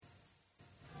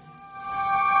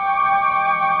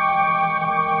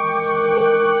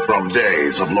from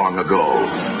days of long ago,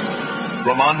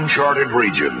 from uncharted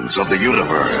regions of the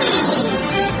universe,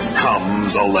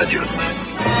 comes a legend.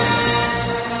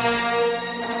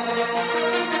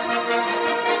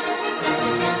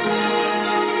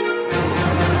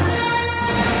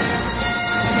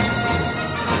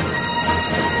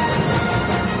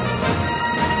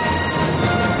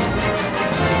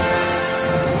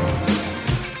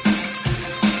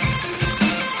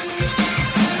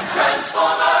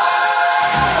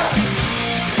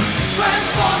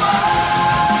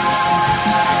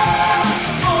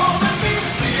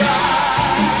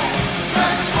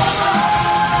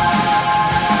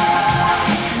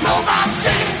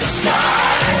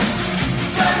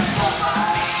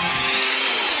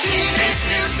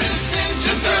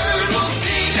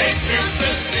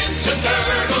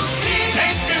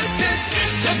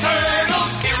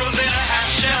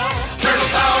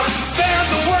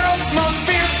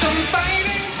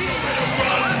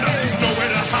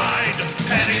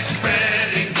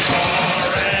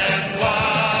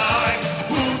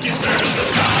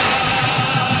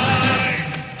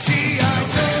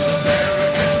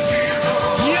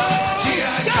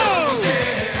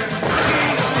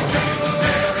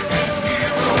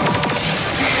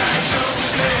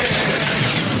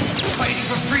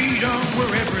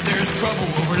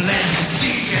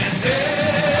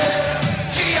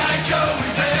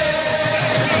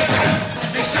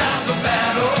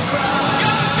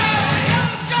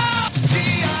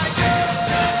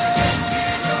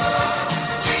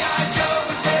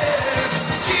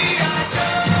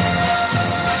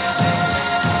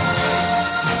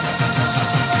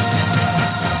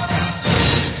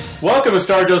 Welcome to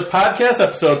Star Joe's Podcast,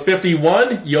 episode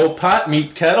 51. Yo, Pot,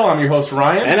 Meet Kettle. I'm your host,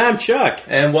 Ryan. And I'm Chuck.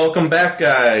 And welcome back,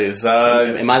 guys.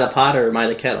 Am I the pot or am I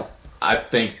the kettle? I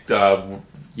think,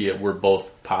 we're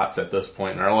both pots at this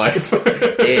point in our life.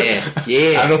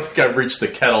 Yeah. I don't think I've reached the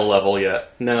kettle level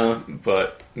yet. No.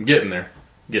 But I'm getting there.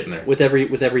 With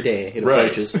every day it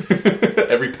approaches.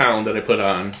 Every pound that I put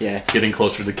on, getting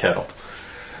closer to the kettle.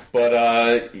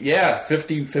 But,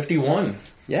 51.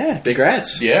 Yeah, big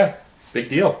rats. Yeah, big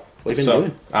deal. What have you been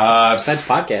doing? Besides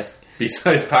podcast.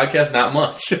 Besides podcast, not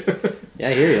much. Yeah,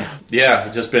 I hear you. Yeah,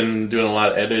 I've just been doing a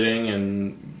lot of editing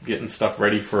and getting stuff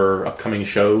ready for upcoming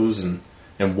shows and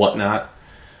whatnot.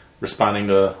 Responding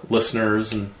to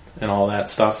listeners and all that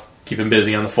stuff. Keeping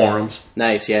busy on the forums.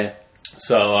 Nice, yeah.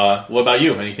 So, what about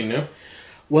you? Anything new?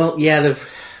 Well, yeah, there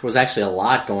was actually a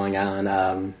lot going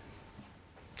on.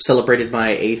 Celebrated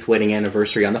my 8th wedding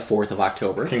anniversary on the 4th of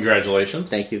October.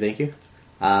 Congratulations. Thank you.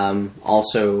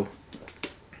 Also,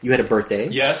 you had a birthday.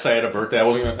 Yes, I had a birthday. I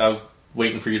was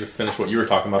waiting for you to finish what you were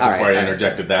talking about before I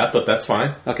interjected that, but that's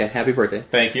fine. Okay, happy birthday.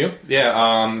 Thank you.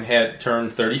 Yeah, had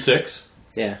turned 36.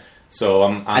 Yeah. So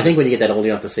I think when you get that old,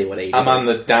 you don't have to say what age. I'm on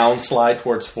the downslide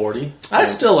towards 40. I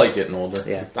still like getting older.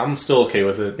 Yeah. I'm still okay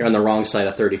with it. You're on the wrong side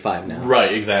of 35 now.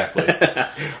 Right, exactly.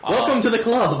 Welcome to the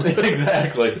club.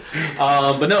 Exactly.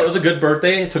 But no, it was a good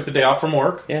birthday. I took the day off from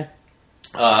work. Yeah.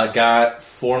 Got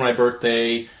for my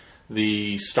birthday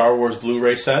the Star Wars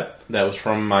Blu-ray set that was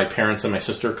from my parents and my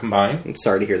sister combined. I'm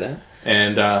sorry to hear that.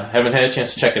 And haven't had a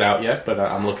chance to check it out yet, but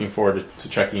I'm looking forward to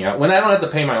checking it out. When I don't have to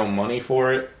pay my own money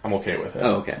for it, I'm okay with it.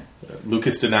 Oh, okay.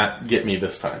 Lucas did not get me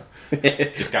this time.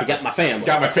 Just got my family.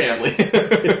 Got my family.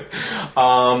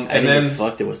 And then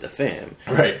fucked it was the fam.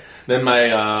 Right. Then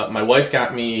my wife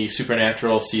got me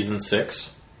Supernatural Season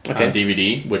 6 on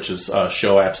DVD, which is a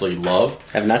show I absolutely love.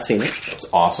 I've not seen it. It's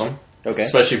awesome. Okay.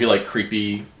 Especially if you like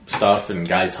creepy stuff and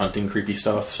guys hunting creepy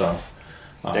stuff. So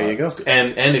there you go.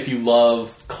 And if you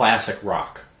love classic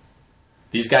rock,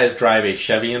 these guys drive a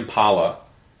Chevy Impala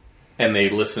and they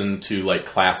listen to like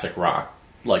classic rock,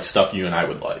 like stuff you and I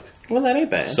would like. Well, that ain't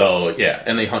bad. So yeah,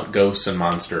 and they hunt ghosts and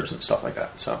monsters and stuff like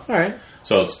that. So all right.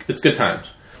 So it's good times.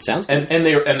 Sounds good. And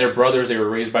their brothers, they were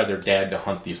raised by their dad to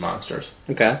hunt these monsters.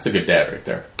 Okay. That's a good dad right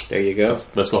there. There you go.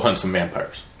 Let's go hunt some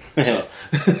vampires.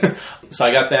 So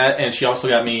I got that, and she also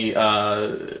got me,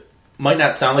 might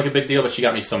not sound like a big deal, but she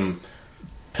got me some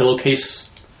pillowcases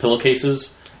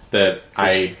that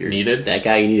I needed. That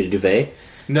guy you need a duvet?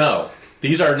 No.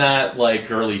 These are not like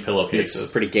girly pillowcases.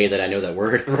 It's pretty gay that I know that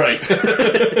word. Right.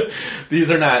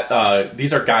 These are not,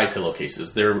 these are guy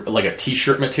pillowcases. They're like a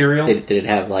t-shirt material. Did it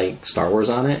have like Star Wars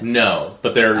on it? No,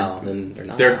 but they're then they're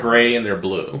not. They're gray and they're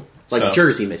blue. Like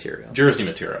jersey material. Jersey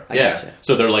material. I gotcha.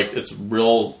 So they're like, it's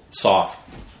real soft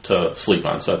to sleep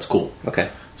on, so that's cool. Okay.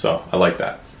 So I like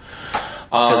that.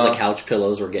 Because the couch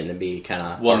pillows were getting to be kind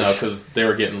of Well, no, because they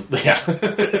were getting,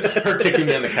 her kicking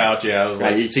me on the couch, I was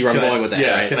like... You see where I'm going with that,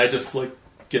 yeah, right? Can I just, like,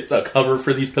 get a cover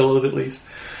for these pillows at least?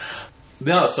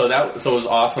 No, so it was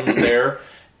awesome there.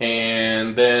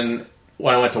 And then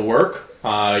when I went to work,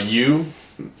 you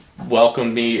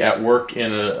welcomed me at work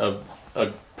in a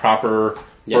proper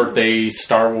birthday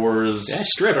Star Wars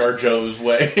Star Joe's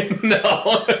way. No.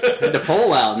 Had the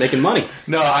pole out, making money.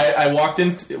 No, I walked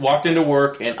into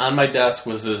work, and on my desk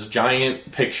was this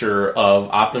giant picture of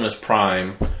Optimus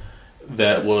Prime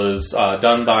that was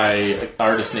done by an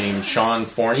artist named Sean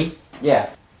Forney. Yeah.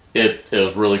 It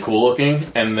was really cool looking.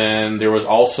 And then there was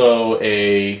also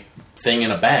a thing in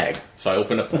a bag. So I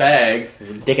opened up the bag.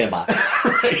 Dick in a box.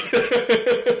 Right. So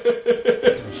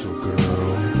girl,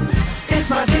 it's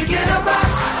my dick in a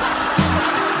box.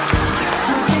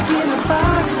 My dick in a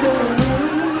box, girl.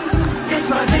 It's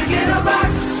my dick in a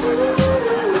box.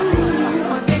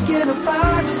 My dick in a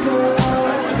box, girl.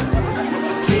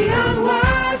 See, I'm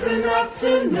wise enough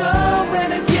to know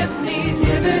when a gift needs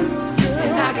giving,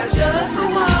 and I got just the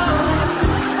one.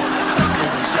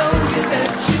 Something to show you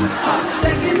that you are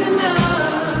second to none.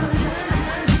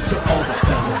 To all the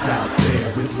fellas out there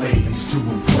with ladies to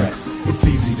impress, it's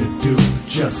easy to do,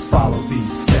 just follow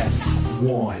these steps.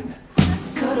 1.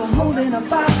 Cut a hole in a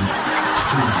box.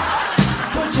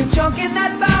 2. Put your junk in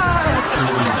that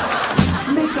box.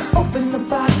 3. Make her open the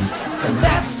box, and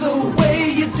that's the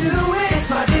way you do it. It's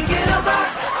my dick in a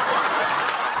box.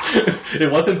 It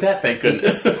wasn't that, thank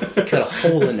goodness. Cut a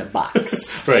hole in the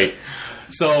box. Right.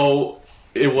 So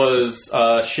it was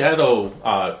Shadow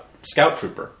Scout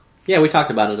Trooper. Yeah, we talked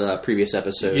about it in a previous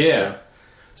episode. Yeah.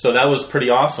 So that was pretty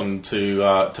awesome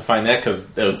to find that, because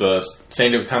it was a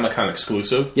San Diego Comic-Con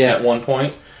exclusive at one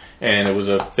point, and it was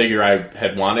a figure I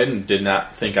had wanted and did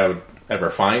not think I would ever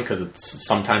find, because it's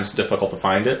sometimes difficult to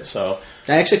find it. So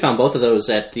I actually found both of those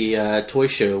at the toy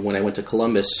show when I went to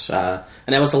Columbus, and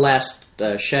that was the last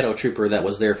Shadow Trooper that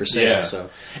was there for sale. yeah. So.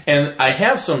 And I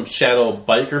have some Shadow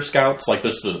Biker Scouts, like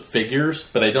just the figures,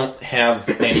 but I don't have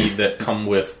any that come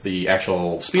with the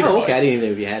actual speeder Oh, bike. okay. I didn't even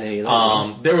know if you had any of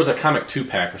those. There was a comic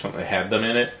 2-pack or something that had them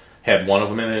in it. Had one of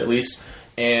them in it at least.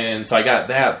 And so I got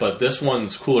that, but this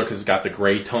one's cooler because it's got the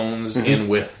gray tones in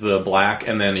with the black,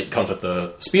 and then it comes with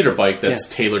the speeder bike that's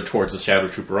tailored towards the Shadow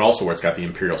Trooper also, where it's got the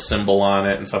Imperial symbol on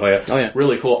it and stuff like that. Oh, yeah.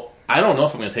 Really cool. I don't know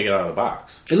if I'm going to take it out of the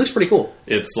box. It looks pretty cool.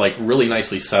 It's like really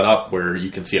nicely set up where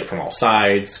you can see it from all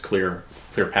sides, clear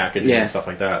packaging and stuff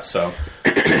like that. So,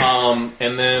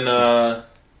 and then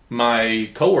my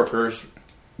coworkers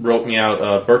wrote me out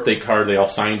a birthday card. They all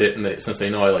signed it, and since they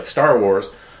know I like Star Wars,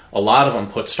 a lot of them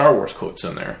put Star Wars quotes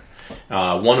in there.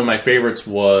 One of my favorites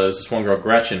was this one girl,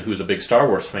 Gretchen, who's a big Star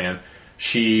Wars fan.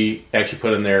 She actually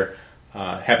put in there,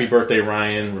 "Happy birthday,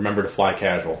 Ryan. Remember to fly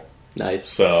casual." Nice.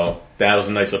 So that was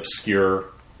a nice obscure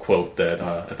quote that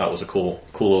I thought was a cool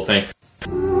little thing.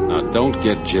 Now, don't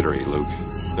get jittery, Luke.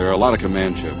 There are a lot of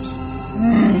command ships.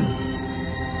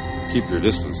 Keep your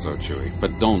distance, though, Chewie.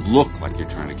 But don't look like you're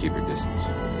trying to keep your distance.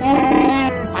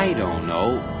 I don't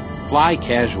know. Fly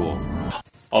casual.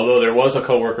 Although there was a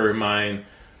coworker of mine,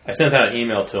 I sent out an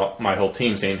email to my whole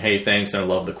team saying, "Hey, thanks, and I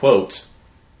love the quotes."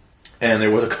 And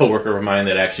there was a coworker of mine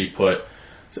that actually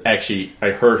I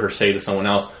heard her say to someone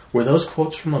else, "Were those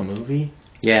quotes from a movie?"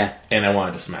 Yeah. And I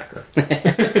wanted to smack her.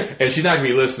 And she's not going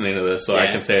to be listening to this, so I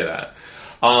Yeah. can say that.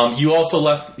 You also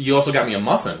got me a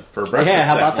muffin for breakfast. Yeah,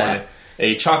 how about that?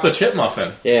 A chocolate chip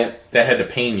muffin. Yeah. That had to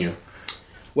pain you.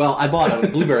 Well, I bought a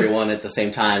blueberry one at the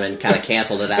same time and kind of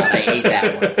canceled it out. I ate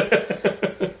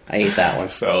that one.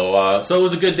 So it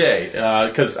was a good day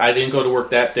because I didn't go to work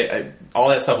that day. All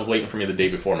that stuff was waiting for me the day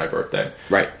before my birthday.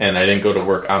 Right. And I didn't go to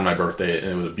work on my birthday, and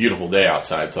it was a beautiful day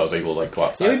outside, so I was able to go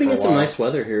outside. Yeah, we've been for a getting some while. nice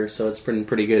weather here, so it's been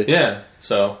pretty good. Yeah.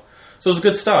 So it was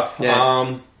good stuff.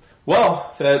 Yeah.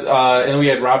 And we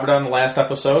had Robert on the last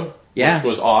episode. Yeah. Which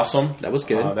was awesome. That was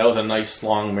good. That was a nice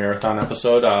long marathon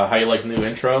episode. How you like the new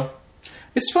intro?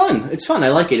 It's fun. It's fun. I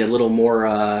like it. A little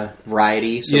more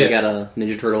variety. So Yeah. we got a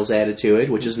Ninja Turtles added to it,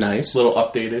 which is nice. A little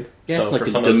updated. Yeah, So like for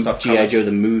some of the stuff G.I. coming- Joe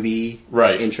the movie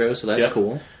intro, so that's Yep.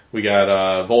 cool. We got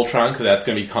Voltron, because that's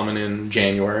going to be coming in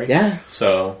January. Yeah.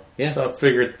 So I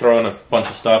figured throw in a bunch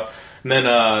of stuff. And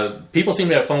then people seem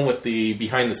to have fun with the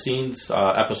behind-the-scenes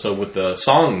episode with the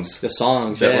songs. The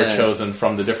songs that were chosen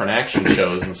from the different action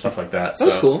shows and stuff like that. That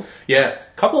was cool. Yeah, a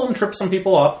couple of them tripped some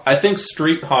people up. I think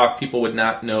Street Hawk people would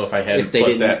not know if I hadn't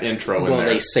put that intro in there. Well,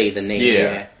 they say the name.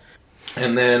 Yeah.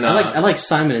 And then I like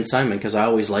Simon and Simon because I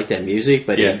always like that music,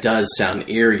 but it does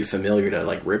sound eerie familiar to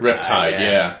like Riptide.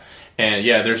 Yeah. And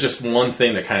there's just one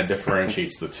thing that kind of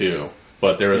differentiates the two.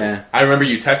 But there was, I remember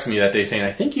you texted me that day saying,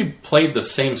 "I think you played the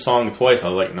same song twice." I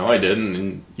was like, "No, I didn't."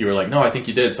 And you were like, "No, I think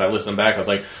you did." So I listened back. I was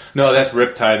like, "No, that's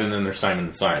Riptide," and then there's Simon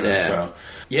and Simon. Yeah. So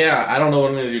I don't know what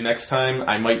I'm going to do next time.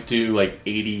 I might do like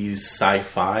 80s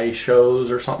sci-fi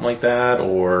shows or something like that,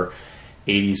 or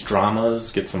 80s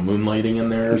dramas. Get some moonlighting in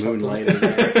there. Or something.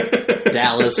 Moonlighting.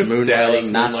 Dallas, moonlighting, Dallas,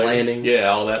 Knots Moonlighting. Landing. Yeah,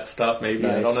 all that stuff. Maybe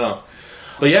I Nice. don't know.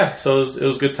 But yeah, so it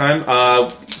was a good time.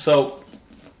 So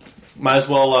might as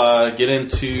well get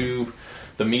into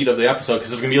the meat of the episode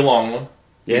because it's going to be a long one.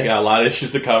 Yeah. We got a lot of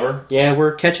issues to cover. Yeah,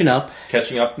 we're catching up.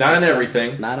 Catching up, not on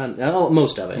everything. Not on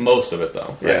most of it. Most of it,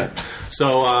 though. Yeah. Right.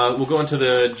 So we'll go into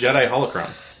the Jedi Holocron.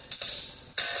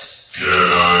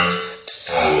 Jedi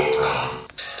Holocron.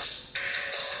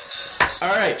 All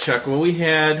right, Chuck. Well, we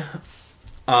had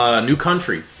a new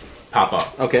country pop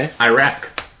up. Okay.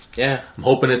 Iraq. Yeah. I'm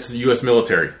hoping it's the U.S.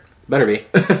 military. Better be.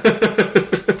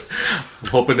 I'm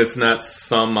hoping it's not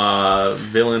some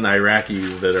villain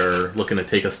Iraqis that are looking to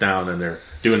take us down and they're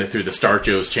doing it through the Star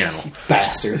Joe's channel.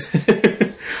 Bastards.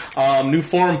 New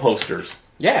forum posters.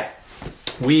 Yeah.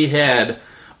 We had,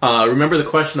 remember the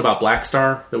question about Black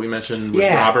Star that we mentioned with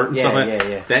Robert and stuff like that?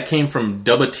 Yeah. That came from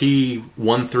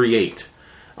T138.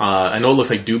 I know it looks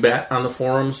like Dubat on the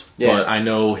forums, but I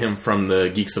know him from the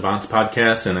Geek Savants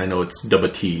podcast, and I know it's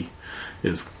T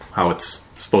is how it's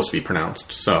supposed to be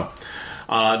pronounced. So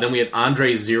then we had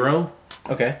Andre Zero.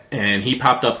 Okay. And he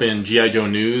popped up in G.I. Joe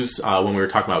News when we were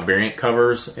talking about variant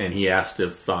covers, and he asked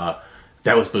if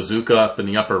that was Bazooka up in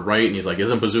the upper right, and he's like,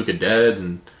 isn't Bazooka dead?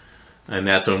 And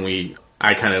that's when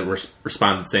I kind of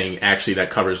responded saying, actually, that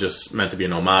cover is just meant to be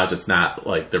an homage. It's not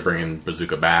like they're bringing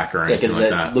Bazooka back or anything like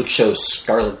that. Look shows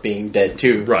Scarlet being dead,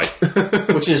 too. Right.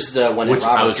 Which is the one that Which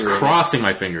Robert I was drew. crossing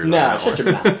my fingers. No, on that shut one.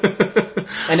 your mouth.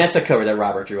 And that's a cover that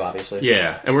Robert drew, obviously.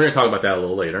 Yeah, and we're going to talk about that a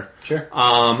little later. Sure.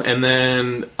 And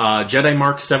then Jedi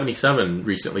Mark 77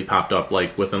 recently popped up,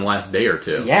 like, within the last day or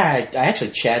two. Yeah, I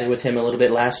actually chatted with him a little bit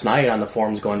last night on the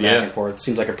forums going back Yeah. and forth.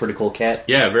 Seems like a pretty cool cat.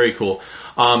 Yeah, very cool.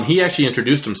 He actually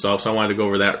introduced himself, so I wanted to go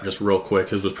over that just real quick.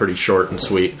 His was pretty short and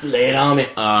sweet. Lay it on me.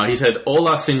 He said,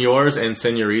 "Hola, senors and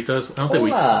senoritas." I don't think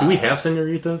Hola. do we have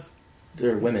senoritas?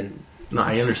 They're women. No,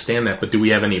 I understand that, but do we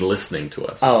have any listening to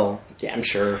us? Oh, yeah, I'm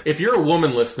sure. If you're a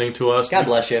woman listening to us, God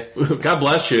bless you. God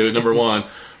bless you. Number one,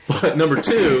 but number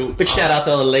two, Big shout out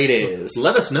to all the ladies.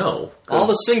 let us know. All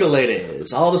the single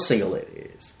ladies. All the single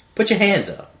ladies. Put your hands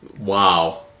up.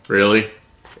 Wow, really?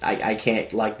 I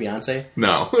can't like Beyonce.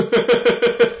 No.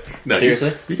 No,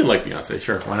 Seriously? you can like Beyonce,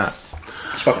 sure. Why not?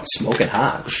 She's fucking smoking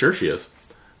hot. Sure, she is.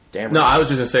 Damn. No, right. I was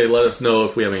just gonna say, let us know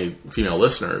if we have any female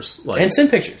listeners. Like, And send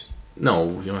pictures. no,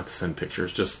 you don't have to send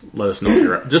pictures. Just let us know.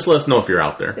 If you're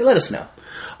out there. Hey, let us know.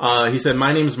 He said,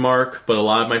 "My name's Mark, but a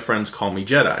lot of my friends call me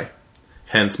Jedi,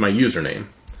 hence my username."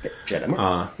 Jedi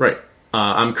Mark. Right.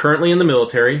 I'm currently in the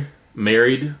military,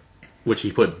 married, which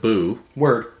he put boo.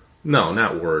 Word. No,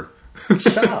 not word.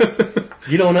 Shut up.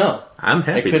 You don't know. I'm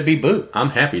happy. It could be boo. I'm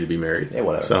happy to be married. Yeah,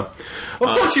 whatever. So,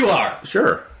 Of course you are.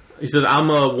 sure. He said, "I'm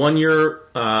a 1 year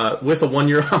with a 1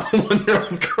 year. I'm a 1 year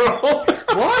old girl."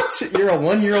 What? You're a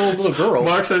 1-year-old little girl.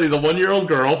 Mark said he's a 1 year old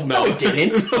girl. No, he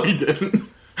didn't. No, he didn't.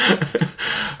 You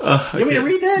want me to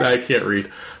read that? No, I can't read.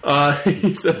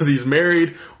 He says he's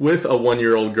married with a 1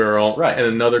 year old girl Right. and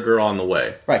another girl on the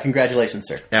way. Right, congratulations,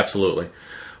 sir. Absolutely.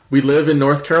 We live in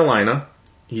North Carolina.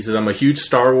 He says, "I'm a huge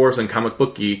Star Wars and comic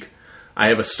book geek. I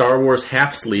have a Star Wars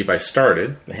half sleeve I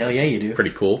started." Hell yeah, you do.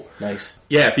 Pretty cool. Nice.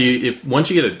 Yeah, if once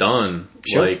you get it done,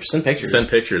 Sure, like send pictures.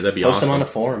 That'd be Post awesome. them on the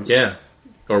forums. Yeah,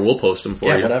 or we'll post them for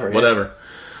Yeah, you. whatever, yeah. Whatever.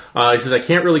 He says, "I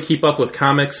can't really keep up with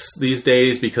comics these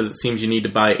days because it seems you need to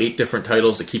buy 8 different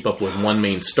titles to keep up with one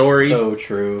main story. So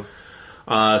true.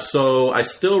 So I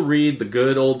still read the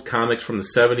good old comics from the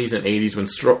 70s and 80s when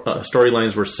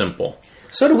storylines were simple."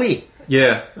 So do we.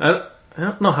 Yeah, I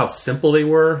don't know how simple they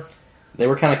were. They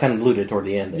were kind of convoluted toward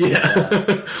the end.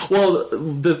 Yeah. Well,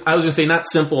 I was going to say not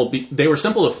simple. They were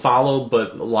simple to follow,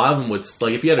 but a lot of them would,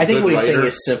 like, if you had a I think good what he's writer... saying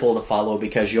is simple to follow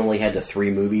because you only had the 3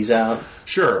 movies out.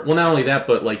 Sure. Well, not only that,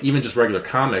 but, like, even just regular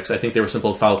comics, I think they were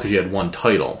simple to follow because you had one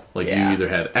title. Like, Yeah. you either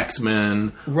had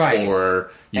X-Men, Right.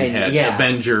 or you And, had yeah.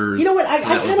 Avengers. You know what? I and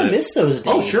that kind was of it. miss those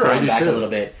days. Oh, sure, I going do back too. a little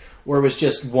bit, where it was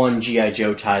just one G.I.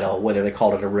 Joe title, whether they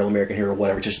called it a Real American Hero or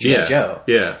whatever, just G.I. Yeah. Joe.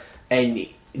 Yeah. And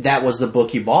that was the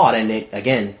book you bought, and it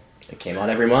came out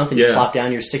every month, and you Yeah. plop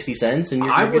down your 60 cents, and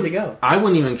you're good to go. I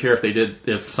wouldn't even care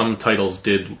if some titles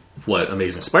did what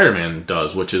Amazing Spider-Man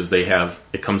does, which is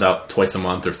it comes out twice a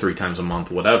month or 3 times a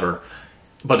month, whatever.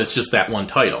 But it's just that one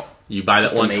title. You buy that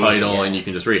Just one amazing, title yeah. and you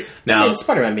can just read. Now, Now,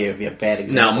 Spider-Man may be a bad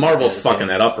example. now Marvel's because, fucking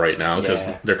that up right now because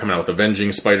Yeah. they're coming out with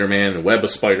Avenging Spider-Man and Web of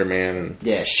Spider-Man,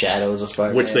 Yeah, Shadows of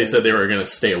Spider-Man. which they said they were going to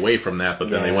stay away from that, but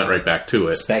then they Yeah. went right back to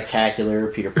it. Spectacular,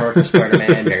 Peter Parker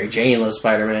Spider-Man, Mary Jane loves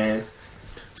Spider-Man,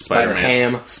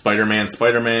 Spider-Ham.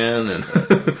 Spider-Man,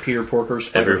 and Peter Porker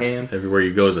Spider-Ham. everywhere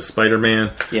you go is a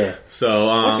Spider-Man. Yeah. So,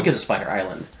 That's because of Spider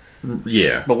Island.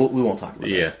 Yeah. But we won't talk about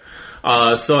that.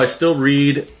 Yeah. So I still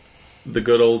read the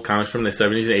good old comics from the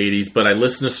 70s and 80s, but I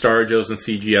listen to Star Joe's and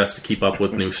CGS to keep up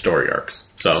with new story arcs.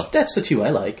 So That's the two I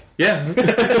like. yeah.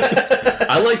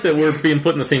 I like that we're being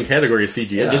put in the same category as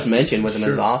CGS. Just mentioned with him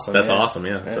is awesome. That's yeah. awesome,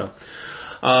 yeah.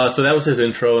 So that was his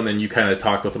intro, and then you kind of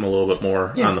talked with him a little bit more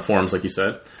on the forums, like you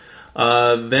said.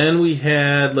 Then we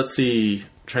had, let's see,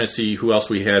 trying to see who else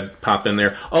we had pop in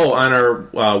there. Oh, on our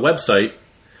website,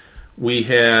 we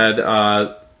had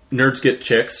Nerds Get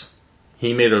Chicks.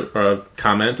 He made a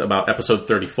comment about episode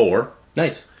 34.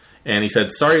 Nice. And he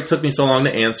said, sorry it took me so long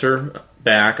to answer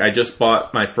back. I just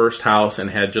bought my first house and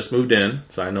had just moved in,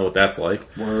 so I know what that's like.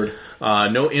 Word.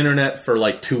 No internet for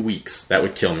like 2 weeks. That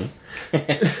would kill me.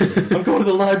 I'm going to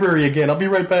the library again. I'll be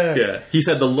right back. Yeah. He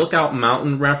said the Lookout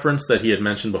Mountain reference that he had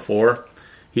mentioned before,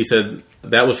 he said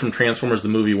that was from Transformers the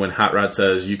movie when Hot Rod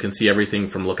says you can see everything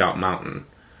from Lookout Mountain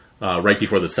right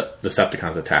before the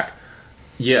Decepticons attack.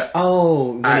 Yeah.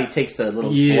 Oh, when he takes the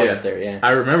little boy up there, yeah.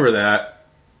 I remember that.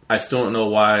 I still don't know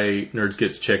why Nerds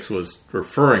Gets Chicks was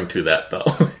referring to that, though.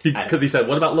 Because he said,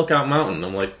 what about Lookout Mountain?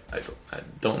 I'm like, I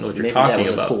don't know what you're talking that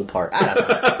was about. a cool part. I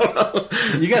don't know.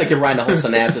 You got to give Ryan the whole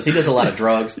synopsis. He does a lot of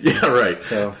drugs. Yeah, right.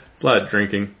 So it's a lot of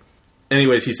drinking.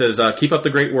 Anyways, he says, keep up the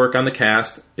great work on the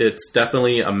cast. It's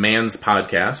definitely a man's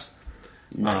podcast.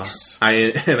 nice. I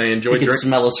enjoy You can drinking.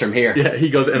 smell us from here. Yeah, he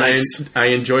goes, and Nice. I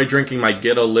enjoy drinking my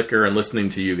ghetto liquor and listening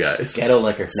to you guys. Ghetto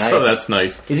liquor. Nice. So that's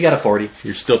nice. He's got a 40.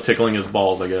 You're still tickling his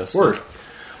balls, I guess. Word.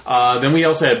 Then we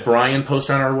also had Brian post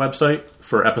on our website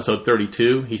for episode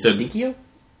 32. He said, Dikio?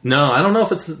 no, I don't know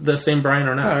if it's the same Brian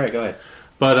or not. All right, go ahead.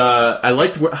 But I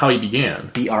liked how he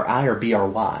began. BRI or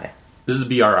BRY? This is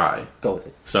BRI. Go with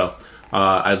it. So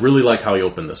I really liked how he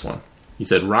opened this one. He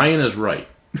said, Ryan is right.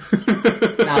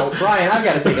 Now, Brian, I've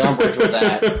got to take umbrage with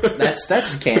that.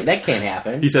 That can't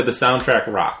happen. He said the soundtrack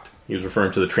rocked. He was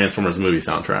referring to the Transformers movie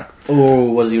soundtrack.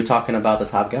 Or was he talking about the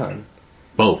Top Gun?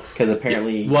 Both. Because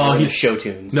apparently, Well, he's he's- show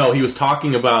tunes. No, he was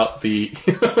talking about the...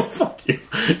 Fuck you.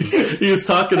 He was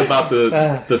talking about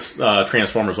the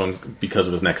Transformers one because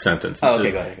of his next sentence. He Oh, okay,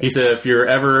 says- go ahead. He said, if you're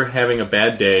ever having a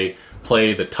bad day,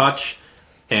 play The Touch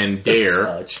and Dare.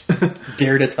 Touch.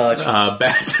 Dare to touch. Dare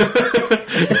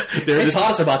They to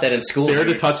taught us about that in school. Dare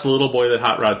to touch the little boy that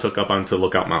Hot Rod took up onto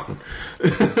Lookout Mountain.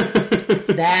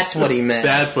 That's what he meant.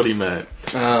 That's what he meant.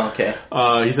 Oh, okay.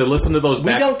 He said, listen to those We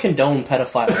back... don't condone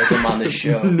pedophilism on this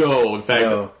show. No, in fact...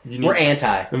 No. you need- We're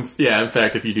anti. Yeah, in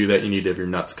fact, if you do that, you need to have your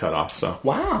nuts cut off, so...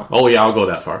 Wow. Oh, yeah, I'll go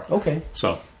that far. Okay.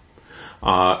 So,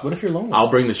 What if you're lonely? I'll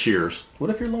bring the shears. What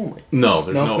if you're lonely? No,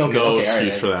 there's no okay, all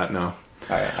excuse right. for that, no.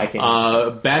 All right, I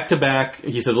can't. Back to back,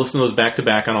 he says, listen to those back to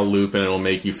back on a loop and it'll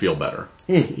make you feel better.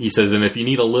 He says, and if you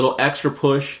need a little extra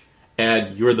push,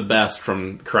 add You're the Best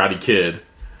from Karate Kid.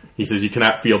 He says, you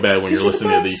cannot feel bad when you're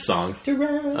listening to these songs.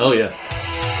 Oh, yeah.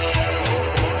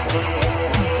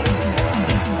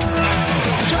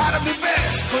 Try to be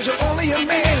best, cause you're only a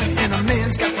man, and a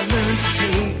man's got to learn to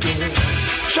take it.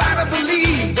 Try to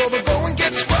believe, though the going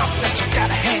gets rough, that you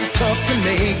gotta hang tough to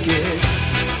make it.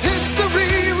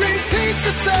 History repeats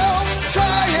itself,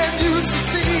 try and you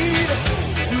succeed.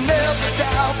 Never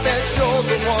doubt that you're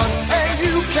the one, and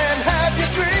you can have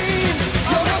your dream.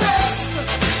 You're the best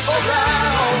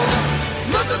around.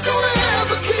 Nothing's gonna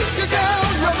ever keep you down.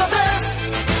 You're the best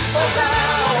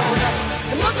around.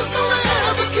 And nothing's gonna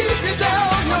ever keep you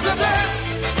down. You're the best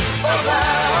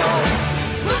around.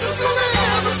 Nothing's gonna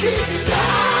ever keep you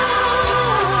down.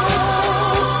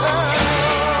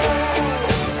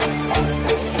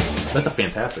 That's a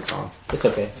fantastic song. It's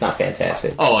okay. It's not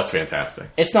fantastic. Oh, it's fantastic.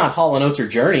 It's not Hall & Oates or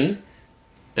Journey.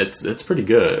 It's pretty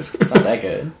good. It's not that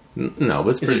good. No, but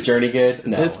it's Is pretty it Journey good?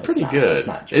 No, It's pretty not. good. It's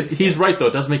not Journey. He's right, though.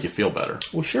 It does make you feel better.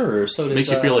 Well, sure. So does, It makes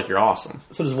you feel like you're awesome.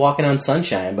 So does Walking on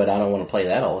Sunshine, but I don't want to play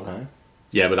that all the time.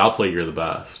 Yeah, but I'll play You're the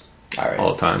Best All right.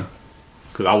 all the time.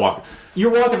 Because I'll walk...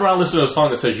 You're walking around listening to a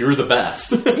song that says You're the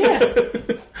Best.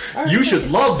 Yeah. You should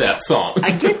love that song.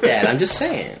 I get that. I'm just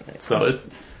saying. So,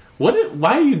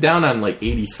 why are you down on like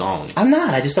 80 songs? I'm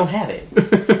not. I just don't have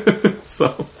it. So,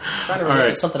 I'm trying to all remember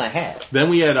right. something I had. Then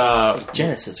we had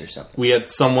Genesis or something. we had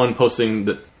someone posting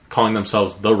that calling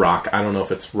themselves The Rock. I don't know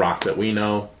if it's Rock that we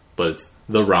know, but it's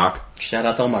The Rock. Shout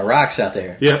out to all my rocks out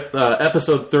there. Yep.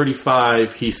 Episode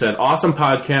 35. He said, "Awesome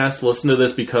podcast. Listen to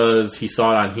this because he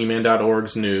saw it on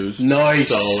He-Man.org's news. Nice.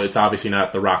 So it's obviously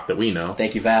not The Rock that we know.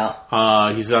 Thank you, Val.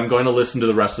 He said, I'm going to listen to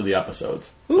the rest of the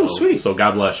episodes. Ooh, so, sweet. So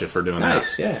God bless you for doing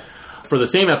Nice. that. Yeah. For the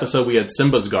same episode, we had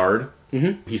Simba's Guard.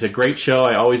 Mm-hmm. He said, great show.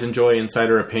 I always enjoy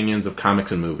insider opinions of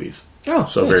comics and movies. Oh,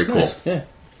 So nice, very nice. cool. Yeah.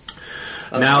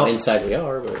 Now- inside we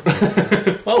are,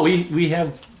 but Well, we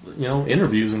have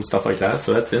interviews and stuff like that.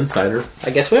 So that's Insider. I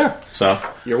guess we are. So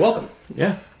You're welcome.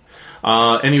 yeah.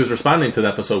 And he was responding to the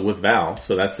episode with Val.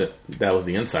 So that's it. That was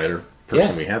the Insider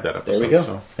person we had that episode. There we go.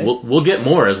 So Hey. we'll get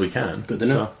more as we can. Good to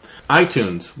know. So,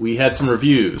 iTunes, we had some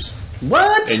reviews.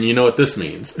 What? And you know what this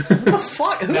means. the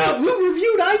fuck? Who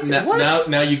reviewed iTunes? What?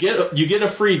 Now you get a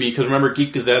freebie because remember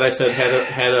Geek Gazette I said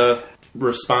had a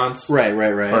response. Right.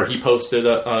 Or he posted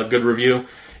a good review.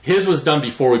 His was done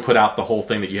before we put out the whole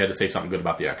thing that you had to say something good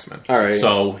about the X-Men. All right.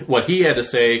 So what he had to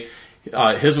say,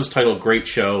 his was titled "Great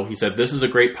Show." He said, "This is a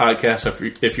great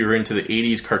podcast if you're into the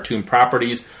 '80s cartoon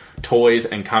properties, toys,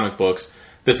 and comic books.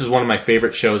 This is one of my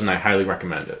favorite shows, and I highly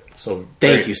recommend it." So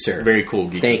Thank you, sir. Very cool,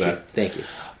 Geek Gazette. Thank you.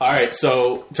 All right,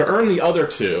 so to earn the other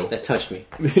two, That touched me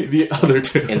the other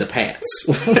two in the pants.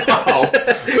 wow,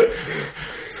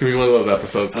 it's gonna be one of those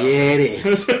episodes. Huh? Yeah, it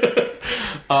is.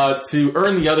 To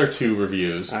earn the other two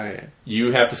reviews, All right.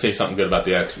 you have to say something good about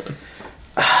the X-Men.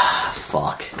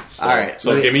 Fuck. All right.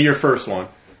 So give me your first one.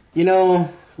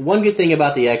 One good thing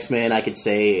about the X-Men I could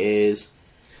say is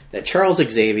that Charles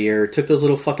Xavier took those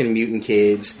little fucking mutant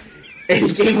kids and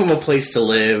he gave them a place to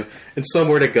live and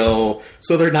somewhere to go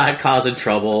so they're not causing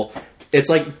trouble. It's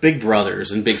like big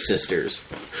brothers and big sisters.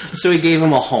 So he gave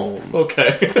them a home.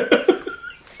 Okay.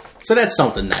 So that's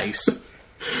something nice.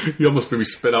 You almost made me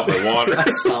spit out my water. I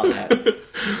saw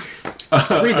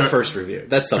that. Read the first review.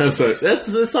 That's something nice.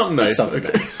 That's something nice. Something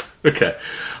okay. nice. Okay.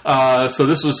 So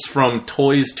this was from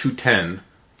Toys 210.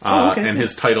 Okay. And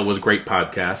his title was Great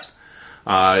Podcast.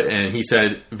 And he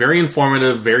said, very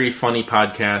informative, very funny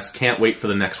podcast. Can't wait for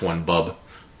the next one, bub.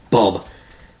 Bub.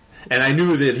 And I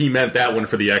knew that he meant that one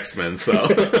for the X-Men, so.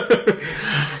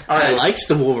 I likes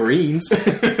the Wolverines.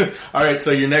 All right,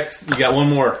 so you got one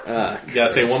more. You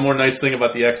gotta say one more nice thing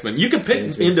about the X-Men. You can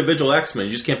pick individual X-Men,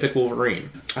 you just can't pick Wolverine.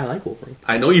 I like Wolverine.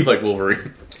 I know you like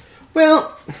Wolverine.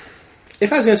 Well,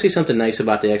 if I was going to say something nice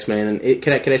about the X-Men,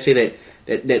 can I say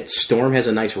that Storm has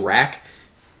a nice rack?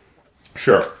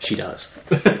 Sure. She does.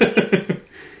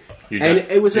 And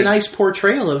it was a nice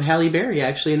portrayal of Halle Berry,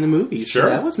 actually, in the movie. Sure. So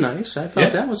that was nice. I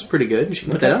felt that was pretty good. And she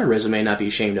can put that on her resume and not be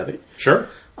ashamed of it. Sure.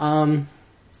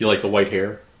 You like the white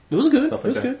hair? It was good. Stuff It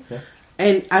was like good. that. Yeah.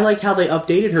 And I like how they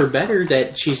updated her better,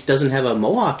 that she doesn't have a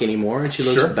mohawk anymore, and she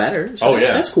looks Sure. better. So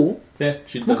that's cool. Yeah,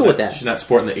 We'll go with that. She's not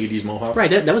sporting the 80s mohawk. Right,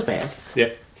 that was bad. Yeah.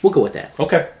 We'll go with that.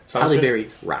 Okay. Sounds Halle good. Berry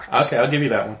rocks. Okay, I'll give you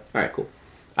that one. All right, cool.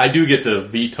 I do get to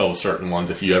veto certain ones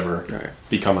if you ever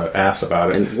become an ass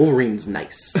about it. And Wolverine's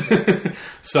nice.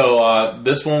 So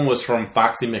this one was from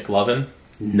Foxy McLovin.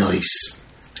 Nice.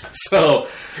 So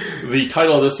the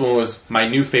title of this one was My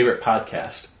New Favorite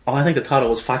Podcast. Oh, I think the title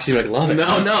was Foxy McLovin. No,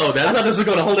 I thought this was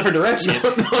going a whole different direction.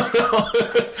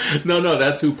 No,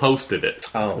 that's who posted it.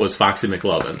 Oh. Was Foxy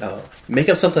McLovin. Oh, make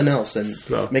up something else and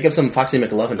make up some Foxy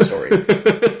McLovin story.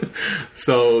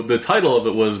 So the title of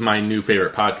it was My New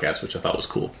Favorite Podcast, which I thought was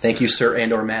cool. Thank you, sir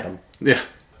and or madam. Yeah.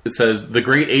 It says, the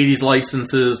great 80s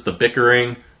licenses, the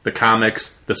bickering, the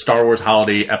comics, the Star Wars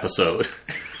holiday episode.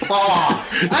 Oh,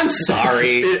 I'm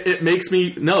sorry. It makes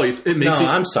me... No, it makes me...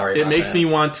 I'm sorry It about makes that. me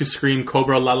want to scream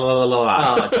Cobra la la la la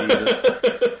la. Oh, Jesus.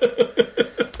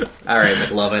 All right,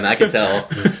 McLovin, I can tell.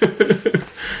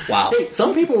 Wow. Hey,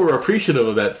 some people were appreciative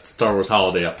of that Star Wars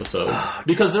holiday episode.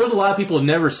 Because there was a lot of people who had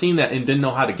never seen that and didn't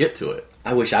know how to get to it.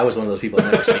 I wish I was one of those people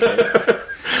that never seen it.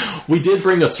 We did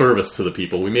bring a service to the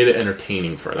people. We made it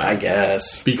entertaining for them. I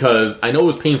guess. Because I know it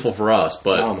was painful for us,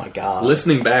 but Oh, my God.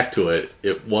 listening back to it,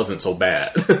 it wasn't so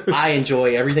bad. I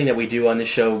enjoy everything that we do on this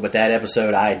show, but that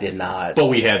episode I did not. But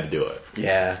we had to do it.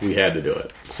 Yeah. We had to do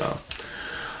it. So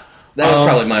That was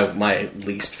probably my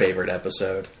least favorite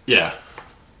episode. yeah,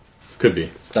 could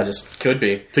be That just could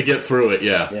be. to get through it.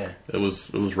 Yeah, Yeah. It was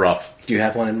rough. Do you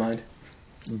have one in mind?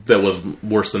 That was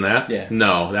worse than that. Yeah.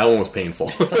 No, that one was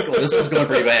painful. Well, this one's going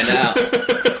pretty bad now.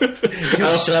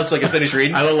 Shut up so I can finish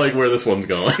reading. I don't like where this one's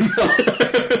going. You want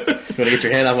to get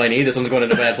your hand off my knee? This one's going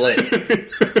in a bad place.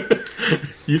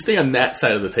 You stay on that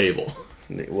side of the table.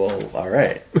 Well, all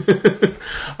right. All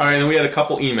right, and we had a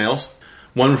couple emails.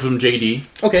 One from JD,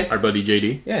 Okay. our buddy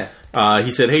JD. Yeah.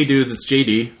 He said, "Hey dudes, it's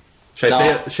JD. Should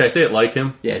I say it like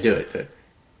him? Yeah, do it.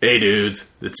 Hey dudes,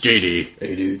 it's JD.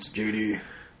 Hey, dudes. JD.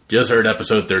 Just heard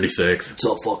episode 36. What's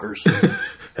up, fuckers?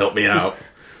 Help me out.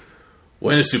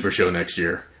 When is Super Show next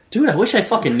year? Dude, I wish I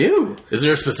fucking knew. Is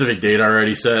there a specific date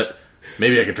already set?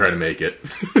 Maybe I could try to make it."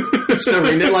 Still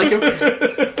reading it like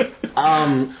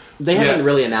him? They haven't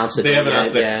really announced it They haven't yet.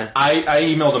 announced it. Yeah. I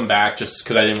emailed him back just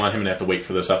because I didn't want him to have to wait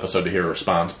for this episode to hear a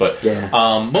response. But Yeah.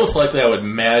 most likely, I would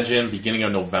imagine beginning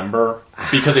of November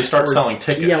because they start selling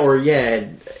tickets. Yeah,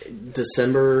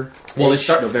 December. Well, they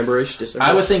start- November-ish. December.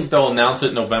 I would think they'll announce it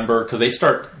in November because they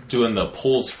start doing the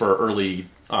polls for early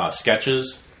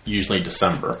sketches, usually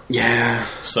December. Yeah.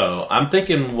 So I'm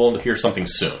thinking we'll hear something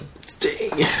soon.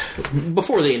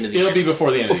 Before the end of the year. It'll be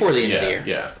before the end Before of the the end of the year.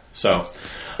 Yeah. So,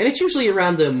 And it's usually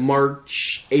around the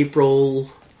March,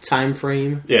 April time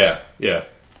frame. yeah.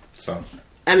 So,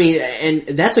 I mean, and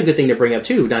that's a good thing to bring up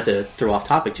too, not to throw off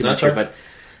topic too much That's here, right.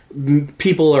 but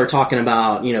people are talking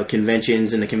about,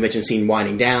 conventions and the convention scene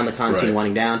winding down, the con scene Right.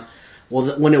 winding down.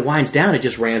 Well, when it winds down, it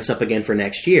just ramps up again for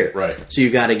next year. Right. So you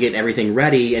got to get everything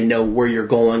ready and know where you're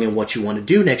going and what you want to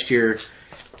do next year.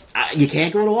 You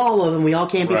can't go to all of them. We all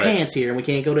can't be Right. pants here, and we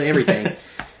can't go to everything.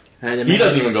 he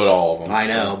doesn't even go to all of them. I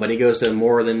know, so. but he goes to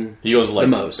more than He goes like the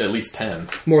most. at least 10.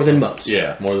 More than most.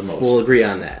 Yeah, more than most. We'll agree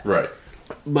on that. right.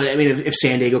 But I mean, if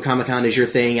San Diego Comic Con is your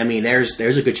thing, I mean, there's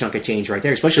a good chunk of change right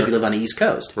there, especially if you live on the East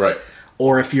Coast. Right.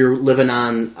 Or if you're living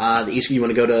on the East, you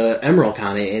want to go to Emerald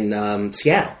Con in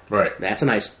Seattle. Right. That's a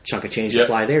nice chunk of change Yep. to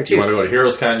fly there too. You want to go to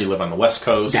Heroes Con, you live on the West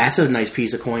Coast. That's a nice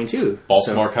piece of coin too.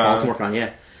 Baltimore Con. Baltimore Con,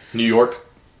 yeah. New York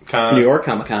Con. New York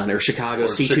Comic Con or Chicago Or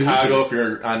C2E2. Chicago if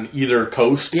you're on either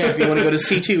coast. Yeah, if you want to go to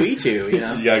C2E2, You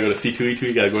gotta go to C2E2,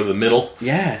 you gotta go to the middle.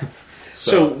 Yeah.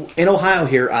 So in Ohio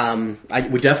here,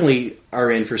 we definitely are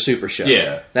in for Super Show.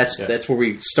 Yeah. That's where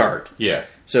we start. Yeah.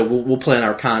 So we'll plan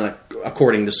our con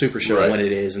according to Super Show Right. when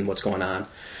it is and what's going on.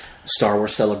 Star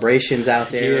Wars Celebrations out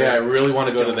there. Yeah, I really want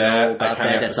to go Don't to that. know about I kinda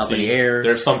that. have That's to up in see. the air.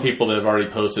 There's some people that have already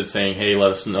posted saying, "Hey,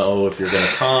 let us know if you're going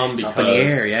to come." It's because, up in the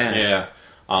air, yeah. Yeah.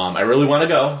 I really want to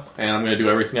go, and I'm going to do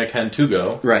everything I can to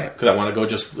go. Right. Because I want to go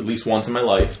just at least once in my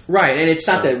life. Right, and it's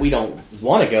not that we don't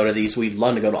want to go to these. We'd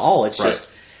love to go to all. It's Right. just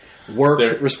work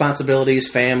They're- responsibilities,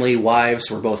 family, wives.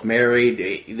 We're both married.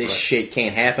 This Right. shit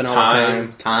can't happen all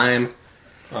Time. the time.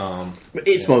 But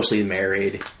it's yeah. mostly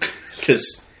married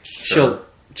because Sure.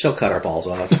 she'll cut our balls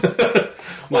off.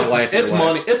 My Well, wife. It's your wife.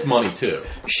 money. It's money too.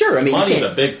 Sure, I mean, Money's you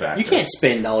can't- a big factor. You can't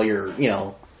spend all your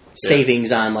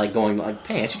savings on like going like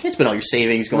pants. You can't spend all your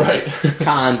savings going Right. like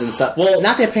cons and stuff. Well-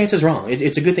 not that pants is wrong.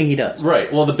 It's a good thing he does.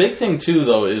 Right. Well, the big thing too,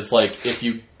 though, is like if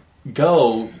you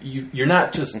go, you're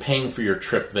not just paying for your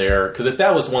trip there. Because if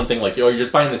that was one thing, like you're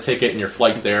just buying the ticket and your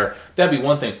flight there, that'd be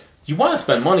one thing. You want to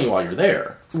spend money while you're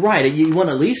there. Right, you want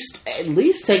to at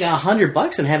least take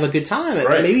 $100 and have a good time,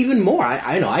 Right. maybe even more.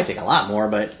 I know I take a lot more,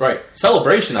 but Right.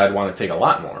 Celebration, I'd want to take a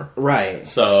lot more. right.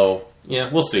 So yeah,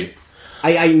 we'll see.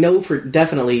 I know for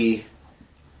definitely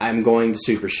I'm going to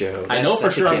Super Show. I know for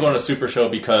That's a sure I'm given. going to Super Show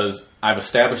because I've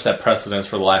established that precedence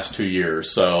for the last 2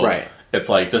 years. So Right. it's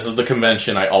like this is the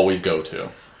convention I always go to.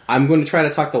 I'm going to try to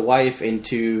talk the wife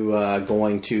into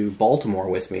going to Baltimore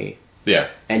with me Yeah.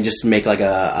 and just make like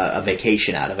a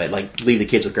vacation out of it. Like leave the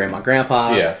kids with grandma and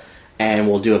grandpa. Yeah. And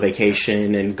we'll do a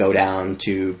vacation and go down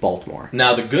to Baltimore.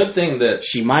 Now the good thing that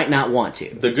She might not want to.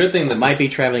 the good thing that Might be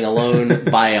traveling alone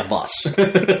by a bus.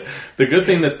 the good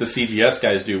thing that the CGS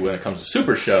guys do when it comes to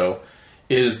Super Show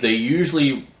is they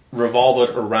usually revolve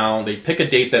it around. They pick a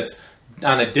date that's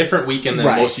on a different weekend than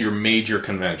Right. most of your major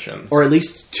conventions. Or at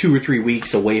least 2 or 3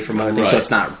 weeks away from other things, so Right. it's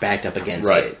not backed up against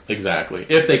right, it. exactly.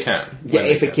 If they can. Yeah, when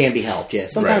they if it can be helped, yeah.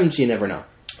 Sometimes you never know.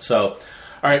 So, all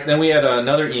right. Then we had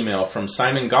another email from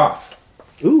Simon Goff.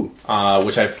 Ooh.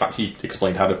 Which he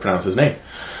explained how to pronounce his name.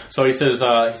 So he says,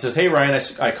 "Hey Ryan,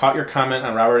 I caught your comment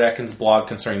on Robert Atkins' blog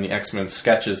concerning the X-Men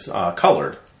sketches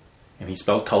colored," and he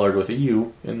spelled "colored" with a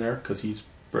U in there because he's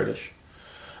British.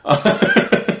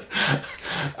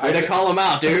 Way to call him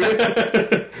out, dude.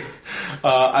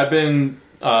 I've been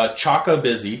chock-a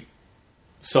busy,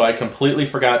 so I completely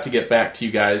forgot to get back to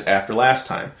you guys after last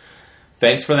time.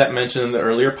 Thanks for that mention in the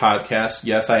earlier podcast.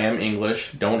 Yes, I am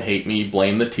English. Don't hate me.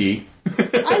 Blame the tea.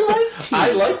 I like tea.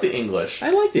 I like the English.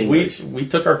 I like the English. We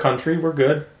took our country. We're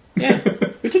good. Yeah.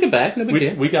 We took it back. No big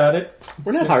deal. We got it.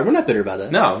 We're not hard. We're not bitter about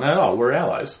that. No, not at all. We're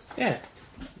allies. Yeah.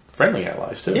 Friendly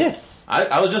allies, too. Yeah.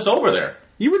 I was just over there.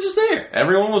 You were just there.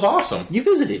 Everyone was awesome. You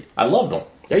visited. I loved them.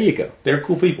 There you go. They're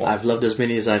cool people. I've loved as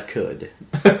many as I could.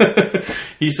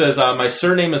 He says, my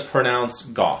surname is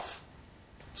pronounced Goff.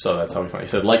 So that's how we find it.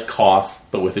 He said, like cough,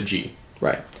 but with a G.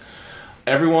 Right.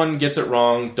 Everyone gets it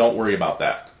wrong. Don't worry about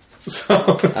that.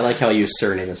 So, I like how you use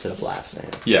surname instead of last name.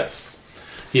 yes.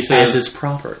 He says, As is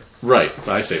proper. right. But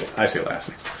I say last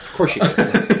name. Of course you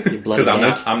do. You bloody Because I'm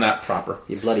yank. I'm not proper.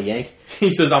 You bloody yank. He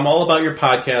says, I'm all about your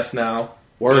podcast now.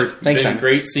 Word. Thanks, Been Simon.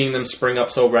 great seeing them spring up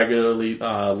so regularly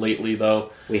lately,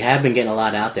 though. We have been getting a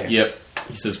lot out there. Yep.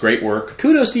 He says, great work.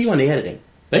 Kudos to you on the editing.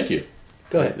 Thank you.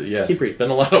 Go ahead. Yeah. Keep reading. Been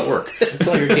a lot of work. That's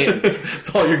all you're getting.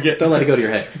 That's all you're getting. Don't let it go to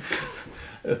your head.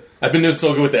 I've been doing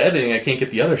so good with the editing, I can't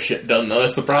get the other shit done, though.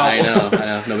 That's the problem. I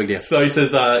know. No big deal. So he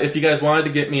says, if you guys wanted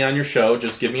to get me on your show,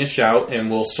 just give me a shout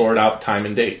and we'll sort out time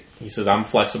and date. He says, I'm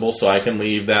flexible, so I can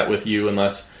leave that with you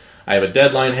unless I have a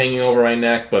deadline hanging over my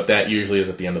neck, but that usually is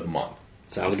at the end of the month.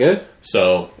 Sounds good.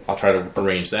 So I'll try to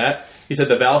arrange that. He said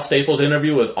the Val Staples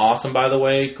interview was awesome, by the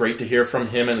way. Great to hear from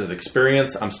him and his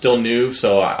experience. I'm still new,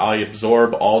 so I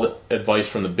absorb all the advice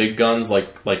from the big guns like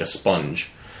a sponge.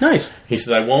 Nice. He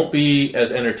says, I won't be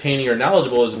as entertaining or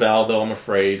knowledgeable as Val, though, I'm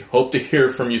afraid. Hope to hear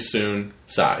from you soon.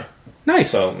 Sigh.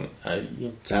 Nice. So,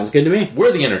 Sounds good to me.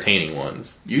 we're the entertaining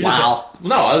ones. You Wow.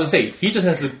 No, I was going to say, he just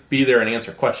has to be there and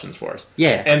answer questions for us.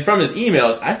 Yeah. And from his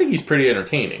emails, I think he's pretty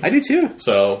entertaining. I do too.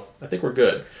 So, I think we're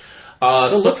good.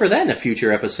 So look for that in a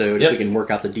future episode. Yep. If we can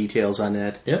work out the details on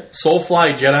that. Yep.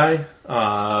 Soulfly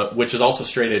Jedi, which is also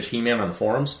straight edge He-Man on the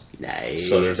forums. Nice.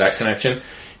 So there's that connection.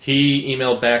 He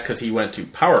emailed back because he went to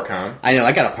PowerCon. I know.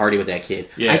 I got a party with that kid.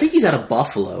 Yeah. I think he's out of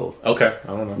Buffalo, Okay, I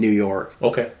don't know. New York,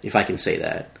 Okay, if I can say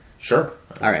that. sure.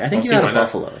 All right. I think Don't you're out see of why not.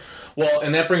 Buffalo. Well,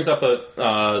 and that brings up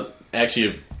actually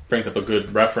it brings up a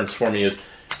good reference for me is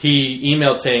he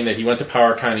emailed saying that he went to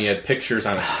PowerCon. He had pictures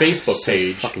on his Facebook So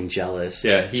page. fucking jealous.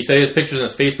 Yeah, he said his pictures on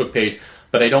his Facebook page,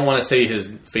 but I don't want to say his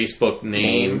Facebook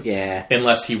name Yeah.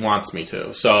 unless he wants me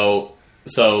to. So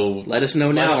Let us know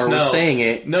let now, us or know. we're saying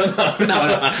it.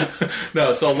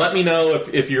 No. So let me know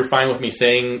if you're fine with me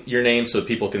saying your name so that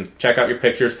people can check out your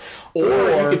pictures. Or you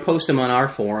Or, could post them on our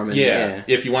forum. And, yeah,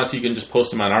 if you want to, you can just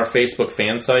post them on our Facebook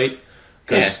fan site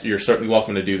because you're certainly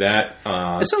welcome to do that.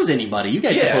 And so is anybody. You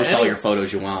guys Yeah, can post all any- your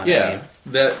photos you want. I Yeah, mean,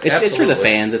 that it's for the absolutely.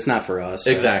 fans. It's not for us.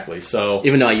 So. Exactly. So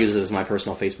Even though I use it as my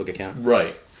personal Facebook account.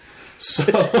 right. So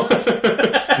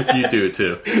you do it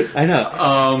too. I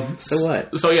know. So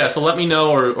what? So yeah. So let me know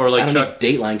or I like don't Chuck.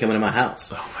 need Dateline coming to my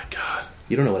house. Oh my god.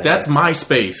 You don't know what That's I mean. my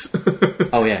space.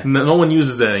 Oh, yeah. No one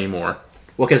uses that anymore.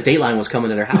 Well, because Dateline was coming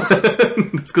to their house.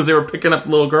 It's because they were picking up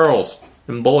little girls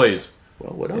and boys,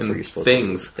 Well, what else And were you supposed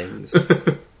things. to do?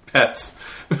 Things. pets.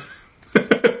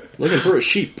 Looking for a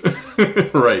sheep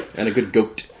Right. and a good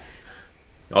goat.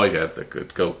 Oh, yeah, the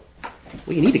good goat.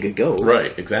 Well, you need a good goat.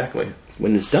 Right, exactly.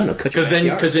 When it's done, it'll cut your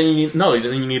Because then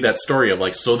you need that story of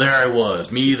like, so there I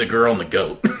was, me, the girl, and the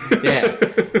goat. Yeah.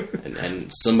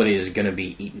 and somebody is going to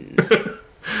be eaten.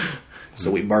 So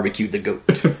we barbecued the goat.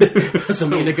 So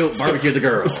me and the goat barbecued the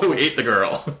girl. So we ate the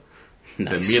girl.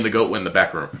 Nice. And me and the goat went in the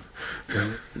back room.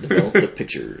 Developed the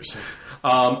pictures.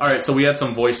 All right, so we had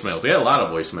some voicemails. We had a lot of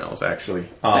voicemails, actually.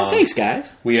 Thanks,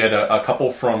 guys. We had a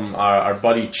couple from our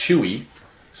buddy Chewy.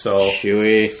 So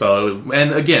Chewy. So,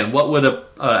 and again, what would a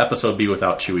episode be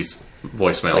without Chewy's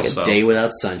voicemails? Like a so, day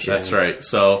without sunshine. That's right.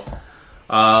 So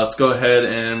let's go ahead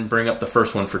and bring up the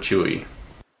first one for Chewy.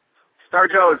 Star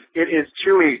Joes, it is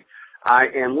Chewy. I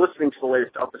am listening to the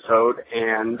latest episode,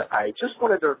 and I just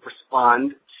wanted to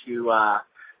respond to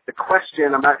the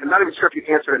question. I'm not even sure if you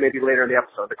answered it maybe later in the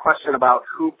episode. The question about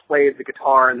who played the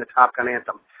guitar in the Top Gun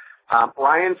anthem.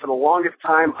 Brian, for the longest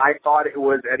time, I thought it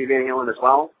was Eddie Van Halen as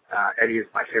well. Eddie is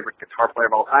my favorite guitar player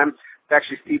of all time. It's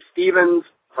actually Steve Stevens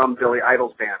from Billy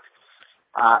Idol's band.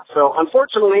 So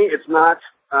unfortunately, it's not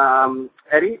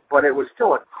Eddie, but it was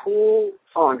still a cool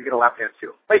song to get a lap dance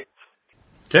to. Wait.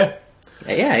 Okay.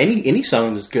 Yeah, any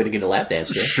song is good to get a lap dance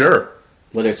to. Sure.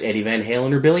 Whether it's Eddie Van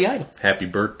Halen or Billy Idol. Happy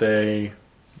birthday.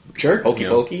 Sure. Hokey You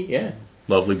know. pokey, yeah.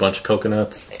 Lovely bunch of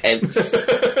coconuts. And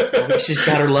she's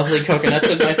got her lovely coconuts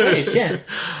in my face, yeah. You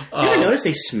ever notice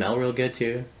they smell real good,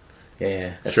 too?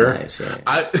 Yeah, that's Sure. nice, yeah.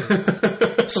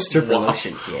 I Stripper Wow.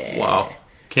 lotion, yeah. Wow.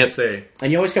 Can't say.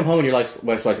 And you always come home and you're like,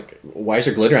 why is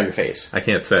there glitter on your face? I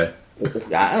can't say.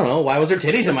 I don't know. Why was there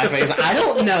titties in my face? I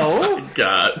don't know.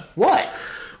 God. What?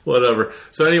 Whatever.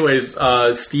 So anyways,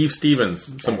 Steve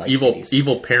Stevens. Some like evil titties.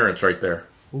 evil parents right there.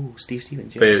 Ooh, Steve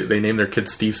Stevens. Yeah. They named their kid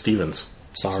Steve Stevens.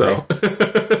 Sorry. So.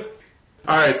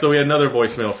 All right, so we had another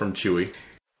voicemail from Chewy.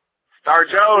 Star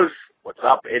Joes, what's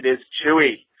up? It is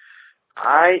Chewy.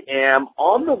 I am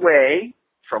on the way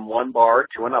from one bar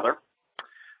to another.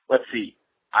 Let's see.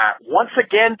 Once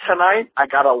again tonight, I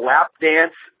got a lap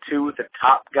dance to the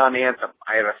Top Gun anthem.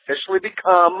 I have officially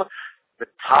become the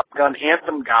Top Gun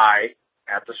anthem guy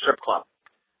at the strip club.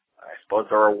 I suppose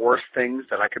there are worse things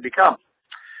that I could become.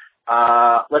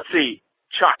 Let's see.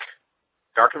 Chuck,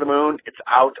 Dark of the Moon, it's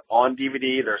out on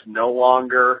DVD. There's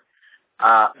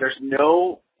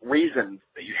no reason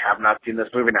that you have not seen this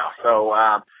movie now. So,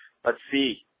 let's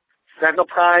see. Sentinel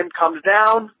Prime comes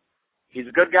down. He's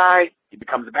a good guy. He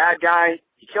becomes a bad guy.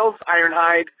 He kills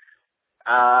Ironhide.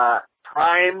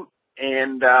 Prime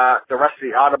and the rest of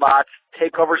the Autobots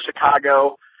take over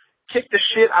Chicago, kick the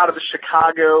shit out of the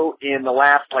Chicago in the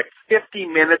last, 50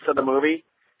 minutes of the movie.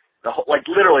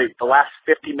 Literally, the last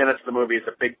 50 minutes of the movie is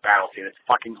a big battle scene. It's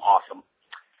fucking awesome.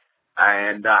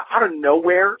 And out of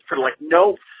nowhere, for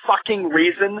no fucking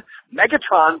reason,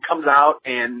 Megatron comes out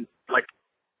and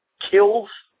kills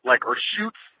or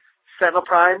shoots Sentinel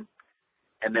Prime,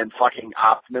 and then fucking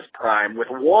Optimus Prime, with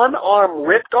one arm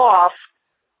ripped off,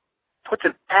 puts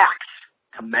an axe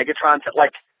to Megatron's head,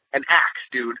 like an axe,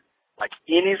 dude, like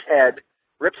in his head,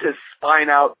 rips his spine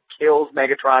out, kills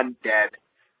Megatron, dead,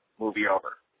 movie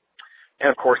over. And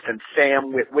of course, then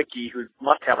Sam Witwicky, who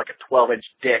must have like a 12-inch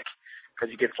dick, because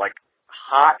he gets like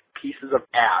hot pieces of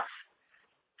ass,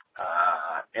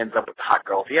 ends up with the hot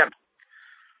girl at the end.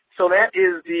 So that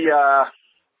is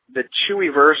the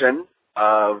Chewie version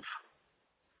of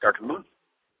Dark of the Moon.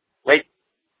 Late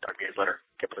Dark Days Later.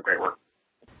 Keep up the great work.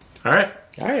 All right.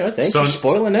 Well, thanks for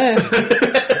spoiling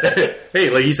that. Hey,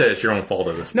 like you said, it's your own fault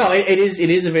of this. No, it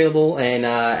is available, and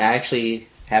I actually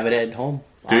have it at home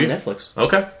on Netflix.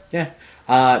 Okay. Yeah.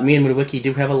 Me and Witwicky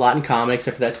do have a lot in common,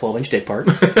 except for that 12-inch dick part.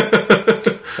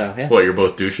 So, yeah. What, you're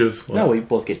both douches? What? No, we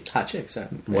both get hot chicks. So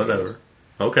Whatever.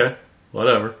 Okay.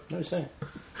 Whatever. What are you saying?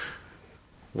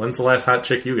 When's the last hot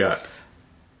chick you got?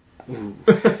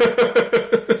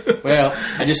 Well,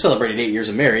 I just celebrated 8 years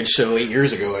of marriage, so 8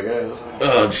 years ago, I guess.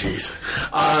 Oh, jeez.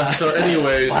 So,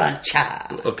 anyways.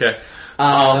 Okay.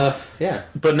 Yeah.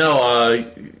 But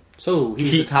no, so,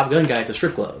 he's the Top Gun guy at the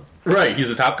strip club. Right, he's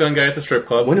the Top Gun guy at the strip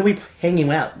club. When are we hanging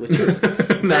out with you?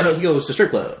 Now he goes to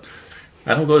strip clubs.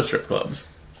 I don't go to strip clubs.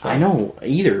 So. I know,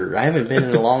 either. I haven't been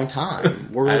in a long time.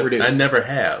 We're overdue. I never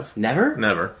have. Never?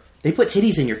 Never. They put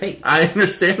titties in your face. I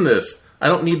understand this. I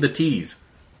don't need the tease.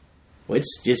 Well,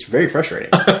 it's very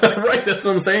frustrating. Right, that's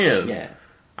what I'm saying. Yeah.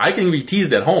 I can be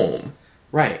teased at home.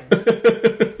 Right.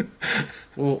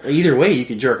 Well, either way, you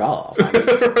can jerk off. I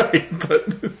guess. Right,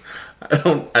 but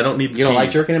I don't need the You don't tease. like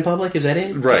jerking in public? Is that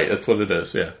it? Right, that's what it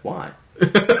is, yeah. Why?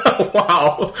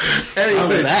 Wow.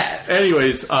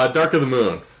 Anyways, Dark of the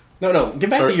Moon. No, get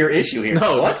back to your issue here.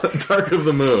 No, what? Dark of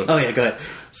the Moon. Oh, yeah, go ahead.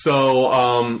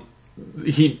 So,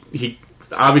 he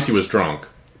obviously was drunk.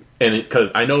 And because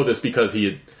I know this because he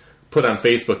had put on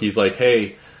Facebook, he's like,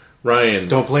 "Hey, Ryan,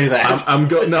 don't play that."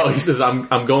 No, he says I'm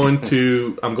going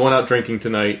out drinking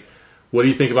tonight. What do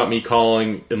you think about me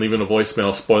calling and leaving a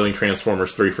voicemail spoiling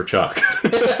Transformers 3 for Chuck?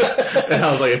 And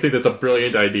I was like, I think that's a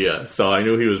brilliant idea. So I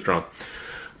knew he was drunk.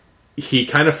 He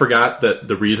kind of forgot that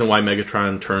the reason why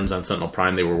Megatron turns on Sentinel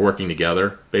Prime, they were working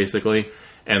together, basically.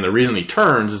 And the reason he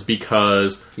turns is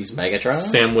because he's Megatron?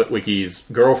 Sam Witwicky's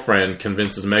girlfriend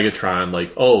convinces Megatron,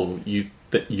 like, oh,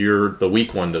 you're the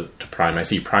weak one to Prime. I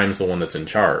see Prime's the one that's in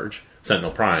charge,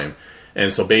 Sentinel Prime.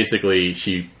 And so basically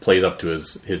she plays up to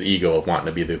his ego of wanting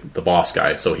to be the boss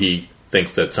guy. So he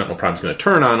thinks that Sentinel Prime's going to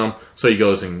turn on him, so he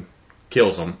goes and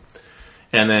kills him.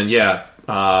 And then,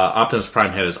 Optimus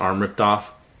Prime had his arm ripped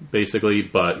off, basically,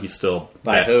 but he's still...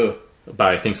 By who?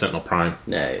 By, I think, Sentinel Prime.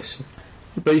 Nice.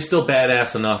 But he's still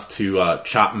badass enough to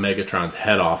chop Megatron's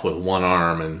head off with one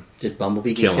arm and Did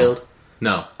Bumblebee get killed? Him.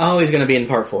 No. Oh, he's going to be in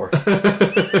part 4.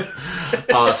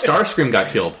 Starscream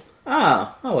got killed.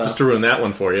 Oh well. Just to ruin that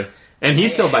one for you. And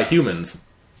he's killed by humans.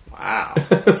 Wow.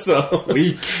 So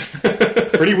weak.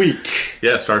 Pretty weak.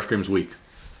 Yeah, Starscream's weak.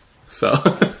 So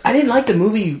I didn't like the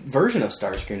movie version of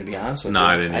Starscream, to be honest with you. No,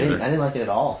 I didn't either. I didn't like it at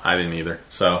all. I didn't either.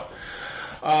 So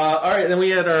all right, then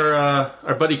we had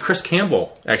our buddy Chris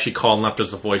Campbell actually called and left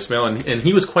us a voicemail, and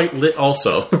he was quite lit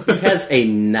also. He has a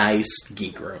nice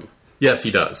geek room. Yes,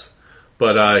 he does.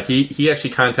 But he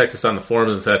actually contacted us on the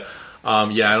forums and said, I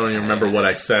don't even remember what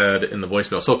I said in the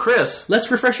voicemail. So, Chris, let's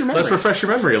refresh your memory. Let's refresh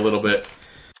your memory a little bit.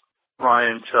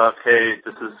 Ryan, Chuck, hey,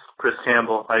 this is Chris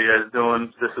Campbell. How you guys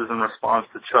doing? This is in response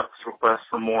to Chuck's request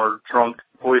for more drunk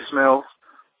voicemails.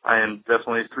 I am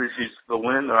definitely 3 sheets to the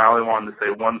wind, and I only wanted to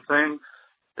say one thing,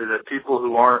 is that people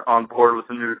who aren't on board with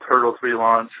the new Turtles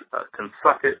relaunch can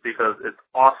suck it because it's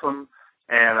awesome,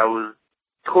 and I was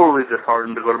totally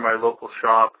disheartened to go to my local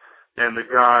shop, and the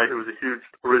guy who was a huge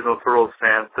original Turtles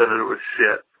fan said that it was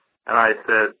shit. And I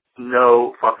said,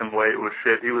 no fucking way it was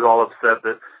shit. He was all upset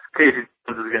that Casey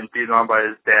Jones was getting beaten on by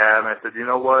his dad, and I said, you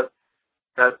know what?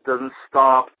 That doesn't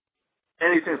stop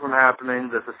anything from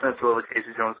happening that's essential to the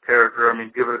Casey Jones character. I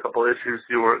mean, give it a couple issues,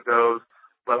 see where it goes.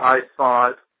 But I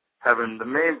thought having the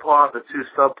main plot, the 2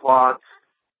 subplots,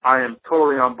 I am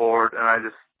totally on board, and I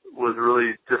just was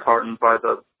really disheartened by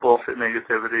the bullshit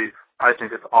negativity. I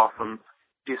think it's awesome.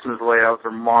 Easton's layouts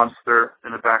are monster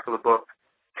in the back of the book.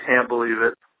 Can't believe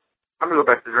it. I'm going to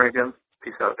go back to drinking.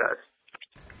 Peace out, guys.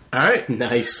 All right.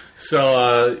 Nice.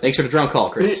 So, thanks for the drunk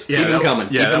call, Chris. Yeah, Keep them coming.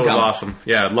 Yeah, Keep that them was coming. awesome.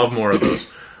 Yeah, I'd love more of those.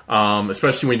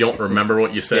 Especially when you don't remember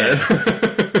what you said.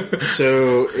 Yeah.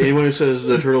 So, anyone who says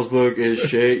the Turtles book is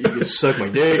shit, you can suck my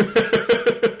dick.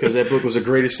 Because that book was the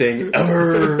greatest thing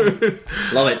ever.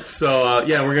 Love it. So,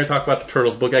 we're going to talk about the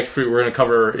Turtles book. Actually, we're going to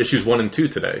cover issues 1 and 2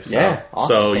 today. So, yeah, awesome.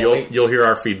 So Can't wait. you'll hear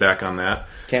our feedback on that.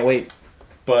 Can't wait.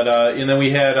 But and then we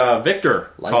had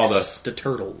Victor called us. The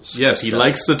turtles. Yes, he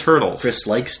likes the turtles. Chris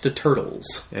likes the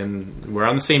turtles. And we're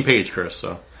on the same page, Chris,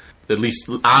 so at least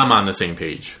I'm on the same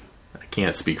page. I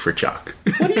can't speak for Chuck.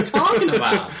 What are you talking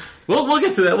about? We'll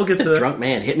get to that. We'll get to that. Drunk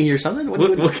man hit me or something?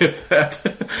 We'll get to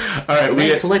that. All right.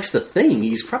 Man collects the thing.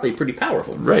 He's probably pretty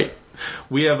powerful. Right.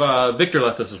 We have Victor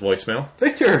left us his voicemail.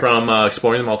 Victor. From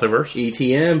Exploring the Multiverse.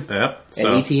 ETM. Yep. And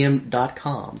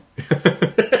ETM.com.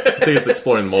 I think it's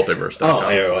exploringthemultiverse.com. Oh,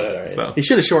 yeah, right. So. He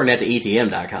should have shortened that to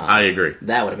ETM.com. I agree.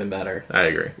 That would have been better. I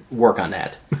agree. Work on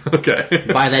that. Okay.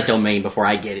 Buy that domain before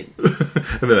I get it.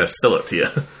 And then I sell it to you.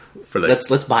 For like,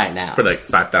 let's buy it now. For like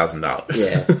 $5,000.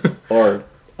 Yeah. Or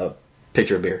a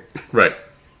pitcher of beer. Right.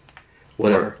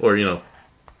 Whatever. Or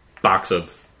box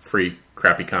of free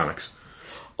crappy comics.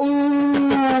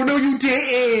 Oh, no you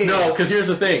didn't! No, because here's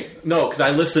the thing. No, because I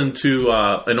listened to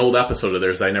an old episode of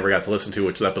theirs that I never got to listen to,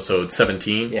 which was episode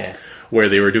 17. Yeah. Where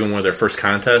they were doing one of their first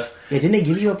contests. Yeah, didn't they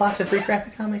give you a box of free crappy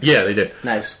comics? Yeah, they did.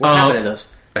 Nice. What happened to those?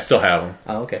 I still have them.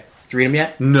 Oh, okay. Did you read them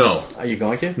yet? No. Are you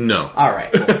going to? No. All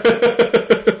right.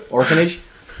 Cool. Orphanage?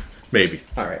 Maybe.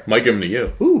 All right. Might give them to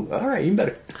you. Ooh, all right. Even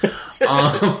better.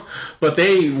 But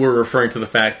they were referring to the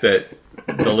fact that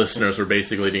the listeners were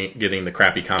basically getting the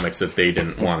crappy comics that they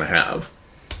didn't want to have.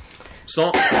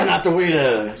 So not the way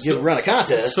to run a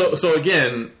contest. So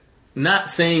again, I'm not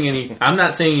saying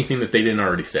anything that they didn't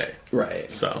already say.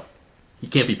 Right. So you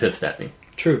can't be pissed at me.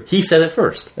 True. He said it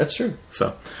first. That's true.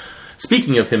 So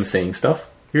speaking of him saying stuff,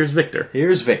 here's Victor.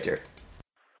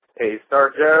 Hey, Star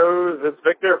Joes, it's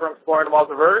Victor from Exploring the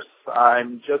Multiverse.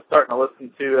 I'm just starting to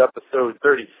listen to episode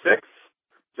 36.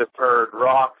 Just heard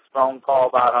Rock's phone call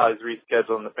about how he's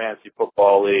rescheduling the Fantasy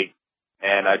Football League,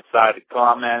 and I decided to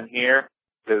comment here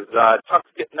because Chuck's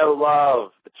getting no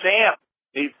love. The champ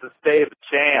needs to stay the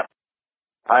champ.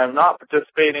 I am not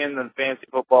participating in the Fantasy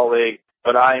Football League,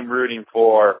 but I am rooting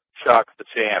for Chuck the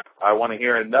champ. I want to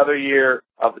hear another year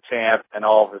of the champ and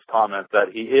all of his comments that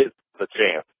he is the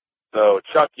champ. So,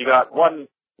 Chuck, you got one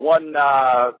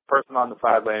person on the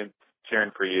sideline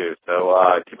cheering for you. So,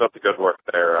 keep up the good work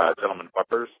there, gentlemen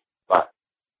puppers. Bye.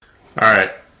 All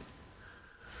right.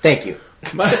 Thank you.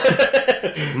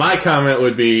 My comment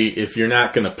would be, if you're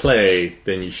not going to play,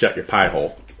 then you shut your pie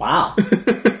hole. Wow.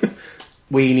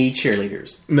 We need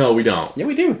cheerleaders. No, we don't. Yeah,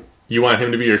 we do. You want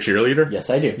him to be your cheerleader? Yes,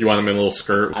 I do. You want him in a little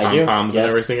skirt, pom-poms, and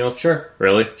everything else? Sure.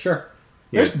 Really? Sure.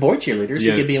 There's boy cheerleaders.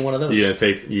 You could be in one of those. You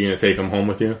gonna take them home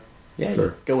with you? Yeah,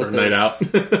 go with a night out.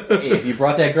 Hey, if you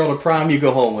brought that girl to prom, you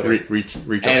go home with her. Reach and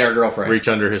her girlfriend. Reach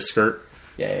under his skirt.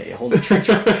 Yeah, hold the tree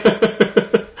trunk.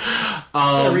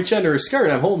 I reach under his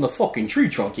skirt. I'm holding the fucking tree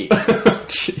trunk here.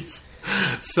 Jeez.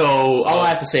 So all I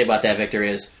have to say about that, Victor,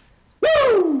 is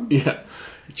woo. Yeah.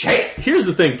 Here's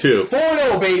the thing, too.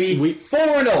 4-0, baby.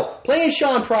 4-0. Playing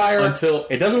Sean Pryor. Until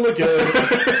it doesn't look good.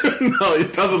 No,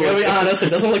 it doesn't look good. To be honest, it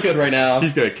doesn't look good right now.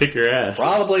 He's going to kick your ass.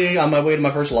 Probably on my way to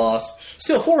my first loss.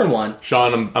 Still 4-1.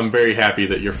 Sean, I'm very happy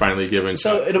that you're finally giving.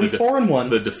 So it'll be 4-1.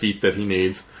 The defeat that he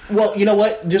needs. Well, you know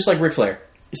what? Just like Ric Flair.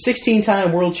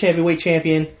 16-time world heavyweight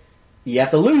champion. You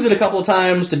have to lose it a couple of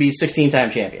times to be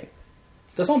 16-time champion.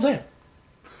 That's all I'm saying.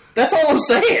 That's all I'm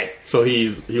saying. So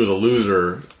he was a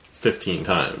loser 15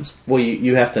 times. Well,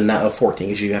 you have to not 14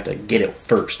 because you have to get it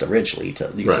first originally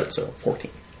to use it. So 14.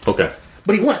 Okay.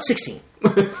 But he won at 16.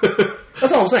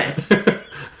 That's all I'm saying.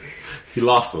 He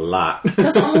lost a lot.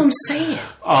 That's all I'm saying.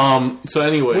 So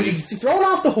anyway, when you're thrown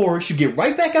off the horse, you get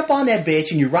right back up on that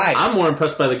bitch and you ride. I'm more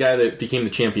impressed by the guy that became the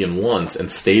champion once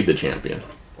and stayed the champion.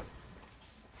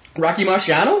 Rocky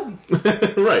Marciano?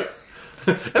 Right.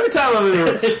 Every time I'm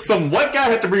in some white guy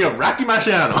had to bring up Rocky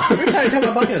Marciano. Every time you talk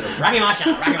about boxing, it's Rocky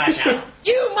Marciano.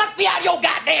 You must be out of your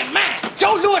goddamn mind.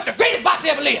 Joe Louis, the greatest boxer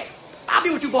ever lived. I'll be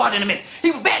with you boys in a minute.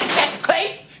 He was bad in Cassius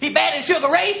Clay. He bad in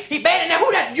Sugar Ray. He bad in that.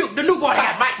 Who that? The new boy they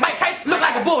got. Mike Tyson. Look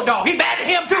like a bulldog. He bad at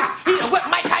him too. He done whipped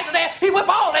Mike Tyson there. He whipped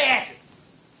all their asses.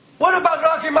 What about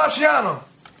Rocky Marciano?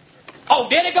 Oh,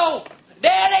 there they go.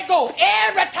 There they go.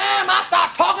 Every time I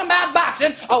start talking about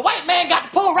boxing, a white man got to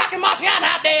pull Rocky Marciano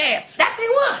out their ass. That's they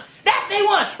one. That's they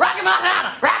one. Rocky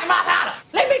Marciano. Rocky Marciano.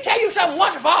 Let me tell you something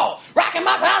once and for all. Rocky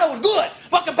Marciano was good,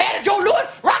 but compared to Joe Louis,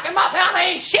 Rocky Marciano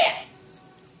ain't shit.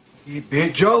 He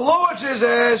beat Joe Louis's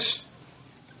ass.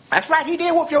 That's right. He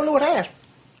did whoop Joe Louis' ass.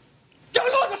 Joe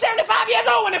Louis was 75 years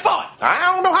old when they fought.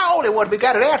 I don't know how old he was, but he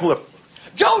got his ass whooped.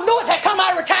 Joe Louis had come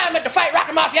out of retirement to fight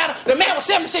Rocky Marciano. The man was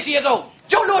 76 years old.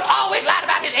 Joe Louis always lied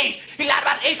about his age. He lied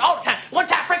about his age all the time. One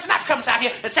time, Frank Sinatra comes out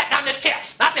here and sat down in this chair.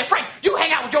 And I said, Frank, you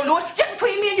hang out with Joe Louis. Just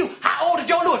between me and you, how old is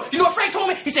Joe Louis? You know what Frank told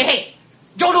me? He said, hey,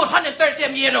 Joe Louis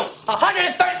 137 years old.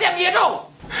 137 years old.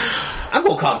 I'm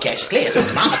going to call him Cassius Clay. That's what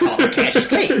his mama called him, Cassius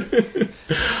Clay.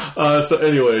 So,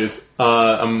 anyways,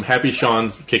 I'm happy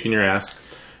Sean's kicking your ass.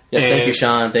 Yes, thank you,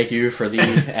 Sean. Thank you for the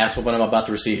ass whooping I'm about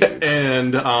to receive.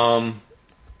 And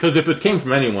because if it came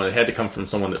from anyone, it had to come from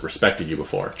someone that respected you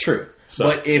before. True. So.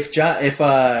 But if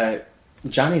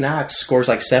Johnny Knox scores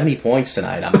like 70 points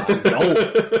tonight, I'm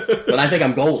golden. Then I think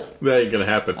I'm golden. That ain't gonna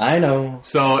happen. I know.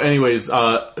 So, anyways,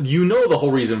 you know the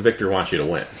whole reason Victor wants you to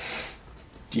win.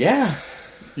 Yeah.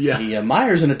 Yeah. He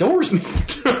admires and adores me.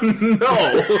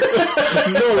 No.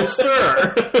 No,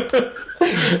 sir.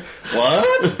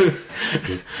 What?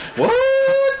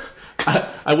 What?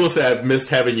 I will say I've missed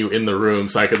having you in the room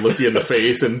so I could look you in the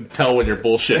face and tell when you're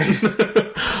bullshitting.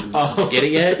 Get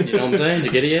it yet? You know what I'm saying? Did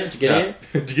you get it yet? Did you get it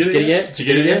yet? Did you get it yet? Did you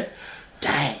get it yet?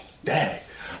 Dang.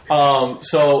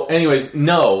 So, anyways,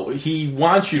 no, he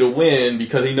wants you to win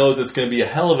because he knows it's going to be a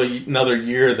hell of another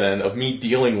year then of me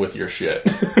dealing with your shit.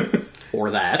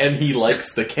 Or that. And he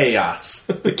likes the chaos.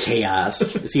 The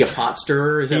chaos. Is he a pot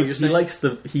stirrer? Is that what you're saying?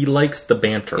 He likes the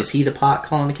banter. Is he the pot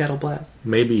calling the kettle black?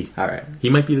 Maybe. All right. He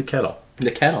might be the kettle.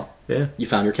 The kettle. Yeah. You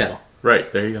found your kettle. Right.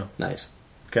 There you go. Nice.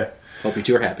 Okay. Hope you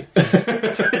two are happy.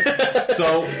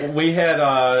 So we had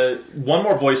one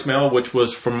more voicemail, which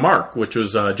was from Mark, which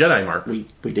was Jedi Mark. We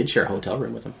did share a hotel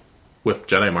room with him. With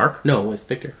Jedi Mark? No, with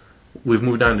Victor. We've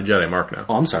moved on to Jedi Mark now.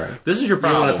 Oh, I'm sorry. This is your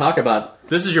problem. You want to talk about...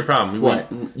 This is your problem.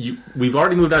 What? We've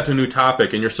already moved on to a new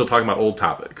topic, and you're still talking about old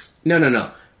topics.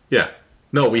 No. Yeah.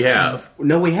 No, we have.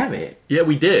 No, we haven't. Yeah,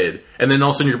 we did. And then all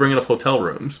of a sudden you're bringing up hotel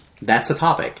rooms. That's the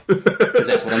topic. Because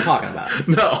that's what I'm talking about.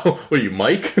 No. What are you,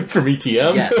 Mike from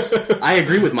ETM? Yes. I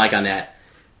agree with Mike on that.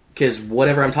 Because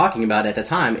whatever I'm talking about at the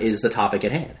time is the topic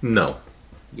at hand. No.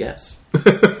 Yes.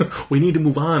 We need to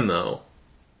move on, though.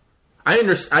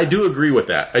 I do agree with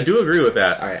that. I do agree with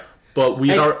that. All right. But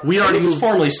we already just moved...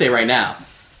 formally say right now,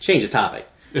 change the topic.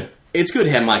 Yeah. It's good to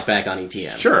have Mike back on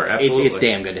ETM. Sure, absolutely. It's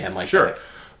damn good to have Mike back.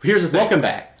 Here's the thing. Welcome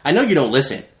back. I know you don't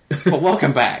listen, but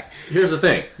welcome back. Here's the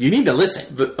thing. You need to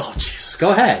listen. Oh, Jesus.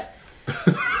 Go ahead.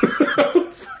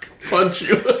 Punch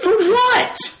you. For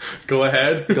what? Go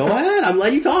ahead. Go ahead. I'm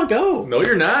letting you talk. Go. No,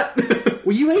 you're not.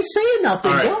 Well, you ain't saying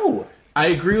nothing. Right. Go. I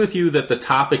agree with you that the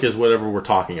topic is whatever we're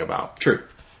talking about. True.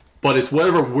 But it's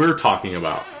whatever we're talking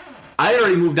about. I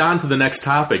already moved on to the next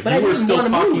topic. But you I were didn't still wanna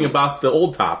talking move. about the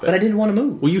old topic. But I didn't want to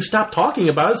move. Well, you stopped talking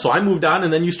about it, so I moved on,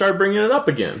 and then you started bringing it up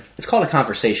again. It's called a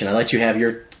conversation. I let you have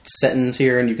your sentence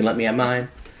here, and you can let me have mine.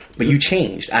 But you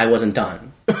changed. I wasn't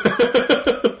done.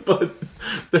 But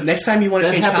next time you want to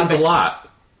that change happens topics, a lot.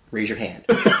 raise your hand.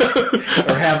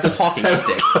 Or have the talking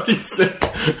stick. Talking stick.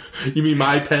 You mean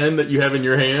my pen that you have in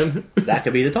your hand? That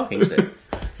could be the talking stick.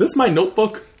 Is this my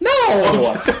notebook?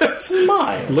 No! This is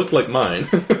mine. Looked like mine.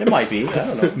 It might be. I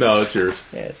don't know. No, it's yours.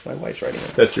 Yeah, it's my wife's writing it.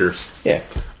 That's yours. Yeah.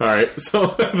 All right. So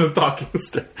the talking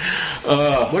stick. What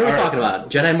are we talking about?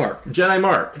 Jedi Mark. Jedi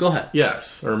Mark. Go ahead.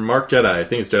 Yes, or Mark Jedi. I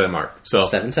think it's Jedi Mark. So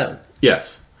 7-7.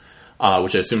 yes,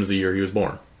 which I assume is the year he was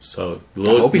born. So I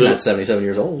hope he's not 77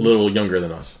 years a old. little younger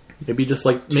than us. Maybe just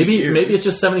like maybe it's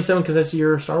just 77 because that's the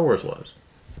year Star Wars was.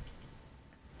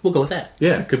 We'll go with that.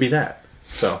 Yeah, it could be that.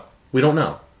 So we don't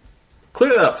know.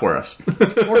 Clear that up for us.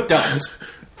 Or don't.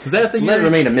 Is that the year? Let it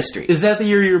remain a mystery. Is that the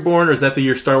year you were born, or is that the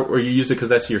year or you used it because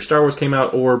that's the year Star Wars came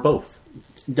out, or both?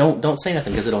 Don't say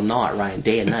nothing because it'll gnaw at Ryan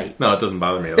day and night. No, it doesn't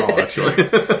bother me at all, actually.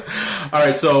 All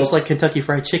right, so Just like Kentucky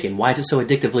Fried Chicken. Why is it so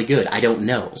addictively good? I don't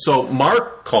know. so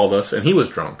Mark called us, and he was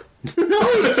drunk.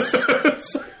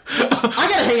 Nice. I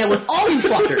gotta hang out with all you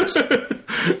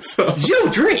fuckers. So You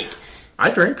don't drink. I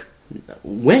drink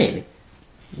When?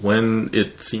 when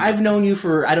it seems. I've known you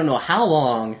for I don't know how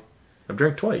long. I've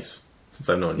drank twice since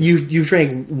I've known you. You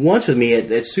drank once with me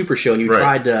at Super Show, and you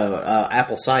Right. tried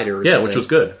apple cider. Or Yeah, something. which was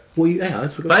good. Well, yeah,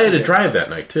 that's what. But I had to drive that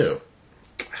night too.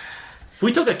 If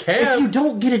we took a If cab. you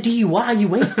don't get a DUI,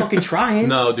 you ain't fucking trying.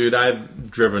 No, dude, I've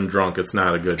driven drunk. It's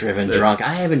not a good. Driven drunk.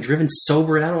 I haven't driven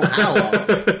sober in I don't know how long.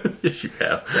 Yes, you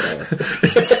have.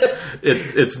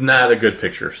 It's not a good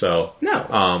picture. So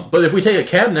No. But if we take a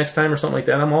cab next time or something like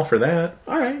that, I'm all for that.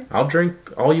 All right. I'll drink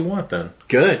all you want then.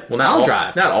 Good. Well, not I'll all,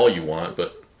 drive. Not all you want,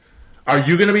 but are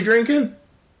you going to be drinking?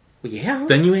 Well, yeah.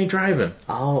 Then you ain't driving.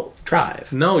 I'll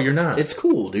drive. No, you're not. It's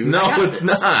cool, dude. No, I got it's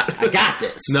this. not. I got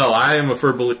this. No, I am a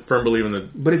firm believer in the.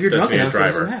 But if you're drunk enough, it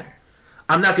driver, doesn't matter.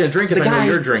 I'm not going to drink if I know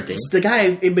you're drinking. The guy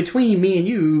in between me and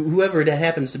you, whoever that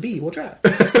happens to be, will drive.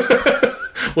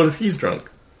 What if he's drunk?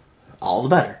 All the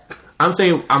better. I'm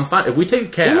saying I'm fine if we take a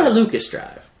cab. We'll let Lucas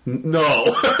drive. No.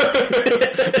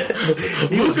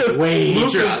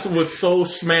 Lucas was so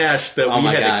smashed that we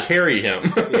had to carry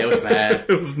him. Yeah, it was bad.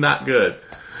 It was not good.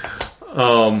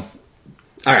 All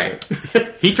right.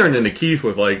 He turned into Keith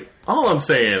with like, all I'm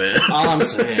saying is. All I'm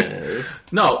saying is.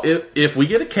 No, if we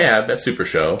get a cab at Super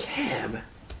Show. Cab?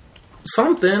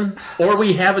 something, or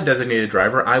we have a designated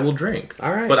driver, I will drink.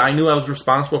 All right. But I knew I was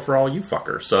responsible for all you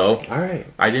fuckers, so All right.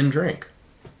 I didn't drink.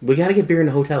 We got to get beer in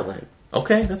the hotel then.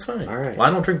 Okay, that's fine. All right. Well,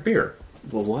 I don't drink beer.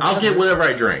 Well, what? I'll get whatever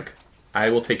I drink. I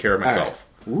will take care of myself.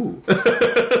 Ooh.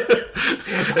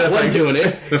 I wasn't doing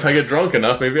it. If I get drunk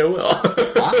enough, maybe I will.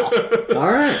 Wow.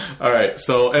 All right. All right.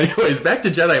 So, anyways, back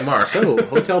to Jedi Mark. So,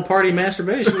 hotel party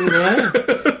masturbation.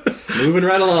 Moving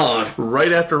right along.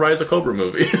 Right after Rise of Cobra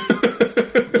movie.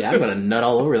 Yeah, I'm going to nut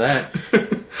all over that.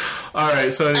 All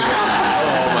right. So, anyway.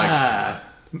 Oh, my God.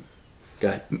 Go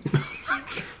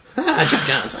ahead. Jeff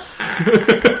Johnson.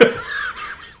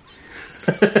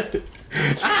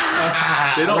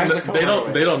 They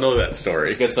don't know that story.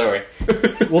 It's a good story.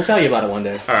 We'll tell you about it one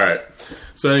day. All right.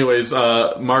 So, anyways,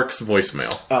 Mark's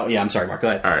voicemail. Oh, yeah, I'm sorry, Mark. Go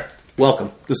ahead. All right.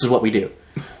 Welcome. This is what we do.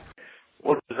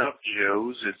 What is up,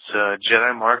 Joes? It's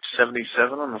Jedi Mark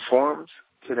 77 on the forums.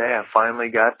 Today I finally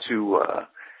got to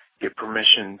get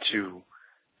permission to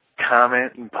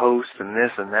comment and post and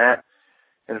this and that.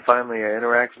 And finally I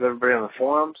interact with everybody on the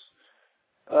forums.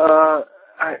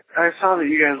 I saw that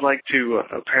you guys like to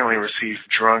apparently receive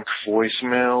drunk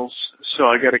voicemails, so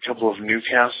I got a couple of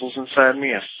Newcastles inside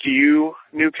me, a few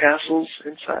Newcastles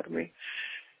inside me.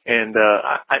 And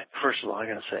first of all, I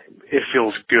gotta say, it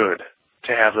feels good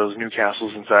to have those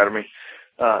Newcastles inside of me.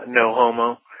 No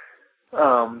homo.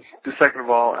 The second of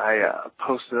all, I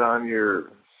posted on your,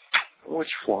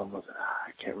 which forum was it?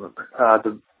 I can't remember.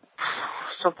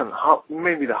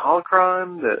 Maybe the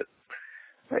Holocron,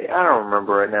 I don't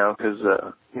remember right now because,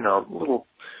 I'm a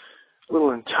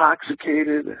little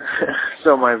intoxicated.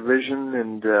 So my vision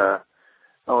and, not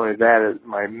only that,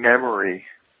 my memory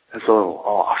is a little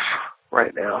off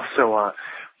right now. So,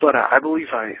 but I believe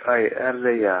I added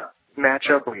a,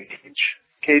 matchup, like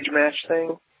a cage match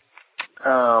thing.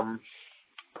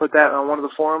 Put that on one of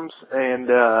the forums, and,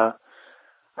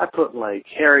 I put like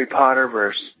Harry Potter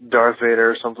versus Darth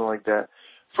Vader or something like that.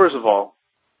 First of all,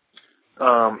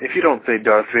 if you don't say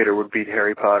Darth Vader would beat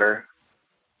Harry Potter,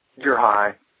 you're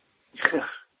high.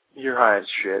 You're high as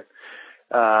shit.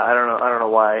 I don't know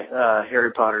why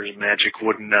Harry Potter's magic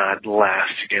would not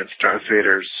last against Darth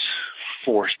Vader's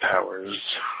force powers,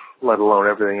 let alone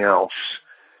everything else.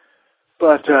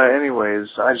 But anyways,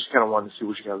 I just kind of wanted to see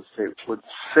what you guys would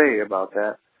say about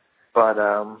that. But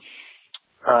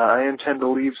I intend to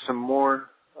leave some more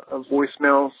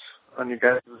voicemails on you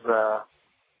guys'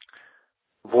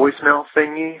 voicemail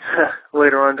thingy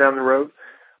later on down the road.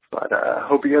 But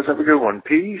hope you guys have a good one.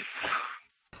 Peace.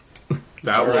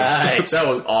 That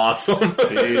was awesome.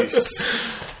 Peace.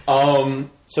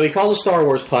 So he calls a Star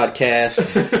Wars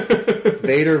podcast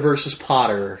Vader versus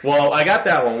Potter. Well, I got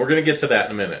that one. We're going to get to that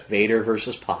in a minute. Vader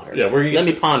versus Potter. Yeah, let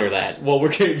me ponder that. Well,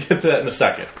 we're going to get to that in a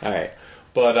second. All right.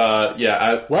 But,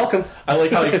 welcome. I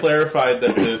like how he clarified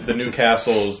that the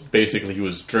Newcastles, basically, he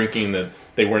was drinking, that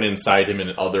they weren't inside him in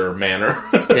an other manner.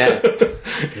 Yeah.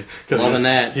 Loving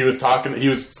that. He was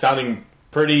sounding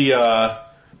pretty...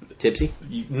 tipsy?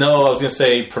 No, I was going to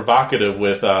say provocative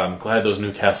with, I'm glad those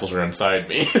Newcastles are inside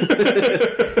me.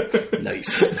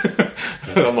 Nice.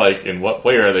 And I'm like, in what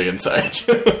way are they inside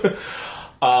you?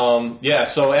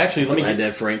 So actually, let me... Glad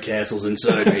that Frank Castle's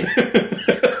inside me.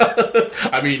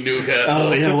 I mean, Newcastle.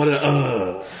 Oh, yeah, what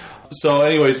a... So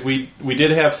anyways, we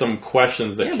did have some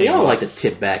questions that came we all up. like to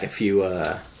tip back a few...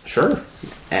 Sure.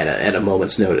 At a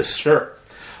moment's notice. Sure.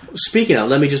 Speaking of,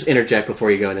 let me just interject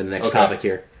before you go into the next topic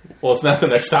here. Well, it's not the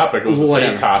next topic. It was the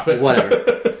same topic.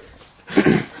 Whatever.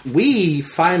 We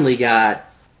finally got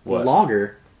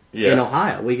lager in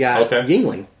Ohio. We got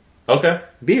Yingling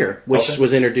beer, which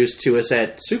was introduced to us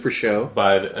at Super Show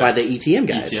by the ETM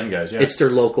guys. ETM guys, yeah. It's their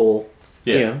local,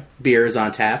 beer is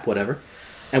on tap, whatever.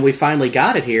 And we finally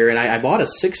got it here, and I bought a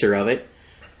 6er of it.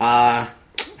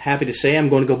 Happy to say I'm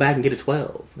going to go back and get a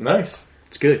 12. Nice.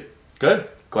 It's good. Good.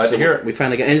 Glad to hear it. We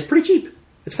finally got, and it's pretty cheap.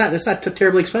 It's not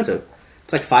terribly expensive.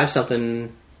 It's like $5 something.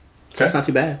 Okay. That's not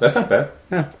too bad. That's not bad.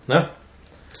 No.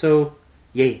 So,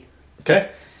 yay. Okay.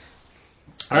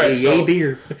 All right. Yay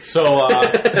beer. So,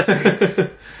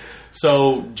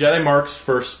 so Jedi Mark's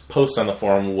first post on the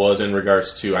forum was in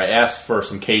regards to, I asked for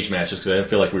some cage matches because I didn't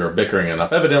feel like we were bickering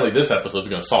enough. Evidently, this episode's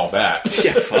going to solve that.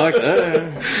 Yeah, fuck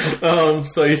that.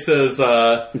 So he says...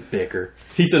 bicker.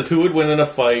 He says, who would win in a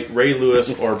fight, Ray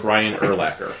Lewis or Brian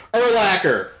Urlacher?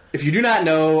 Urlacher. If you do not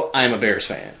know, I'm a Bears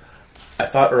fan. I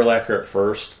thought Urlacher at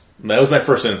first. That was my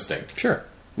first instinct. Sure.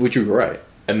 Which you were right.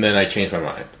 And then I changed my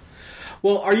mind.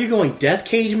 Well, are you going death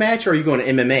cage match or are you going to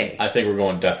MMA? I think we're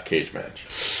going death cage match.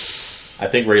 I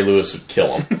think Ray Lewis would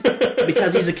kill him.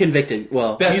 Because he's a convicted...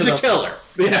 Well, he's a killer.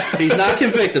 Yeah. He's not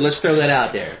convicted. Let's throw that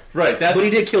out there. Right. But he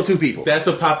did kill 2 people. That's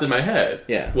what popped in my head.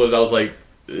 Yeah. I was like,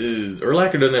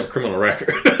 Urlacher doesn't have a criminal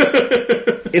record.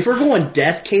 If we're going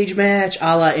death cage match,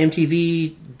 a la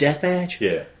MTV death match,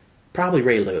 Yeah. probably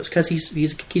Ray Lewis because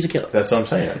he's a killer. That's what I'm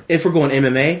saying. If we're going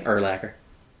MMA, Urlacher.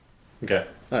 Okay.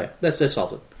 All right, that's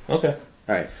salted. Okay.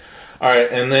 All right. All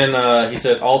right, and then he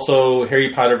said also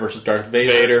Harry Potter versus Darth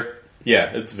Vader. Vader.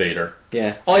 Yeah, it's Vader.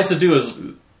 Yeah. All he has to do is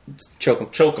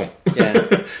Choke him.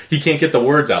 Yeah. He can't get the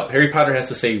words out. Harry Potter has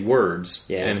to say words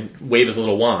and wave his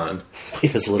little wand.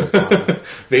 Wave his little wand.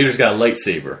 Vader's got a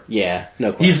lightsaber. Yeah,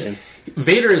 no question.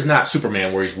 Vader is not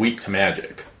Superman where he's weak to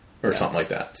magic or something like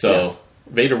that. So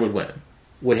Vader would win.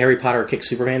 Would Harry Potter kick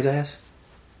Superman's ass?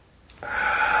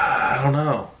 I don't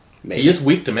know. Maybe. He is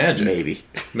weak to magic.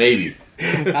 Maybe.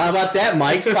 How about that,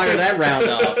 Mike? Fire that round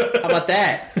off. How about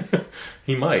that?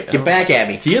 He might. Get back at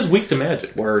me. He is weak to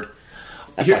magic. Word.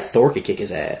 That's why Thor could kick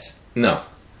his ass. No.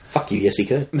 Fuck you. Yes, he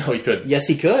could. No, he couldn't. Yes,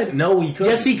 he could. No, he could.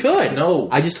 Yes, he could. No.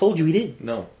 I just told you he did.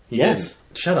 No. He Yes. didn't.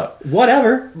 Shut up.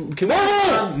 Whatever. Can we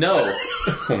No.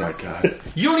 Oh my god.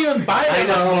 You don't even buy that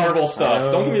much Marvel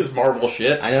stuff. Don't give me this Marvel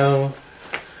shit. I know.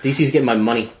 DC's getting my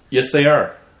money. Yes, they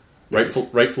are.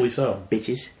 Rightfully so.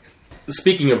 Bitches.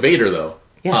 Speaking of Vader, though,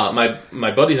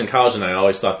 my buddies in college and I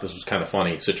always thought this was kind of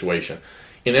funny situation.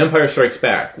 In Empire Strikes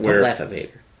Back, where... Don't laugh at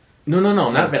Vader. No,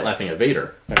 not laughing at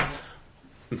Vader.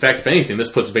 In fact, if anything,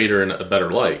 this puts Vader in a better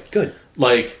light. Good.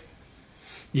 Like,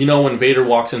 you know when Vader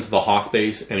walks into the Hoth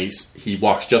base and he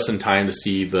walks just in time to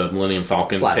see the Millennium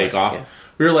Falcon take off? Yeah.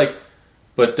 We were like,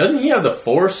 but doesn't he have the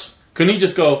Force? Couldn't he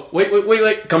just go,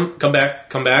 wait, come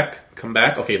back.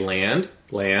 Okay, land.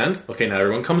 Okay, now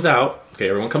everyone comes out.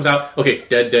 Okay,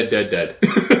 dead.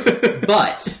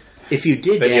 But if you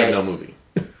did then that... you have no movie.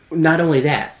 Not only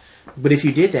that, but if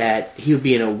you did that, he would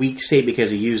be in a weak state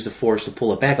because he used the Force to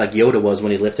pull it back, like Yoda was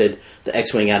when he lifted the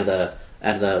X-Wing out of the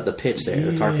pits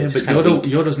there, the tar pits. But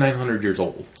Yoda's 900 years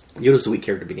old. Yoda's the weak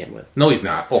character to begin with. No, he's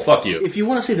not. Oh, fuck you. If you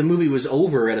want to say the movie was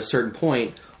over at a certain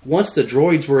point, once the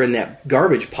droids were in that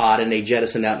garbage pod and they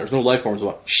jettisoned out, there's no life forms.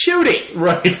 Well, shoot it!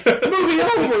 Right. Movie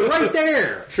over right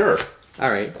there. Sure. All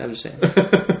right, I'm just saying.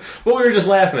 Well, we were just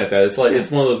laughing at that. It's like it's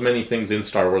one of those many things in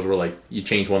Star Wars where like you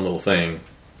change one little thing,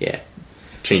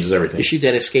 changes everything. You shoot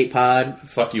that escape pod.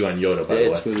 Fuck you on Yoda, by the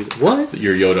way. Movies. What?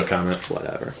 Your Yoda comment.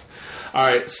 Whatever. All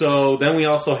right, so then we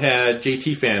also had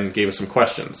JT Fan gave us some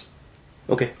questions.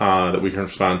 Okay. That we can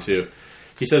respond to.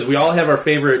 He says, we all have our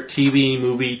favorite TV,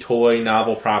 movie, toy,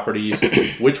 novel properties.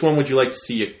 Which one would you like to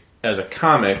see as a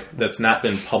comic that's not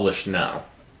been published now?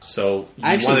 So you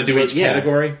want to do each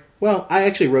category? Well, I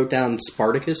actually wrote down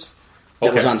Spartacus.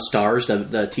 That was on Starz,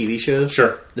 the TV show.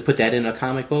 Sure. They put that in a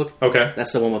comic book. Okay.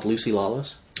 That's the one with Lucy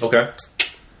Lawless. Okay.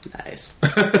 Nice.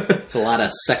 There's a lot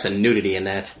of sex and nudity in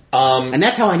that. And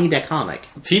that's how I need that comic.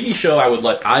 TV show, I would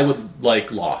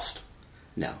like Lost.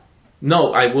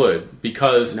 No, I would,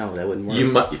 because... No, that wouldn't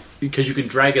work. Because you could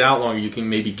drag it out longer, you can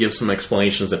maybe give some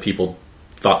explanations that people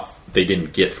thought they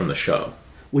didn't get from the show.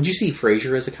 Would you see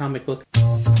Frasier as a comic book?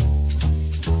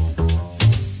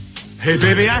 Hey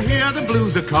baby, I hear the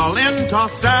blues are calling.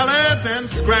 Tossed salads and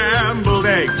scrambled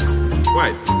eggs.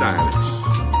 Quite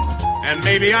stylish. And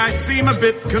maybe I seem a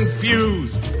bit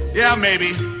confused. Yeah,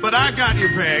 maybe, but I got you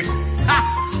pegged.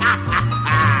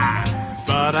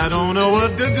 But I don't know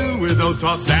what to do with those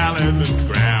tossed salads and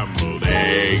scrambled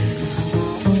eggs.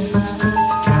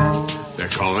 They're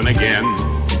calling again.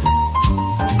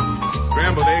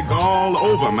 Scrambled eggs all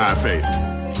over my face.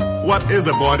 What is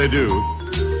a boy to do?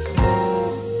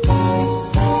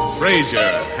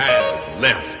 Frasier has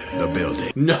left the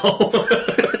building. No.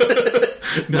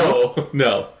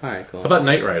 No. All right, cool. How about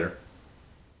Knight Rider?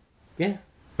 Yeah.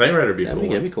 Knight Rider would be cool.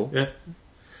 That'd be cool. Yeah.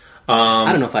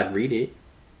 I don't know if I'd read it.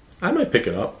 I might pick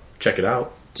it up. Check it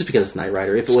out. Just because it's Knight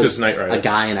Rider. If it was a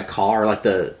guy in a car, like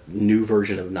the new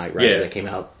version of Knight Rider that came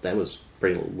out, that was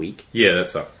pretty weak. Yeah, that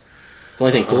sucked. The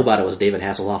only thing cool about it was David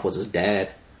Hasselhoff was his dad.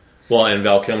 Well, and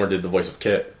Val Kilmer did the voice of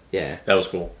Kit. Yeah. That was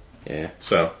cool. Yeah.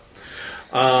 So...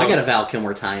 I got a Val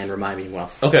Kilmer tie-in. Remind me when I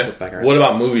flip back around. What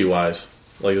about movie-wise?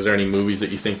 Like, is there any movies that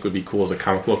you think would be cool as a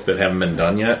comic book that haven't been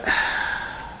done yet?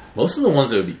 Most of the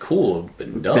ones that would be cool have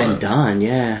been done.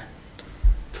 Yeah.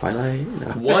 Twilight? No.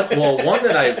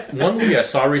 One movie I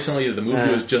saw recently, the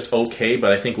movie was just okay,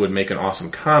 but I think would make an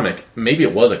awesome comic. Maybe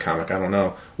it was a comic, I don't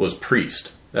know. Was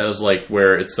Priest. That was like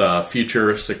where it's a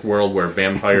futuristic world where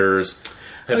vampires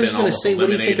have been almost eliminated. I was just going to say, what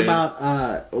do you think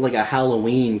about like a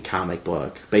Halloween comic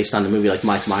book based on the movie like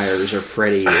Mike Myers or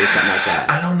Freddy or something like that?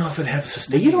 I don't know if it has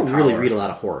sustaining Well, you don't really power. read a lot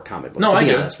of horror comic books, No, to I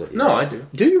be do. honest with you. No, I do.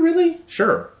 Do you really?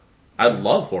 Sure. I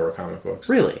love horror comic books.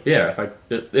 Really? Yeah,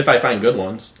 if I find good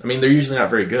ones. I mean, they're usually not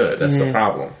very good. That's the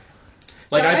problem.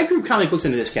 Like I group comic books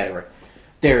into this category.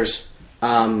 There's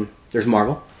There's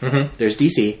Marvel. Mm-hmm. There's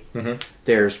DC. Mm-hmm.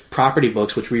 There's property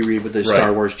books, which we read with the Right.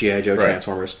 Star Wars, G.I. Joe, Right.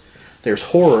 Transformers. There's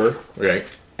horror. Right.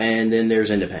 And then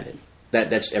there's independent.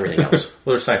 That's everything else.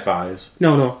 Well, there's sci-fis.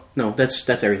 No.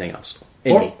 That's everything else.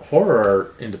 Indie. Horror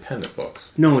are independent books.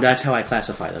 No, that's how I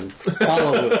classify them.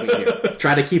 Follow with me here.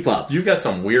 Try to keep up. You got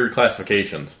some weird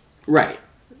classifications. Right.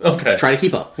 Okay. Try to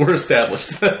keep up. We're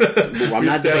established. I'm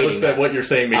not debating that what you're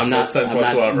saying makes no sense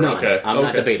whatsoever. No, okay. I'm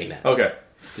not debating that. Okay.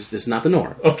 This is not the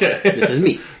norm. Okay. This is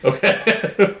me.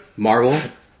 Okay. Marvel.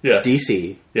 Yeah.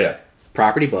 DC. Yeah.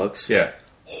 Property books. Yeah.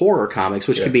 Horror comics,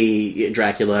 which Yeah. could be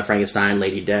Dracula, Frankenstein,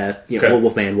 Lady Death, Okay.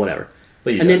 Wolfman, whatever.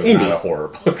 Lady and Death then is indie. not a horror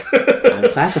book.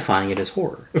 I'm classifying it as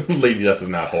horror. Lady Death is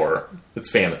not horror. It's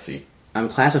fantasy. I'm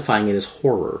classifying it as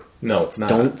horror. No, it's not.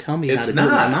 Don't tell me how It's to do it in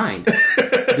my not. mind.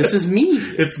 This is me.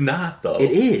 It's not, though. It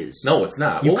is. No, it's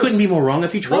not. You What couldn't was- be more wrong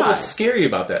if you tried. What was scary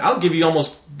about that? I'll give you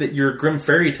almost that your Grimm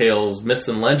fairy tales, myths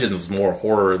and legends, more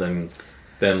horror than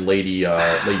Lady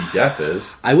Death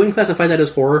is. I wouldn't classify that as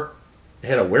horror. It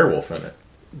had a werewolf in it.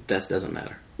 That doesn't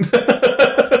matter.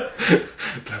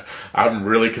 I'm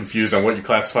really confused on what you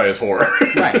classify as horror.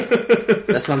 Right.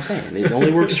 That's what I'm saying. It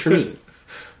only works for me.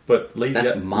 But Lady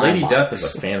That's Death, my Lady box. Death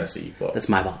is a fantasy book. That's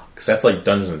my box. That's like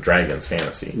Dungeons and Dragons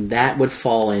fantasy. That would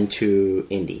fall into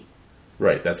indie.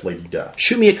 Right, that's Lady Death.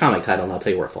 Shoot me a comic title and I'll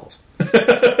tell you where it falls.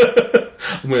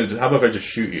 How about if I just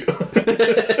shoot you?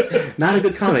 Not a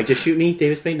good comic. Just shoot me,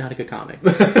 David Spade. Not a good comic.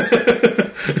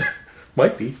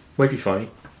 Might be funny.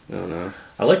 I don't know.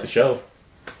 I like the show.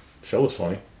 The show was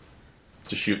funny.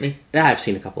 Just shoot me. Yeah, I've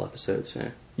seen a couple episodes. Yeah.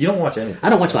 You don't watch anything. I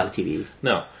don't watch a lot of TV.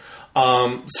 No.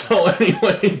 So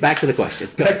anyway, Back to the question.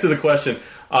 back to the question.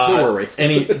 Don't worry.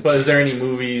 But is there any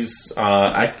movies?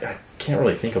 I can't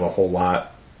really think of a whole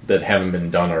lot that haven't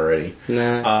been done already.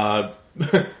 Nah.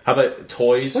 How about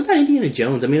toys? What about Indiana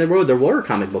Jones? I mean, there were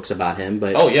comic books about him,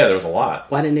 but Oh yeah, there was a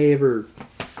lot. why didn't they ever?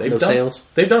 They've No done, sales?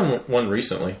 They've done one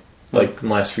recently, like in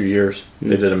the last few years.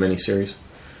 They did a miniseries.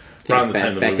 Around the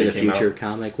time the Back to movie the came Future out.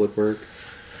 comic would work.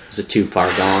 Is it too far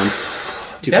gone?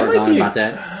 Too That far might gone be- about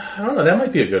that? I don't know. That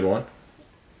might be a good one.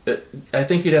 I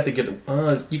think you'd have to get.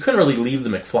 You couldn't really leave the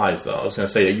McFlys though. I was going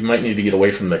to say you might need to get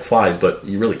away from the McFlys, but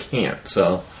you really can't.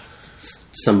 So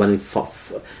Somebody.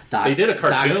 Doc, They did a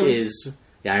cartoon. Doc is.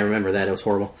 Yeah, I remember that. It was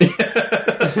horrible.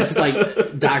 It's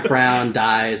like Doc Brown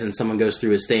dies and someone goes through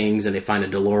his things and they find a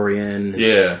DeLorean.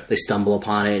 Yeah. They stumble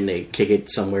upon it and they kick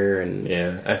it somewhere and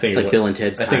yeah, I think It's like Bill and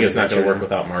Ted's I think Time it's not going to Adventure. work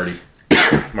without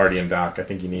Marty and Doc. I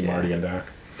think you need Marty and Doc.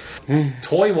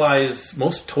 Toy wise,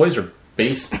 most toys are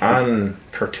based on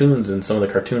cartoons, and some of the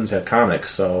cartoons have comics.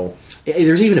 So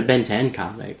There's even a Ben 10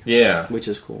 comic. yeah, Which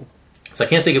is cool. so I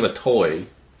can't think of a toy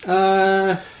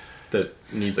that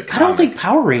needs a comic. I don't think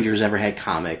Power Rangers ever had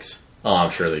comics. Oh,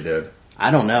 I'm sure they did. I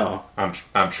don't know.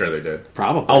 I'm sure they did.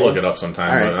 Probably. I'll look it up sometime,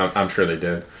 All right. but I'm sure they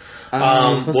did.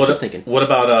 Let's keep thinking. What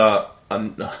about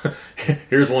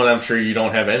here's one I'm sure you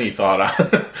don't have any thought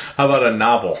on. How about a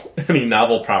novel? Any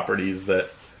novel properties that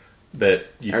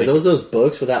you Are think? those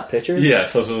books without pictures?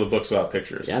 Yes, those are the books without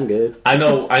pictures. Yeah, I'm good. I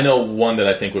know one that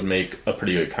I think would make a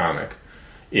pretty good comic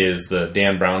is the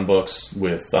Dan Brown books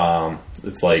with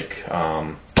it's like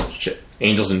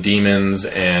Angels and Demons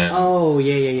and Oh,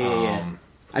 yeah.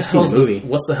 I've seen hell's the movie.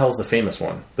 What's the hell's the famous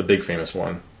one? The big famous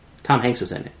one. Tom Hanks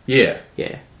was in it. Yeah.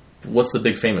 Yeah. What's the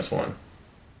big famous one?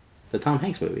 The Tom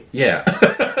Hanks movie. Yeah.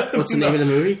 What's the name of the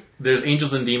movie? There's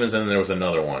Angels and Demons, and then there was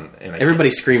another one. And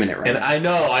Everybody's screaming it right and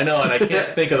now. I know, and I can't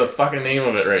think of the fucking name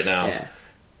of it right now. Yeah.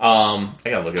 I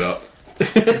gotta look it up.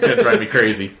 It's gonna drive me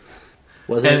crazy.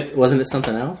 Wasn't it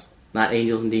something else? Not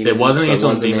Angels and Demons. It wasn't but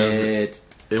Angels and wasn't Demons.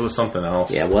 It was something else.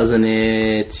 Yeah, wasn't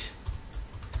it?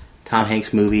 Tom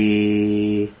Hanks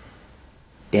movie.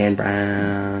 Dan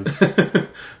Brown.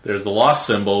 There's the Lost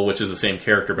Symbol, which is the same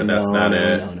character, but that's not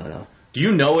it. No. Do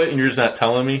you know it and you're just not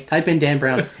telling me? Type in Dan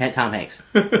Brown, Tom Hanks.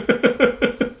 Da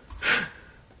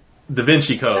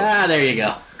Vinci Code. Ah, there you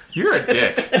go. You're a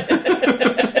dick.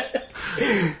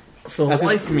 For the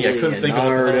life of me, I couldn't think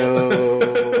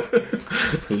of it.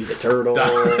 He's a turtle.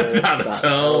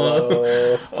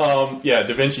 Donatello. Yeah,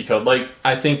 Da Vinci Code. Like,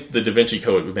 I think the Da Vinci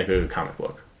Code would make a good comic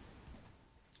book.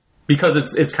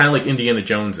 Because it's kind of like Indiana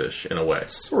Jones-ish in a way.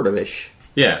 Sort of ish.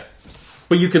 Yeah.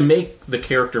 But you can make the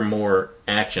character more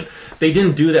action. They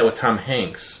didn't do that with Tom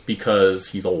Hanks because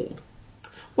he's old.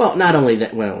 Well, not only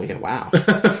that. Well, yeah, wow.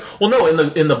 Well, no,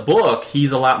 in the book,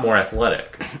 he's a lot more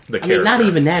athletic. The I mean, not character.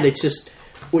 even that. It's just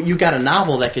well, you got a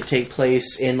novel that could take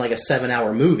place in like a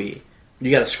 7-hour movie.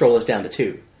 You got to scroll this down to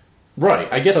 2. Right,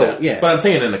 I get that. Yeah. But I'm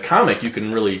saying in the comic, you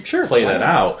can really play why that not?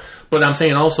 out. But I'm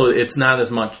saying also, it's not as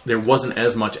much. There wasn't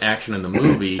as much action in the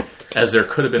movie as there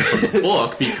could have been from the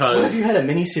book What because if you had a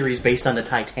miniseries based on the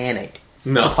Titanic?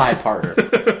 No. It's a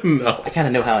 5-parter. No. I kind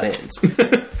of know how it ends.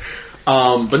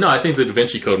 But no, I think the Da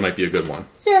Vinci Code might be a good one.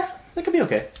 Yeah, that could be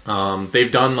okay.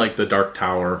 They've done like the Dark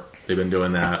Tower. They've been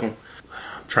doing that. I'm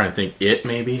trying to think. It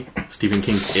maybe Stephen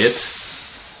King's It.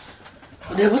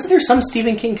 Wasn't there some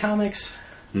Stephen King comics?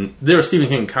 There were Stephen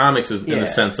King comics in Yeah. the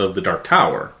sense of the Dark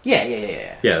Tower. Yeah.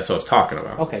 Yeah, that's what I was talking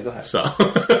about. Okay, go ahead. So,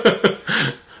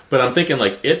 but I'm thinking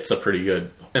like It's a pretty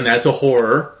good, and that's a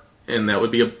horror, and that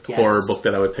would be a Yes. horror book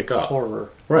that I would pick up. Horror.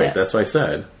 Right, Yes. that's what I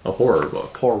said. A horror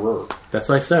book. Horror. That's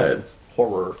what I said.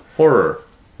 Horror. Horror.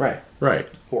 Right. Right.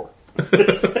 Horror.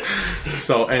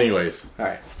 So, anyways. All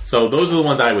right. So those are the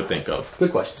ones I would think of.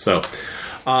 Good question. So,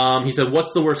 he said,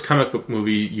 "What's the worst comic book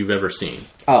movie you've ever seen?"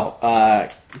 Oh,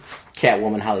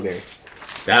 Catwoman, Halle Berry.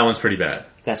 That one's pretty bad.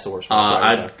 That's the worst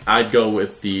one. I'd go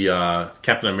with the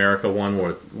Captain America one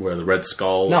where the Red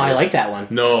Skull. No, I like that one.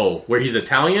 No, where he's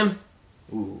Italian.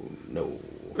 Ooh, no.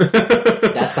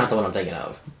 That's not the one I'm thinking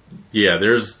of. Yeah,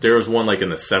 there was one like in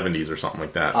the 70s or something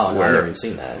like that. Oh, no, where, I've never even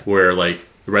seen that. Where like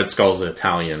the Red Skull's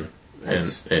Italian,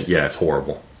 Nice. and yeah, it's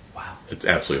horrible. Wow, it's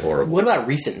absolutely horrible. What about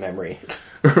recent memory?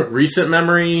 Recent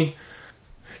memory,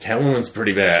 Catwoman's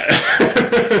pretty bad.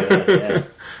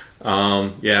 Yeah.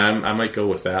 I might go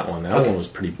with that one. That Okay. one was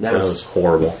pretty. That That was- was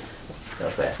horrible. That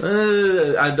was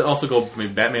bad. I'd also go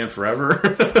maybe Batman Forever.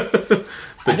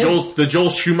 the Joel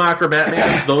Schumacher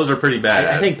Batman. Those are pretty bad.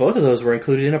 I think both of those were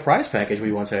included in a prize package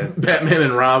we once had. Batman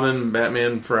and Robin,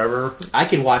 Batman Forever. I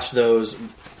could watch those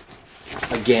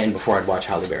again before I'd watch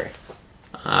Halle Berry.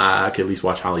 I could at least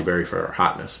watch Halle Berry for her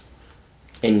hotness.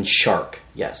 In Shark,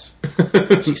 yes.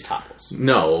 She's topless.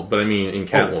 No, but I mean in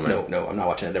Catwoman. Oh, no, I'm not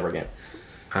watching it ever again.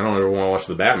 I don't ever want to watch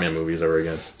the Batman movies ever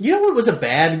again. You know what was a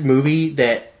bad movie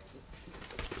that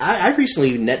I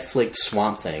recently Netflix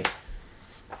Swamp Thing,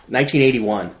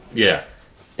 1981. Yeah.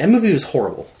 That movie was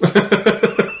horrible.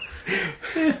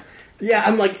 Yeah,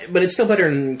 I'm like, but it's still better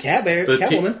than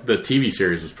Catwoman. The TV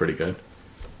series was pretty good.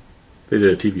 They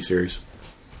did a TV series.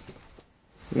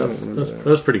 That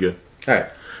was pretty good. All right,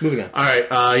 moving on. All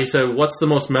right, he said, "What's the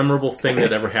most memorable thing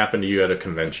that ever happened to you at a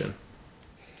convention?"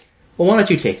 Well, why don't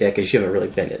you take that because you haven't really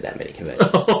been to that many conventions.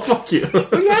 Oh, fuck you! Well,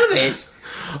 you haven't.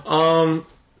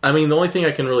 I mean, the only thing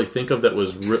I can really think of that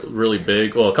was really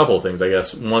big. Well, a couple of things, I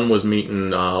guess. One was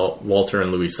meeting Walter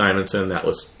and Louis Simonson. That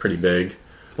was pretty big.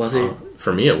 Was it?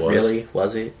 For me, it was. Really?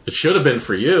 Was it? It should have been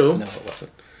for you. No, it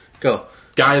wasn't. Go.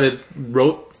 Guy that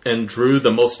wrote and drew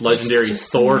the most legendary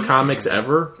just Thor a man. comics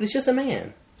ever. It's just a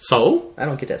man. So? I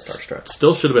don't get that starstruck.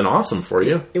 Still should have been awesome for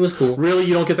you. It was cool. Really?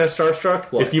 You don't get that starstruck?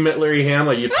 What? If you met Larry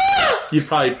Hama, you'd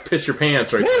probably piss your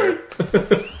pants right there.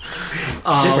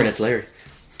 It's different. It's Larry.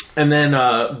 And then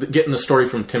getting the story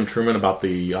from Tim Truman about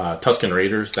the Tusken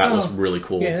Raiders, that was really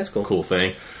cool. Yeah, that's cool. Cool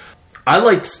thing. I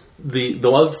liked the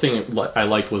other thing I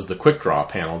liked was the quick draw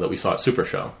panel that we saw at Super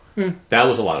Show. That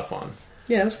was a lot of fun.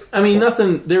 Yeah, it was. I mean,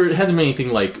 nothing. There hasn't been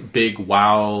anything like big,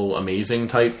 wow, amazing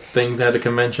type things at a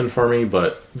convention for me,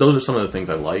 but those are some of the things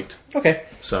I liked. Okay.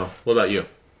 So, what about you?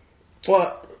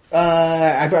 Well,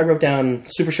 I wrote down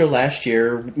Super Show last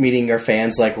year, meeting our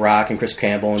fans like Rock and Chris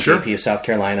Campbell and Sure. JP of South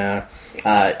Carolina,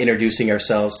 introducing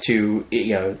ourselves to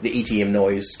the ETM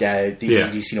Noise guy,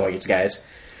 DC Noise guys,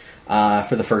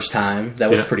 for the first time. That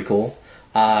was pretty cool.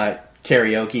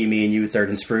 Karaoke, me and you, Third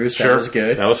and Spruce. That was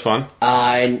good. That was fun.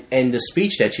 And the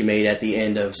speech that you made at the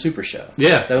end of Super Show.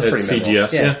 Yeah, that was at pretty memorable.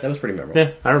 CGS, yeah. That was pretty memorable.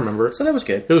 Yeah, I remember it. So that was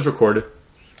good. It was recorded,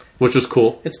 which was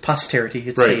cool. It's posterity.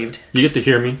 It's Right. saved. You get to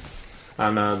hear me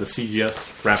on the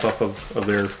CGS wrap-up of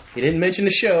their... You didn't mention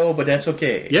the show, but that's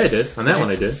okay. Yeah, I did. On that one,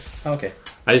 I did. Okay.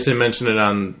 I just didn't mention it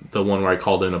on the one where I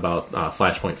called in about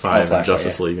Flashpoint 5 and Flashpoint,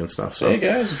 Justice yeah. League and stuff. So. Hey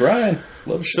guys, it's Ryan.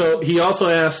 Love So he also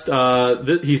asked,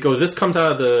 he goes, this comes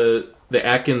out of the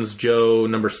Atkins Joe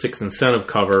number 6 incentive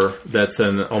cover that's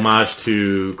an homage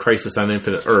to Crisis on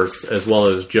Infinite Earths, as well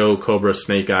as Joe, Cobra,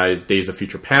 Snake Eyes, Days of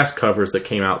Future Past covers that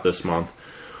came out this month.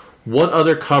 What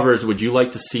other covers would you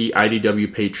like to see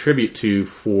IDW pay tribute to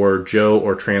for Joe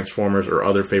or Transformers or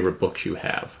other favorite books you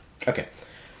have? Okay.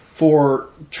 For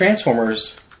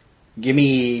Transformers, give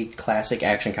me classic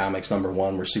Action Comics #1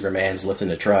 where Superman's lifting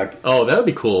the truck. Oh, that would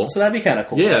be cool. So that'd be kind of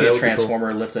cool. Yeah, See that a would be cool.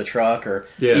 Transformer lift a truck, or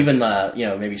Yeah. even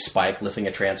maybe Spike lifting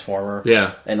a Transformer.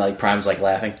 Yeah. And like Prime's like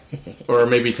laughing. Or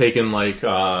maybe taking like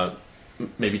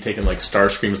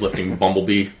Starscream's lifting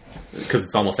Bumblebee, because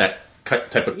it's almost that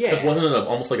type of. Yeah. 'cause wasn't it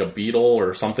almost like a beetle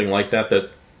or something like that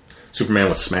Superman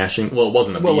was smashing. Well, it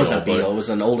wasn't a Beetle. Well, it wasn't a but- Beetle. It was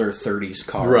an older 30s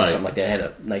car or Right. something like that. It had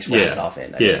a nice rounded off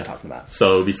end. I know what I'm talking about.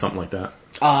 So it'd be something like that.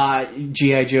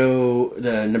 G.I. Joe,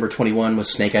 the number 21 with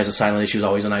Snake Eyes, a silent issue, is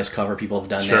always a nice cover. People have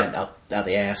done Sure. that out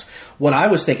the ass. What I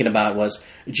was thinking about was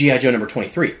G.I. Joe number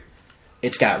 23.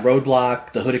 It's got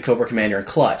Roadblock, the Hooded Cobra Commander, and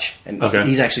Clutch. And Okay.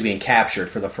 he's actually being captured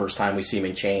for the first time. We see him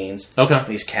in chains. Okay. And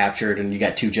he's captured, and you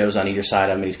got two Joes on either side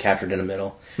of him, and he's captured in the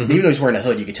middle. Mhm. And even though he's wearing a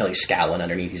hood, you can tell he's scowling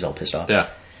underneath. He's all pissed off. Yeah.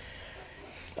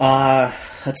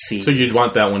 Let's see. So you'd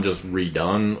want that one just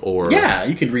redone, or Yeah,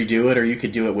 you could redo it, or you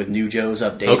could do it with new Joes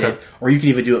updated, Okay. or you could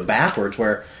even do it backwards,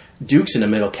 where Duke's in the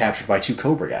middle, captured by two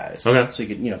Cobra guys. Okay. So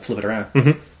you could flip it around,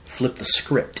 Mhm. flip the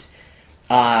script.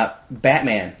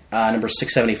 Batman number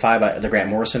 675, the Grant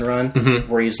Morrison run, Mhm.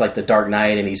 where he's like the Dark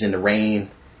Knight and he's in the rain.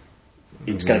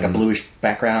 It's got like a bluish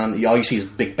background. All you see is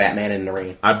big Batman in the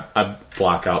rain. I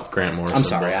block out Grant Morrison. I'm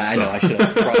sorry, books, I so. know I should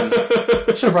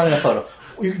have brought in a photo.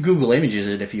 You can Google images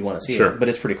it if you want to see Sure. it, but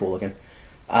it's pretty cool looking.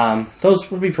 Those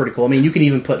would be pretty cool. I mean, you can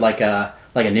even put like a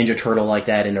Ninja Turtle like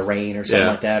that in the rain or something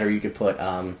Yeah. like that, or you could put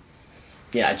a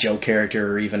Joe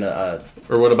character or even a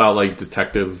Or what about like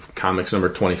Detective Comics number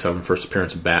 27, first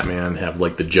appearance of Batman? Have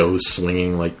like the Joes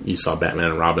swinging, like you saw Batman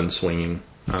and Robin swinging.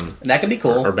 That could be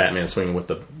cool. Or Batman swinging with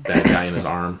the bad guy in his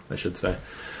arm, I should say.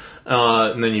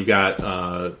 And then you've got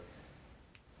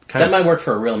that might work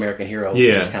for a real American hero.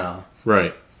 Yeah, It's kind of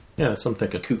right. Yeah, that's what I'm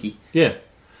thinking. kooky. Yeah.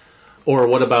 Or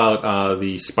what about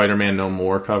the Spider-Man No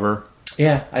More cover?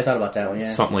 Yeah, I thought about that one.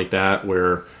 Yeah, Something like that,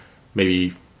 where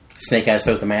maybe Snake Eyes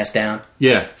throws the mask down.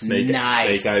 yeah, Snake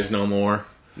Nice. Eyes No More.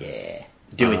 Yeah,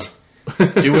 do it,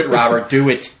 do it, Robert, do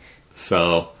it.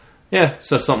 So yeah,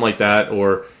 so something like that.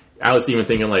 Or I was even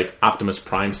thinking like Optimus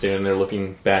Prime standing there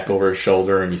looking back over his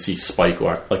shoulder, and you see Spike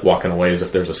walking away as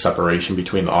if there's a separation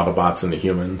between the Autobots and the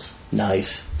humans.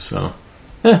 Nice. So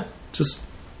yeah, just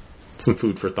some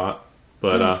food for thought.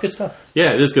 But It's good stuff.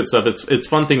 Yeah, it is good stuff. It's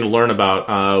fun thing to learn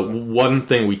about. One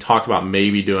thing we talked about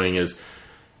maybe doing is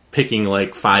picking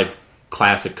like 5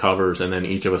 classic covers, and then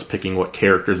each of us picking what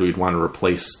characters we'd want to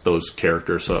replace those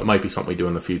characters. So it might be something we do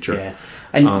in the future. Yeah.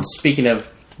 And speaking of,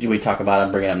 do we talk about?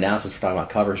 I'm bringing it up now since we're talking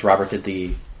about covers. Robert did the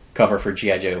cover for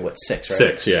G.I. Joe. 6, right?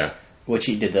 6, yeah, Which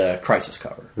he did the Crisis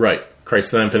cover. right.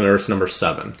 Crisis on Infinite Earths number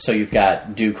 7. So you've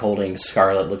got Duke holding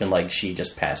Scarlet, looking like she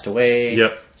just passed away.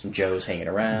 Yep. Some Joes hanging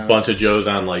around. Bunch of Joes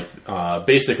on like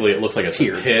basically it looks like it's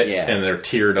Tiered, a pit, yeah. and they're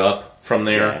tiered up from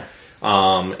there.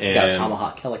 And You got a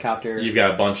Tomahawk helicopter. You've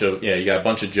got a bunch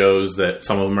of Joes that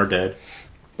some of them are dead.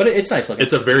 But it's nice looking.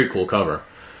 It's a very cool cover.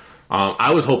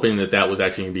 I was hoping that was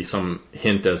actually going to be some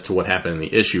hint as to what happened in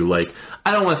the issue. Like,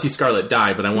 I don't want to see Scarlet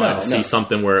die, but I wanted to see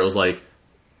something where it was like,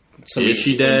 Somebody is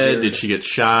she dead? injured. Did she get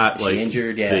shot? Is she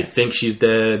injured? Yeah. They think she's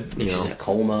dead. You She's know, in a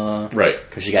coma. Right.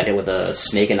 Because she got hit with a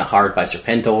snake in the heart by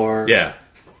Serpentor. Yeah.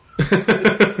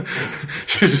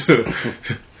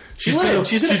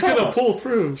 she's gonna pull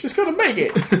through. She's gonna make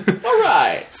it. All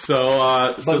right.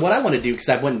 So, but what I want to do, because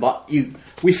I went and bought you,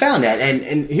 we found that,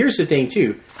 and here's the thing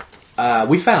too.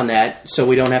 We found that, so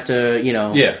we don't have to,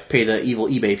 pay the evil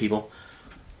eBay people.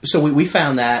 So we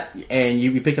found that, and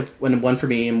you picked up one for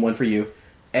me and one for you,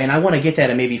 and I want to get that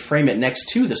and maybe frame it next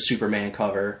to the Superman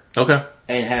cover. Okay.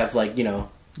 And have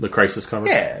the Crisis cover.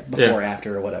 Yeah, before or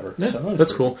after or whatever. Yeah, So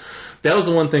that's cool. That was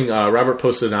the one thing Robert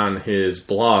posted on his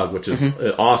blog, which is an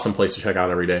awesome place to check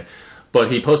out every day.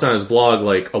 But he posted on his blog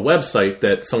like a website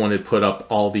that someone had put up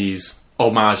all these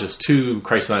homages to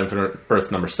Crisis on Infinite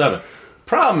Earths number 7.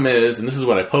 Problem is, and this is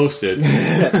what I posted.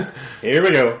 Here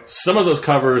we go. Some of those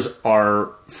covers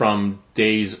are from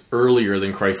days earlier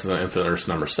than Crisis on Infinite Earths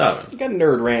number 7. You got a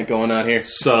nerd rant going on here.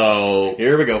 So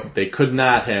here we go. They could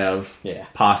not have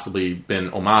possibly been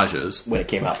homages when it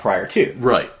came out prior to.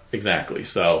 Right, exactly.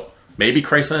 So maybe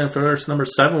Crisis on Infinite Earths number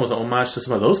 7 was a homage to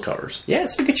some of those covers. Yeah,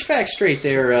 so get your facts straight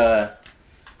there.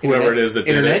 Whoever it is that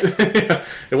did it.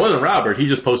 It wasn't Robert. He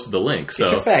just posted the link.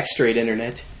 Get your facts straight,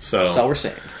 Internet. So that's all we're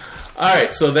saying. All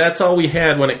right, so that's all we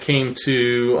had when it came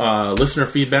to listener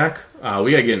feedback.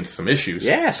 We got to get into some issues.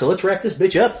 Yeah, so let's wrap this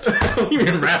bitch up. You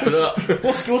can wrap it up.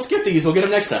 We'll skip these. We'll get them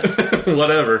next time.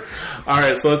 Whatever. All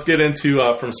right, so let's get into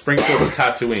From Springfield to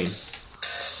Tatooine.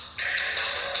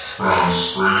 From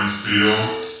Springfield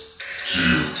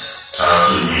to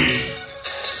Tatooine.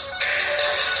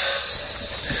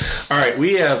 All right,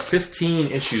 we have 15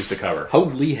 issues to cover.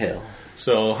 Holy hell.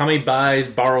 So how many buys,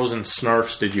 borrows, and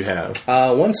snarfs did you have?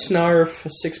 1 snarf,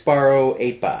 6 borrow,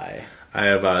 8 buy. I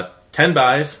have 10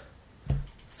 buys,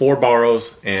 4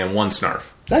 borrows, and 1 snarf.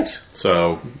 Nice.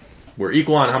 So we're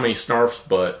equal on how many snarfs,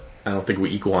 but I don't think we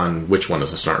equal on which one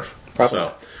is a snarf. Probably.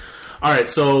 So, all right,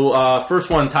 so first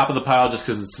one, top of the pile, just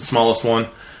because it's the smallest one.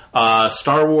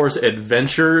 Star Wars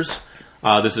Adventures.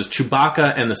 This is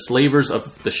Chewbacca and the Slavers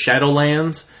of the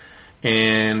Shadowlands.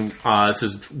 And this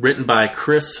is written by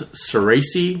Chris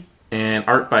Ceresi and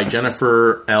art by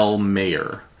Jennifer L.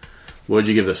 Mayer. What would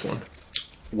you give this one?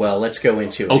 Well, let's go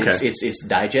into it. Okay. It's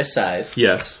digest size.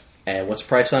 Yes. And what's the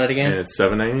price on it again? And it's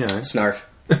 $7.99.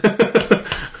 Snarf.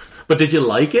 But did you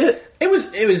like it? It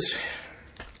was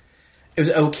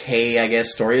okay, I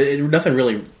guess. Nothing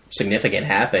really significant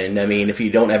happened. I mean, if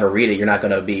you don't ever read it, you're not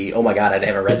going to be, oh my god, I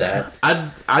haven't read that.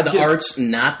 The art's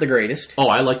not the greatest. Oh,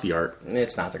 I like the art.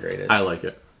 It's not the greatest. I like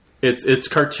it. It's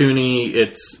cartoony.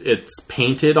 It's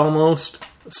painted almost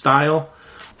style.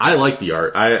 I like the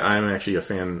art. I'm actually a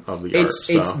fan of the art.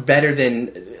 It's better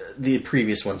than the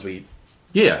previous ones we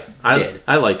did.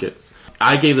 I like it.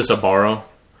 I gave this a borrow.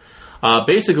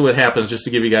 Basically what happens, just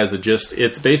to give you guys a gist,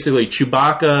 it's basically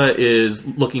Chewbacca is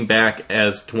looking back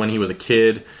as to when he was a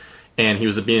kid, and he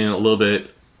was being a little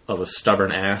bit of a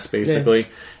stubborn ass, basically. Yeah.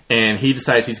 And he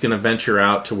decides he's going to venture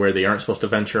out to where they aren't supposed to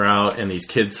venture out, and these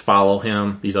kids follow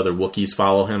him. These other Wookiees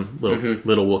follow him,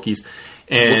 little Wookiees.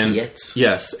 And Wookieettes.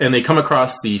 Yes, and they come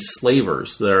across these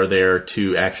slavers that are there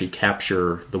to actually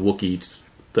capture the Wookiees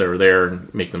that are there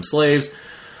and make them slaves.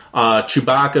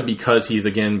 Chewbacca, because he's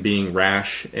again being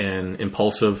rash and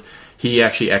impulsive, he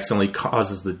actually accidentally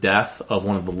causes the death of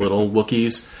one of the little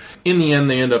Wookiees. In the end,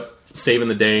 they end up saving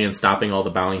the day and stopping all the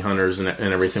bounty hunters and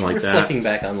everything like that. Reflecting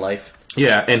back on life.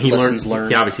 Yeah, and he learned.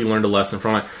 He obviously learned a lesson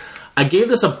from it. I gave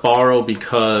this a borrow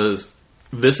because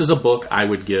this is a book I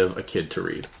would give a kid to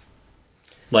read.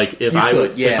 Like if I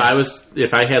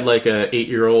had like a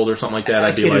 8-year-old or something like that,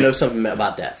 I'd be like, know something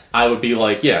about death. I would be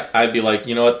like, I'd be like,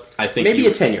 you know what? I think maybe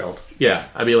a 10-year-old. Yeah,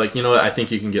 I'd be like, you know what? I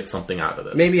think you can get something out of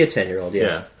this. Maybe a 10-year-old.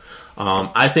 Yeah.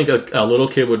 I think a little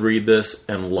kid would read this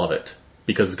and love it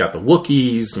because it's got the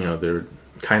Wookiees. You know, they're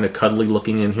kind of cuddly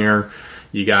looking in here.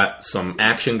 You got some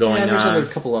action going on. There's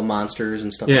a couple of monsters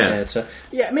and stuff like that. So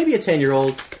maybe a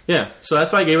 10-year-old. Yeah, so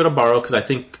that's why I gave it a borrow, because I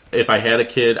think if I had a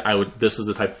kid, this is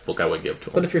the type of book I would give to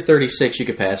him. But if you're 36, you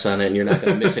could pass on it, and you're not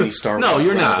going to miss any Star Wars. No,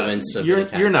 you're not.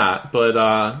 You're not. But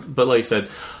like I said,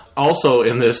 also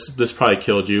in this probably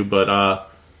killed you. But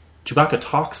Chewbacca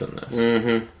talks in this.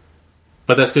 Mm-hmm.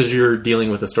 But that's because you're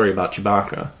dealing with a story about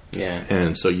Chewbacca. Yeah.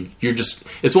 And so you're just...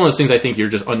 It's one of those things I think you're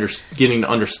just getting to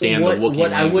understand the Wookiee language.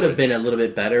 What I would have been a little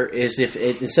bit better is if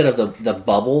instead of the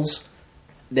bubbles,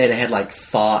 that it had like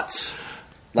thoughts,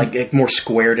 like it more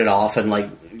squared it off and like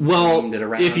dreamed it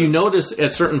around. If you notice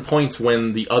at certain points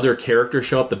when the other characters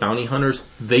show up, the bounty hunters,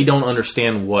 they don't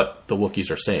understand what the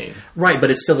Wookiees are saying. Right,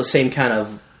 but it's still the same kind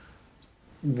of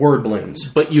word balloons.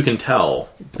 But you can tell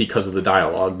because of the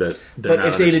dialogue that they're not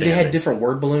understanding. But if they had different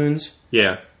word balloons...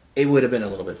 Yeah. It would have been a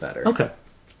little bit better. Okay.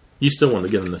 You still want to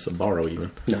give them this a borrow,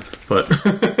 even. No. But,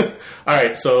 all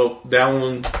right, so that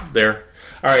one there.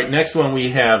 All right, next one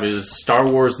we have is Star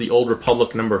Wars The Old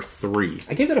Republic #3.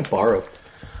 I gave it a borrow.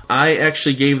 I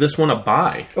actually gave this one a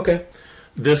buy. Okay.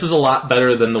 This is a lot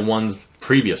better than the ones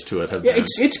previous to it have been.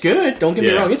 It's good. Don't get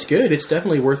me wrong. It's good. It's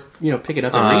definitely worth picking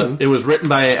up and reading. It was written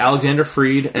by Alexander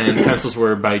Freed, and the pencils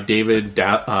were by David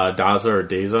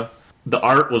Daza. The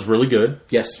art was really good.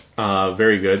 Yes.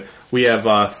 Very good. We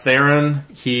have Theron.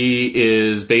 He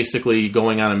is basically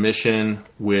going on a mission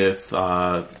with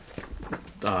Jedi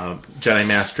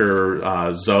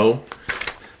Master Zoe.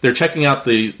 They're checking out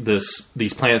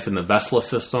these planets in the Vesla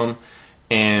system,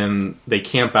 and they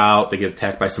camp out. They get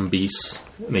attacked by some beasts,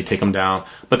 and they take them down.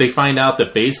 But they find out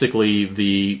that basically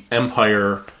the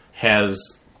Empire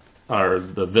or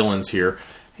the villains here,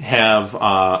 have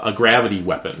a gravity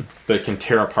weapon that can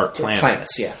tear apart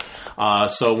planets.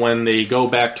 So when they go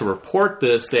back to report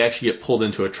this, they actually get pulled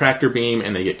into a tractor beam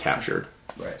and they get captured.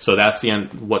 Right. So that's the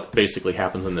end. What basically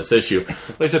happens in this issue.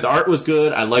 Like I said, the art was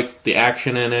good. I liked the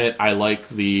action in it. I liked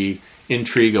the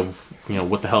intrigue of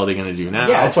what the hell are they going to do now?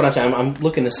 Yeah, that's what I'm saying. I'm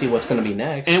looking to see what's going to be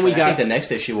next. And I think the next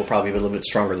issue will probably be a little bit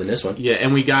stronger than this one. Yeah,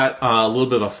 and we got a little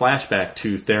bit of a flashback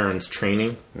to Theron's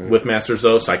training with Master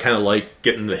Zoe. So I kind of like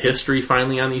getting the history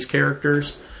finally on these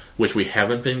characters, which we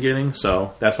haven't been getting.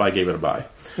 So that's why I gave it a buy.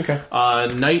 Okay.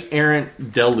 Knight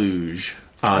Errant Deluge,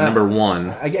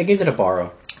 #1. I gave it a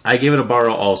borrow. I gave it a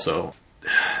borrow also.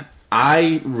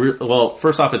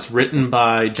 First off, it's written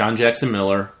by John Jackson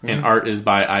Miller, and art is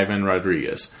by Ivan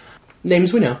Rodriguez.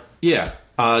 Names we know. Yeah.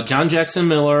 John Jackson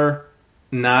Miller,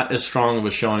 not as strong of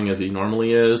a showing as he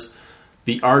normally is.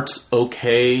 The art's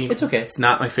okay. It's okay. It's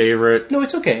not my favorite. No,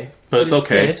 it's okay. But it's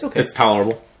okay. Yeah, it's okay. It's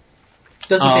tolerable.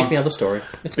 Doesn't take me out of the story.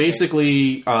 It's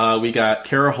basically, we got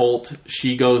Kara Holt.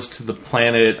 She goes to the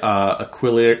planet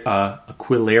Aquilaris.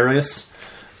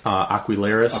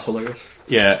 Aquilaris.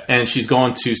 Yeah, and she's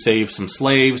going to save some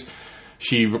slaves.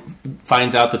 She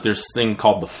finds out that there's this thing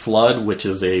called the Flood, which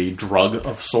is a drug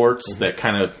of sorts that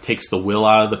kind of takes the will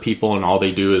out of the people, and all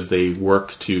they do is they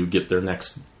work to get their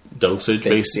next dosage,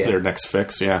 basically, their next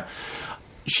fix. Yeah.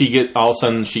 All of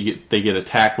a sudden they get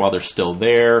attacked while they're still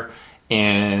there,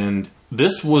 and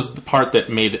this was the part that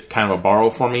made it kind of a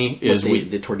borrow for me. Is we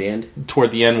did toward the end?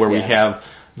 Toward the end, where we have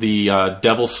the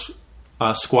Devil's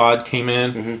Squad came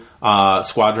in,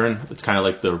 Squadron. It's kind of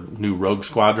like the new Rogue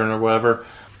Squadron or whatever.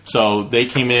 So they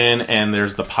came in, and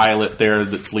there's the pilot there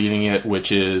that's leading it,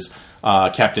 which is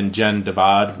Captain Jen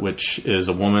Devad, which is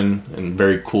a woman and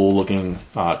very cool looking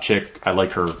chick. I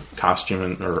like her costume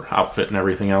and her outfit and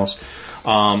everything else.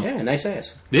 Yeah, nice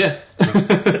ass. Yeah.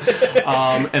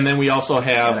 And then we also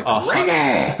have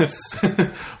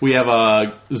we have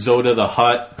Zoda the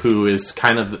Hutt, who is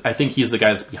kind of, I think he's the guy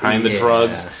that's behind the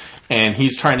drugs, and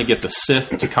he's trying to get the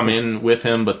Sith to come in with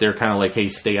him, but they're kind of like, hey,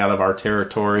 stay out of our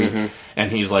territory. And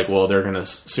he's like, well, they're going to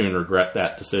soon regret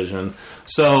that decision.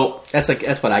 So that's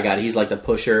what I got. He's like the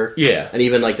pusher. Yeah. And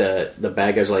even like the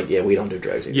bad guys are like, yeah, we don't do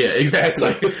drugs either. Yeah,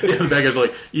 exactly. The bad guys are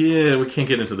like, yeah, we can't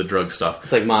get into the drug stuff.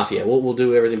 It's like Mafia. We'll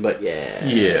do everything, but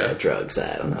drugs,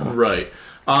 I don't know. Right.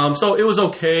 So it was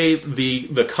okay.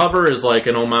 The cover is like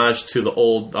an homage to the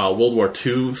old World War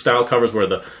II style covers where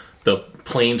the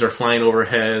planes are flying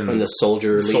overhead and the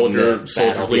soldiers leading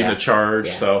the charge.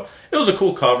 Yeah. So it was a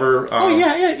cool cover.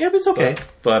 Yeah, but it's okay.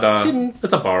 But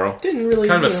it's a borrow. Didn't really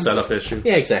kind of a setup issue.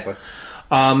 Yeah, exactly.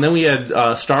 Then we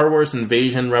had Star Wars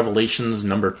Invasion Revelations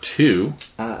 #2.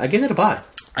 I gave that a buy.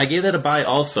 I gave that a buy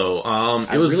also.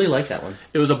 I really like that one.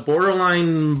 It was a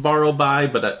borderline borrow buy,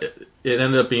 but it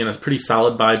ended up being a pretty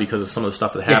solid buy because of some of the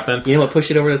stuff that happened. You know what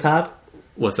pushed it over the top?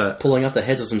 What's that? Pulling off the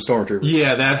heads of some stormtroopers.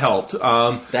 Yeah, that helped.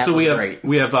 Great.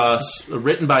 We have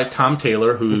written by Tom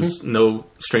Taylor, who's no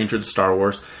stranger to Star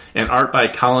Wars, and art by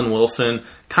Colin Wilson.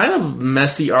 Kind of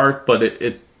messy art, but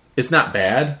it's not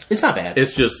bad. It's not bad.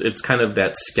 It's kind of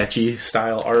that sketchy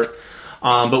style art.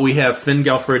 But we have Finn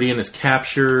Galfridian is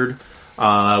captured.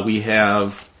 We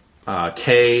have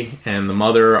Kay and the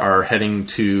mother are heading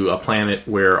to a planet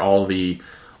where all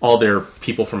their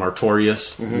people from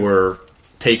Artorias were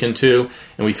taken to,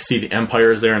 and we see the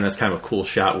Empire is there, and that's kind of a cool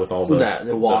shot with all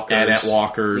the walkers, AT-AT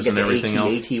walkers and everything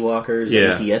else. AT walkers,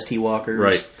 AT-ST walkers,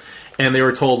 right? And they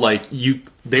were told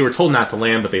they were told not to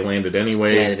land, but they landed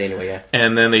anyways.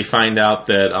 And then they find out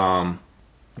that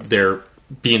they're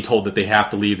being told that they have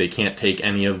to leave. They can't take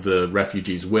any of the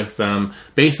refugees with them,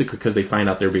 basically because they find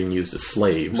out they're being used as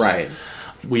slaves. Right.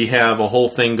 We have a whole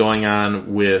thing going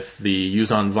on with the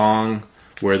Yuuzhan Vong,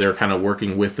 where they're kind of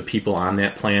working with the people on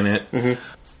that planet.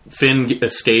 Finn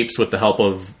escapes with the help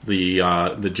of the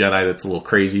Jedi that's a little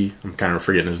crazy. I'm kind of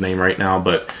forgetting his name right now,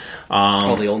 but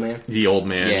the old man? The old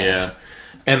man, yeah.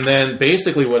 And then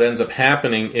basically what ends up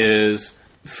happening is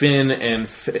Finn and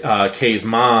Kay's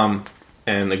mom,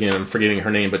 and again, I'm forgetting her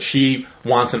name, but she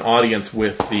wants an audience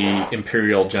with the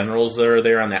Imperial generals that are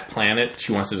there on that planet.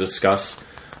 She wants to discuss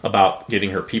about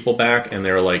getting her people back, and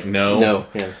they're like, no.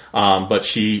 But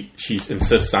she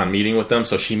insists on meeting with them,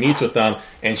 so she meets with them,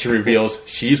 and she reveals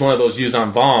she's one of those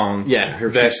Yuuzhan Vong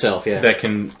herself, that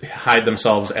can hide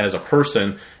themselves as a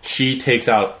person. She takes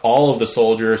out all of the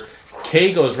soldiers.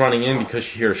 Kay goes running in because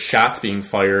she hears shots being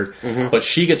fired, but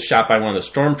she gets shot by one of the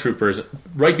stormtroopers.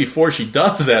 Right before she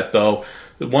does that, though,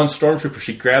 the one stormtrooper,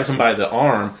 she grabs him by the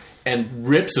arm and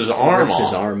rips his arm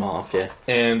off.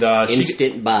 And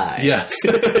instant buy. Yes.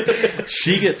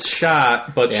 She gets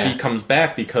shot, but she comes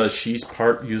back because she's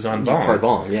part Yuuzhan Vong. Part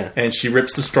Vong, yeah. And she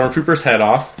rips the stormtrooper's head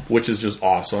off, which is just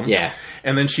awesome. Yeah.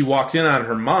 And then she walks in on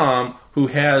her mom, who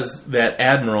has that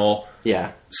admiral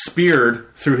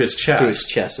speared through his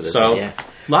chest.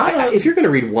 If you're going to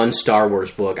read one Star Wars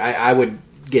book, I would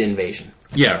get Invasion.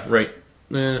 Yeah, right.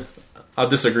 I'll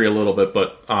disagree a little bit,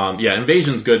 but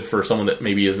Invasion's good for someone that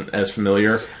maybe isn't as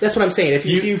familiar. That's what I'm saying. If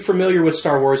you're familiar with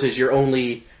Star Wars as your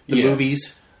only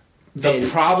movies, the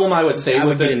problem I would say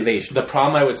with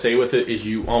it is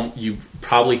you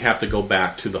probably have to go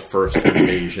back to the first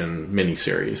Invasion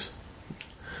miniseries.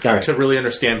 To really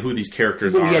understand who these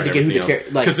characters are. Yeah, to get who the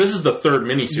characters... Because this is the third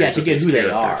miniseries. Yeah, to get who they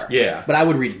are. Yeah. But I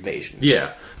would read Invasion.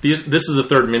 Yeah. This is the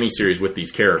third miniseries with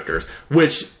these characters,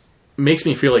 which makes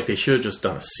me feel like they should have just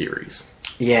done a series.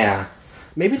 Yeah.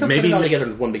 Maybe they'll put it all together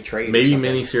in one big trade. Maybe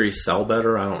miniseries sell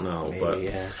better, I don't know.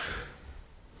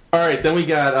 All right, then we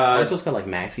got... Aren't those called like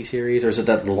maxi series, or is it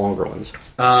the longer ones?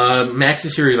 Maxi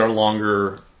series are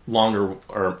longer,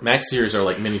 or maxi series are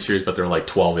like miniseries, but they're like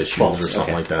 12 issues or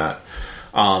something like that.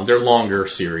 They're longer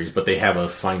series, but they have a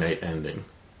finite ending.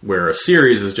 Where a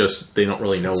series is just, they don't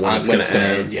really know when it's going to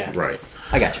end. Yeah. Right.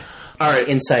 I got you. All right.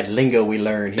 Inside lingo we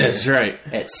learn here. That's right.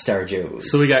 At Star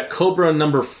Joe's. So we got Cobra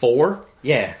number 4.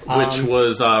 Yeah. Which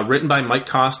was written by Mike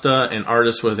Costa, and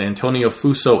artist was Antonio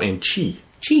Fuso and Chi.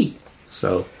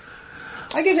 So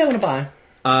I gave that one a buy.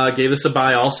 Gave this a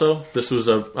buy also. This was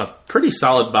a pretty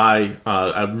solid buy.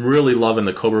 I'm really loving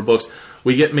the Cobra books.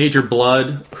 We get Major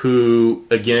Blood, who,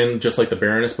 again, just like the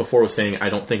Baroness before, was saying, I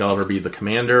don't think I'll ever be the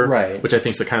commander. Right. Which I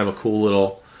think is a kind of a cool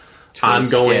little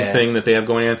ongoing thing that they have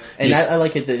going on. And I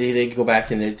like it that they go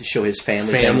back and they show his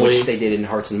family, thing, which they did in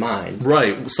Hearts and Minds.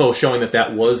 Right. So showing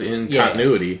that was in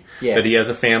continuity. Yeah. That he has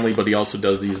a family, but he also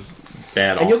does these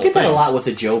bad, and you'll get that things. a lot with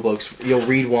the Joe books. You'll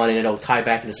read one and it'll tie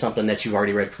back into something that you've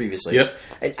already read previously. Yep.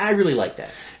 And I really like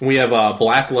that. And we have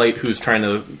Blacklight, who's trying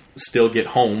to still get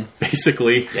home,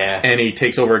 basically. Yeah. And he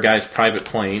takes over a guy's private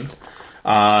plane.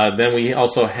 Then we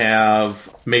also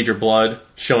have Major Blood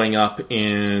showing up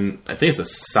in, I think it's a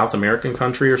South American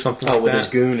country or something like that. with his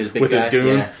goon, his big guy. With his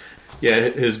goon. Yeah.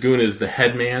 His goon is the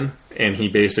head man, and he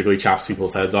basically chops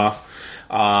people's heads off.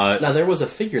 Now, there was a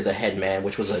figure, the head man,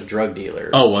 which was a drug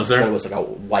dealer. Oh, was there? But it was like a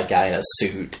white guy in a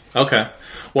suit. Okay.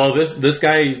 Well, this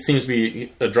guy seems to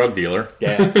be a drug dealer.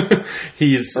 Yeah.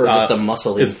 He's or just a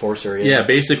muscle enforcer. Yeah,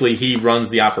 basically he runs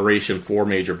the operation for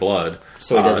Major Blood.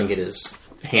 So he doesn't get his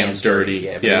hands dirty.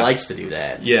 Yeah, but he likes to do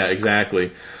that. Yeah,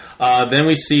 exactly. Then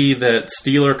we see that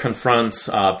Steeler confronts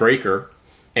Breaker.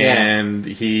 And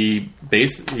he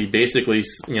basically,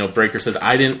 Breaker says,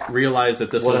 I didn't realize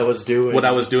that this was what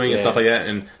I was doing and stuff like that.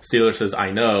 And Steeler says,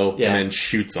 I know, and then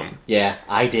shoots him. Yeah,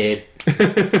 I did.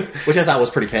 Which I thought was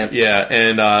pretty pimp. Yeah,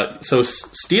 and so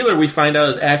Steeler, we find out,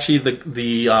 is actually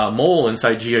the mole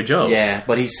inside G.I. Joe. Yeah,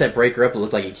 but he set Breaker up. It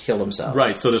looked like he killed himself.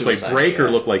 Right, so this way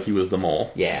Breaker looked like he was the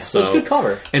mole. Yeah, so it's a good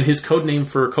cover. And his code name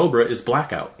for Cobra is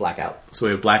Blackout. Blackout. So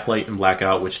we have Blacklight and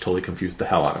Blackout, which totally confused the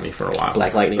hell out of me for a while.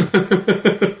 Black Lightning.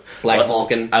 Black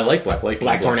Vulcan. I like Black Lightning.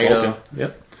 Black Tornado. Vulcan.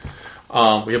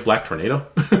 Yep. We have Black Tornado.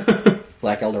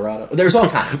 Black Eldorado. There's all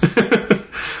kinds.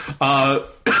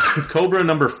 Cobra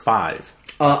number 5.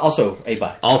 Also a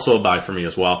buy. Also a buy for me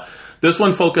as well. This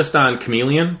one focused on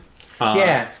Chameleon.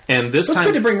 And this so time,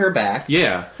 it's good to bring her back.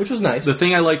 Yeah. Which was nice. The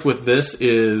thing I liked with this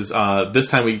is this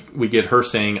time we get her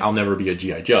saying, I'll never be a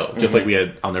G.I. Joe. Just like we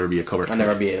had, I'll never be a Cobra. I'll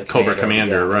never be a Cobra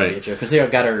Commander, right. Because they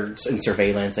got her in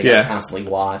surveillance. They got her constantly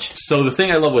watched. So the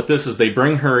thing I love with this is they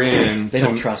bring her in. They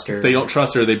don't trust her. They don't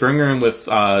trust her. They bring her in with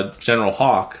General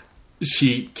Hawk.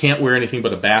 She can't wear anything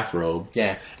but a bathrobe.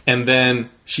 Yeah. And then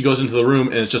she goes into the room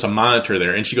and it's just a monitor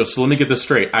there. And she goes, so let me get this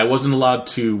straight. I wasn't allowed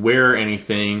to wear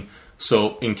anything,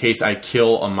 so in case I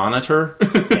kill a monitor.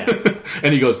 Yeah.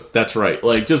 And he goes, that's right.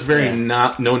 Like, just very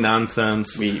no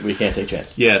nonsense. We can't take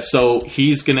chances. Yeah, so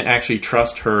he's going to actually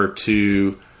trust her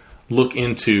to look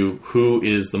into who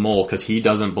is the mole, because he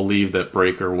doesn't believe that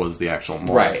Breaker was the actual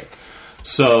mole. Right.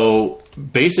 So,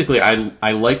 basically,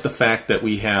 I like the fact that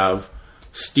we have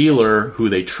Steeler, who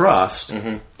they trust,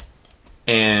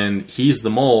 and he's the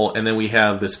mole, and then we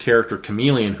have this character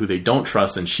Chameleon, who they don't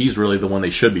trust, and she's really the one they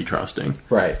should be trusting.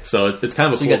 Right. So it's kind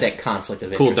of a so cool, you got that conflict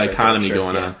of cool interest dichotomy right there,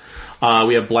 going on.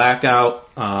 We have Blackout,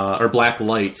 or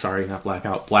Blacklight, sorry, not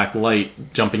Blackout,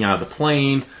 Blacklight jumping out of the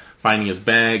plane, finding his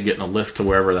bag, getting a lift to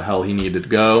wherever the hell he needed to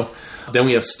go. Then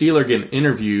we have Steeler getting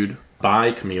interviewed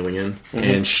by Chameleon,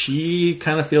 and she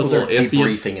kind of feels a little iffy.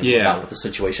 Debriefing him about what the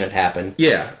situation had happened.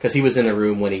 Yeah. Because he was in the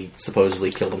room when he supposedly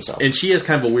killed himself. And she has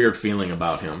kind of a weird feeling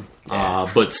about him. Yeah.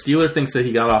 But Steeler thinks that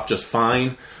he got off just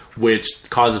fine, which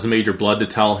causes Major Blood to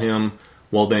tell him,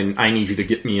 well, then I need you to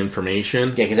get me information.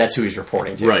 Yeah, because that's who he's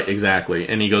reporting to. Right, exactly.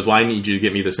 And he goes, well, I need you to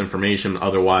get me this information,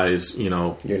 otherwise, you're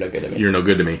no good to me. You're no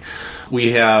good to me.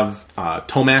 We have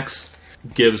Tomax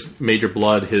gives Major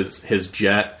Blood his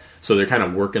jet, so they're kind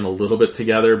of working a little bit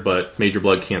together, but Major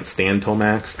Blood can't stand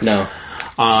Tomax. No.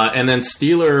 And then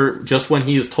Steeler, just when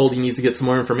he is told he needs to get some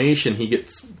more information, he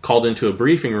gets called into a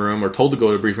briefing room, or told to go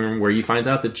to a briefing room, where he finds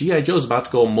out that G.I. Joe is about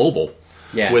to go mobile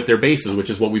with their bases, which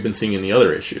is what we've been seeing in the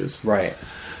other issues. Right.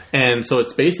 And so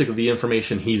it's basically the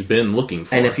information he's been looking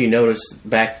for. And if you notice,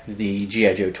 back to the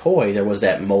G.I. Joe toy, there was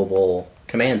that mobile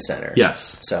command center.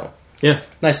 Yes. So, yeah.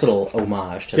 Nice little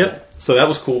homage to that. So that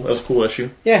was cool. That was a cool issue.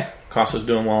 Yeah. Costa's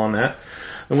doing well on that.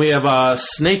 And we have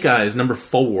Snake Eyes, number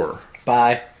 4.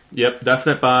 Bye. Yep,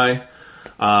 definite buy.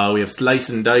 We have Slice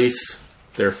and Dice.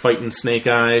 They're fighting Snake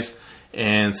Eyes.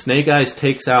 And Snake Eyes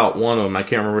takes out one of them. I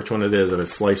can't remember which one it is, if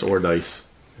it's Slice or Dice.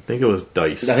 I think it was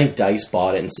Dice. I think Dice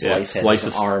bought it, and Slice had Slice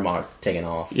his arm taken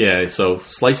off. Yeah, so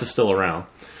Slice is still around.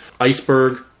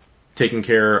 Iceberg taking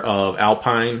care of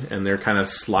Alpine, and they're kind of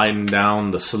sliding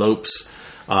down the slopes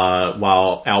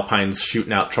while Alpine's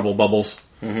shooting out trouble bubbles.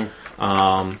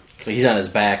 So he's on his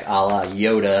back, a la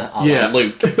Yoda, a la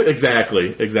Luke.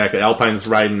 exactly. Alpine's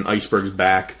riding Iceberg's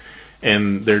back,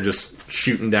 and they're just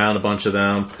shooting down a bunch of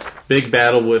them. Big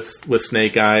battle with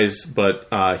Snake Eyes, but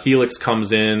Helix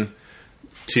comes in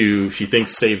to, she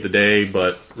thinks, save the day,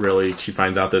 but really she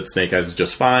finds out that Snake Eyes is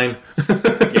just fine.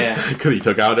 Yeah. Because he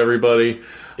took out everybody.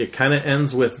 It kind of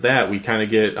ends with that. We kind of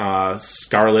get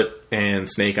Scarlet and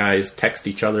Snake Eyes text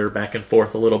each other back and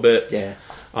forth a little bit. Yeah.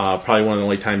 Probably one of the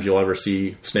only times you'll ever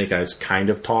see Snake Eyes kind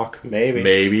of talk.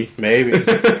 Maybe.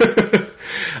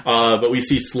 But we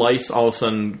see Slice all of a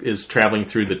sudden is traveling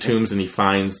through the tombs, and he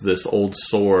finds this old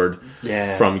sword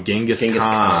from Genghis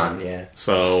Khan. Yeah.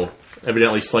 So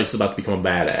evidently Slice is about to become a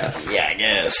badass. Yeah, I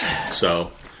guess.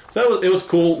 So it was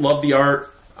cool. Love the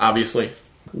art, obviously.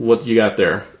 What you got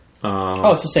there?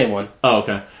 It's the same one. Oh,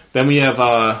 okay. Then we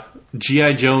have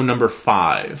G.I. Joe number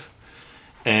 5.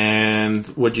 And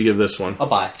what'd you give this one? A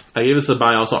buy. I gave this a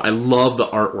buy also. I love the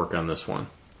artwork on this one.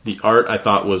 The art I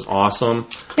thought was awesome.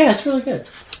 Yeah, it's really good.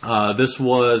 This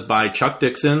was by Chuck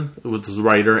Dixon, who was the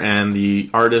writer, and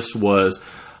the artist was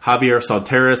Javier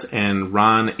Salteras and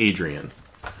Ron Adrian.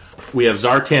 We have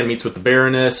Zartan meets with the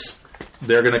Baroness.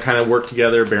 They're going to kind of work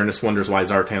together. Baroness wonders why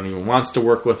Zartan even wants to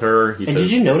work with her. He says,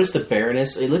 did you notice the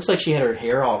Baroness? It looks like she had her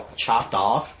hair all chopped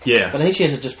off. Yeah. But I think she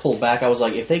has it just pulled back. I was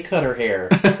like, if they cut her hair,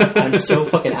 I'm so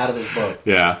fucking out of this book.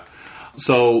 Yeah.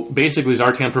 So basically,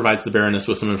 Zartan provides the Baroness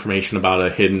with some information about a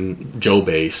hidden Joe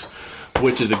base,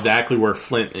 which is exactly where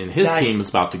Flint and his team is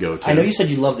about to go to. I know you said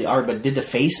you love the art, but did the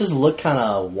faces look kind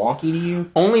of wonky to you?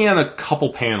 Only on a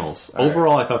couple panels.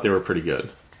 Overall, I thought they were pretty good.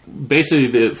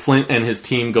 Basically, Flint and his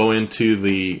team go into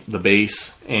the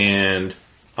base, and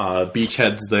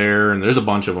Beachhead's there, and there's a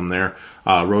bunch of them there.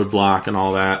 Roadblock and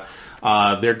all that.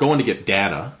 They're going to get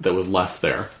data that was left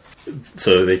there,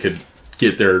 so they could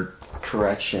get their...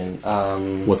 Correction.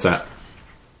 What's that?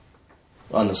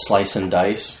 On the slice and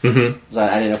dice. Mm-hmm.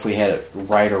 I didn't know if we had it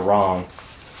right or wrong.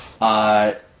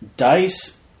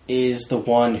 Dice is the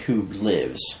one who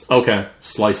lives. Okay.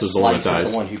 Slice is the one that dies. Slice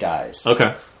is the one who dies.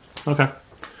 Okay.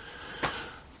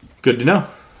 Good to know.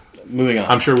 Moving on.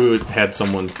 I'm sure we would had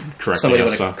someone correct us. Somebody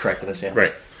would have corrected us, yeah.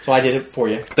 Right. So I did it for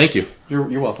you. Thank you. You're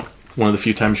welcome. One of the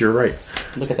few times you're right.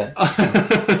 Look at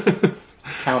that.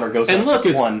 Counter goes up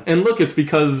one. And look, it's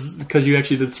because you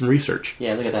actually did some research.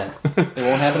 Yeah, look at that. It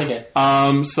won't happen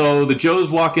again. So the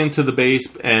Joes walk into the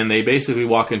base, and they basically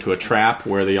walk into a trap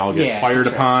where they all get fired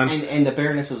upon. And the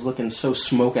Baroness is looking so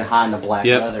smoking hot in the black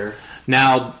leather.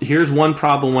 Now, here's one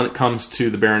problem when it comes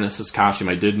to the Baroness's costume.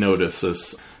 I did notice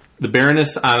this. The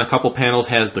Baroness on a couple panels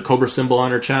has the Cobra symbol on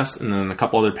her chest, and then a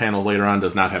couple other panels later on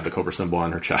does not have the Cobra symbol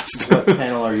on her chest. What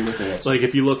panel are you looking at? So, like,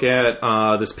 if you look at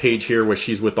this page here where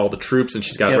she's with all the troops, and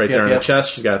she's got it there on her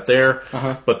chest, she's got it there.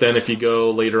 But then if you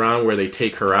go later on where they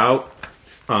take her out,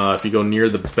 if you go near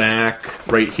the back,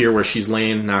 right here where she's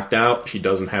laying knocked out, she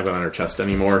doesn't have it on her chest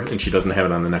anymore, and she doesn't have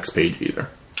it on the next page either.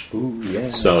 Ooh,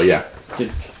 yeah. So, yeah.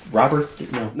 Did Robert?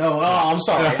 No, I'm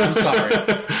sorry.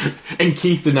 And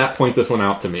Keith did not point this one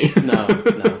out to me. No.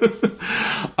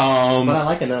 But I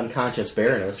like an unconscious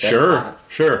Baroness. That's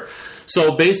Sure.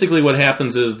 So basically what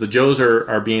happens is the Joes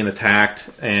are being attacked,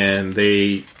 and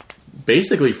they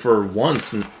basically, for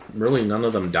once, really none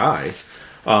of them die.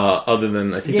 Other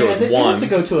than, I think there was one. They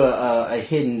went to go to a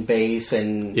hidden base,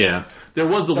 and... Yeah. There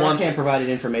was the one... Zartan provided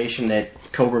information that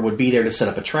Cobra would be there to set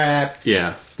up a trap.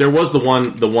 Yeah. There was the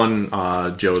one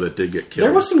Joe that did get killed.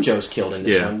 There was some Joes killed in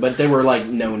this one, but they were like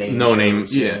no-name No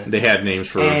names, yeah. They had names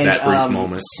for that brief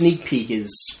moment. Sneak Peek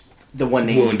is the one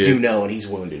name we do know, and he's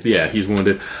wounded. Yeah, he's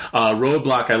wounded.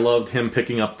 Roadblock, I loved him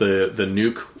picking up the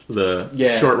nuke,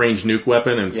 the short-range nuke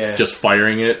weapon, and just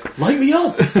firing it. Light me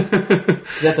up!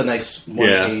 That's a nice one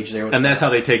page there. And that's how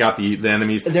they take out the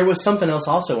enemies. There was something else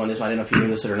also on this one, I don't know if you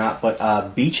noticed it or not, but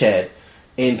Beachhead,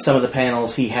 in some of the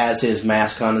panels, he has his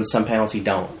mask on, and some panels he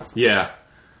don't. Yeah.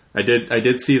 I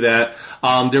did see that.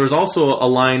 There was also a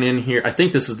line in here, I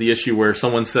think this is the issue where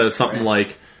someone says something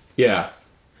like,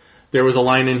 there was a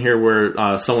line in here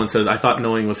where someone says, I thought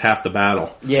knowing was half the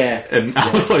battle. Yeah. And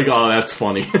I was like, oh, that's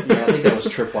funny. Yeah, I think that was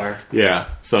Tripwire. Yeah.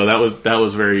 So that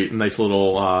was very nice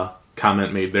little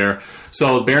comment made there.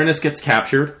 So Baroness gets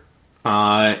captured,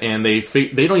 and they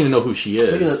don't even know who she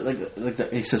is. Look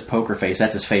at it says poker face.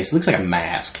 That's his face. It looks like a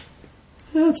mask.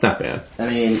 Yeah, it's not bad. I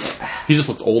mean... He just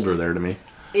looks older there to me.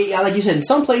 Yeah, like you said, in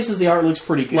some places the art looks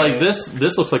pretty good. Like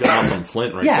this looks like an awesome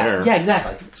Flint right there. Yeah,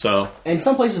 exactly. So in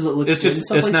some places it looks it's just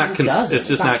good. In some places it doesn't. It's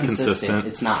just not consistent.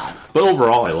 It's not. But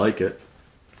overall, I like it.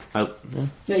 Yeah,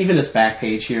 even this back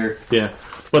page here. Yeah,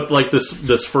 but like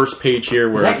this first page here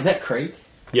where is that Craig?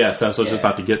 Yes, that's what I was just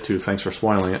about to get to. Thanks for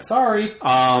spoiling it. Sorry.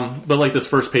 But like this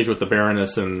first page with the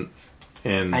Baroness and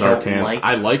and I don't Zartan. like-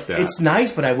 I like that. It's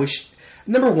nice, but I wish.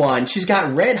 Number one, she's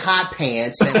got red hot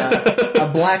pants and a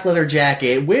black leather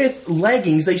jacket with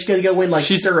leggings. They should go in like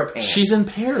stirrup pants. She's in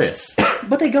Paris.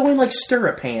 But they go in like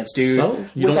stirrup pants, dude. So?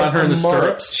 You don't With want her a in the mullet.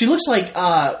 stirrups? She looks like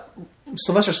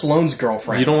Sylvester Stallone's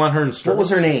girlfriend. You don't want her in stirrups? What was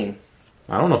her name?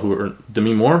 I don't know who her...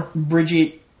 Demi Moore?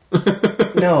 Bridget...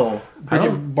 No.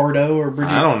 Bridget Bardot or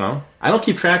Bridget... I don't know. I don't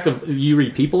keep track of... You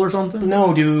read People or something?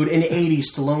 No, dude. In the 80s,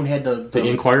 Stallone had the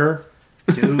Inquirer?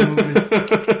 Dude.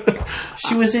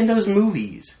 She was in those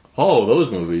movies. Oh, those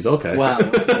movies. Okay. Wow.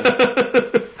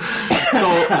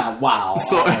 Wow.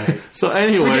 So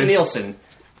anyway... Bridget Nielsen.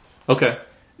 Okay.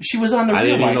 She was on the I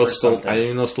Real didn't even Life know or something. I didn't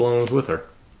even know Stallone was with her.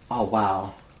 Oh,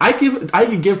 wow. I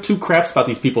could give two craps about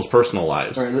these people's personal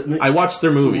lives. I watched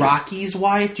their movies. Rocky's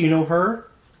wife, do you know her?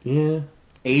 Yeah.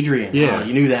 Adrian. Yeah. Oh,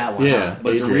 you knew that one. Yeah, Huh? But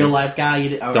Adrian. the real life guy, you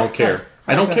did, Don't care.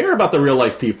 I don't care about the real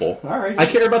life people. All right. I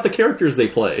care about the characters they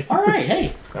play. All right.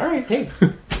 Hey. All right. Hey.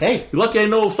 Hey. You're lucky I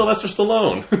know Sylvester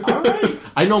Stallone. All right.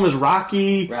 I know him as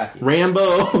Rocky.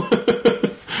 Rambo.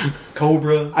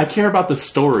 Cobra. I care about the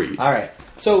story. All right.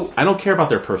 So I don't care about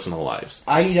their personal lives.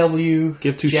 IDW.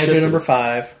 Give two G.I. shits. Joe number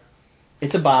 5.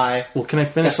 It's a buy. Well, can I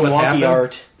finish Got some what wonky happened?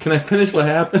 art. Can I finish what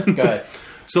happened? Go ahead.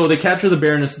 So they capture the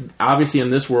Baroness. Obviously, in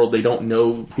this world, they don't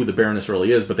know who the Baroness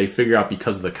really is, but they figure out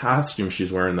because of the costume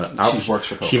she's wearing, She works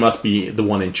for Cobra. she must be the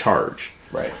one in charge.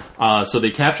 Right. So they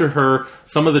capture her.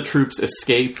 Some of the troops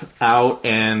escape out,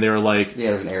 and they're like,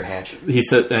 Yeah, there's an air hatch. he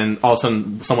said, and all of a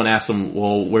sudden, someone asks them,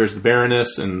 "Well, where's the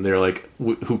Baroness?" And they're like,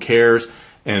 "Who cares?"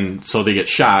 And so they get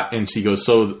shot, and she goes,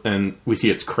 and we see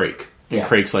it's Crake. And Yeah.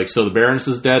 Crake's like, "So the Baroness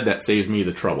is dead. That saves me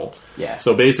the trouble." Yeah.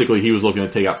 So basically, he was looking to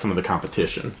take out some of the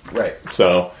competition. Right.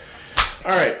 So,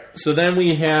 all right. So then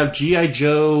we have G.I.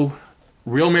 Joe,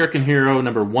 Real American Hero,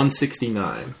 number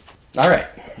 169. All right.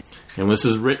 And this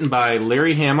is written by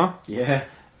Larry Hama. Yeah.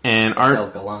 And Marcel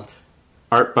Gallant.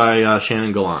 art by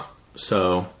Shannon Gallant.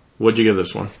 So, what'd you give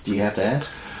this one? Do you have to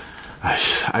ask?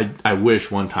 I wish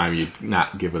one time you'd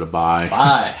not give it a buy.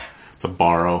 Buy. It's a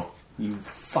borrow. You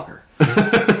fucker.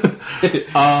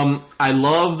 I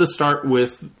love the start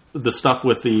with the stuff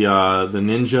with the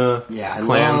ninja Yeah, I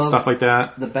clan love stuff like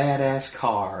that, The badass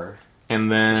car.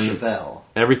 and then Chevelle.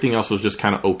 everything else was just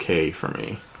kind of okay for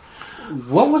me.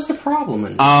 What was the problem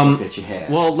in this book that you had?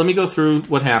 Well, let me go through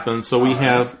what happened. So we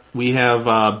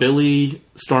have Billy,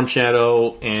 Storm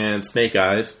Shadow, and Snake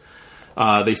Eyes.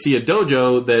 They see a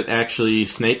dojo that actually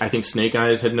I think Snake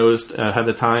Eyes had noticed ahead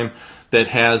of time that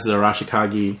has the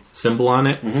Arashikage symbol on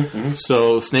it. Mm-hmm.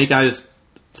 So Snake Eyes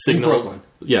signals. Brooklyn.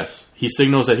 Yes, he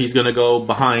signals that he's going to go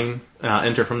behind,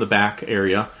 enter from the back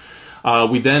area.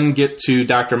 We then get to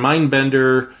Dr.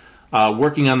 Mindbender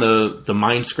working on the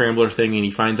Mind Scrambler thing, and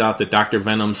he finds out that Dr.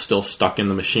 Venom's still stuck in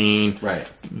the machine. Right.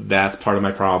 That's part of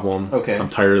my problem. Okay. I'm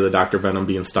tired of the Dr. Venom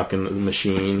being stuck in the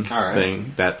machine All right.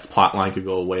 thing. That plot line could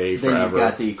go away Then forever. you've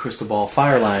got the Crystal Ball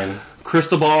Fireline.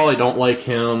 Crystal Ball, I don't like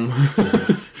him.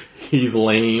 He's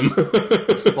lame.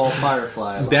 Crystal Ball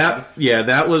Firefly.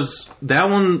 that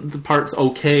one. The part's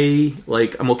okay.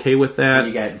 Like, I'm okay with that. And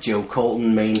you got Joe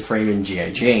Colton, Mainframe, and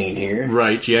G.I. Jane here.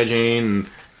 Right, G.I. Jane,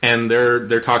 and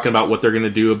they're talking about what they're going to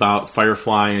do about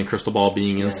Firefly and Crystal Ball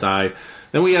being inside.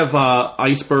 Then we have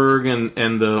Iceberg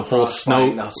and the whole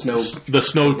Frostbite, the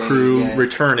snow crew yeah.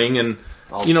 returning, and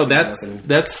All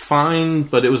that's fine,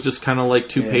 but it was just kind of like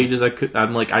 2 pages.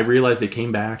 I realized they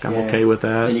came back. I'm Yeah. okay with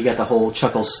that. And you got the whole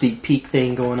Chuckle sneak peek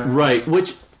thing going on. Right,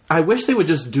 which I wish they would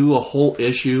just do a whole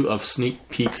issue of Sneak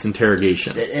Peek's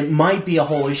interrogation. It might be a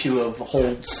whole issue of a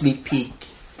whole sneak peek,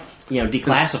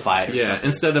 declassified or Yeah, something.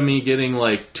 instead of me getting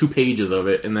like 2 pages of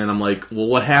it, and then I'm like, well,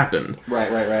 what happened?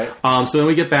 Right. So then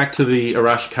we get back to the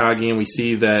Arashikage, and we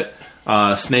see that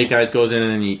Snake Eyes goes in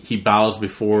and he bows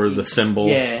before the symbol.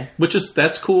 Yeah.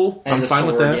 That's cool. And I'm the fine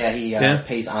sword, with that. Yeah, he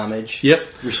pays homage.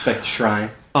 Yep. Respect the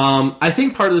shrine. I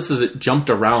think part of this is it jumped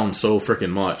around so freaking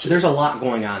much. There's a lot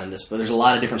going on in this, but there's a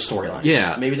lot of different storylines.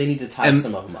 Yeah. Maybe they need to tie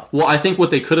some of them up. Well, I think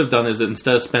what they could have done is that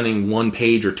instead of spending 1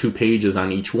 page or 2 pages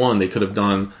on each one, they could have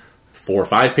done 4 or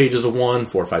 5 pages of one,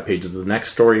 4 or 5 pages of the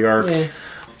next story arc. Yeah.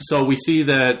 So we see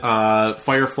that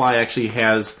Firefly actually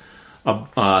has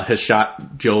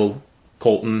shot Joe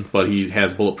Colton, but he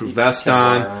has bulletproof vest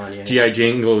on. yeah. G.I.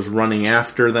 Jane goes running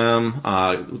after them.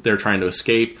 They're trying to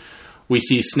escape. We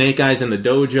see Snake Eyes in the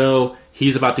dojo.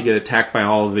 He's about to get attacked by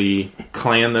all of the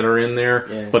clan that are in there.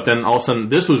 Yeah. But then all of a sudden,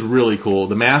 this was really cool.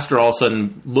 The Master all of a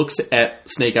sudden looks at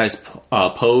Snake Eyes'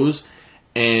 pose,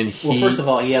 and he... Well, first of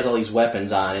all, he has all these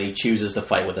weapons on, and he chooses to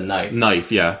fight with a knife.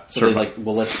 Knife, yeah. So they're like,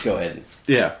 well, let's go ahead.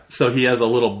 Yeah, so he has a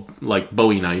little, like,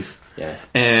 Bowie knife. Yeah.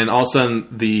 And all of a sudden,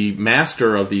 the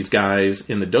master of these guys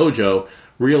in the dojo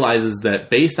realizes that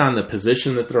based on the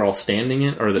position that they're all standing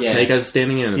in, or that Yeah. Snake Eyes is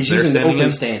standing in, and He's they're using the standing open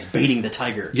in, stance, baiting the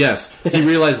tiger. yes, he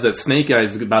realized that Snake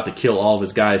Eyes is about to kill all of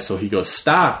his guys, so he goes,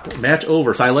 "Stop, match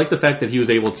over." So I like the fact that he was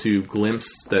able to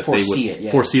glimpse that they Foresee would it,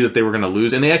 yeah. foresee that they were going to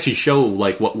lose, and they actually show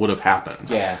like what would have happened.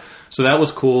 Yeah. So that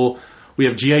was cool. We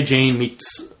have G.I. Jane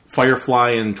meets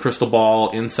Firefly and Crystal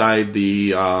Ball inside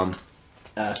the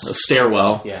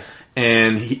stairwell. Yeah.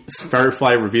 And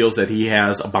Firefly reveals that he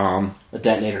has a bomb. A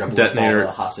detonator to blow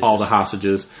up all the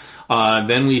hostages.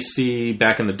 Then we see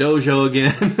back in the dojo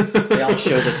again. They all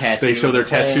show the tattoos. They show their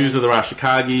tattoos of the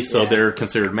Rashikage, so they're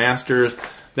considered masters.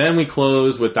 Then we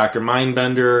close with Dr.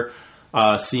 Mindbender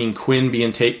seeing Quinn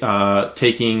being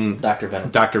taking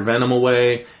Dr. Venom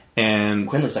away. And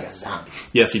Quinn looks like a zombie.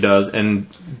 Yes, he does. And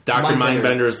Dr. Mindbender,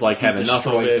 Mindbender is like, had enough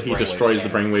of it. He destroys the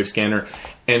brainwave scanner.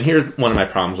 And here's one of my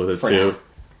problems with it, For too. now.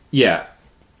 Yeah.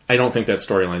 I don't think that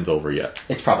storyline's over yet.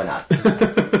 It's probably not.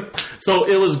 So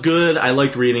it was good. I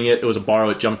liked reading it. It was a borrow.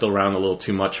 It jumped around a little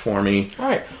too much for me. All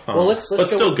right. Well, let's but go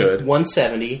still with good.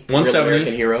 170. 170. Real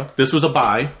American Hero. This was a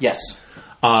buy. Yes.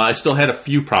 I still had a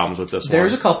few problems with this one.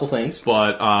 There's a couple things.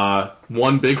 But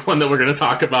one big one that we're going to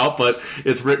talk about, but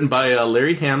it's written by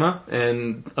Larry Hama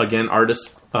and, again,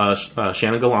 artist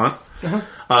Shannon Gallant.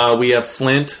 Uh-huh. We have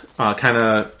Flint kind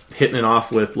of hitting it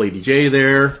off with Lady J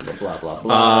there. Blah, blah,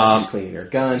 blah. She's cleaning her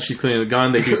gun. She's cleaning the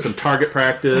gun. They do some target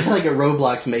practice. Like at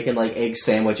Roblox making like egg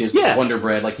sandwiches with Wonder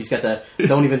Bread. Like he's got the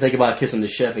don't even think about kissing the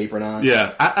chef apron on.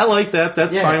 Yeah, I like that.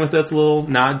 That's fine with that's a little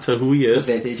nod to who he is.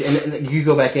 Vintage. And you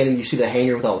go back in and you see the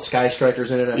hangar with all the Sky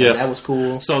Strikers in it. I Yeah, thought that was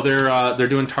cool. So they're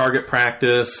doing target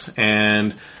practice,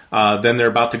 and then they're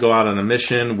about to go out on a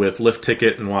mission with Lift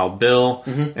Ticket and Wild Bill,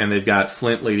 and they've got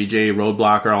Flint, Lady J,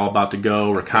 Roadblock are all about to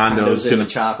go. Rakondo's in the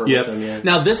chopper with them. Yeah.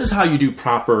 Now this is how you do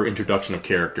proper introduction of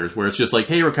characters, where it's just like,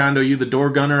 hey Rakondo, you the door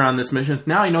gunner on this mission.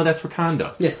 Now I know that's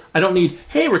Rakondo. Yeah. I don't need,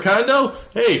 hey Rakondo,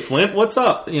 hey Flint, what's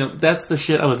up? You know, that's the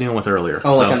shit I was dealing with earlier.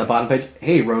 Oh, like on the bottom page,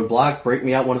 hey Roadblock, break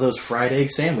me out one of those fried egg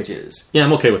sandwiches. Yeah,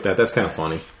 I'm okay with that. That's kind of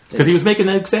funny because he was making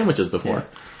egg sandwiches before. Yeah.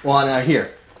 Well, now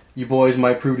here. You boys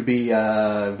might prove to be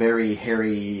very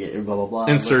hairy, blah, blah, blah.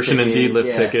 Insertion indeed,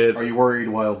 lift ticket. Are you worried,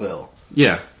 Wild Bill?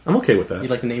 Yeah, I'm okay with that. You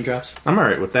like the name drops? I'm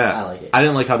alright with that. I like it. I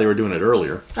didn't like how they were doing it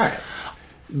earlier. Alright.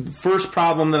 First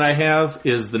problem that I have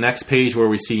is the next page where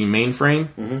we see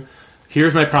Mainframe.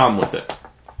 Here's my problem with it.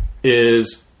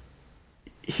 Is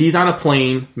he's on a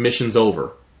plane, mission's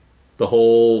over. The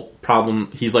whole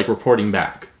problem, he's like reporting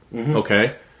back.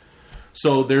 Okay?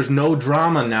 So there's no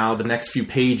drama now the next few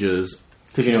pages.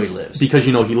 Because you know he lives. Because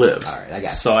you know he lives. All right, I got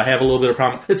you. So I have a little bit of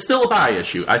problem. It's still a buy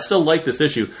issue. I still like this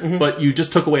issue, but you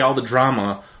just took away all the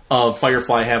drama of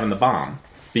Firefly having the bomb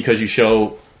because you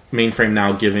show Mainframe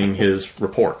now giving his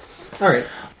report. All right.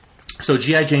 So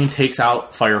G.I. Jane takes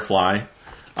out Firefly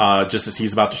just as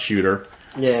he's about to shoot her.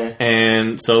 Yeah.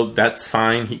 And so that's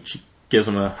fine. She gives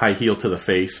him a high heel to the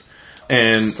face.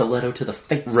 And stiletto to the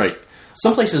face. Right.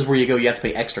 Some places where you go, you have to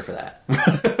pay extra for that.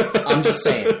 I'm just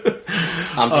saying.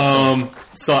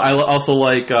 So I also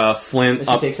like Flint.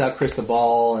 She takes out Crystal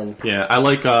Ball and yeah, I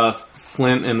like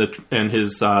Flint and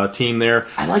his team there.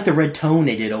 I like the red tone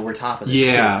they did over top of this.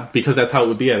 Yeah, too. because that's how it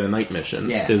would be at a night mission.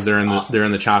 Yeah, is they're in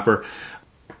the chopper.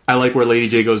 I like where Lady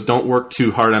J goes, "Don't work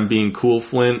too hard on being cool,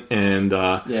 Flint," and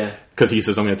because he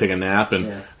says, "I'm going to take a nap,"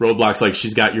 and Roadblock's like,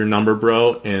 "She's got your number,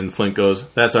 bro," and Flint goes,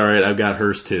 "That's all right, I've got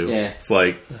hers too." Yeah, it's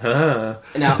like, Now,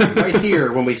 right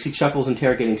here, when we see Chuckles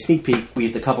interrogating Sneak Peek, we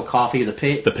get the cup of coffee, the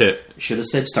pit. The pit should have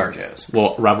said Star Joe's.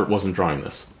 Well, Robert wasn't drawing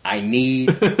this. I need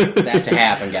that to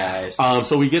happen, guys.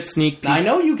 So we get Sneak Peek. Now, I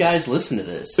know you guys listen to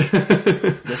this.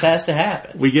 This has to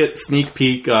happen. We get Sneak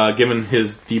Peek giving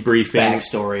his debriefing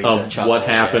backstory of to Chuckles, what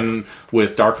happened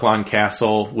with Darklon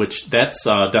Castle, which that's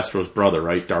Destro's brother,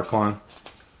 right? Darklon?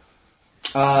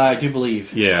 I do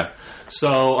believe. Yeah.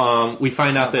 So we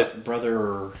find out that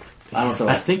brother. I don't know.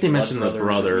 I think they mentioned the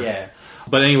brother. Yeah.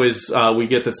 But anyways, we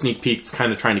get that Sneak Peek's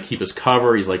kind of trying to keep his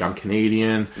cover. He's like, I'm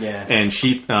Canadian. Yeah. And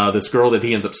she, this girl that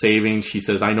he ends up saving, she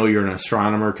says, I know you're an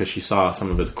astronomer because she saw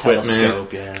some of his equipment.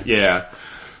 Telescope, yeah.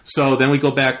 So then we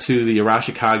go back to the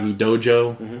Arashikage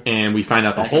dojo, and we find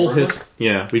out the whole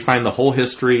we find the whole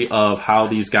history of how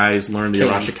these guys learned the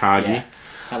Arashikage. Yeah.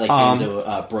 How they came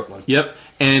to Brooklyn. Yep.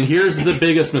 And here's the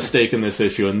biggest mistake in this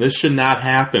issue, and this should not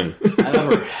happen.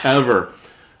 Ever.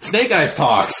 Snake Eyes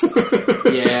talks.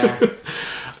 Yeah.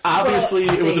 Obviously,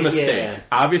 it was a mistake. Yeah.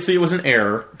 Obviously, it was an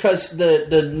error. Because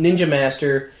the Ninja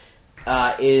Master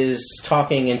is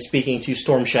talking and speaking to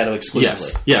Storm Shadow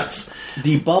exclusively. Yes.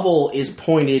 The bubble is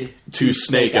pointed To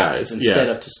Snake Eyes instead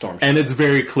of to Storm Shadow. and it's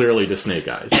very clearly to Snake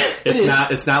Eyes.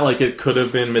 It's not like it could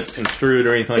have been misconstrued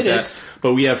or anything like that. Is.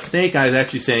 But we have Snake Eyes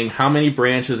actually saying how many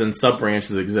branches and sub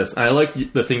branches exist. And I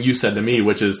like the thing you said to me,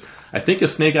 which is, I think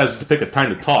if Snake Eyes was to pick a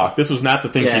time to talk, this was not the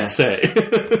thing he'd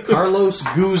say. Carlos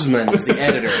Guzman is the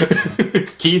editor.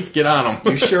 Keith, get on him.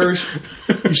 You sure?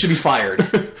 You should be fired.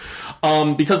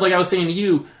 Because, like I was saying to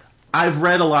you, I've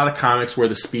read a lot of comics where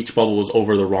the speech bubble was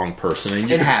over the wrong person. And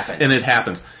It happens. And it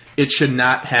happens. It should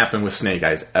not happen with Snake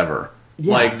Eyes ever.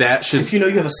 Yeah. Like, that should... If you know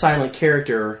you have a silent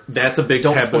character, that's a big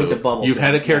don't taboo. point the bubble. You've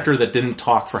had a character that didn't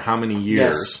talk for how many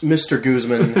years? Yes, Mr.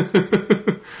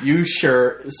 Guzman. You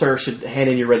sir, should hand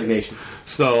in your resignation.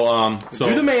 So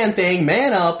do the man thing,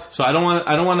 man up. So I don't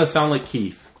want to sound like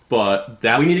Keith, but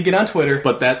that we need to get on Twitter.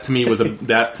 But that to me was a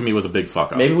big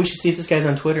fuck up. Maybe we should see if this guy's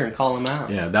on Twitter and call him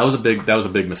out. Yeah, that was a big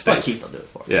mistake. But Keith will do it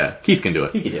for us. Yeah, Keith can do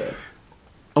it. He can do it.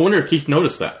 I wonder if Keith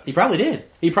noticed that. He probably did.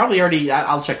 He probably already.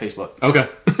 I'll check Facebook. Okay.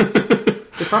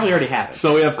 It probably already happened.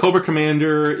 So we have Cobra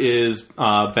Commander is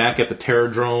back at the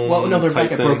Terradrome. Well, no, they're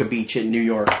back at thing. Broca Beach in New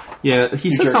York. Yeah, he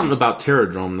New said Jersey. something about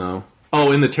Terradrome though.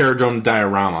 Oh, in the Terradrome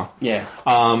diorama. Yeah.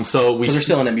 So they're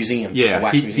still in a museum. Yeah, a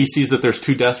wax museum. he sees that there's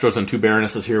 2 Destros and 2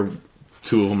 Baronesses here.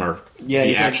 2 of them are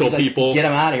the actual he's like, people. Get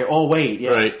them out of here. Oh, wait.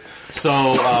 Yeah. Right. So,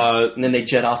 and then they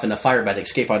jet off in a fire bat. They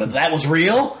escape out of that. Was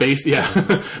real?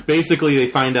 Basically, they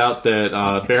find out that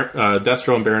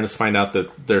Destro and Baroness find out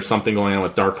that there's something going on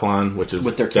with Darklon, which is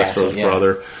with their Destro's castle, yeah.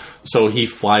 brother. So he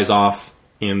flies off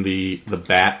in the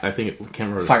bat. I think I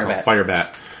can't remember. Fire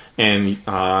bat. And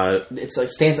it's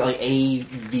like stands like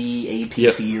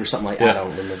AVAPC or something like that. I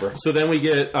don't remember. So then we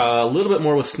get a little bit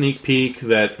more with sneak peek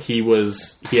that he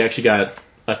actually got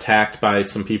attacked by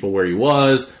some people where he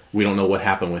was. We don't know what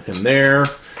happened with him there.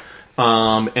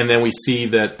 And then we see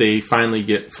that they finally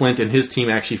get Flint and his team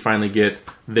actually finally get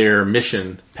their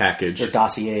mission package. Their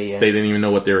dossier, yeah. They didn't even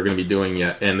know what they were going to be doing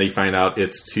yet. And they find out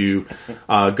it's to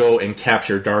go and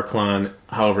capture Darklon,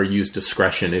 however, use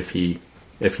discretion if he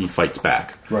fights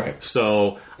back. Right.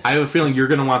 So I have a feeling you're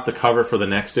going to want the cover for the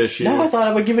next issue. No, I thought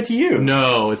I would give it to you.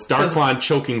 No, it's Darklon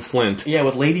choking Flint. Yeah,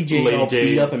 with Lady Jade all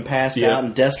beat up and passed out,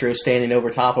 and Destro standing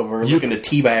over top of her looking to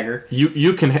teabag her.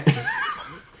 You can...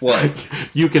 What?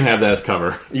 You can have that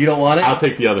cover. You don't want it? I'll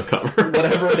take the other cover.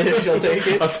 Whatever it is, you'll take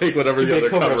it? I'll take whatever the other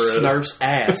cover is. Snarf's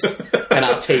ass, and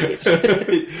I'll take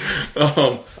it.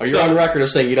 You're on record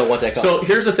of saying you don't want that cover. So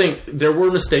here's the thing. There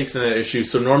were mistakes in that issue,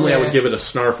 so normally I would give it a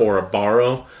Snarf or a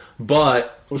Borrow,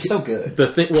 but... It was so good. The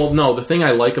thing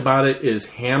I like about it is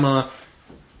Hama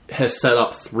has set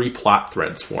up 3 plot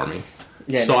threads for me.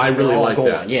 Yeah, so I really like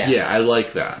going, that. Yeah, I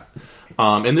like that.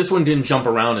 And this one didn't jump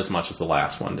around as much as the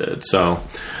last one did. So,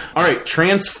 all right,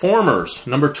 Transformers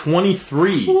number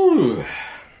 23. Ooh.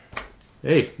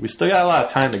 Hey, we still got a lot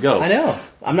of time to go. I know.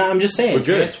 I'm just saying. We're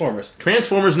good.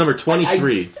 Transformers number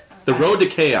 23. The Road to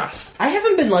Chaos. I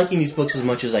haven't been liking these books as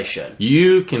much as I should.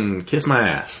 You can kiss my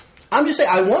ass. I'm just saying,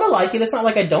 I want to like it. It's not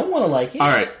like I don't want to like it. All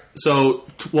right. So,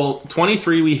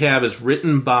 23 we have is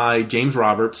written by James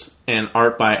Roberts and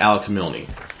art by Alex Milne.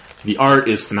 The art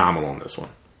is phenomenal in this one.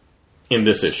 In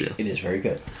this issue. It is very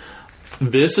good.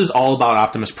 This is all about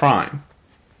Optimus Prime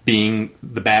being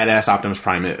the badass Optimus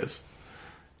Prime is.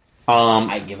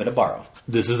 I'd give it a borrow.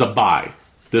 This is a buy.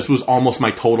 This was almost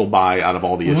my total buy out of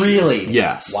all the issues. Really?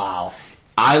 Yes. Wow.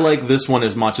 I like this one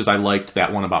as much as I liked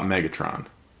that one about Megatron,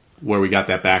 where we got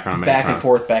that background on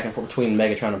Megatron. Back and forth between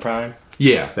Megatron and Prime?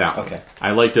 Yeah, that one. Okay.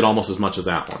 I liked it almost as much as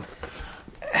that one.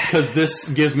 Because this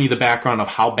gives me the background of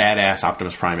how badass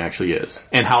Optimus Prime actually is.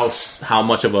 And how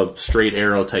much of a straight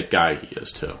arrow type guy he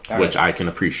is, too. Which I can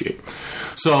appreciate.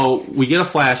 So, we get a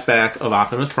flashback of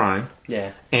Optimus Prime.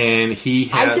 Yeah. And he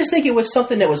has... I just think it was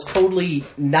something that was totally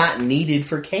not needed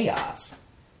for Chaos.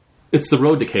 It's the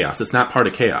Road to Chaos. It's not part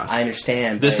of Chaos. I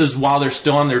understand. This is while they're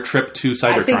still on their trip to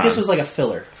Cybertron. I think this was like a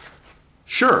filler.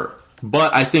 Sure.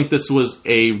 But I think this was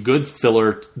a good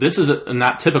filler. This is a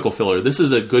not typical filler. This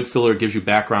is a good filler. Gives you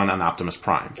background on Optimus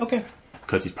Prime. Okay.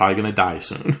 Because he's probably going to die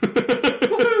soon.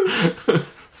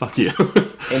 Fuck you.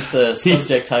 It's the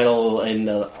subject title in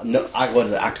what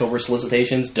is it, October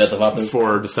solicitations? Death of Optimus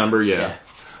for December. Yeah.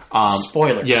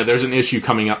 Spoilers. Yeah, there's an issue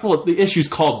coming up. Well, the issue's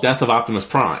called Death of Optimus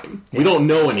Prime. Yeah. We don't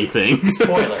know anything.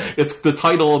 Spoiler. It's the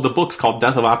title of the book's called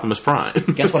Death of Optimus Prime.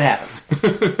 Guess what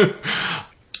happens?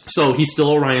 So he's still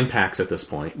Orion Pax at this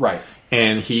point. Right.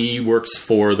 And he works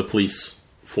for the police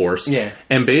force. Yeah.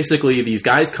 And basically these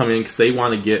guys come in because they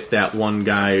want to get that one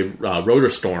guy,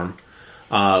 Rotorstorm,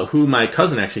 who my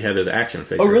cousin actually had as action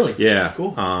figure. Oh, really? Yeah. Cool.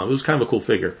 It was kind of a cool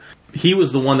figure. he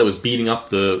was the one that was beating up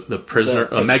the prisoner,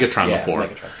 Megatron, yeah, before.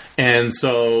 Megatron. And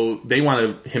so they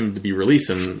wanted him to be released,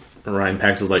 and Orion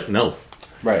Pax was like, no.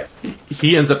 Right.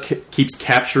 He ends up keeps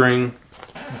capturing...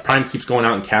 Prime keeps going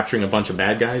out and capturing a bunch of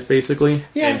bad guys, basically.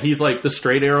 Yeah. And he's like the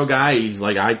straight arrow guy. He's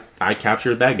like, I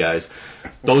captured bad guys.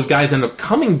 Those guys end up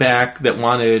coming back that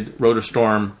wanted Rotor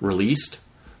Storm released.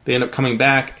 They end up coming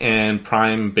back, and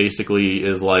Prime basically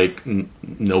is like,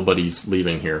 nobody's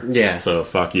leaving here. Yeah. So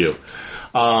fuck you.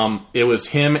 It was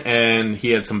him, and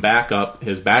he had some backup.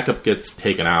 His backup gets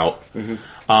taken out.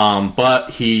 Mm-hmm.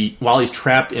 But while he's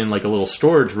trapped in like a little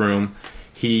storage room,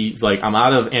 he's like, I'm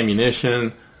out of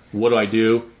ammunition. What do I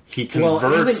do? He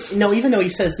converts... even though he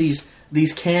says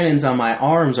these cannons on my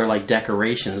arms are like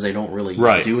decorations, they don't really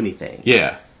do anything.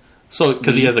 Yeah. So,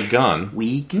 because he has a gun.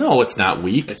 Weak? No, it's not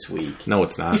weak. It's weak. No,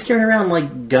 it's not. He's carrying around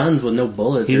like guns with no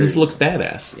bullets. He just looks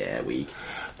badass. Yeah, weak.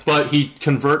 But he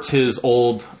converts his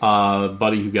old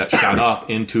buddy who got shot up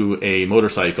into a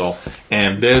motorcycle,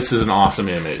 and this is an awesome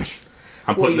image.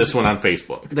 I'm putting this one on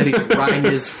Facebook. That he's riding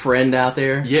his friend out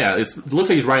there? Yeah, it looks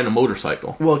like he's riding a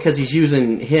motorcycle. Well, because he's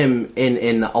using him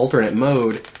in the alternate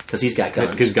mode, because he's got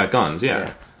guns. Because he's got guns,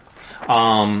 yeah.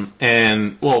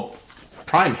 And, well,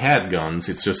 Prime had guns,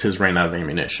 it's just his ran out of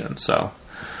ammunition, so...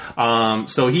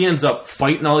 so he ends up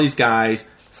fighting all these guys,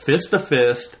 fist to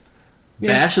fist,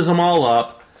 bashes them all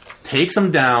up, takes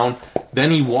them down, then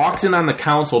he walks in on the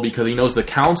council because he knows the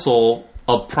council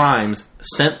of Primes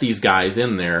sent these guys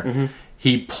in there. Mm-hmm.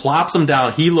 He plops them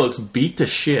down. He looks beat to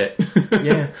shit.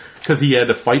 Yeah. Because he had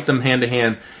to fight them hand to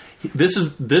hand. This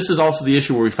is also the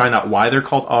issue where we find out why they're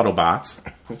called Autobots.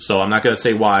 So I'm not going to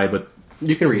say why, but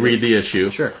you can read the issue.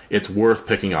 Sure. It's worth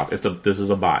picking up. This is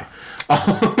a buy.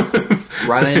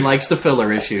 Ryan likes the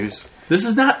filler issues. This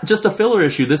is not just a filler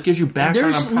issue. This gives you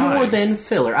background There's on Prime. more than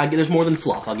filler. There's more than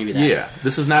fluff. I'll give you that. Yeah.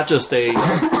 This is not just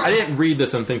I didn't read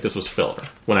this and think this was filler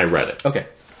when I read it. Okay.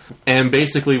 And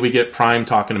basically, we get Prime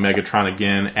talking to Megatron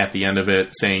again at the end of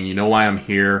it, saying, "You know why I'm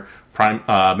here?"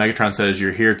 Megatron says,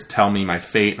 "You're here to tell me my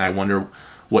fate, and I wonder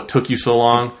what took you so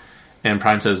long." And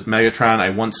Prime says, "Megatron, I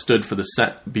once stood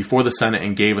before the Senate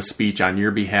and gave a speech on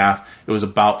your behalf. It was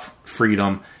about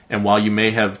freedom, and while you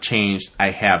may have changed,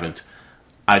 I haven't.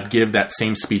 I'd give that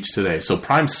same speech today." So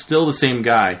Prime's still the same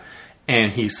guy,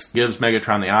 and he gives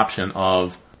Megatron the option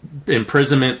of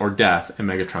imprisonment or death, and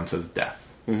Megatron says death.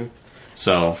 Mm-hmm.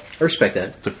 So I respect that.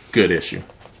 It's a good issue.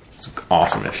 It's an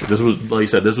awesome issue. This was, like you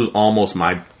said, this was almost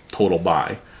my total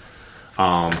buy.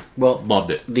 Loved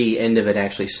it. The end of it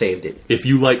actually saved it. If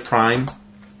you like Prime,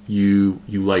 you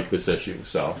like this issue.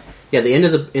 So yeah, the end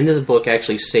of the book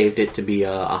actually saved it to be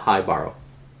a high borrow.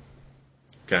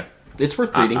 Okay, it's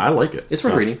worth reading. I like it. It's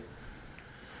worth reading.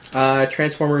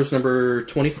 Transformers number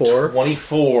 24.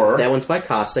 24. That one's by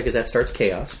Costa because that starts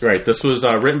Chaos. Right. This was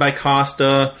written by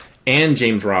Costa and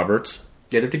James Roberts.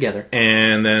 Yeah, they're together.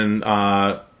 And then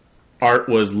art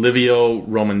was Livio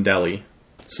Romandelli.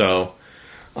 So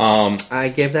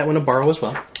I gave that one a borrow as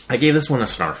well. I gave this one a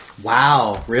snarf.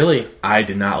 Wow, really? I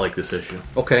did not like this issue.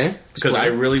 Okay. Because I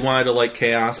really wanted to like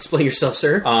Chaos. Explain yourself,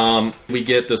 sir. We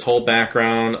get this whole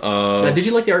background of... Now, did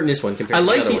you like the art in this one compared I to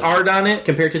the like other the one? art on it.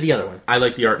 Compared to the other one. I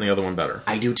like the art in the other one better.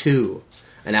 I do too.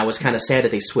 And I was kind of sad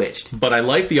that they switched. But I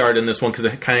like the art in this one because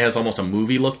it kind of has almost a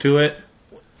movie look to it.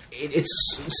 It's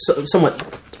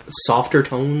somewhat softer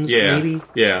tones, maybe?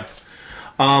 Yeah.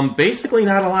 Basically,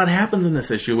 not a lot happens in this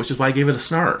issue, which is why I gave it a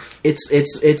snarf. It's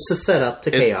the setup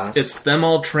to Chaos. It's them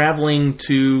all traveling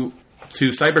to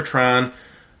Cybertron,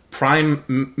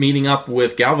 Prime meeting up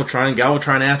with Galvatron,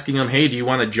 Galvatron asking them, "Hey, do you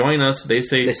want to join us?" They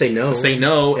say no. Say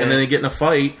no, and then they get in a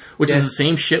fight, which is the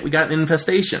same shit we got in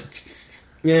Infestation.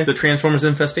 Yeah, the Transformers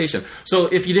Infestation. So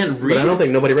if you didn't read, but I don't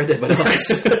think nobody read that but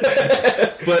us.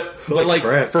 but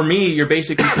like for me, you're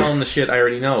basically telling the shit I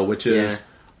already know, which is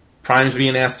Prime's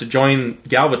being asked to join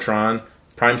Galvatron.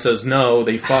 Prime says no.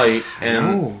 They fight,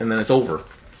 and then it's over.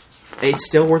 It's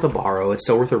still worth a borrow. It's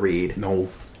still worth a read. No,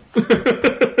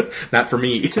 not for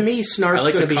me. To me, Snarf's I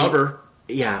like going to the be cover.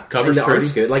 Yeah, cover's and the art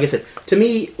is pretty. good. Like I said, to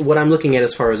me, what I'm looking at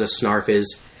as far as a Snarf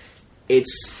is,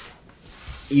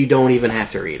 you don't even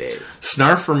have to read it.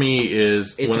 Snarf for me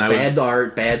is It's bad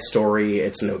art, bad story.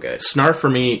 It's no good. Snarf for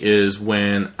me is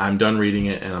when I'm done reading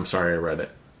it and I'm sorry I read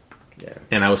it. Yeah,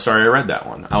 and I was sorry I read that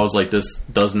one. I was like, this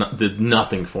did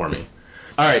nothing for me.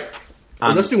 All right,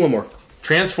 let's do one more.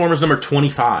 Transformers number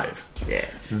 25. Yeah,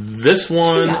 this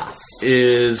one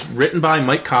is written by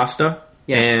Mike Costa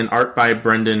and art by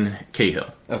Brendan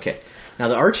Cahill. Okay, now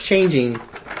the art's changing.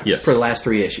 Yes. For the last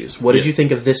 3 issues. What did you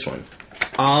think of this one?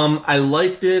 I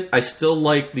liked it. I still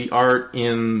like the art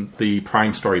in the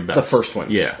Prime story best. The first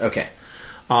one. Yeah. Okay.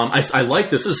 I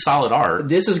like this. This is solid art.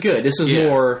 This is good. This is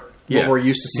more what we're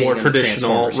used to seeing. More in the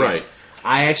traditional, Transformers, yeah. right.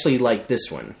 I actually like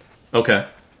this one. Okay.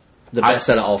 The best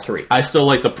out of all three. I still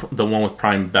like the one with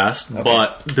Prime best,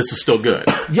 but this is still good.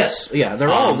 Yes, yeah, they're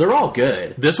all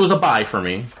good. This was a buy for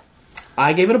me.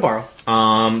 I gave it a borrow.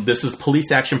 This is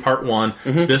Police Action Part 1.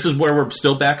 This is where we're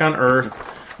still back on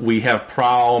Earth. We have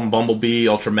Prowl and Bumblebee,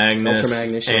 Ultra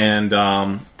Magnus, yeah. and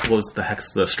what was the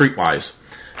Streetwise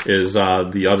is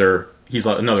the other. He's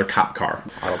another cop car.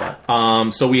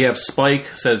 So we have Spike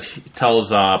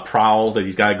tells Prowl that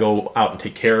he's got to go out and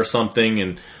take care of something,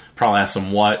 and Prowl asks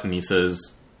him what, and he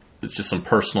says it's just some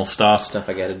personal stuff. Stuff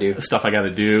I got to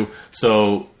do.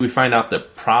 So we find out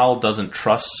that Prowl doesn't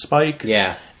trust Spike.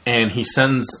 Yeah. And he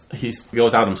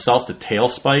goes out himself to tail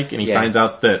Spike, and he finds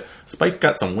out that Spike's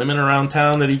got some women around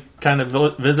town that he kind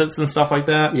of visits and stuff like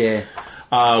that. Yeah.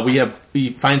 He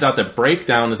finds out that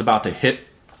Breakdown is about to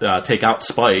take out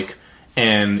Spike,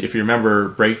 and if you remember,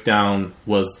 Breakdown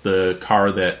was the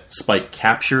car that Spike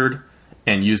captured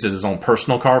and used as his own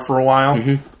personal car for a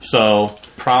while. So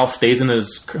Prowl stays in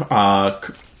his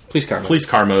police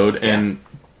car mode and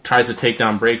tries to take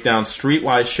down Breakdown.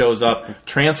 Streetwise shows up,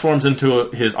 transforms into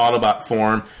his Autobot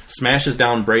form, smashes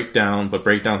down Breakdown, but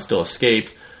Breakdown still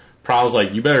escapes. Prowl's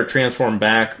like, you better transform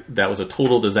back. That was a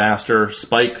total disaster.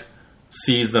 Spike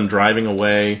sees them driving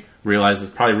away,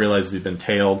 realizes he's been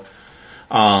tailed.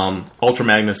 Ultra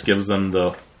Magnus gives them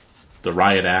the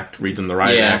riot act, reads them the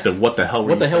riot act of what the hell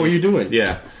were you doing?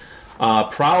 Yeah.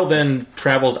 Prowl then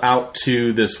travels out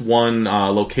to this one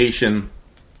location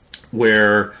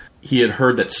where he had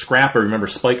heard that Scrapper, remember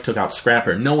Spike took out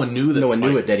Scrapper. No one knew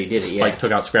that he did it, Spike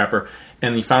took out Scrapper.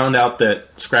 And he found out that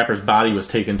Scrapper's body was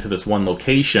taken to this one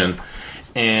location.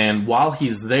 And while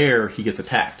he's there, he gets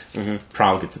attacked.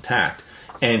 Prowl gets attacked.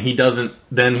 And he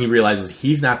realizes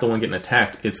he's not the one getting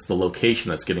attacked. It's the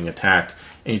location that's getting attacked.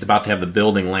 And he's about to have the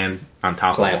building land on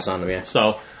top of him. Collapse on him, yeah.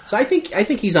 So I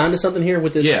think he's onto something here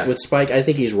with this with Spike. I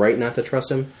think he's right not to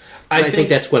trust him. I think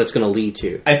that's what it's going to lead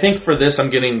to. I think for this, I'm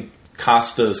getting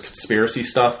Costa's conspiracy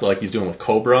stuff like he's doing with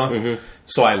Cobra.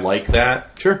 So I like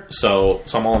that. Sure. So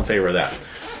I'm all in favor of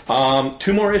that.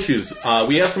 2 more issues.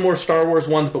 We have some more Star Wars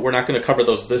ones, but we're not going to cover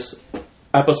those this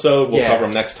episode. We'll cover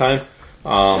them next time.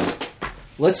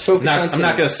 Let's focus on I'm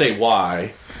not going to say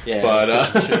why. Yeah,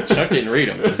 but Chuck didn't read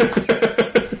them.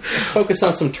 Let's focus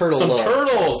on some turtle love.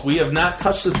 Turtles. We have not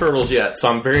touched the turtles yet, so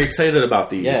I'm very excited about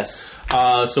these. Yes.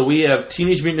 So we have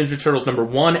Teenage Mutant Ninja Turtles number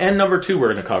 1 and number 2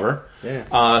 we're going to cover.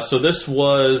 Yeah. So this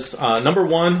was number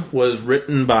 1 was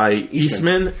written by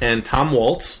Eastman and Tom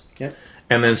Waltz. Yep.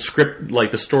 And then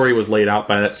the story was laid out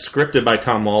by that, scripted by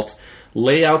Tom Waltz.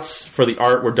 Layouts for the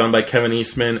art were done by Kevin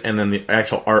Eastman, and then the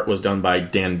actual art was done by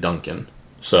Dan Duncan.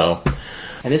 So,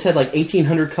 and this had like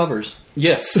 1,800 covers.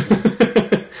 Yes.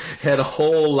 Had a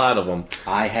whole lot of them.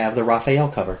 I have the Raphael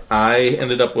cover. I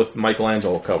ended up with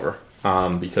Michelangelo cover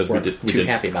because we did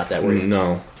happy about that, were you?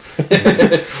 No.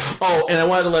 Oh, and I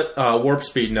wanted to let Warp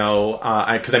Speed know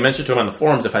because I mentioned to him on the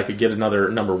forums if I could get another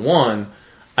number 1,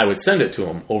 I would send it to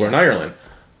him over in Ireland.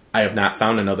 I have not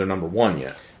found another number 1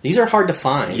 yet. These are hard to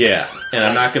find. Yeah, and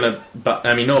I'm not gonna. But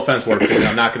I mean, no offense, Warp Speed,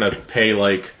 I'm not gonna pay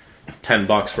like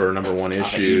 $10 for a number 1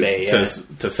 issue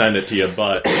eBay, to send it to you.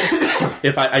 But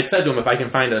if I said to him if I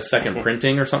can find a second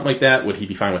printing or something like that, would he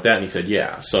be fine with that? And he said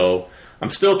yeah. So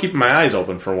I'm still keeping my eyes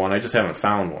open for one. I just haven't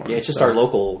found one. Yeah, it's just our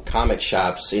local comic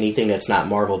shops. Anything that's not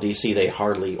Marvel, DC, they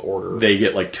hardly order. They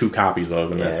get like 2 copies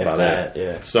of, and that's about it.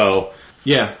 Yeah. So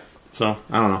yeah. So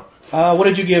I don't know. What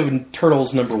did you give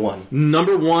Turtles number 1?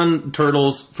 Number 1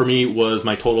 Turtles for me was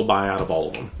my total buy out of all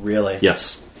of them. Really?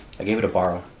 Yes. I gave it a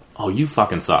borrow. Oh, you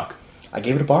fucking suck. I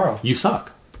gave it a borrow. You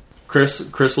suck. Chris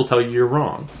will tell you you're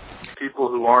wrong. People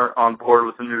who aren't on board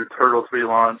with the new Turtles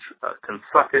relaunch can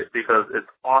suck it because it's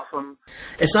awesome.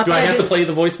 It's not. Do I have to play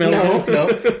the voicemail? No.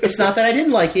 It's not that I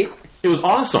didn't like it. It was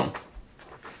awesome.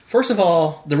 First of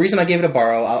all, the reason I gave it a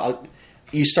borrow,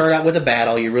 you start out with a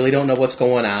battle. You really don't know what's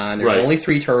going on. There's only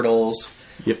 3 turtles.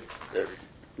 Yep.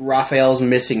 Raphael's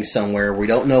missing somewhere. We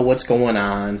don't know what's going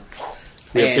on.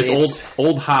 Yep, it's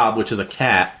old Hob, which is a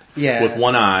cat with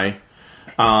one eye.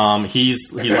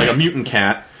 He's like a mutant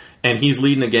cat, and he's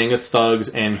leading a gang of thugs,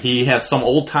 and he has some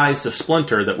old ties to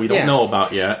Splinter that we don't know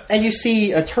about yet. And you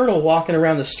see a turtle walking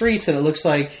around the streets, and it looks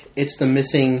like it's the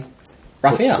missing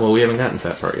Raphael. Well, we haven't gotten to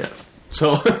that part yet.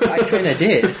 So I kind of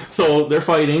did. So they're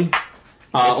fighting.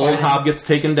 Old Hob gets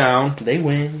taken down. They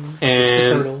win. And it's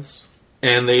the turtles.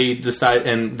 And they decide,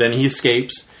 and then he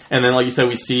escapes. And then, like you said,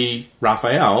 we see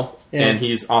Raphael, and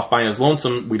he's off by his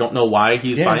lonesome. We don't know why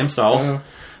he's by himself.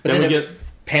 But then we get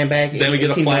pan back. Then we get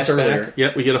a 18 months earlier. flashback.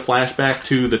 Yep, we get a flashback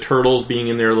to the turtles being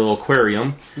in their little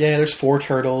aquarium. Yeah, there's 4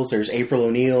 turtles. There's April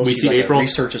O'Neil. We She's see like April, a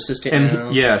research assistant and now.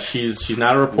 yeah, she's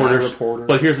not a reporter. Not a reporter.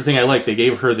 But here's the thing I like: they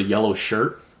gave her the yellow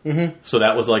shirt. Mm-hmm. So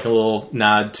that was like a little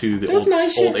nod to the That was old,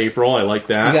 nice, old yeah. April. I like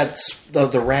that. We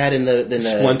got the rat in the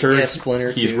Splinter. Yeah,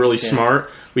 Splinter. He's too. really Yeah.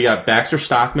 smart. We got Baxter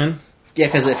Stockman. Yeah,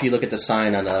 because if you look at the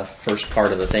sign on the first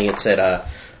part of the thing, it said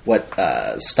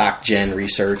Stock Gen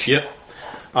Research. Yep.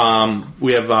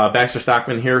 We have Baxter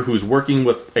Stockman here, who's working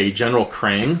with a General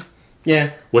Krang.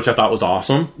 Yeah. Which I thought was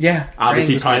awesome. Yeah.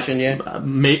 Obviously, Krang was mentioned,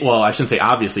 yeah. Well, I shouldn't say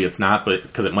obviously it's not, but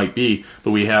because it might be.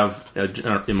 But we have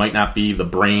it might not be the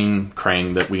brain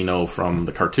Krang that we know from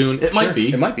the cartoon. It Sure. might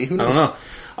be. It might be. Who knows? I don't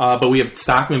know. But we have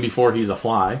Stockman before he's a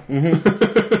fly.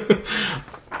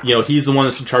 Mm-hmm. He's the one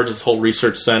that's in charge of this whole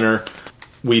research center.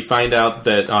 We find out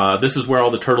that this is where all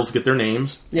the turtles get their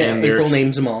names. Yeah, and April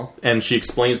names them all. And she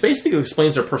basically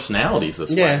explains their personalities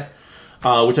this Yeah.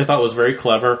 way. Which I thought was very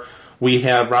clever. We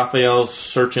have Raphael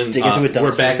searching. Digging through a dumpster.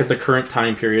 We're back at the current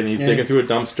time period, and he's digging through a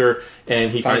dumpster, and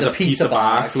he finds a pizza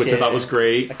box, which I thought was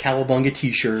great. A Cowabunga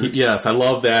T-shirt. Yes, I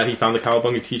love that. He found the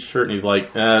Cowabunga T-shirt, and he's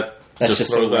like, just throws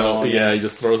so that. wrong, Yeah, yeah. he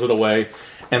just throws it away.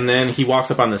 And then he walks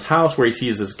up on this house where he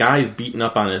sees this guy's beating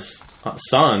up on his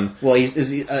son. Well, he's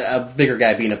a bigger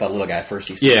guy beating up a little guy first.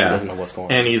 He doesn't know what's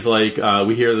going on. And he's like,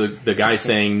 we hear the guy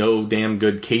saying, "No damn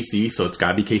good Casey," so it's got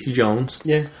to be Casey Jones.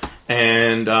 Yeah.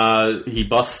 And he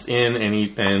busts in,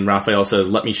 and Raphael says,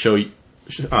 "Let me show you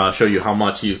how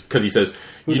much you." Because he says,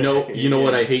 "You know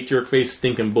what I hate, jerk face,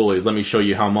 stinking bully. Let me show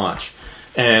you how much."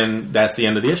 And that's the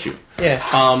end of the issue. Yeah.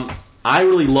 I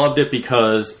really loved it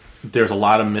because there's a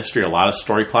lot of mystery, a lot of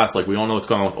story plots. Like we don't know what's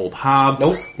going on with Old Hob.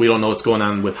 Nope. We don't know what's going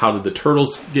on with how did the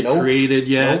turtles get created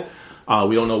yet. Nope.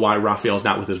 We don't know why Raphael's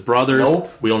not with his brothers.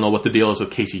 Nope. We don't know what the deal is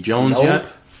with Casey Jones Nope. yet.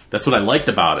 That's what I liked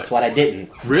about it. That's what I didn't.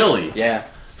 Really? Yeah.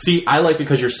 See, I like it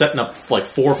because you're setting up like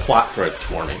 4 plot threads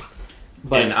for me.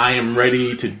 And I am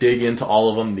ready to dig into all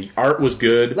of them. The art was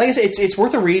good. Like I said, it's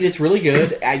worth a read. It's really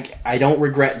good. I don't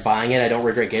regret buying it. I don't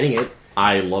regret getting it.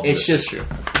 I love It's this just, issue.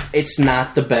 it's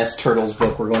not the best Turtles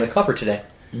book we're going to cover today.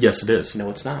 Yes, it is. No,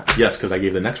 it's not. Yes, because I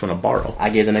gave the next one a borrow. I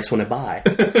gave the next one a buy.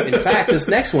 In fact, this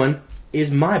next one is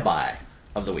my buy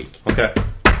of the week. Okay.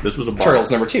 This was a borrow.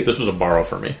 Turtles number 2. This was a borrow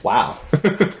for me. Wow.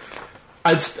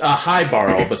 It's a high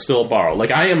borrow, but still a borrow. Like,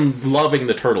 I am loving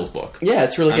the Turtles book. Yeah,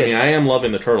 it's really good. I mean, I am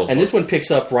loving the Turtles And book. this one picks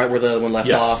up right where the other one left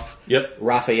Yes. off. Yep.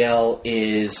 Raphael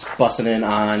is busting in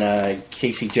on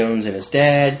Casey Jones and his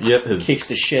dad. Yep. Kicks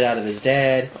the shit out of his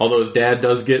dad. Although his dad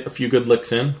does get a few good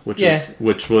licks in,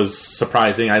 which was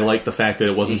surprising. I like the fact that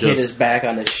it He wasn't hit just his back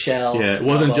on the shell. Yeah, it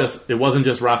wasn't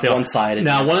just Raphael. One-sided.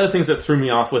 Now, one of the things that threw me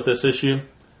off with this issue,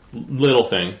 little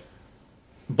thing,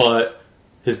 but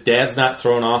his dad's not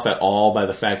thrown off at all by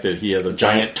the fact that he has a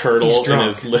giant turtle in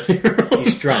his living room.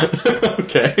 He's drunk.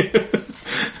 Okay.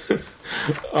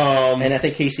 And I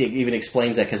think Casey even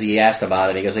explains that because he asked about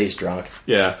it. He goes, hey, he's drunk.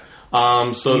 Yeah.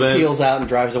 So he then peels out and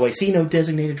drives away. See, no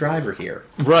designated driver here.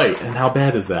 Right. And how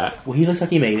bad is that? Well, he looks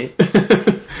like he made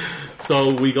it.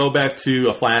 So we go back to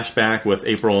a flashback with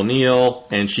April O'Neil,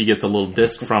 and she gets a little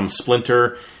disc from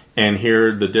Splinter, and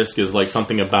here the disc is like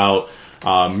something about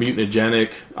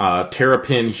mutagenic,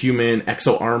 terrapin human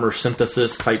exo armor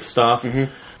synthesis type stuff,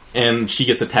 and she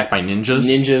gets attacked by ninjas.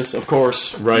 Ninjas, of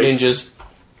course. Right. Ninjas.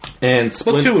 And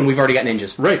Book 2, and we've already got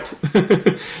ninjas. Right.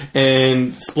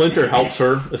 And Splinter helps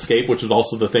her escape, which was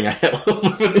also the thing I had a little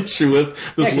bit of an issue with.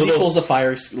 Yeah, because he pulls the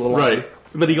fire little right.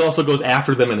 But he also goes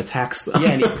after them and attacks them. Yeah,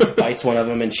 and he bites one of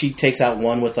them, and she takes out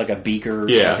one with like a beaker.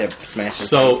 Or something to smash his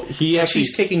So face. he actually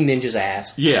she's kicking Ninja's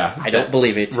ass. Yeah, I don't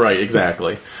believe it. Right,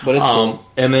 exactly. But it's cool.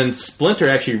 And then Splinter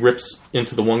actually rips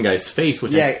into the one guy's face,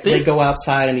 which I Yeah, think they go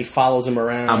outside, and he follows him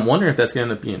around. I'm wondering if that's going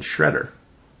to end up being Shredder.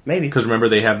 Maybe Because remember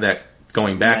they have that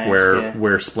going back Mask,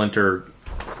 where Splinter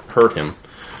hurt him.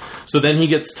 So then he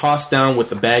gets tossed down with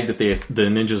the bag that the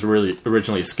ninjas really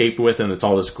originally escaped with, and it's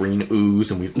all this green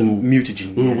ooze, and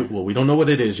mutagen. We don't know what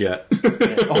it is yet.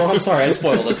 Oh, I'm sorry, I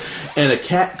spoiled it. And a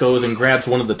cat goes and grabs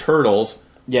one of the turtles.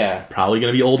 Yeah, probably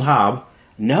going to be Old Hob.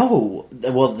 No,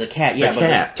 well the cat, yeah, The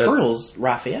cat, but the turtle's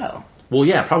Raphael. Well,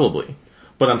 yeah, probably.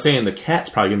 But I'm saying the cat's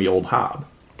probably going to be Old Hob.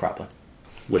 Probably.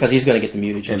 Because he's going to get the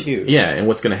mutagen too. Yeah, and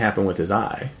what's going to happen with his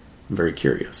eye? I'm very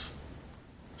curious.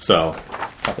 So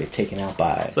probably taken out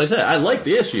by. So I said I like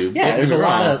the issue. Yeah, there's a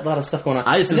lot of stuff going on.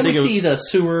 I just and then didn't we think see the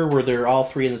sewer where they're all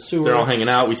three in the sewer. They're all hanging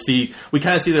out. We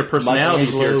kind of see their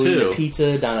personalities here Michelangelo too. eating the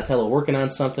pizza, Donatello working on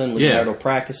something, Leonardo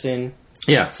practicing.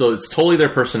 Yeah, so it's totally their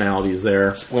personalities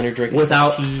there. Splinter drinking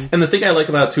without, tea. and the thing I like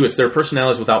about it too, it's their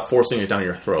personalities without forcing it down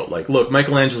your throat. Like, look,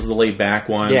 Michelangelo's the laid back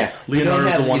one. Yeah,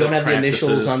 Leonardo's the one you don't that have the initials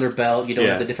practices. on their belt. You don't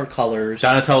Yeah. have the different colors.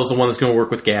 Donatello's the one that's going to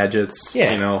work with gadgets.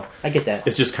 Yeah, you know, I get that.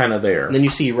 It's just kind of there. And then you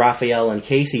see Raphael and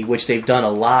Casey, which they've done a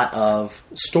lot of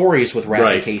stories with Raph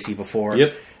Right. and Casey before.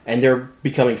 Yep. And they're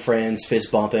becoming friends,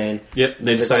 fist bumping. Yep,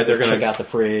 they decide they're going check to out the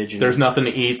fridge. And There's nothing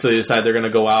to eat, so they decide they're going to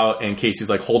go out. And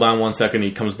Casey's like, "Hold on one second." He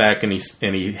comes back and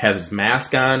he has his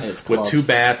mask on with clubs. 2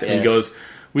 bats, and Yeah. he goes,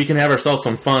 "We can have ourselves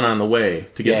some fun on the way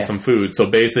to get Yeah. some food." So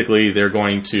basically, they're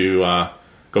going to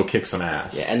go kick some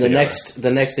ass. Yeah, and the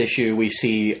next issue we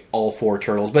see all 4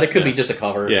 turtles, but it could be just a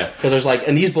cover. Yeah. because there's like,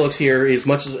 and these books here, as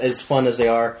much as fun as they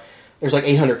are, there's like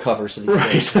 800 covers to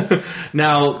these books.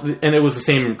 Now, and it was the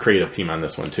same creative team on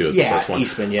this one too as Yeah, the first one.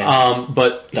 Eastman, yeah.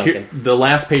 But here, Duncan. the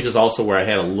last page is also where I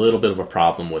had a little bit of a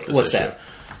problem with this What's issue. that?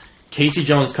 Casey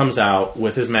Jones comes out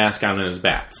with his mask on and his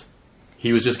bats.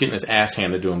 He was just getting his ass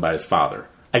handed to him by his father.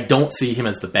 I don't see him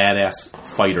as the badass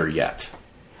fighter yet.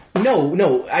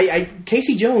 No,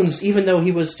 Casey Jones, even though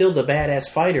he was still the badass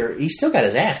fighter, he still got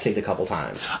his ass kicked a couple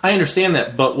times. I understand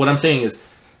that, but what I'm saying is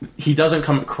he doesn't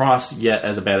come across yet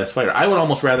as a badass fighter. I would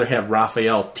almost rather have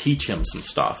Raphael teach him some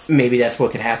stuff. Maybe that's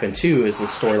what could happen too, is the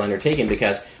storyline they're taking,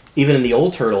 because even in the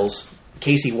old Turtles,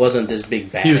 Casey wasn't this big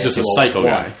badass. He was just a who always psycho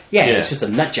won. guy. Yeah, Yeah. it's just a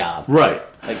nut job. Right.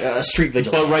 Like a street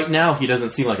vigilante. But right now he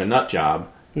doesn't seem like a nut job.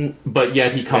 But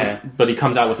yet he comes. Yeah. But he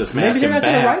comes out with this mask. Maybe they're and not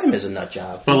going to bats. write him as a nut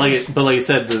job. But like I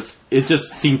said, it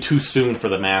just seemed too soon for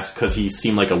the mask because he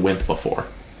seemed like a wimp before.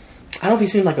 I don't know if he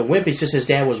seemed like a wimp. It's just his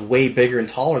dad was way bigger and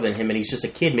taller than him, and he's just a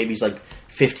kid. Maybe he's like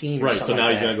 15 or Right. something So now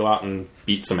like he's going to go out and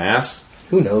beat some ass.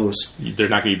 Who knows? There's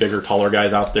not going to be bigger, taller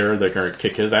guys out there that are going to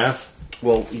kick his ass.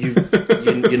 Well, you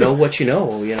know what you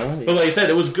know, you know. But like I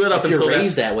said, it was good up If you're until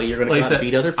raised that way, you're going to like I said,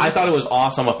 beat other people. I thought it was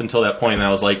awesome up until that point, and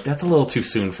I was like, that's a little too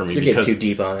soon for me. You're because getting too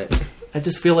deep on it. I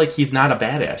just feel like he's not a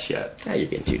badass yet. Yeah, you're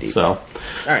getting too deep. So, all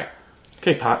right,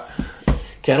 okay, pot,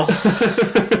 kettle.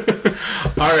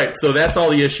 All right, so that's all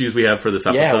the issues we have for this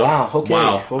episode. Yeah, wow. Okay.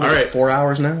 Wow. Well, All right. 4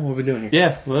 hours now. What are we doing here?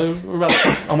 Yeah, well, we're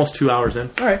about almost 2 hours in.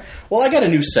 All right. Well, I got a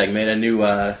new segment, a new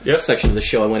section of the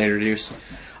show I want to introduce.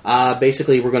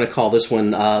 Basically, we're going to call this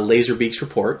one Laserbeak's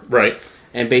Report. Right.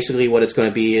 And basically what it's going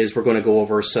to be is we're going to go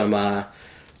over some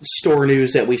store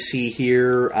news that we see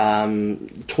here,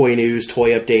 toy news,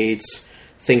 toy updates,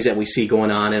 things that we see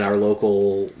going on in our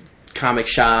local comic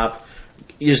shop,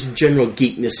 just general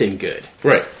geekness and good.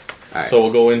 Right. All right. So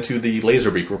we'll go into the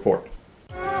Laserbeak Report.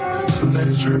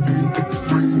 Laserbeak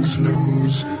brings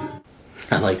news.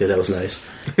 I like that. That was nice.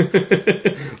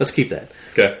 Let's keep that.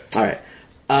 Okay. All right.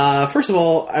 First of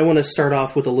all, I want to start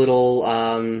off with a little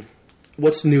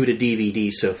what's new to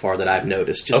DVD so far that I've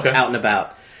noticed, just Okay. out and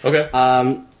about. Okay.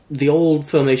 The old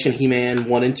Filmation He-Man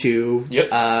 1 and 2,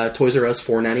 Yep. Toys R Us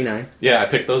 $4.99. Yeah, I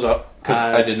picked those up because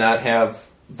I did not have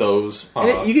those.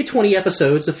 And you get 20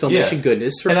 episodes of Filmation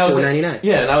goodness for $4.99.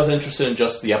 Yeah, and I was interested in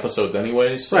just the episodes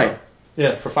anyways. So, Right.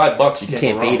 Yeah, for $5 you You can't,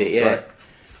 can't go wrong. beat it, yeah.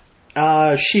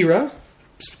 Right. She-Ra,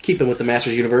 keeping with the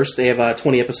Masters Universe, they have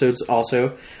 20 episodes also.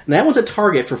 And that one's at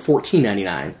Target for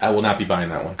 $14.99. I will not be buying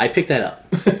that one. I picked that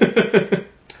up.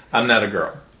 I'm not a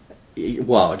girl.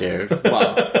 Whoa, dude.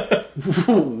 Whoa.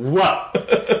 Whoa.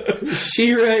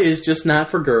 She-Ra is just not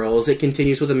for girls. It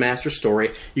continues with a master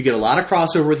story. You get a lot of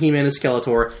crossover with He-Man and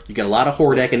Skeletor. You get a lot of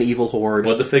Hordak and Evil Horde.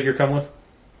 What'd the figure come with?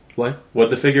 What?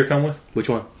 What'd the figure come with? Which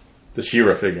one? The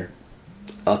She-Ra figure.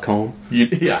 A comb.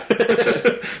 Yeah.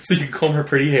 So you can comb her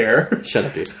pretty hair. Shut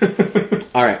up, dude.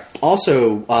 All right.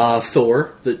 Also,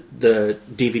 Thor, the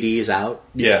DVD is out.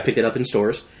 You Yeah. can pick it up in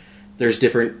stores. There's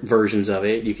different versions of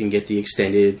it. You can get the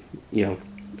extended,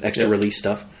 extra release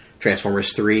stuff.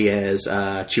 Transformers 3, as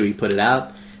Chewie put it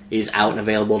out, is out and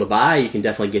available to buy. You can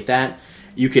definitely get that.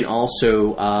 You can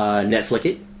also Netflix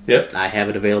it. Yep. I have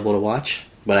it available to watch,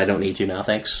 but I don't need to now,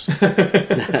 thanks.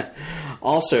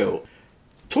 Also,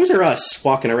 Toys R Us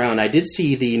walking around, I did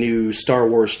see the new Star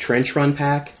Wars Trench Run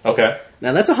pack. Okay.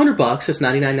 Now that's $100. It's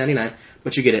 $99.99,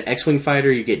 but you get an X-wing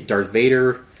fighter, you get Darth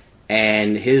Vader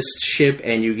and his ship,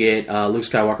 and you get Luke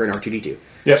Skywalker and R2-D2.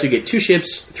 Yep. So you get 2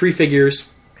 ships, 3 figures,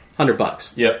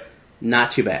 $100. Yep.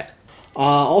 Not too bad.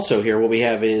 Also here, what we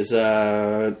have is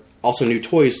also new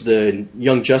toys, the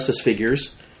Young Justice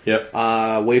figures. Yep.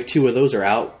 Wave 2 of those are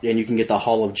out, and you can get the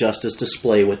Hall of Justice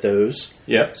display with those.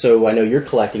 Yep. So I know you're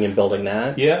collecting and building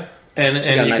that. Yeah. And So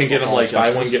you got a you nice can get little them like Hall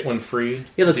of buy one Justice. get one free.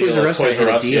 Yeah, the Toys deal R at Us had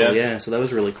a deal, yeah. so that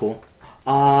was really cool.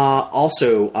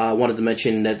 Also, wanted to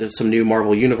mention that there's some new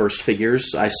Marvel Universe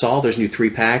figures. I saw there's new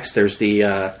 3-packs. There's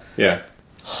the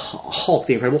Hulk,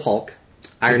 the Incredible Hulk,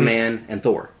 Iron Man, and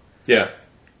Thor Yeah.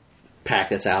 pack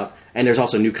that's out. And there's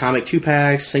also new comic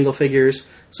 2-packs, single figures,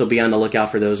 so be on the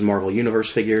lookout for those Marvel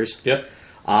Universe figures. Yep.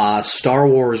 Star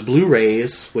Wars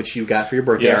Blu-rays, which you got for your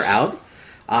birthday, Yes. are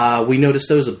out. We noticed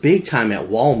those a big time at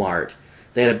Walmart.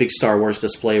 They had a big Star Wars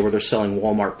display where they're selling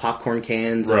Walmart popcorn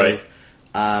cans Right.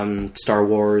 of Star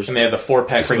Wars. And they have the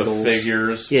 4-packs of the Pringles.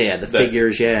 figures. Yeah, the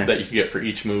figures, yeah. That you can get for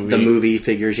each movie. The movie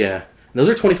figures, yeah. Those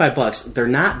are $25. They're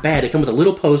not bad. They come with a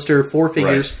little poster, 4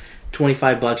 figures,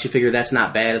 $25. You figure that's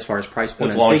not bad as far as price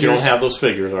point. As on long as you figures. don't have those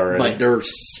figures already. But they're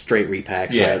straight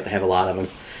repacks. Yeah. Yeah. They have a lot of them.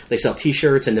 They sell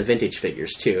T-shirts and the vintage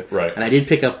figures too. Right. And I did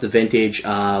pick up the vintage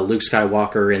Luke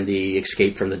Skywalker and the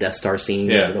escape from the Death Star scene.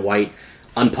 Yeah. The white,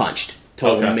 unpunched,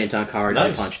 total Okay. mint on card, Nice.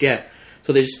 unpunched. Yeah.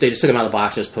 So they just took them out of the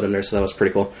box and just put them there. So that was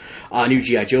pretty cool. New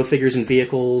GI Joe figures and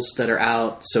vehicles that are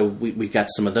out. So we've got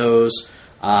some of those.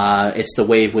 It's the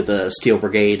wave with the Steel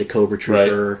Brigade, the Cobra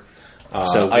Trooper.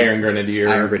 Iron Grenadier.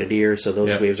 Iron Grenadier. So those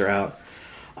Yep. waves are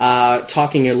out.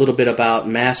 Talking a little bit about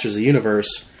Masters of the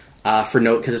Universe.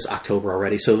 Because it's October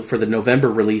already, so for the November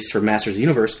release for Masters of the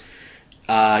Universe,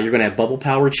 you're going to have bubble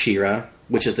powered She-Ra,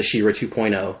 which is the She-Ra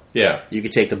 2.0. Yeah. You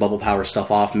could take the bubble power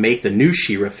stuff off, make the new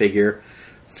She-Ra figure.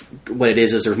 What it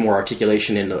is there's more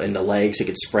articulation in the legs; it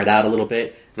could spread out a little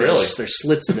bit. Really? There's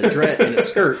slits in the in the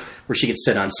skirt where she could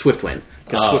sit on Swiftwind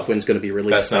because Oh. Swiftwind's going to be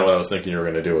released. That's not what I was thinking you were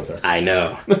going to do with her. I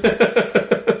know.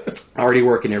 Already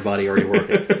working there, buddy. Already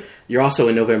working. You're also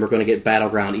in November going to get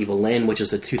Battleground Evil Lyn, which is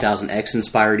the 2000X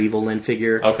inspired Evil Lyn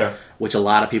figure. Okay. Which a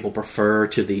lot of people prefer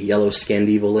to the yellow skinned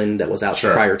Evil Lyn that was out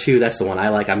Sure. prior to. That's the one I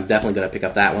like. I'm definitely going to pick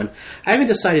up that one. I haven't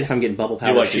decided if I'm getting bubble Do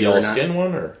powered you like the She-Ra yellow or not. skin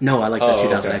one? Or? No, I like Oh, the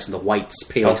okay. 2000X with the white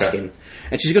pale Okay. skin.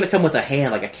 And she's going to come with a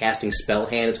hand, like a casting spell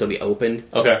hand. It's going to be opened.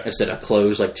 Okay. Instead of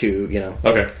closed, like two,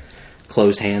 Okay.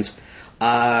 closed hands. So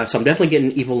I'm definitely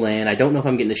getting Evil Lyn. I don't know if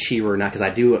I'm getting the She-Ra or not because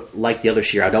I do like the other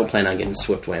She-Ra. I don't plan on getting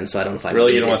Swiftwind, so I don't know if I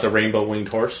Really? need You don't it. want the rainbow winged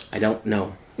horse? I don't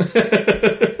know.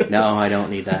 No, I don't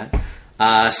need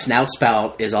that. Snout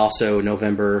Spout is also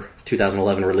November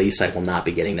 2011 release. I will not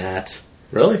be getting that.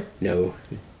 Really? No.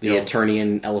 The You don't-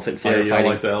 Eternian elephant Yeah, firefighting. you don't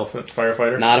like the elephant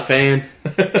firefighter? Not a fan.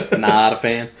 Not a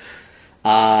fan.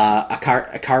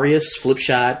 Acarius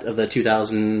Flipshot of the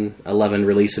 2011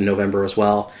 release in November as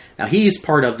well. Now he's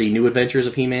part of the New Adventures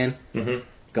of He-Man. Mm-hmm.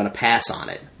 Going to pass on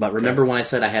it. But remember when I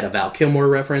said I had a Val Kilmer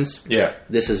reference? Yeah.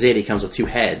 This is it. He comes with 2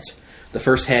 heads. The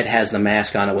first head has the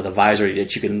mask on it with a visor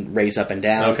that you can raise up and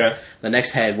down. Okay. The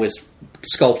next head was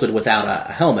sculpted without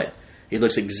a helmet. He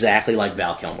looks exactly like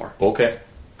Val Kilmer. Okay.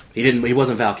 He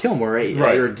wasn't Val Kilmer, right?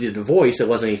 Right. Or did the voice. It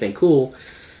wasn't anything cool.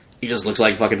 He just looks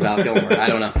like fucking Val Kilmer. I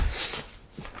don't know.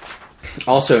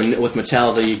 Also, with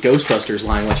Mattel, the Ghostbusters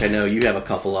line, which I know you have a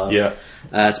couple of, Yeah.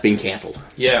 It's being canceled.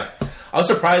 Yeah. I was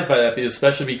surprised by that,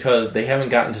 especially because they haven't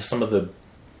gotten to some of the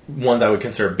ones I would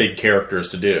consider big characters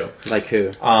to do. Like who?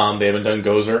 They haven't done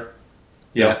Gozer.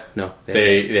 Yeah. No.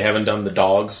 They haven't done the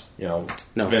dogs, No.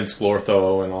 Vince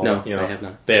Glortho and all No, that, they have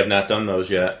not. They have not done those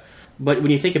yet. But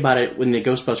when you think about it, when the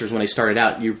Ghostbusters, when they started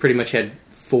out, you pretty much had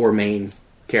 4 main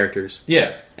characters.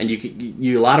 Yeah. And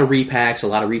you a lot of repacks, a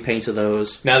lot of repaints of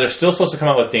those. Now they're still supposed to come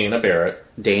out with Dana Barrett.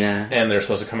 Dana. And they're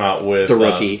supposed to come out with The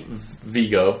Rookie.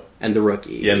 Vigo. And the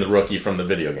Rookie. Yeah, and the Rookie from the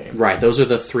video game. Right, those are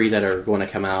the 3 that are going to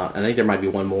come out. I think there might be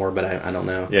one more, but I don't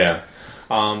know. Yeah.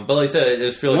 But like I said, I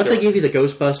just feel like Once they give you the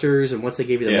Ghostbusters and once they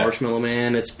give you the Yeah. Marshmallow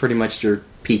Man, it's pretty much you're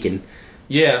peaking.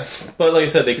 Yeah, but like I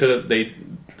said, they could have.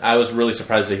 I was really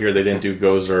surprised to hear they didn't do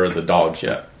Gozer or the dogs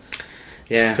yet.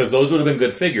 Yeah, because those would have been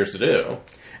good figures to do.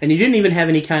 And you didn't even have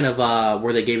any kind of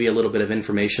where they gave you a little bit of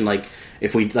information, like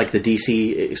if we like the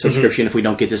DC subscription, if we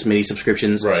don't get this many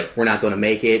subscriptions, Right. we're not going to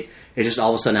make it. It's just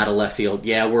all of a sudden out of left field.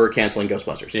 Yeah, we're canceling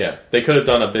Ghostbusters. Yeah, they could have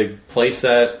done a big play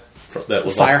set that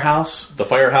was Firehouse? the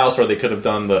Firehouse, or they could have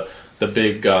done the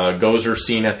big Gozer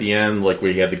scene at the end, like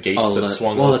where you had the gates that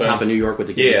swung well, open. the top of New York with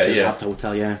the gates Yeah, and yeah. top of the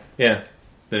hotel. Yeah, Yeah,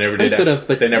 they never They did. could have,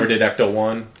 but they never did Ecto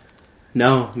 1.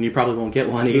 No, and you probably won't get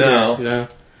one either. No.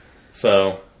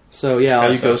 So yeah, all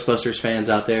you Kinda Ghostbusters fans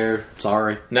out there,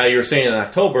 sorry. now you're saying in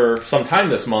October, sometime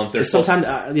this month, It's sometime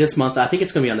this month. I think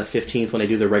it's going to be on the 15th when they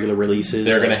do the regular releases.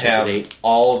 they're going to Check the have date.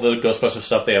 all of the Ghostbusters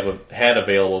stuff they had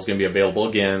available is going to be available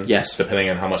again. Yes. depending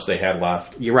on how much they had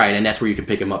left. You're right, and that's where you can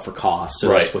pick them up for cost. So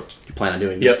Right. that's what you plan on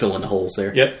doing. Yep. You fill in the holes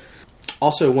there. Yep.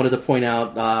 Also, wanted to point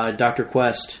out Dr.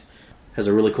 Quest has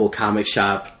a really cool comic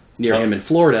shop near him in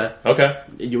Florida. Okay.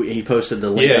 He posted the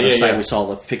link Yeah, on the yeah, site. yeah. We saw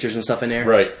the pictures and stuff in there.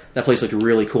 Right. That place looked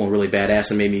really cool and really badass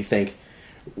and made me think,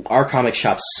 our comic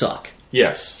shops suck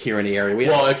Yes. here in the area.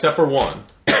 Well, except for one.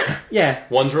 Yeah.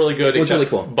 One's really good. One's except, really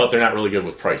cool. But they're not really good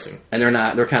with pricing. And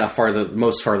they're kind of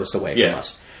farthest away Yeah. from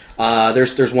us.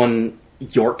 There's one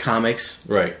York Comics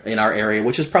Right. in our area,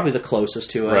 which is probably the closest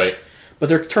to us. Right. but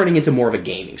they're turning into more of a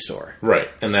gaming store. Right,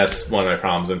 and that's one of my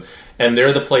problems. And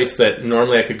they're the place that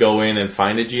normally I could go in and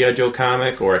find a G.I. Joe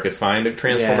comic, or I could find a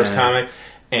Transformers comic,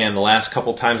 and the last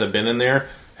couple times I've been in there,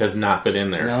 has not been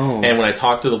in there. No. And when I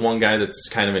talk to the one guy that's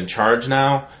kind of in charge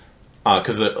now,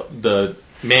 because the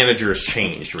manager's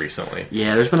changed recently.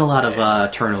 Yeah, there's been a lot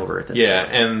of turnover at this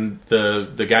point. And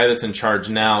the guy that's in charge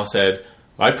now said,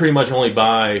 I pretty much only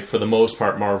buy, for the most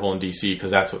part, Marvel and DC because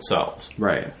that's what sells.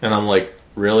 Right. And I'm like,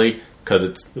 really? Because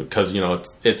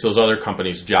it's those other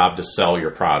companies' job to sell your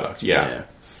product. Yeah.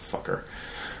 Fucker.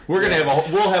 We're gonna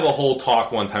we'll have a whole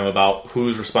talk one time about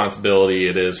whose responsibility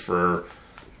it is for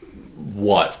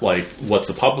what. Like, what's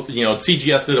the public?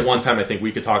 CGS did it one time. I think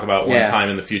we could talk about one time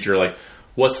in the future. Like,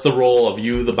 what's the role of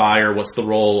you, the buyer? What's the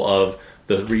role of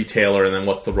the retailer? And then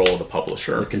what's the role of the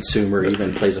publisher? The consumer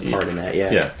even plays a part in that.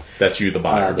 Yeah. Yeah. That's you, the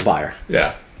buyer. The buyer.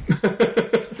 Yeah.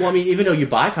 Well, I mean, even though you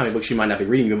buy comic books, you might not be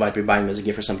reading them. You might be buying them as a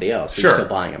gift for somebody else. But Sure. You're still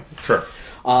buying them. Sure.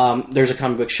 There's a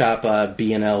comic book shop,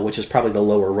 B&L, which is probably the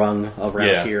lower rung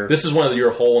around here. This is one of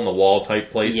your hole-in-the-wall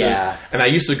type places. Yeah. And I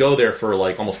used to go there for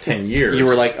like almost 10 years. You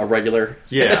were like a regular?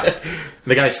 Yeah.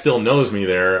 The guy still knows me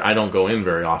there. I don't go in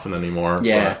very often anymore.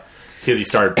 Yeah. Because he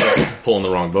started pulling the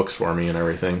wrong books for me and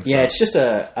everything. Yeah, it's just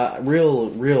a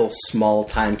real small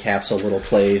time capsule little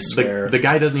place where... The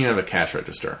guy doesn't even have a cash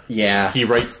register. Yeah. He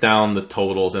writes down the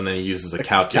totals and then he uses a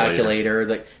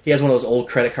calculator. He has one of those old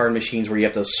credit card machines where you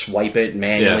have to swipe it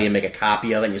manually and make a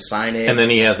copy of it and you sign it. And then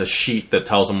he has a sheet that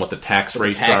tells him what the tax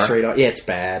rates are. Yeah, it's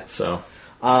bad. So...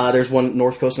 there's one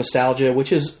North Coast Nostalgia,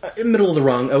 which is middle of the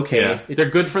rung. Okay, yeah. They're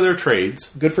good for their trades.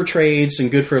 Good for trades,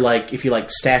 and good for like if you like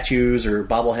statues or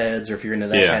bobbleheads, or if you're into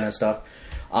that kind of stuff.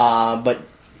 But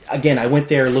again, I went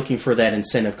there looking for that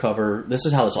incentive cover. This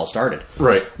is how this all started.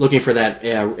 Right. Looking for that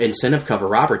incentive cover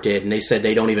Robert did, and they said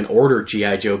they don't even order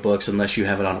G.I. Joe books unless you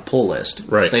have it on a pull list.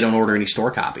 Right. They don't order any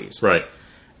store copies. Right.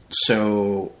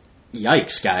 So...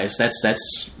 Yikes, guys!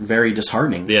 That's very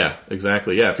disheartening. Yeah,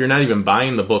 exactly. Yeah, if you're not even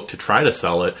buying the book to try to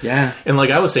sell it, and like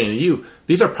I was saying to you,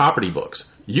 these are property books.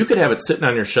 You could have it sitting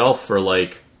on your shelf for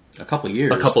like a couple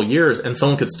years, and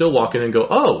someone could still walk in and go,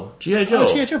 "Oh, G.I.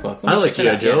 Joe! G.I. Joe book. I like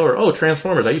G.I. Joe." Or "Oh,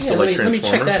 Transformers! I used to like Transformers."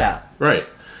 Let me check that out. Right.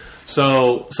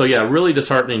 So yeah, really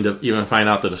disheartening to even find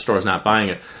out that the store's not buying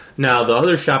it. Now, the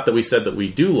other shop that we said that we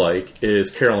do like is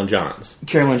Carol and John's.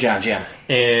 Carol and John's, yeah.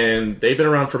 And they've been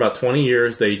around for about 20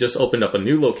 years. They just opened up a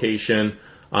new location,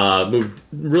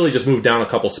 moved down a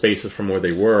couple spaces from where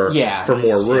they were for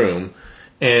more room.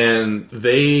 And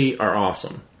they are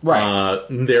awesome. Right.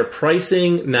 Their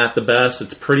pricing, not the best.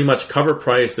 It's pretty much cover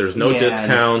price. There's no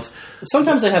discounts.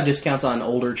 Sometimes they have discounts on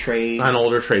older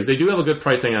trades. They do have a good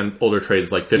pricing on older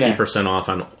trades, like 50% off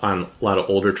on a lot of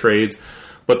older trades.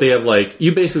 But they have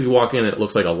you basically walk in, it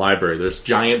looks like a library. There's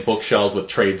giant bookshelves with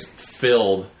trades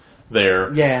filled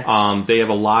there. Yeah. They have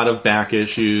a lot of back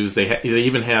issues. They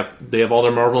have all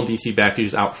their Marvel and DC back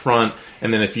issues out front.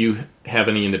 And then if you have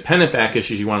any independent back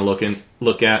issues you want to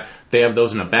look at, they have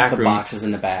those in the back room. The boxes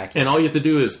in the back. And all you have to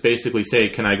do is basically say,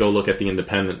 "Can I go look at the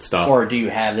independent stuff?" Or do you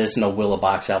have this, and they'll will a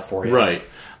box out for you. Right.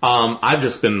 I've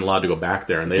just been allowed to go back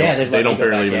there, and they don't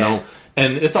barely even know.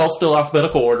 And it's all still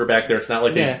alphabetical order back there. It's not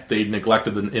like they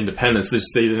neglected the independents.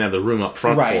 They didn't have the room up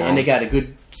front for them. And they got a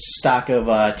good stock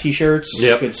of T-shirts,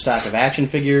 good stock of action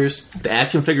figures. The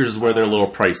action figures is where they're a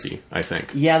little pricey, I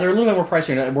think. Yeah, they're a little bit more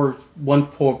pricey. Where one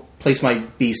place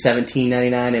might be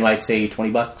 $17.99, they might say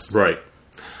 $20. Right.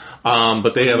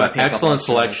 But they have an excellent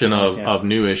selection of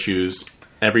new issues.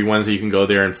 Every Wednesday you can go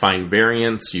there and find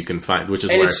variants. You can find, which is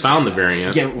where I found the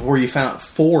variant. Yeah, where you found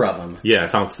 4 of them. Yeah, I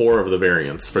found 4 of the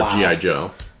variants for G.I.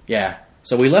 Joe. Yeah.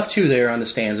 So we left 2 there on the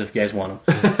stands if you guys want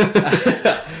them.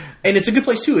 And it's a good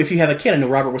place, too, if you have a kid. I know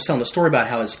Robert was telling a story about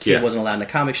how his kid wasn't allowed in the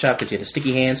comic shop because he had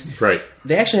sticky hands. Right.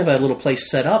 They actually have a little place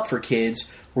set up for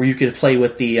kids where you could play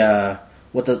with the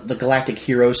Galactic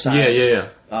Hero size.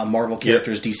 Marvel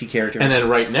characters, DC characters. And then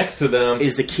right next to them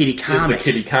is the Kitty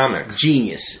Comics.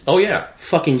 Genius. Oh, yeah.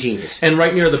 Fucking genius. And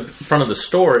right near the front of the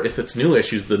store, if it's new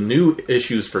issues, the new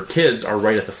issues for kids are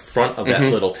right at the front of that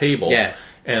little table. Yeah.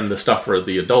 And the stuff for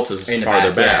the adults is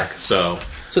farther back. So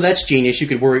that's genius. You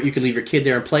could leave your kid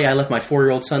there and play. I left my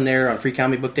 4-year-old son there on Free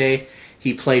Comic Book Day.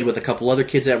 He played with a couple other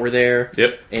kids that were there.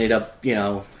 Yep. Ended up,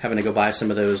 having to go buy some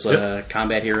of those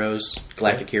combat heroes,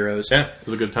 galactic heroes. Yeah, it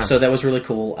was a good time. So that was really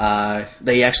cool.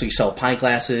 They actually sell pint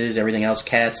glasses, everything else,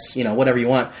 cats, whatever you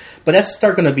want. But that's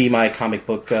going to be my comic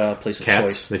book place of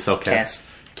choice. They sell cats.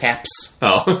 Caps.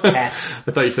 Oh. Cats.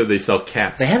 I thought you said they sell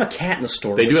cats. They have a cat in the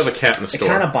store. They do have a cat in the store.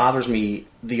 It kind of bothers me.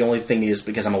 The only thing is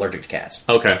because I'm allergic to cats.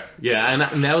 Okay. Yeah,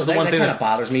 and that was the one thing that kind of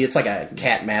bothers me. It's like a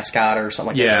cat mascot or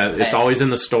something like that. Yeah, it's always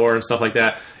in the store and stuff like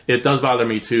that. It does bother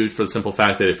me, too, for the simple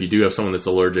fact that if you do have someone that's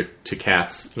allergic to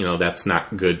cats, that's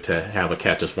not good to have a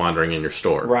cat just wandering in your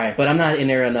store. Right, but I'm not in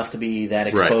there enough to be that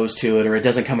exposed to it, or it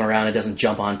doesn't come around, it doesn't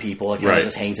jump on people. It kind of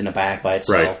just hangs in the back by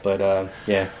itself. Right. But,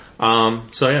 yeah.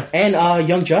 So, yeah. And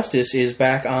Young Justice is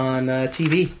back on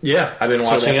TV. Yeah, I've been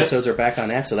watching So the episodes are back on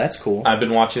that, so that's cool. I've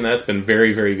been watching that. It's been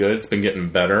very, very good. It's been getting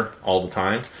better all the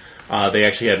time. They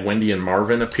actually had Wendy and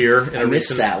Marvin appear in I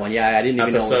missed that one. Yeah, I didn't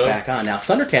even know it was back on. Now,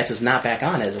 Thundercats is not back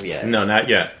on as of yet. No, not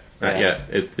yet. Not yet.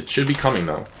 It should be coming,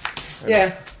 though.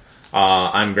 Yeah.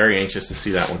 I'm very anxious to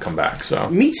see that one come back. So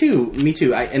Me too.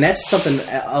 And that's something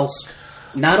else.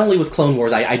 Not only with Clone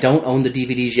Wars, I don't own the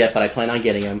DVDs yet, but I plan on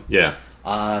getting them. Yeah.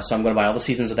 So I'm going to buy all the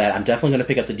seasons of that. I'm definitely going to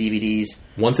pick up the DVDs.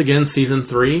 Once again, Season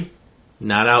 3,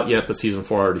 not out yet, but Season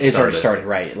 4 already started. It's already started,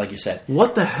 right, like you said.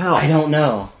 What the hell? I don't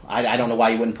know. I don't know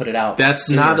why you wouldn't put it out That's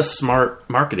sooner. not a smart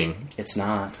marketing. It's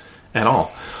not. At all.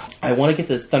 I want to get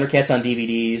the Thundercats on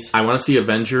DVDs. I want to see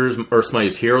Avengers, Earth's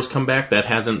Mightiest Heroes come back. That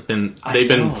hasn't been... They've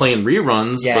been playing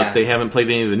reruns, but they haven't played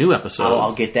any of the new episodes.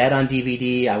 I'll get that on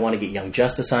DVD. I want to get Young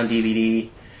Justice on DVD.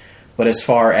 But as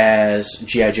far as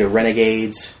G.I. Joe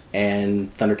Renegades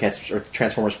and Thundercats, or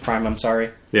Transformers Prime, I'm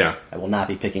sorry. Yeah. I will not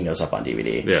be picking those up on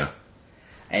DVD. Yeah.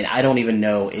 And I don't even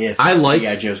know if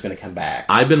G.I. Joe's going to come back.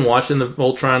 I've been watching the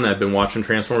Voltron, I've been watching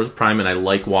Transformers Prime, and I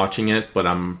like watching it, but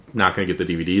I'm not going to get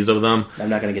the DVDs of them. I'm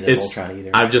not going to get the Voltron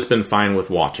either. I've just been fine with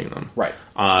watching them. Right.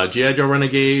 G.I. Joe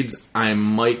Renegades, I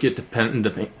might get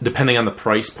depending on the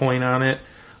price point on it.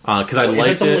 Because I like it.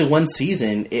 If it's only one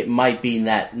season, it might be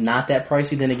not that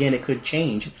pricey. Then again, it could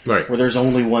change. Right. Where there's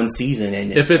only one season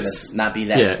and it's going to not be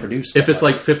that produced. If it's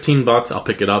like $15, I'll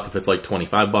pick it up. If it's like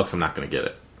 $25, I'm not going to get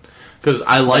it. Because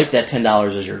I like that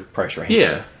 $10 is your price range.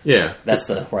 Yeah. That's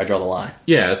where I draw the line.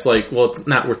 Yeah, it's like, well, it's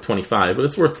not worth $25, but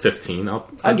it's worth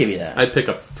 $15. I'll give you that. I'd pick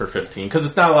up for $15 because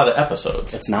it's not a lot of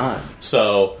episodes. It's not.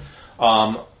 So,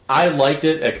 I liked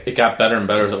it. It got better and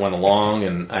better as it went along,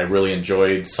 and I really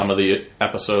enjoyed some of the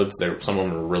episodes. Some of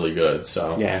them were really good.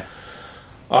 So, yeah.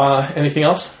 Anything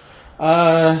else?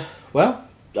 Well,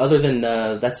 other than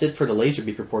that's it for the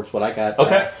Laserbeak reports. What I got.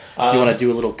 Okay. If you want to do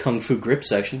a little Kung Fu Grip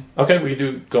section. Okay, we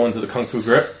do go into the Kung Fu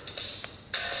Grip.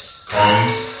 Kung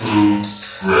Fu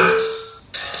Grip.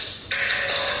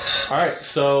 All right,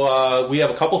 so we have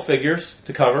a couple figures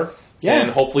to cover. Yeah.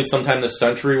 And hopefully sometime this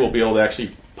century we'll be able to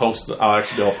actually post. I'll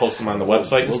actually be able to post them on the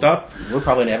website and stuff. We're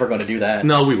probably never going to do that.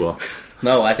 No, we will.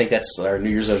 No, I think that's our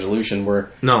New Year's resolution.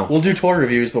 We'll do toy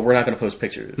reviews, but we're not going to post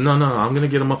pictures. No, I'm going to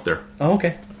get them up there. Oh,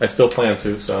 okay. I still plan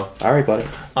to. So. All right, buddy.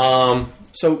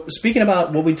 So speaking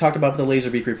about what we talked about with the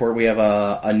Laserbeak report, we have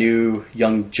a new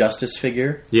Young Justice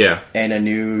figure. Yeah. And a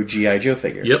new G.I. Joe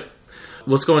figure. Yep.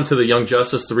 Let's go into the Young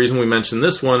Justice. The reason we mentioned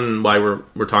this one, why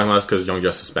we're talking about it, is because Young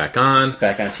Justice is back on. It's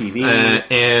back on TV.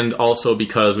 And also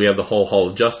because we have the whole Hall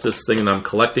of Justice thing that I'm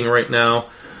collecting right now.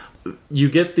 You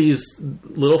get these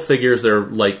little figures, they're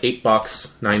like $8,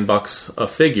 $9 a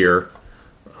figure.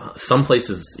 Some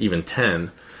places even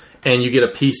 10. And you get a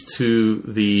piece to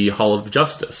the Hall of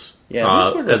Justice.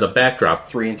 Yeah, as a backdrop.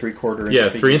 3 3/4 inch. Yeah,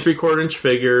 figures. 3 3/4 inch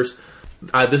figures.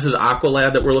 This is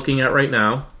Aqualad that we're looking at right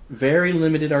now. Very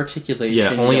limited articulation.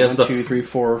 Yeah, only has 1, 2, 3,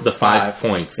 4, the 5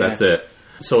 points. That's it.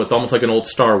 So it's almost like an old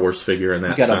Star Wars figure in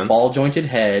that sense. You got a ball jointed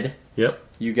head. Yep.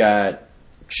 You got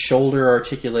shoulder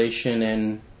articulation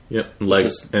and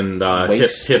legs and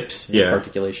hip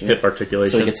articulation. Hip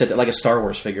articulation. So he gets it like a Star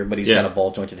Wars figure, but he's got a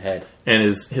ball jointed head. And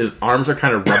his arms are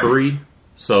kind of rubbery.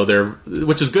 So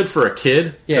which is good for a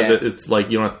kid because it's like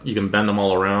you can bend them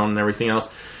all around and everything else.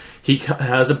 He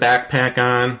has a backpack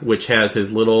on, which has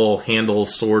his little handle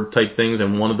sword type things,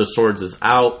 and one of the swords is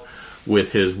out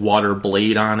with his water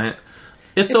blade on it.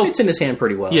 It fits in his hand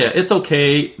pretty well. Yeah, it's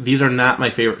okay. These are not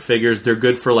my favorite figures. They're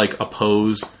good for like a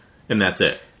pose, and that's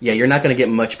it. Yeah, you're not going to get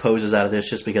much poses out of this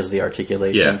just because of the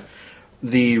articulation. Yeah.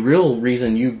 The real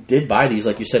reason you did buy these,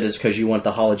 like you said, is because you want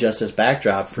the Hall of Justice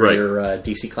backdrop for your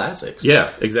DC Classics.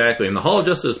 Yeah, exactly. And the Hall of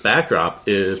Justice backdrop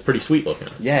is pretty sweet looking.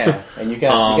 Yeah, and you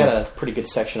got a pretty good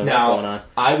section of that going on.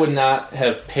 I would not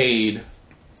have paid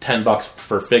 $10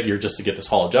 for a figure just to get this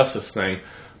Hall of Justice thing.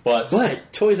 But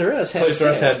Toys R Us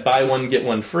had buy one, get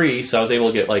one free, so I was able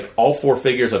to get like all 4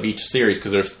 figures of each series,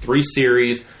 because there's 3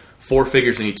 series, 4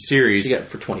 figures in each series. So you got it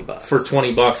for $20. For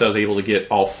 $20, I was able to get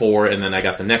all 4, and then I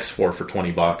got the next 4 for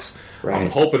 $20. Right. I'm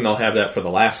hoping they'll have that for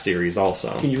the last series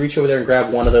also. Can you reach over there and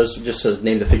grab one of those just to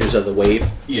name the figures of the wave?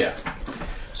 Yeah.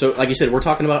 So, like you said, we're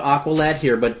talking about Aqualad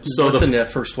here, but what's in the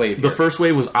first wave? The here? first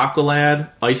wave was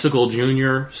Aqualad, Icicle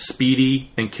Jr.,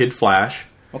 Speedy, and Kid Flash.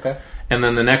 Okay. And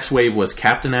then the next wave was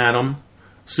Captain Atom,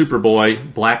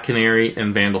 Superboy, Black Canary,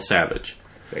 and Vandal Savage.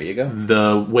 There you go.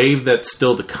 The wave that's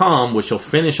still to come, which will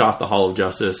finish off the Hall of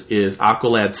Justice, is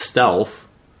Aqualad Stealth.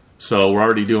 So we're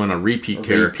already doing a repeat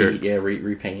character.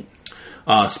 Repaint.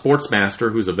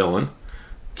 Sportsmaster, who's a villain.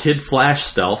 Kid Flash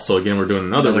Stealth, so again we're doing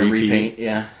another repeat.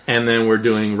 Yeah. And then we're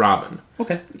doing Robin.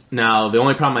 Okay. Now, the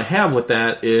only problem I have with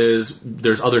that is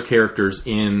there's other characters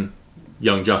in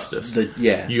Young Justice.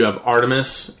 You have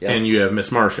Artemis, and you have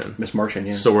Miss Martian. Miss Martian,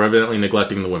 yeah. So we're evidently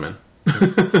neglecting the women.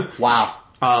 Wow.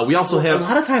 We also have... A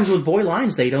lot of times with boy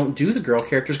lines, they don't do the girl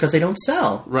characters because they don't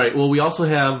sell. Right. Well, we also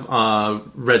have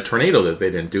Red Tornado that they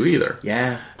didn't do either.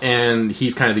 Yeah. And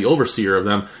he's kind of the overseer of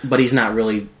them. But he's not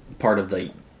really part of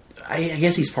the... I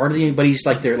guess he's part of the... But he's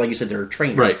like you said, they're a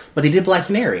trainer. Right. But they did Black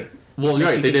Canary. Well,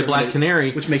 right. They did Black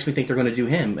Canary. Which makes me think they're going to do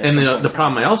him. And the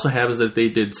problem I also have is that they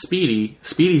did Speedy.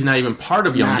 Speedy's not even part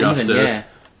of Young Justice.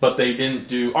 But they didn't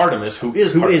do Artemis, who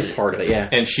is part of it, yeah.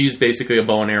 And she's basically a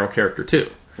bow and arrow character,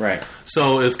 too. Right.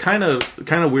 So it's kind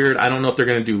of weird. I don't know if they're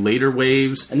going to do later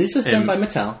waves. And this is done by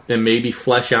Mattel. And maybe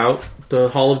flesh out the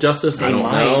Hall of Justice. I don't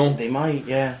know. They might,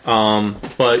 yeah.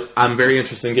 But I'm very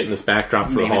interested in getting this backdrop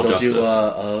for the Hall of Justice. Maybe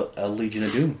they'll do a Legion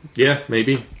of Doom. Yeah,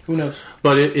 maybe. Who knows?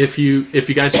 But if you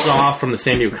guys saw from the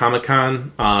San Diego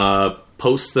Comic-Con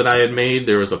post that I had made,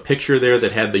 there was a picture there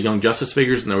that had the Young Justice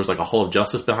figures, and there was like a Hall of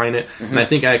Justice behind it. Mm-hmm. And I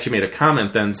think I actually made a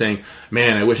comment then saying,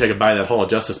 man, I wish I could buy that Hall of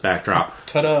Justice backdrop.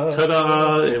 Ta-da!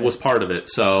 Ta-da! It was part of it.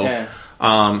 So,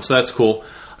 so that's cool.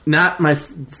 Not my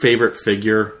favorite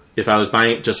figure. If I was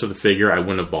buying it just for the figure, I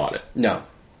wouldn't have bought it. No.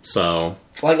 So...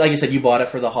 Like you said, you bought it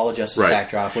for the Hall of Justice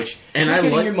backdrop, which you're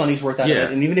getting your money's worth out of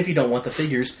it. And even if you don't want the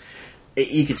figures...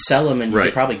 You could sell them, and you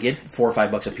could probably get $4 or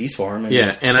 $5 a piece for them. And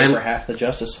and pay for half the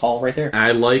Justice Hall right there.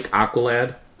 I like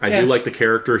Aqualad. I do like the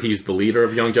character. He's the leader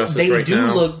of Young Justice right now. They do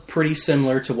look pretty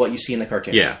similar to what you see in the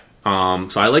cartoon. Yeah.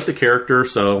 So I like the character.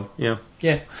 So yeah.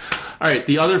 Yeah. All right.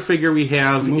 The other figure we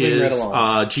have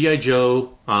is G.I.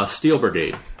 Joe Steel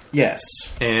Brigade. Yes.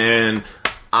 And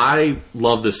I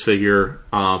love this figure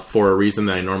for a reason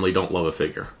that I normally don't love a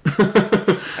figure.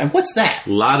 And what's that?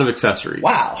 A lot of accessories.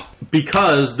 Wow.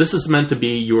 Because this is meant to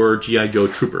be your G.I. Joe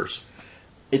troopers.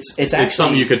 It's actually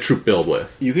something you could troop build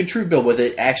with. You could troop build with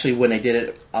it. Actually, when they did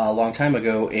it a long time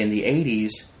ago in the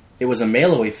 80s, it was a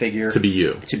mail-away figure. To be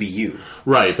you. To be you.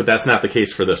 Right, but that's not the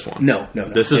case for this one. No.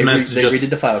 This is meant to They redid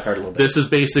the file card a little bit. This is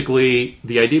basically...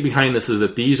 The idea behind this is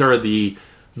that these are the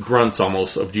grunts,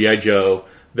 almost, of G.I. Joe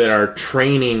that are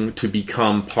training to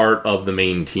become part of the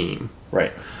main team.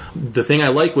 Right. The thing I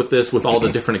like with this, with all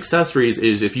the different accessories,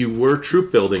 is if you were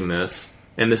troop building this,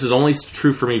 and this is only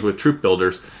true for me with troop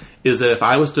builders, is that if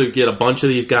I was to get a bunch of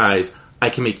these guys, I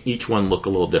can make each one look a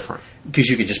little different. Because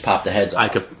you could just pop the heads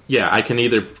off. I can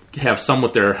either have some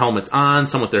with their helmets on,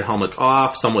 some with their helmets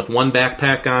off, some with one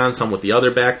backpack on, some with the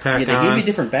other backpack on. Yeah, they give you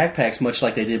different backpacks, much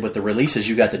like they did with the releases.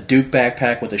 You got the Duke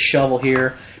backpack with a shovel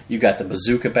here. You got the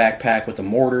bazooka backpack with the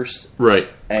mortars. Right.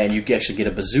 And you actually get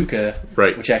a bazooka,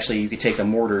 right, which actually you could take the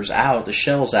mortars out, the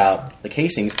shells out, the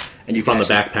casings, and you can from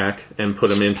the backpack and put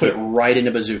them into... Put it right in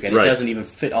the bazooka. And it doesn't even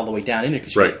fit all the way down in it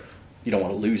because you don't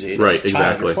want to lose it. Right,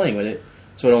 exactly. You're playing with it.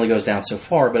 So it only goes down so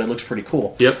far, but it looks pretty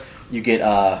cool. Yep. You get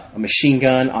a machine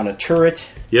gun on a turret.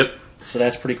 Yep. So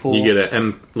that's pretty cool. You get a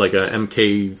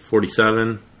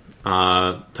MK-47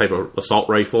 type of assault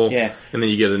rifle. Yeah. And then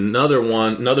you get another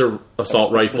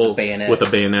assault rifle with a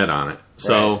bayonet on it.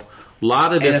 So a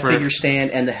lot of different... And a figure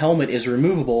stand, and the helmet is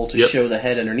removable to show the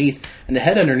head underneath. And the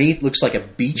head underneath looks like a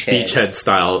beach head. Beach head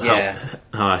style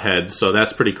head. So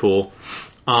that's pretty cool.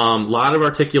 A lot of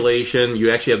articulation.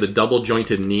 You actually have the double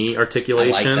jointed knee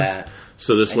articulation. I like that.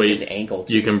 So this way the ankle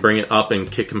you can bring it up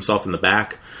and kick himself in the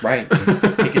back. Right.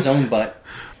 Kick his own butt.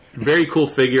 Very cool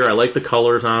figure. I like the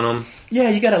colors on him. Yeah,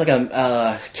 you got like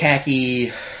a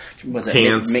khaki, what's that,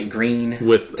 pants mint green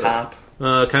with top.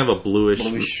 Kind of a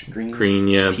bluish green,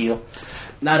 yeah. Teal.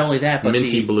 Not only that, but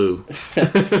minty blue.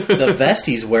 The vest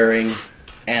he's wearing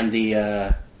and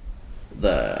the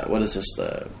what is this,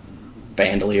 the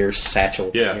bandolier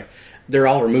satchel? Yeah. They're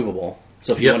all removable.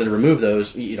 So if you wanted to remove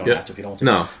those, you don't have to if you don't want to.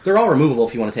 No. They're all removable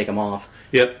if you want to take them off.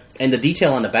 Yep. And the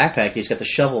detail on the backpack, he's got the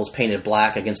shovels painted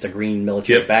black against a green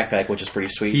military backpack, which is pretty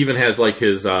sweet. He even has like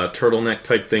his turtleneck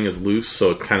type thing is loose, so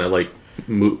it kind of like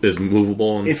is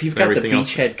movable. And if you've got the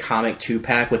Beachhead comic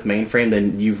 2-pack with mainframe,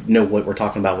 then you know what we're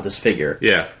talking about with this figure.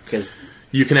 Yeah. Because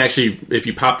you can actually, if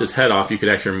you popped his head off, you could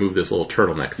actually remove this little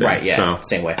turtleneck thing. Right, yeah.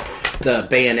 Same way. The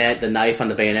bayonet, the knife on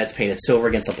the bayonet's painted silver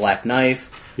against the black knife.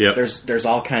 Yep. There's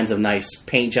all kinds of nice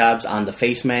paint jobs on the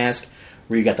face mask,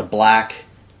 where you got the black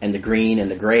and the green and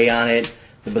the gray on it.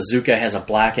 The bazooka has a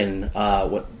black and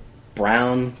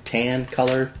brown, tan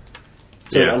color.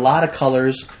 So a lot of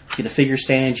colors. The figure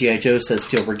stand, G.I. Joe says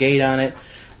Steel Brigade on it.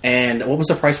 And what was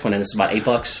the price point on this? About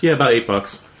 $8? Yeah, about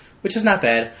 $8. Which is not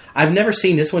bad. I've never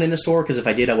seen this one in the store, because if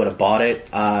I did, I would have bought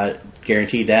it.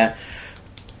 Guaranteed that.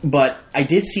 But I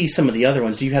did see some of the other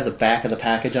ones. Do you have the back of the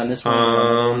package on this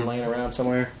one laying around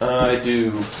somewhere? I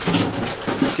do.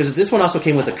 Because this one also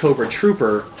came with the Cobra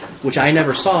Trooper, which I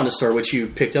never saw in the store, which you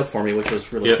picked up for me, which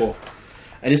was really cool.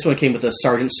 And this one came with the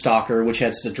Sergeant Stalker, which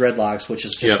has the dreadlocks, which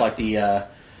is just like the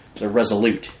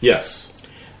Resolute. Yes.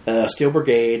 Steel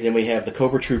Brigade, then we have the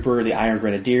Cobra Trooper, the Iron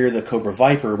Grenadier, the Cobra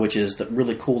Viper, which is the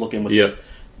really cool looking with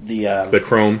the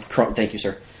chrome. Thank you,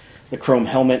 sir. The chrome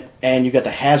helmet, and you got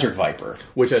the Hazard Viper.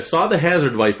 Which I saw the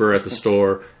Hazard Viper at the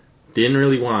store, didn't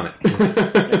really want it.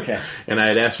 Okay. And I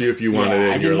had asked you if you wanted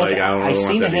it, and you're like, I don't really want that.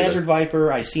 I seen the Hazard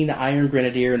Viper, I seen the Iron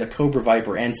Grenadier, and the Cobra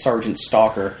Viper, and Sergeant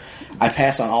Stalker. I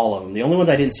passed on all of them. The only ones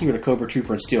I didn't see were the Cobra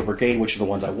Trooper and Steel Brigade, which are the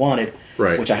ones I wanted.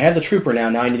 Right. Which I have the Trooper now.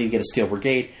 Now I need to get a Steel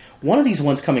Brigade. One of these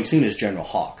ones coming soon is General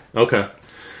Hawk. Okay.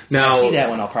 So now, I see that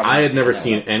one. I'll probably. I had never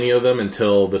seen any of them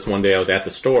until this one day I was at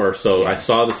the store. So I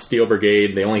saw the Steel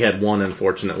Brigade. They only had one,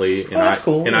 unfortunately. And that's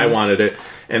cool. And I wanted it.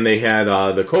 And they had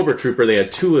the Cobra Trooper. They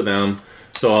had two of them.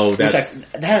 So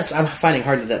that's I'm finding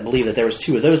hard to believe that there was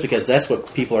two of those, because that's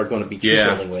what people are going to be troop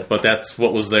building with. But that's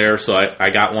what was there. So I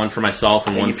got one for myself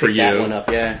and one for you. That one up,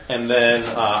 yeah. And then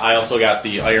I also got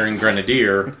the Iron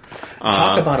Grenadier.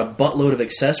 Talk about a buttload of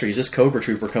accessories. This Cobra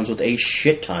Trooper comes with a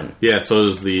shit ton. Yeah, so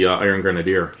does the Iron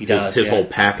Grenadier. He does. His whole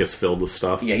pack is filled with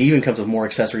stuff. Yeah, he even comes with more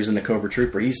accessories than the Cobra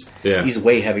Trooper. He's a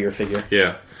way heavier figure.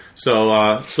 Yeah.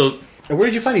 So where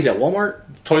did you find these at? Walmart?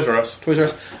 Toys R Us. Toys R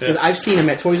Us. Because I've seen them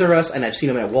at Toys R Us and I've seen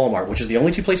them at Walmart, which is the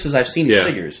only two places I've seen these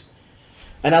figures.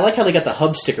 And I like how they got the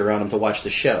hub sticker on them to watch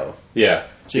the show. Yeah.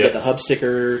 So you got the hub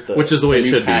sticker, which is the way it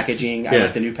should packaging. be. I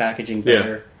like the new packaging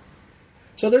better.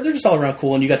 So they're just all around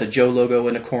cool, and you got the Joe logo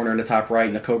in the corner in the top right,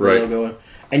 and the Cobra logo.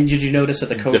 And did you notice that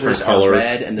the Cobras are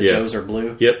red and the Joes are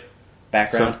blue? Yep.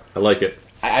 Background. So, I like it.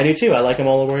 I do too. I like them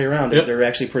all the way around. Yep. They're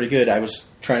actually pretty good. I was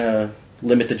trying to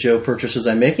limit the Joe purchases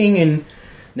I'm making, and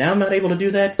now I'm not able to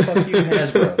do that. Fuck you,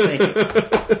 Hasbro. Thank you.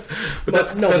 But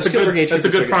that's a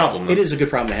good problem. It is a good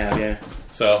problem to have, yeah.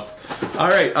 So, all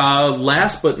right.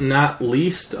 Last but not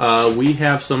least, we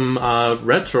have some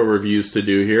retro reviews to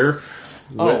do here.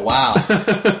 Oh, wow.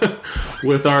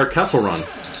 With our Kessel Run.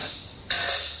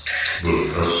 The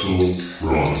Kessel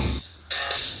Run.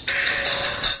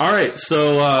 All right,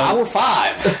 so hour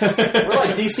 5. We're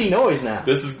like DC Noise now.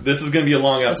 This is going to be a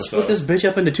long episode. Let's split this bitch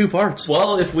up into 2 parts.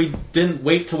 Well, if we didn't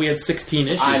wait till we had 16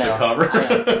 issues to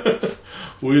cover,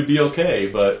 we'd be okay.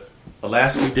 But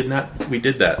alas, we did not. We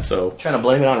did that. So trying to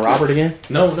blame it on Robert again?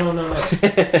 No. No.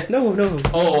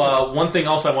 Oh, one thing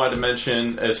else I wanted to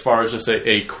mention, as far as just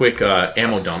a quick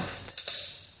ammo dump.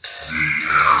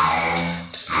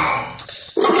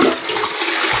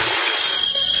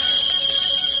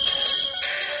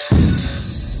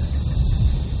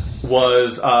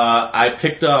 Was I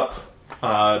picked up?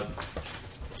 Let's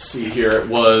see here. It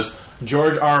was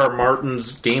George R.R.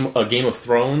 Martin's Game of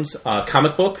Thrones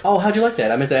comic book. Oh, how'd you like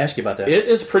that? I meant to ask you about that. It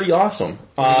is pretty awesome.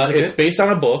 It's based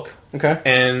on a book. Okay.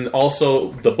 And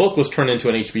also, the book was turned into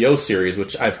an HBO series,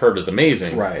 which I've heard is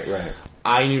amazing. Right.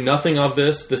 I knew nothing of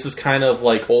this. This is kind of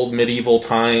like old medieval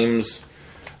times.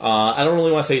 I don't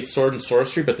really want to say sword and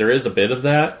sorcery, but there is a bit of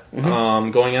that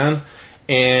going on.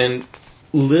 And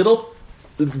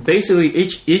basically,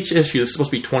 each issue is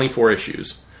supposed to be 24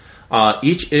 issues.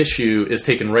 Each issue is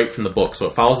taken right from the book, so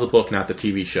it follows the book, not the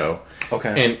TV show.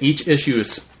 Okay. And each issue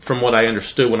is, from what I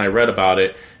understood when I read about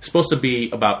it, supposed to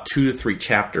be about 2 to 3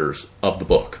 chapters of the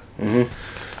book. Mm-hmm.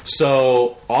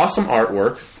 So, awesome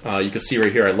artwork. You can see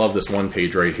right here, I love this one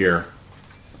page right here.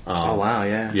 Oh, wow,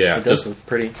 yeah. Yeah. It does look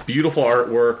pretty. Beautiful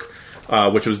artwork,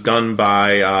 which was done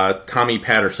by Tommy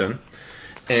Patterson.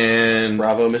 And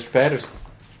bravo, Mr. Patterson.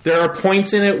 There are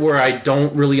points in it where I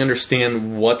don't really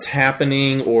understand what's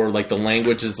happening, or like the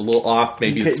language is a little off.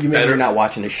 Maybe it's better. You're not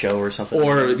watching a show or something,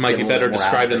 or it might be better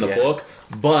described in the book.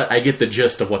 But I get the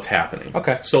gist of what's happening.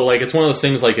 Okay. So like it's one of those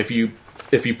things. Like if you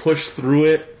push through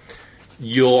it,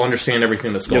 you'll understand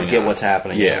everything that's going on. You'll get what's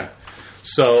happening. Yeah.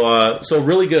 So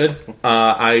really good.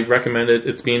 I recommend it.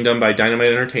 It's being done by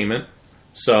Dynamite Entertainment.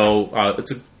 So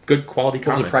it's a good quality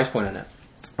comic. What was the price point on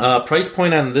that? Price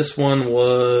point on this one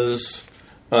was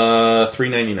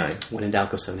 $3.99. When in doubt,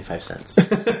 go 75 cents.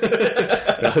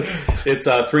 It's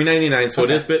 $3.99, so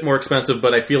it is a bit more expensive,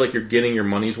 but I feel like you're getting your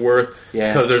money's worth.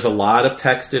 Yeah. Because there's a lot of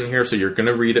text in here, so you're going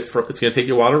to read it. It's going to take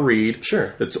you a while to read.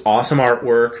 Sure. It's awesome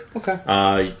artwork.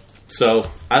 Okay. So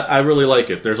I really like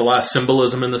it. There's a lot of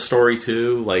symbolism in the story,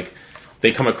 too. Like,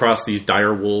 they come across these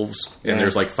dire wolves, and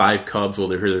there's like 5 cubs. Well,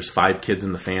 there's 5 kids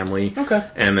in the family. Okay.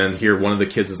 And then here, one of the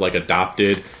kids is like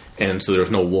adopted, and so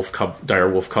there's no dire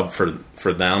wolf cub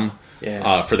for them.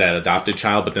 Yeah. For that adopted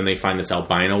child, but then they find this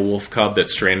albino wolf cub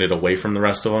that's stranded away from the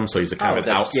rest of them, so he's a kind of an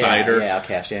outsider. Yeah,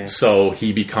 outcast, yeah. So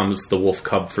he becomes the wolf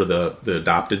cub for the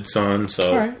adopted son.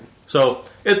 So, All right. So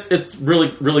it's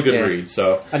really good read.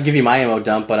 So I'd give you my ammo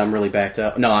dump, but I'm really backed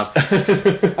up. No, I've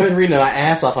been reading my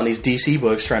ass off on these DC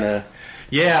books trying to.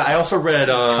 Yeah, I also read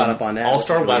up on that,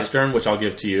 All-Star which is really Western, which I'll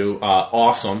give to you.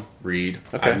 Awesome read.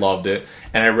 Okay. I loved it.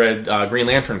 And I read Green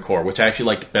Lantern Corps, which I actually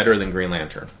liked better than Green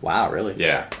Lantern. Wow, really?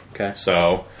 Yeah. Okay.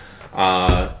 So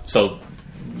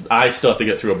I still have to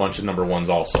get through a bunch of number ones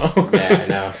also. Yeah, I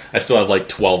know. I still have like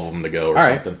 12 of them to go or All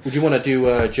right. something. Would you want to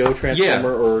do Joe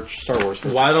Transformer or Star Wars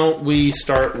first? Why don't we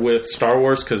start with Star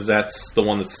Wars, because that's the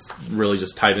one that's really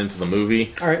just tied into the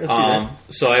movie. All right, let's do that.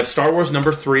 So I have Star Wars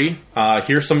number 3.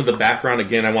 Here's some of the background.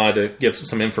 Again, I wanted to give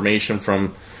some information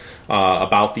from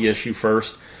about the issue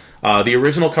first. The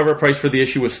original cover price for the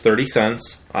issue was 30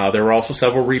 cents. There were also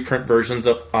several reprint versions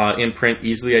in print,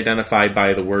 easily identified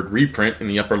by the word reprint in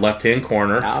the upper left-hand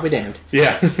corner. I'll be damned.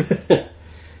 Yeah.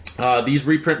 These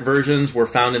reprint versions were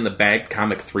found in the bagged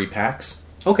comic 3-packs.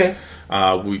 Okay.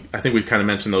 I think we've kind of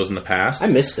mentioned those in the past. I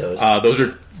missed those. Those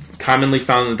are commonly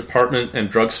found in department and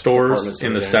drugstores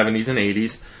in the 70s and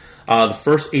 80s. The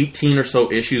first 18 or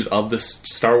so issues of the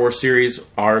Star Wars series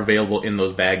are available in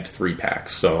those bagged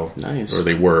 3-packs. So, nice. Or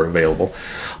they were available.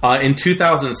 In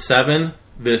 2007,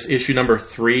 this issue number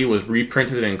 3 was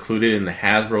reprinted and included in the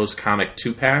Hasbro's comic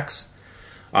 2-packs,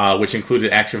 which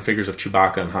included action figures of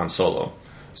Chewbacca and Han Solo.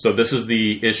 So this is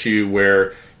the issue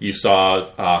where you saw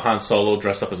Han Solo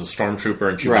dressed up as a stormtrooper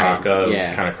and Chewbacca. Right. It Yeah.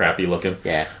 was kind of crappy looking.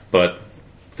 Yeah. But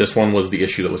this one was the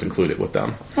issue that was included with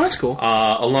them. Oh, that's cool.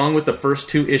 Along with the first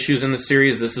 2 issues in the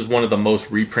series, this is one of the most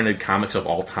reprinted comics of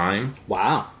all time.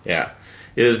 Wow. Yeah.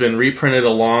 It has been reprinted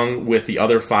along with the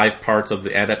other 5 parts of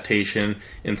the adaptation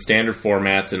in standard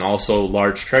formats and also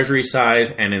large treasury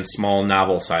size and in small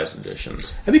novel size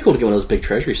editions. That'd be cool to get one of those big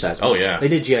treasury size ones. Oh, yeah. They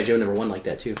did G.I. Joe number 1 like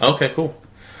that, too. Okay, cool.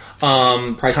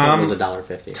 Price point was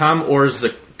 $1.50. Tom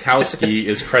Orzechowski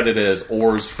is credited as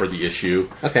Orz for the issue.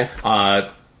 Okay.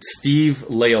 Steve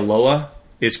Leialoha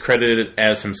is credited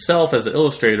as himself as the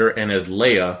illustrator and as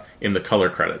Leia in the color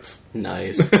credits.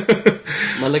 Nice.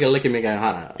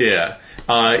 Yeah.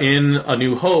 In A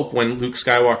New Hope, when Luke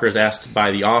Skywalker is asked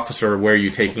by the officer, "Where are you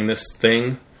taking this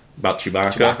thing?" about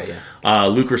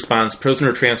Chewbacca, Luke responds,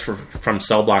 "Prisoner transfer from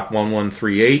cell block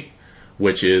 1138,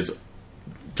 which is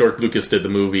George Lucas did the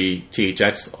movie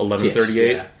THX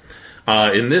 1138.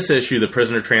 In this issue, the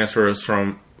prisoner transfer is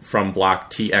from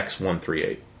block TX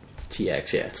 138.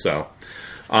 TX, yeah. So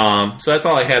that's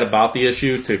all I had about the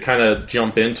issue. To kind of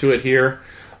jump into it here,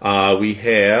 we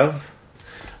have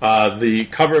the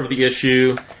cover of the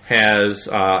issue has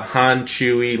Han,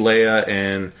 Chewie, Leia,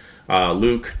 and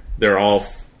Luke. They're all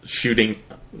shooting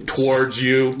towards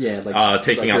you,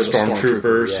 taking out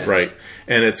stormtroopers, right?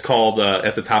 And it's called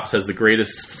at the top it says the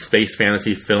greatest space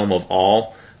fantasy film of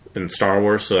all in Star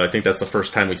Wars. So I think that's the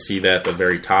first time we see that at the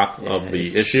very top of the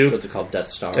issue. What's it called? Death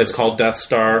Star. It's called Death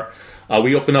Star.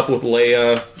 We open up with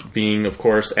Leia being, of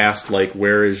course, asked like,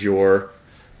 "Where is your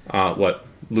what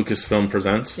Lucasfilm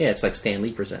presents?" Yeah, it's like Stan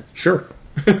Lee presents. Sure.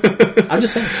 I'm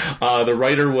just saying. The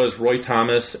writer was Roy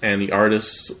Thomas, and the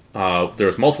artist, there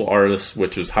was multiple artists,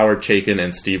 which was Howard Chaykin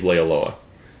and Steve Leialoha.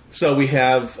 So we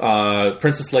have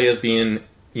Princess Leia's being,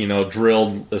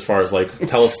 drilled as far as like,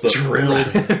 tell us the drilled.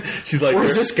 She's like,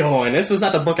 where's this going? This is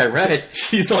not the book I read.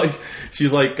 She's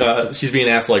being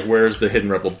asked like, where's the hidden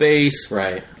rebel base?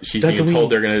 Right. She's being told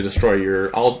they're going to destroy your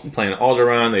planet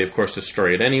Alderaan. They of course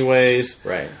destroy it anyways.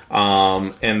 Right.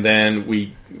 And then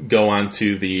we go on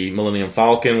to the Millennium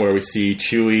Falcon, where we see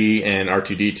Chewie and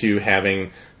R2-D2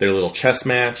 having their little chess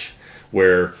match,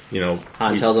 where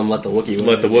Han tells them let the Wookiee win.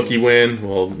 Let the Wookiee win.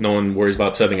 Well, no one worries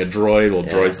about upsetting a droid. Well,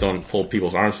 droids don't pull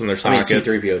people's arms from their sockets.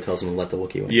 C-3PO tells them to let the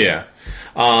Wookiee win. Yeah.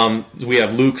 We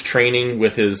have Luke training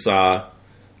with his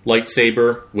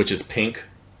lightsaber, which is pink,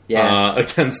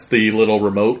 against the little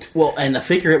remote. Well, and the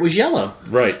figure, it was yellow.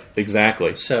 Right,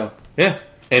 exactly. So, yeah.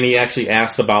 And he actually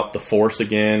asks about the Force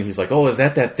again. He's like, "Oh, is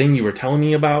that thing you were telling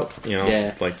me about?"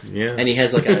 It's like, yeah. And he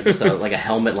has like a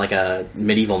helmet, like a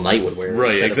medieval knight would wear.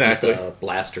 Right, exactly. Of just a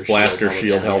blaster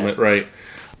shield helmet, right.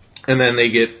 And then they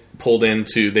get pulled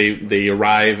into, they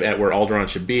arrive at where Alderaan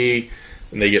should be.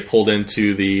 and they get pulled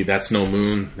into that's no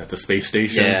moon, that's a space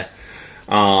station.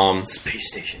 Yeah. Space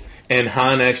station. And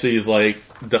Han actually is like,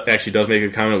 actually does make a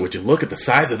comment, would you look at the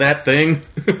size of that thing?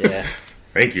 Yeah.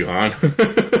 Thank you, Han.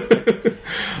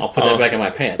 I'll put that back in my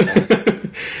pants. Huh?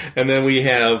 And then we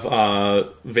have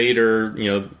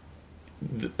Vader,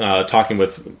 talking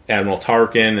with Admiral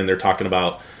Tarkin, and they're talking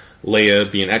about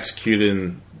Leia being executed,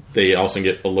 and they also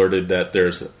get alerted that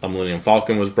there's a Millennium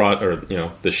Falcon was brought, or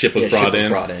the ship was brought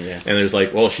in. Yeah. And there's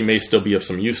like, well, she may still be of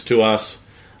some use to us,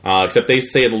 except they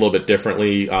say it a little bit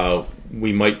differently.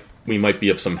 We might be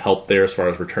of some help there as far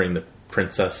as returning the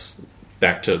princess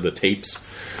back to the tapes.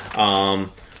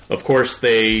 Of course,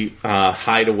 they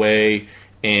hide away,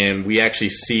 and we actually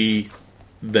see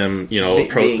them,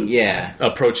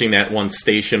 approaching that one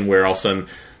station where all of a sudden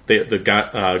the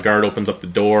guard opens up the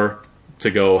door to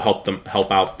go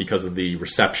help out because of the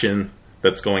reception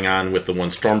that's going on with the one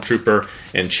stormtrooper,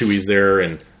 and Chewie's there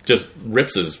and just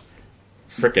rips his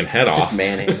freaking head off. Just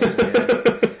manhandles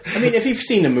him. I mean, if you've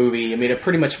seen the movie, it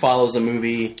pretty much follows the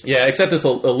movie. Yeah, except it's a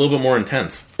little bit more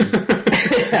intense.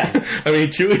 I mean,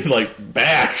 Chewie's like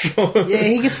bash. Yeah,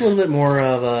 he gets a little bit more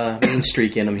of a mean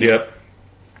streak in him here. Yep.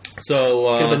 So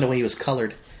could have been the way he was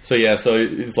colored. So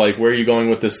it's like, where are you going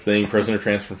with this thing? Prisoner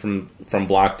transfer from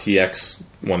Block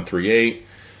TX-138.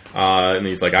 And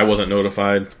he's like, I wasn't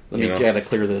notified. Let me gotta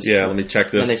clear this. Yeah, let me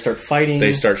check this. Then they start fighting.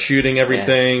 They start shooting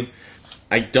everything. Yeah.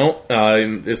 I don't.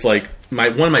 It's like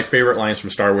one of my favorite lines from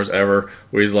Star Wars ever,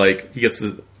 where he's like, he gets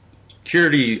the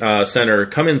security center,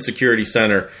 come in security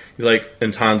center. He's like,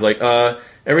 and Han's like,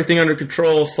 everything under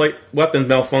control, slight weapon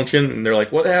malfunction. And they're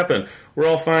like, what happened? We're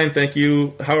all fine, thank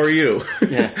you. How are you?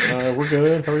 Yeah, we're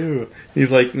good. How are you? He's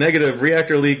like, negative,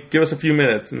 reactor leak, give us a few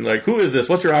minutes. And like, who is this?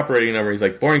 What's your operating number? He's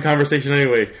like, boring conversation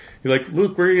anyway. He's like,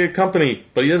 Luke, we're going to get company.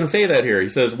 But he doesn't say that here. He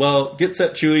says, well, get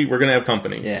set, Chewie, we're going to have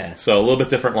company. Yeah. So a little bit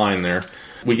different line there.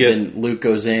 Then Luke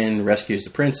goes in, rescues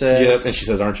the princess. Yep, and she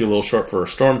says, aren't you a little short for a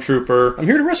stormtrooper? I'm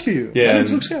here to rescue you. Yeah, My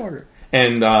name's Luke Skywalker.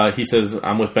 And he says,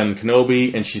 I'm with Ben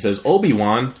Kenobi. And she says,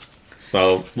 Obi-Wan.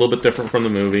 So a little bit different from the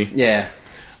movie. Yeah.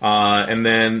 And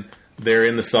then they're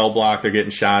in the cell block, they're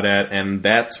getting shot at, and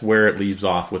that's where it leaves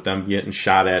off, with them getting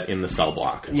shot at in the cell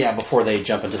block. Yeah, before they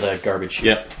jump into the garbage.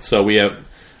 Yep. So we have...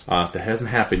 that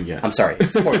hasn't happened yet. I'm sorry.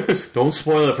 Spoilers. Don't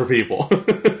spoil it for people.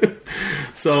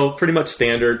 So, pretty much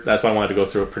standard. That's why I wanted to go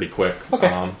through it pretty quick. Okay.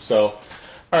 All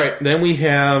right. Then we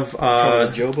have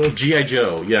G.I.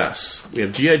 Joe. Yes. We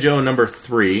have G.I. Joe number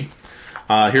 3.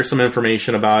 Here's some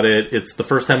information about it. It's the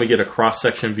first time we get a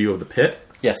cross-section view of the pit.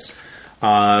 Yes.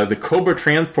 The Cobra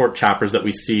transport choppers that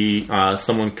we see,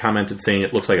 someone commented saying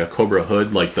it looks like a Cobra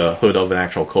hood, like the hood of an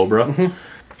actual Cobra. Mm-hmm.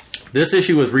 This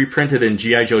issue was reprinted in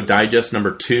G.I. Joe Digest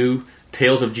number 2,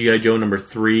 Tales of G.I. Joe number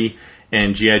 3,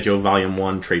 and G.I. Joe Volume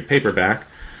 1 trade paperback.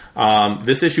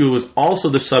 This issue was also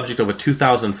the subject of a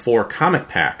 2004 comic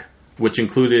pack, which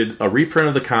included a reprint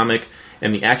of the comic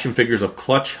and the action figures of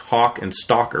Clutch, Hawk, and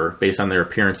Stalker based on their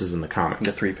appearances in the comic.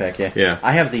 The 3-pack, yeah. Yeah.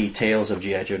 I have the Tales of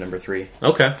G.I. Joe number 3.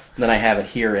 Okay. And then I have it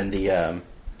here in the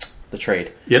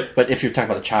trade. Yep. But if you're talking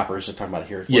about the choppers, you're talking about it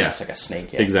here. Yeah. It's like a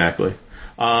snake. Yeah. Exactly.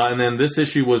 And then this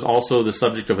issue was also the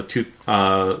subject of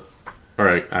a all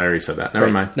right, I already said that.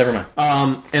 Never mind.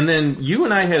 And then you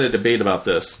and I had a debate about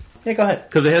this. Yeah, go ahead.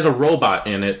 Because it has a robot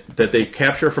in it that they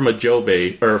capture from a Joe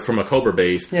base, or from a Cobra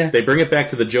base. Yeah. They bring it back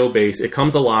to the Joe base. It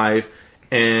comes alive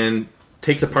and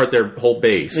takes apart their whole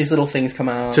base. These little things come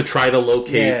out to try to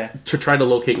locate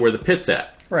where the pit's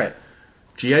at. Right.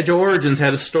 G.I. Joe Origins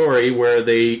had a story where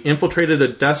they infiltrated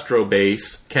a Destro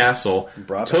base castle,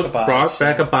 brought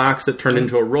back a box that turned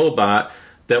into a robot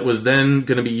that was then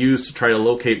going to be used to try to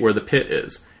locate where the pit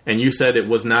is. And you said it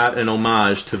was not an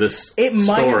homage to this story. It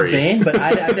might have been, but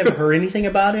I've never heard anything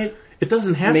about it. It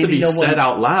doesn't have to be said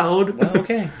out loud. Well,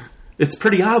 okay. It's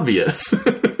pretty obvious. All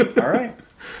right.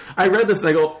 I read this and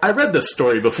I go, I read this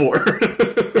story before.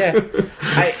 Yeah.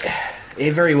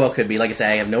 It very well could be. Like I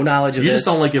said, I have no knowledge of this. You just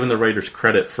don't like giving the writers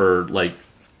credit for, like,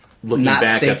 looking Not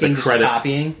back at thinking, the credit,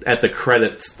 copying? At the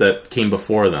credits that came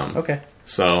before them. Okay.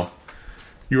 So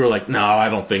you were like, no, I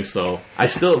don't think so. We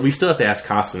still have to ask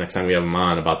Costa next time we have him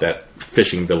on about that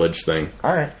fishing village thing.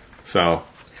 All right. So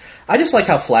I just like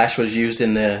how Flash was used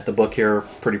in the book here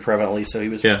pretty prevalently. So he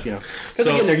was, Yeah. Because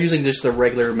again, they're using just the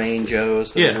regular main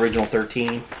Joes, the original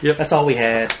 13. Yep. That's all we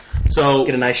had. So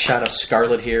get a nice shot of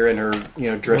Scarlet here in her,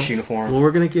 dress uniform. Well,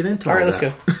 we're going to get into all right, all let's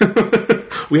that.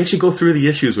 go. We actually go through the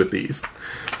issues with these.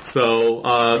 So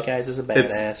that guy's is a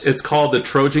badass. It's called the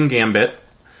Trojan Gambit.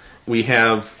 We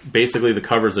have basically the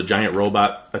cover is a giant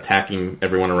robot attacking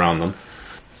everyone around them.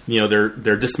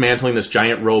 they're dismantling this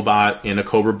giant robot in a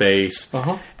Cobra base,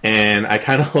 and I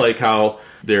kind of like how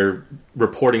they're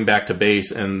reporting back to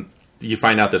base, and you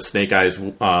find out that Snake Eyes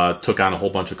took on a whole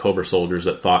bunch of Cobra soldiers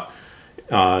that thought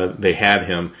they had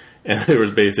him, and it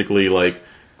was basically like,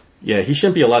 yeah, he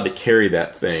shouldn't be allowed to carry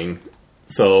that thing.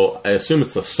 So I assume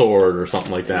it's a sword or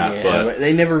something like that. Yeah, but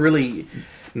they never really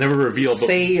revealed.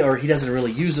 Or he doesn't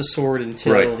really use a sword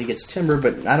until he gets timber.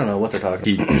 But I don't know what they're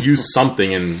talking about. He used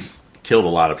something and killed a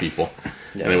lot of people,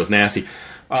 and it was nasty.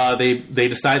 They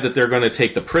decide that they're going to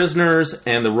take the prisoners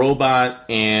and the robot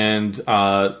and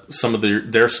some of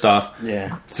their stuff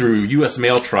through U.S.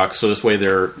 mail trucks, so this way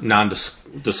they're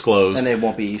non-disclosed. And they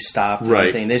won't be stopped or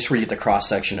anything. They just read the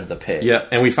cross-section of the pit. Yeah,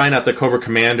 and we find out that Cobra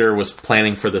Commander was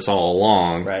planning for this all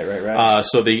along. Right.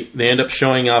 So they end up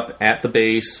showing up at the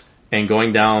base and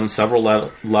going down several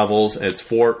levels. It's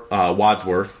Fort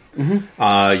Wadsworth.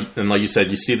 And like you said,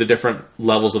 you see the different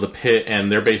levels of the pit, and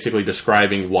they're basically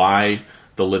describing why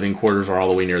the living quarters are all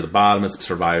the way near the bottom to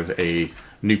survive a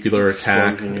nuclear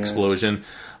explosion.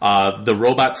 The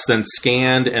robot's then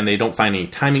scanned, and they don't find any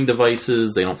timing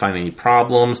devices. They don't find any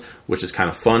problems, which is kind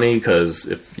of funny because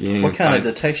if you what kind of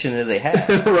detection do they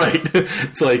have? Right,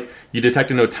 it's like you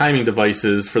detected no timing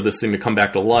devices for this thing to come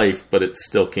back to life, but it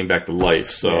still came back to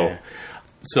life. So,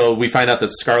 so we find out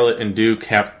that Scarlet and Duke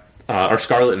have, or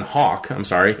Scarlet and Hawk,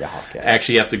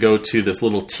 actually have to go to this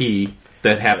little T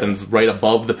that happens right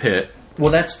above the pit.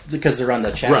 Well, that's because they're on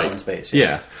the chaplain's base.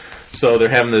 Yeah. So they're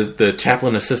having the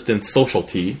chaplain assistant social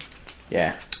tea.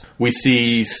 Yeah. We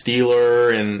see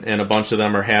Steeler and a bunch of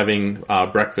them are having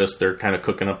breakfast. They're kind of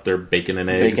cooking up their bacon and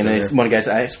eggs. Bacon and eggs. One guy's,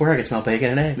 I swear I can smell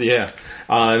bacon and eggs. Yeah.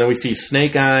 And then we see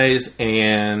Snake Eyes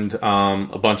and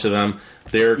a bunch of them.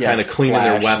 They're kind of cleaning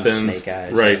their weapons. Snake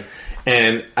Eyes, right.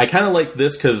 And I kind of like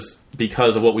this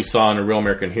because of what we saw in A Real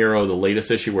American Hero, the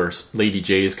latest issue where Lady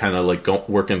J is kind of like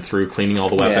working through cleaning all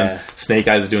the weapons. Yeah. Snake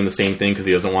Eyes is doing the same thing because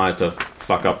he doesn't want it to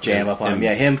fuck up. Jam up on him.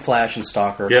 Yeah, him, Flash, and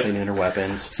Stalker cleaning their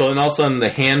weapons. So then all of a sudden the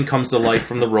hand comes to life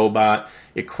from the robot.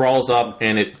 It crawls up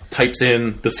and it types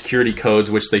in the security codes,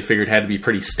 which they figured had to be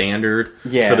pretty standard for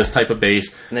this type of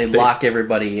base. And they lock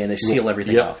everybody and they seal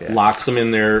everything off. Yeah. Locks them in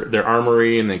their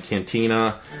armory and the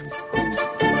cantina.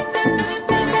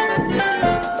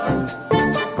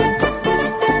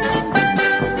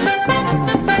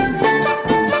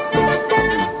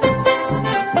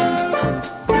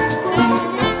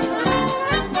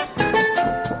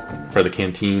 For the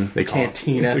canteen, they call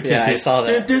Cantina. it. Yeah, I saw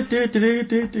that.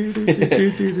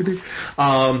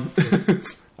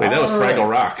 Wait, that was Fraggle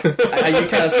Rock. You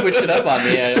kind of switched it up on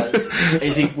me.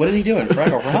 What is he doing?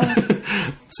 Fraggle Rock?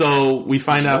 So we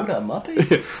find out.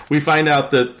 We find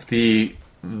out that the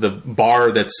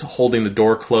bar that's holding the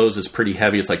door closed is pretty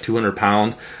heavy. It's like 200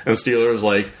 pounds. And Steeler's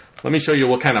like, "Let me show you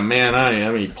what kind of man I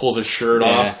am." And he pulls his shirt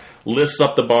off, lifts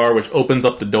up the bar, which opens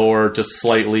up the door just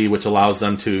slightly, which allows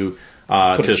them to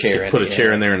put a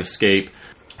chair in there and escape.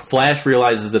 Flash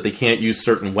realizes that they can't use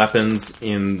certain weapons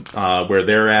in where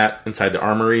they're at inside the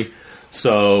armory,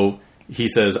 so he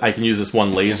says, "I can use this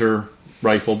one laser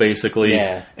rifle, basically,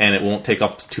 and it won't take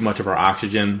up too much of our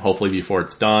oxygen, hopefully before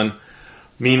it's done."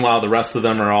 Meanwhile, the rest of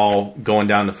them are all going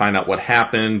down to find out what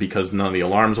happened because none of the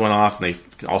alarms went off, and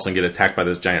they also get attacked by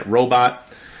this giant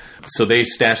robot. So they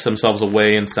stash themselves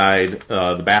away inside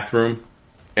the bathroom,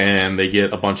 and they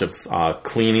get a bunch of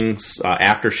cleaning,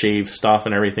 aftershave stuff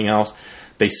and everything else.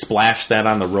 They splash that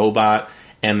on the robot,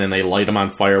 and then they light them on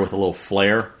fire with a little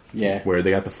flare. Yeah. Where they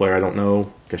got the flare, I don't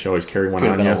know. Guess you always carry one Could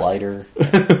on have been you. a lighter.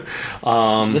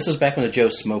 This is back when the Joe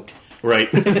smoked. Right.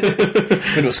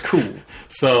 It was cool.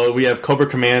 So we have Cobra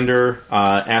Commander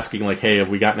asking, like, hey, have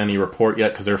we gotten any report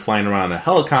yet? Because they're flying around in a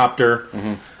helicopter,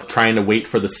 trying to wait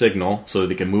for the signal so that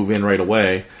they can move in right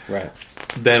away. Right.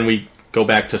 Then we go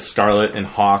back to Scarlet and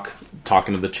Hawk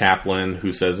talking to the chaplain,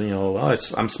 who says,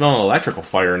 I'm smelling electrical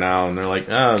fire now. And they're like,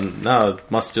 no,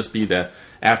 it must just be the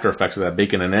after effects of that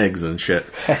bacon and eggs and shit.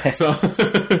 So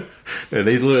they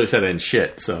literally said it in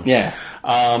shit. So yeah.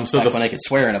 So when I could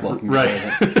swear in a book,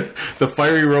 right? The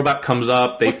fiery robot comes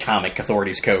up. What comic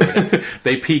authorities code?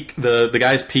 They peek. The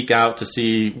guys peek out to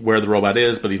see where the robot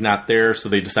is, but he's not there. So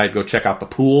they decide to go check out the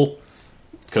pool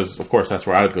because, of course, that's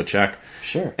where I would go check.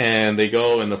 Sure. And they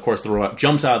go, and of course, the robot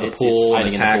jumps out of the pool and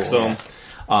attacks them.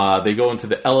 Yeah. They go into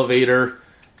the elevator.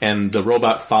 And the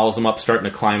robot follows them up, starting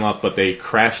to climb up, but they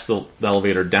crash the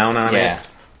elevator down on it.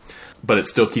 But it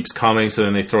still keeps coming, so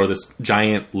then they throw this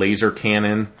giant laser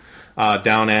cannon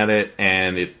down at it,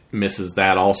 and it misses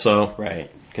that also.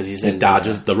 Right. Because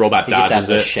the robot dodges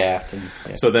it. Shaft. And,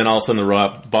 So then all of a sudden the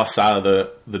robot busts out of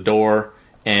the door,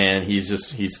 and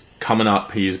he's coming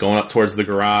up. He's going up towards the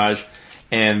garage,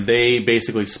 and they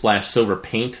basically splashed silver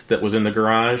paint that was in the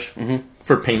garage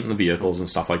for painting the vehicles and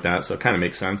stuff like that, so it kind of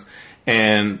makes sense.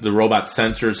 And the robot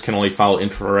sensors can only follow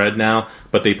infrared now,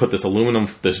 but they put this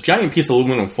giant piece of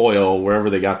aluminum foil, wherever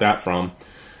they got that from.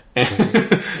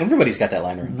 Everybody's got that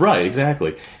liner. Right,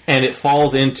 exactly. And it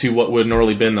falls into what would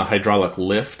normally been the hydraulic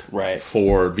lift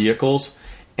for vehicles.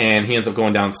 And he ends up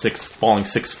going down falling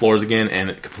 6 floors again, and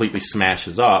it completely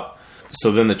smashes up.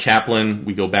 So then the chaplain,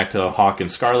 we go back to Hawk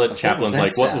and Scarlet. Chaplain's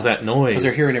like, what was that noise? Because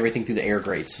they're hearing everything through the air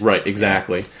grates. Right,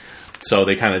 exactly. So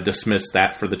they kind of dismiss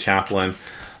that for the chaplain.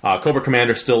 Cobra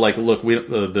Commander's still like, look,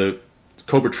 the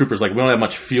Cobra Trooper's like, we don't have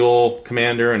much fuel,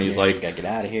 Commander. And he's like, we gotta get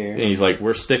out of here. And he's like,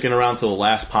 we're sticking around till the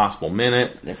last possible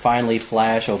minute. Then finally,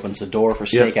 Flash opens the door for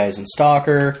Snake Eyes and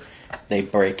Stalker. They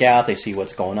break out, they see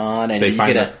what's going on, and you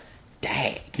get a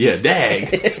dag. Yeah,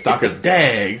 dag. Stalker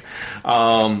dag.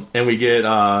 And we get...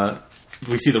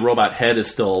 we see the robot head is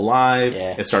still alive.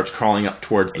 Yeah. It starts crawling up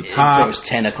towards the top. It grows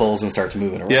tentacles and starts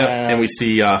moving around. Yeah, and we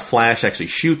see Flash actually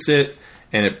shoots it,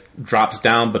 and it drops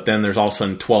down, but then there's all of a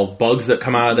sudden 12 bugs that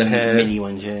come out of the head. Mini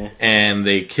ones, yeah. And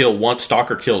they kill one.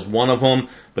 Stalker kills one of them,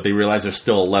 but they realize there's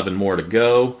still 11 more to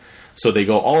go. So they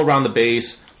go all around the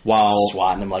base while...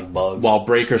 swatting them like bugs. While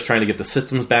Breaker's trying to get the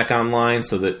systems back online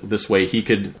so that this way he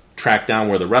could track down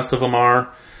where the rest of them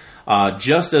are.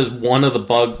 Just as one of the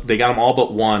bug, they got them all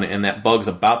but one, and that bug's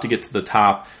about to get to the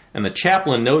top, and the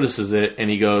chaplain notices it, and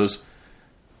he goes,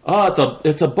 "Oh,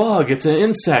 it's a bug, it's an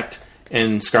insect."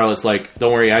 And Scarlet's like,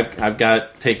 "Don't worry, I've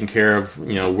got taken care of.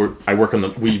 You know, we work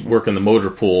in the motor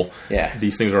pool. Yeah,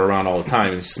 these things are around all the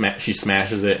time." And she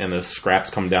smashes it, and the scraps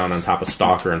come down on top of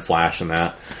Stalker and Flash and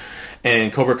that.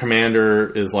 And Cobra Commander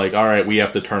is like, "All right, we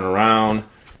have to turn around."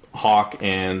 Hawk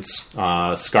and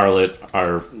Scarlet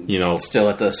are, still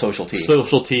at the social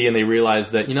T, and they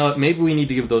realize that, maybe we need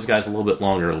to give those guys a little bit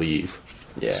longer leave.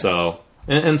 Yeah. So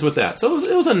it ends with that. So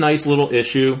it was a nice little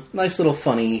issue. Nice little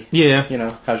funny. Yeah.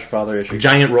 How's your father issue?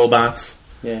 Giant robots.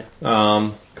 Yeah.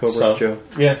 Cobra Joe.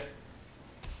 Yeah.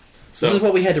 So this is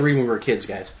what we had to read when we were kids,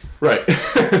 guys. Right.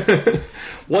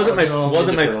 wasn't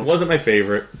my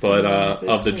favorite, but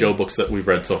of the Joe books that we've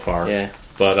read so far. Yeah.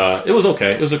 But it was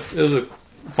okay. It was a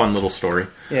fun little story.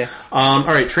 Yeah. All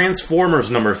right, Transformers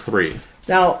number 3.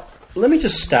 Now, let me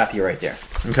just stop you right there.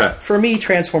 Okay. For me,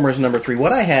 Transformers number 3,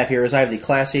 what I have here is I have the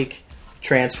classic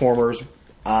Transformers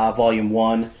Volume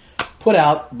 1 put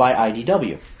out by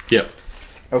IDW. Yep.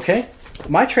 Okay?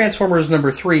 My Transformers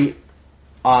number 3,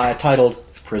 titled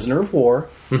Prisoner of War,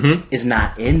 is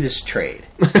not in this trade.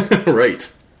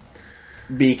 Right.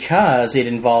 Because it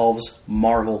involves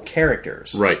Marvel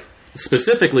characters. Right.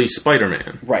 Specifically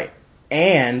Spider-Man. Right.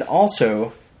 And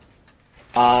also,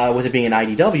 with it being an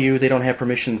IDW, they don't have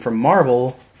permission from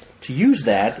Marvel to use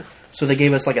that. So they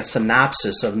gave us like a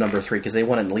synopsis of number 3 because they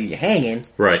wanted to leave you hanging.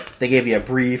 Right. They gave you a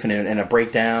brief and a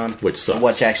breakdown. Which sucks. Of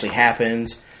what actually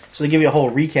happens. So they give you a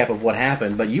whole recap of what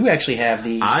happened. But you actually have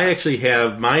the... I actually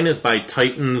have... Mine is by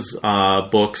Titans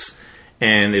Books.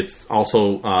 And it's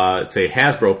also... it's a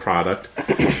Hasbro product.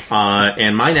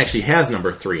 And mine actually has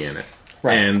number 3 in it.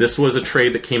 Right. And this was a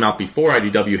trade that came out before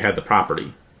IDW had the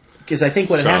property. Because I think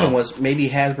what had happened was maybe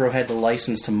Hasbro had the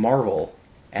license to Marvel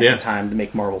at the time to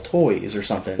make Marvel toys or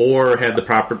something. Or had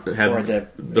the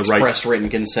express written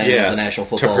consent of the National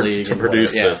Football League to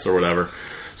produce this or whatever.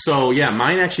 So yeah,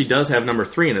 mine actually does have number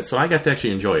 3 in it, so I got to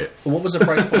actually enjoy it. What was the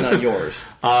price point on yours?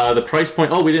 The price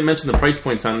point. Oh, we didn't mention the price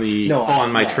points on the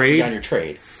on my trade. On your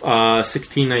trade,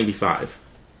 $16.95.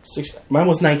 Mine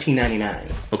was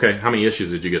 $19.99. Okay, how many issues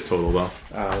did you get total though?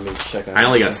 Let me check. I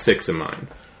only got 6 in mine.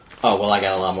 Oh well, I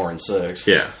got a lot more than 6.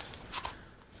 Yeah.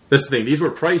 That's the thing. These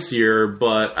were pricier,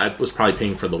 but I was probably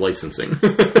paying for the licensing.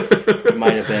 It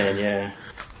might have been, yeah.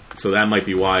 So that might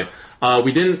be why.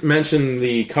 We didn't mention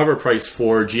the cover price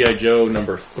for G.I. Joe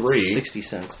number 3. 60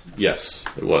 cents. Yes,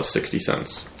 it was 60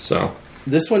 cents. So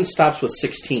this one stops with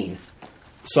 16.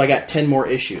 So I got 10 more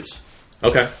issues.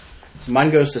 Okay. So mine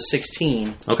goes to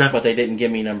 16. Okay. But they didn't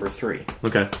give me number 3.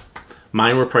 Okay.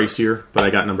 Mine were pricier, but I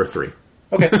got number 3.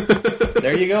 Okay.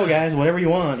 There you go, guys. Whatever you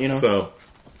want, So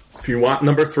if you want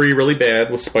number 3 really bad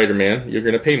with Spider-Man, you're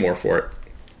going to pay more for it.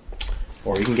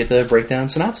 Or you can get the breakdown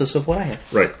synopsis of what I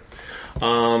have. Right.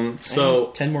 So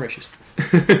and 10 more issues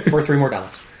for $3 more.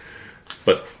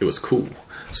 But it was cool.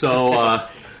 So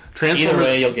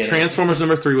Transformers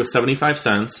number 3 was 75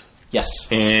 cents. Yes.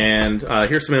 And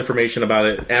here's some information about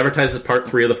it. Advertises part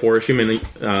 3 of the 4-issue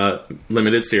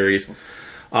limited series.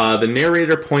 The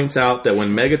narrator points out that when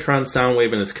Megatron,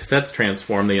 Soundwave, and his cassettes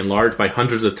transform, they enlarge by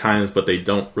hundreds of times, but they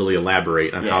don't really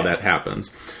elaborate on how that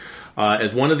happens.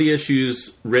 As one of the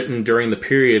issues written during the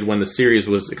period when the series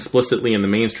was explicitly in the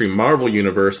mainstream Marvel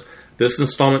universe, This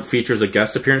installment features a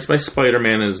guest appearance by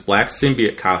Spider-Man in his black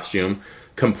symbiote costume,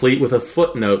 complete with a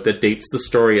footnote that dates the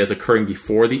story as occurring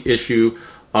before the issue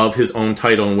of his own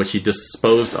title in which he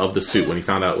disposed of the suit when he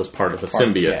found out it was part of a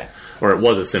symbiote. Yeah. Or it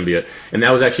was a symbiote. And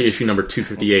that was actually issue number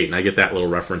 258, and I get that little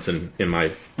reference in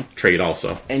my trade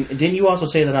also. And didn't you also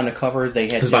say that on the cover they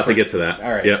had... I was about to get to that.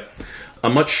 All right. Yep. A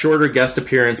much shorter guest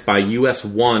appearance by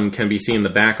US-1 can be seen in the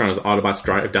background as Autobots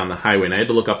drive down the highway. And I had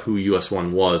to look up who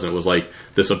US-1 was, and it was like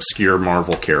this obscure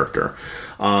Marvel character.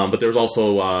 But there was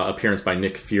also appearance by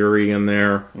Nick Fury in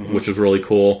there, which was really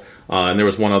cool. And there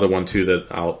was one other one, too,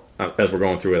 that as we're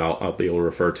going through it, I'll be able to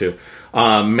refer to.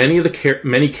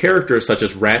 Many characters, such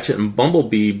as Ratchet and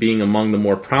Bumblebee, being among the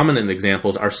more prominent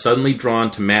examples, are suddenly drawn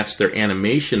to match their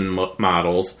animation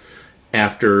models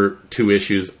after 2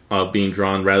 issues of being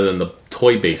drawn rather than the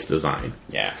toy-based design.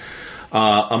 Yeah.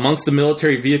 Amongst the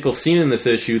military vehicles seen in this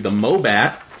issue, the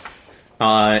Mobat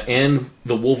and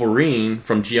the Wolverine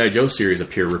from G.I. Joe series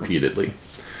appear repeatedly.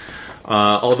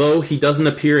 Although he doesn't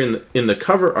appear in the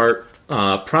cover art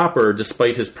proper,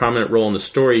 despite his prominent role in the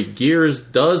story, Gears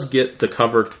does get the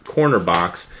cover corner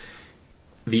box,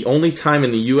 the only time in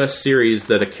the U.S. series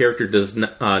that a character does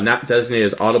not designate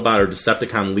as Autobot or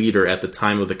Decepticon leader at the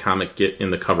time of the comic get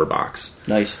in the cover box.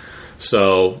 Nice.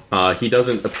 So he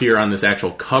doesn't appear on this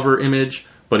actual cover image,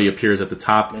 but he appears at the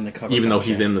top, in the cover even box, though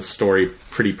he's yeah. in the story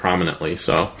pretty prominently.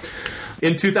 So,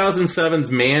 in 2007's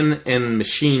Man and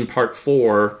Machine Part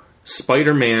 4,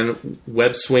 Spider-Man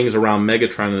web swings around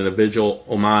Megatron in a visual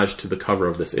homage to the cover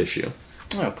of this issue.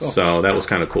 Oh, cool. So that was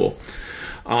kind of cool.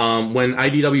 When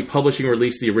IDW Publishing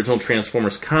released the original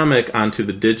Transformers comic onto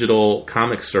the digital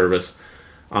comic service,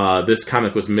 this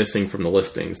comic was missing from the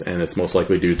listings, and it's most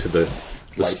likely due to the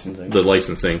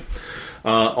licensing.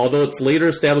 Although it's later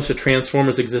established that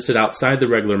Transformers existed outside the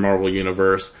regular Marvel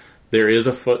Universe, there is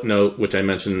a footnote, which I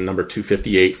mentioned in number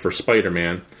 258 for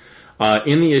Spider-Man.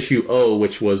 In the issue O,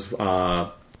 which was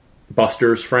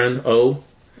Buster's friend, O,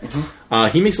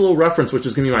 he makes a little reference, which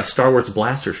is going to be my Star Wars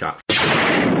blaster shot.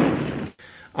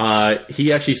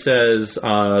 He actually says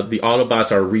the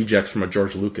Autobots are rejects from a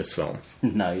George Lucas film.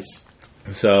 Nice.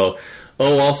 So,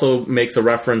 O also makes a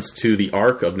reference to the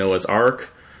Ark of Noah's Ark,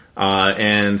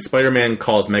 and Spider-Man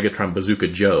calls Megatron Bazooka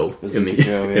Joe in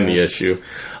the issue.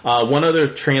 One other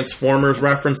Transformers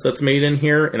reference that's made in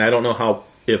here, and I don't know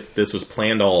if this was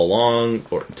planned all along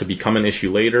or to become an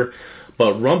issue later,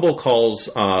 but Rumble calls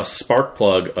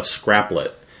Sparkplug a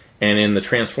scraplet, and in the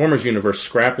Transformers universe,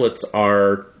 scraplets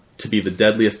are to be the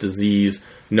deadliest disease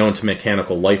known to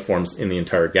mechanical life forms in the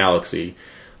entire galaxy.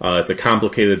 It's a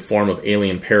complicated form of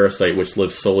alien parasite which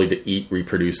lives solely to eat,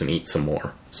 reproduce, and eat some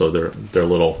more. So they're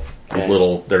little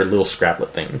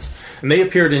scraplet things, and they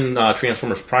appeared in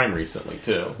Transformers Prime recently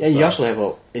too. Yeah, you also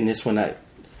have in this one.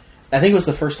 I think it was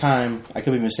the first time, I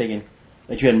could be mistaken,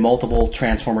 that you had multiple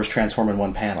Transformers transform in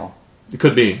one panel. It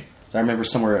could be. I remember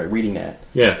somewhere reading that.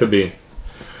 Yeah, it could be.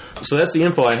 So that's the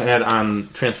info I had on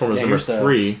Transformers number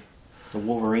 3. The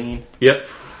Wolverine. Yep.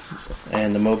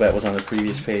 And the Mobat was on the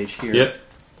previous page here. Yep.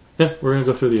 Yeah, we're going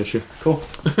to go through the issue. Cool.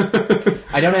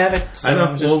 I don't have it, so I know.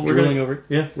 I'm just drooling over it.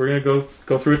 Yeah, we're going to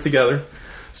go through it together.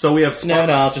 So we have... No,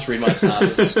 I'll just read my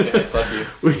synopsis. Fuck you.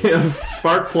 We have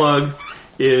Sparkplug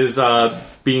is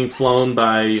being flown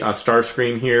by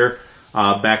Starscream here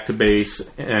back to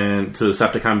base and to the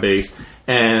Decepticon base,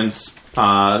 and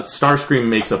Starscream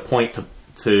makes a point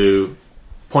to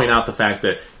point out the fact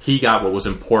that he got what was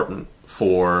important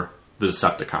for the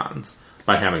Decepticons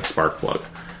by having Sparkplug,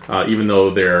 even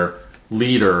though their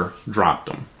leader dropped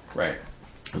them. Right.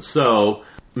 So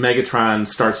Megatron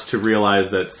starts to realize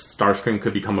that Starscream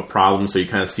could become a problem, so you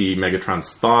kind of see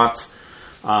Megatron's thoughts.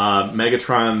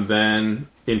 Megatron then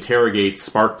interrogates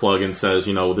Sparkplug and says,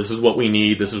 this is what we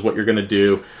need, this is what you're going to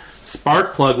do.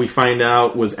 Sparkplug, we find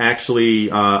out, was actually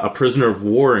a prisoner of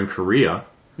war in Korea.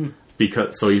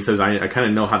 So he says, I kind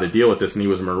of know how to deal with this, and he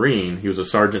was a Marine. He was a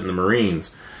sergeant in the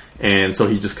Marines. And so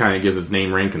he just kind of gives his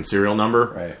name, rank, and serial number.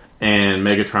 Right. And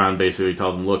Megatron basically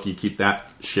tells him, look, you keep that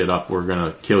shit up, we're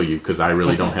going to kill you, because I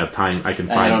really don't have time. I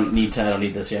don't need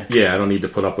this, yeah. Yeah, I don't need to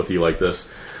put up with you like this.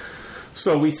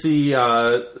 So we see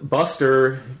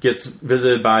Buster gets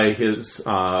visited by his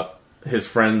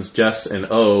friends Jess and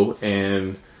O,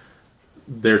 and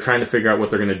they're trying to figure out what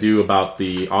they're going to do about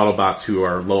the Autobots who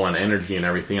are low on energy and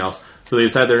everything else. So they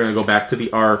decide they're going to go back to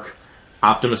the Ark.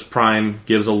 Optimus Prime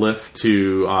gives a lift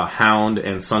to Hound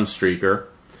and Sunstreaker.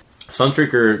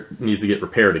 Sunstreaker needs to get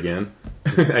repaired again.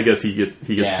 I guess he gets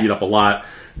beat up a lot.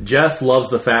 Jess loves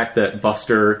the fact that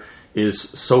Buster is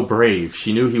so brave.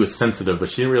 She knew he was sensitive, but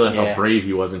she didn't realize how brave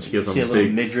he was, and she gives him a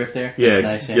little midriff there. Yeah,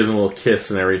 that's nice, gives him a little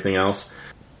kiss and everything else.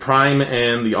 Prime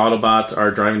and the Autobots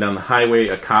are driving down the highway.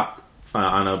 A cop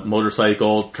on a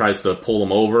motorcycle tries to pull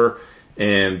them over,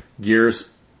 and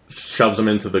Gears shoves him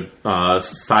into the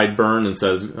sideburn and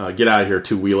says, "Get out of here,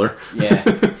 two-wheeler."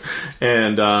 Yeah.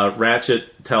 And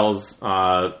Ratchet tells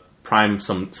Prime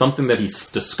something that he's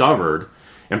discovered,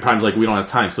 and Prime's like, "We don't have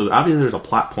time." So obviously there's a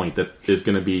plot point that is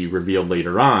going to be revealed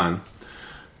later on.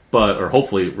 Or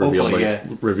hopefully revealed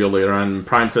later on.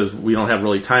 Prime says, "We don't have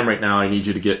really time right now. I need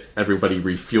you to get everybody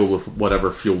refueled with whatever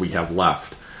fuel we have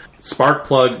left."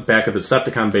 Sparkplug, back at the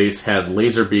Decepticon base, has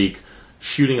Laserbeak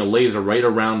shooting a laser right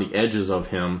around the edges of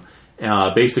him,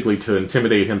 basically to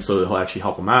intimidate him so that he'll actually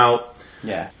help him out.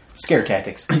 Yeah. Scare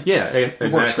tactics. Yeah,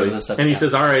 exactly. And he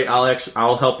says, "All right,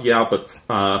 I'll help you out, but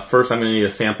first I'm going to need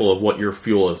a sample of what your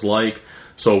fuel is like."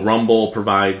 So Rumble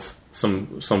provides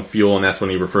some fuel, and that's when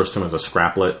he refers to him as a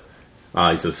scraplet.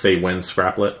 He says, "Say when,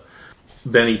 scraplet."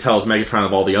 Then he tells Megatron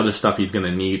of all the other stuff he's going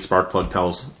to need. Sparkplug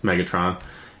tells Megatron.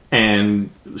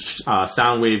 And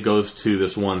Soundwave goes to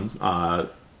this one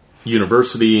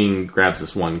university and grabs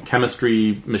this one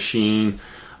chemistry machine.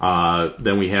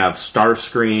 Then we have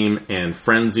Starscream and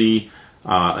Frenzy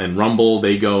and Rumble.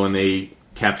 They go and they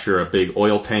capture a big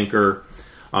oil tanker.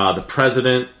 The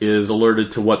President is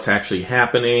alerted to what's actually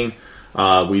happening.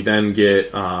 We then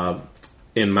get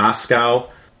in Moscow.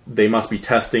 They must be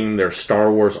testing their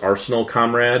Star Wars Arsenal,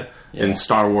 comrade. Yeah. And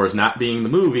Star Wars not being the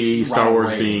movie, Star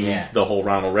Wars Reagan, being the whole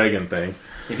Ronald Reagan thing.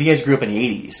 If you guys grew up in the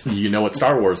 80s. You know what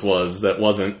Star Wars was. That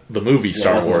wasn't the movie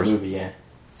Star Wars. The movie, yeah.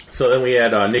 So then we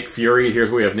had Nick Fury. Here's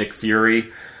where we have Nick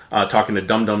Fury talking to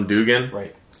Dum Dum Dugan.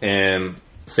 Right. And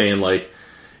saying, like,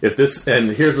 if this... And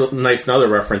here's a nice another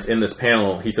reference in this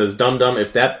panel. He says, Dum Dum,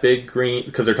 if that big green...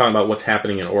 Because they're talking about what's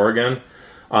happening in Oregon.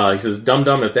 He says, Dum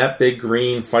Dum, if that big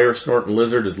green fire-snorting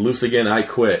lizard is loose again, I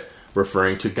quit.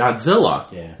 Referring to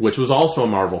Godzilla, which was also a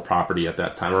Marvel property at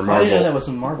that time. Or Marvel, that was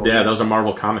a Marvel. Yeah, that was a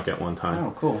Marvel comic at one time.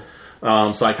 Oh, cool.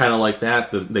 So I kind of like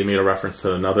that they made a reference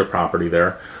to another property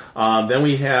there. Then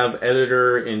we have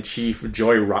Editor-in-Chief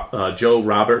Joe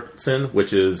Robertson,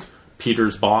 which is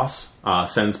Peter's boss,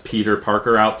 sends Peter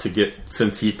Parker out to get,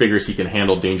 since he figures he can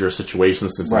handle dangerous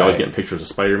situations, since he's always getting pictures of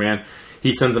Spider-Man.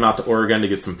 He sends him out to Oregon to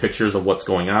get some pictures of what's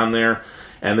going on there.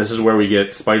 And this is where we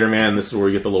get Spider-Man. This is where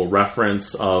we get the little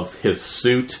reference of his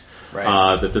suit.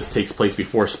 Right. That this takes place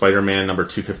before Spider-Man number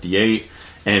 258.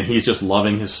 And he's just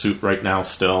loving his suit right now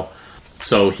still.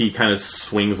 So he kind of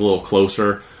swings a little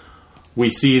closer.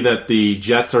 We see that the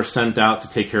jets are sent out to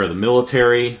take care of the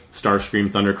military.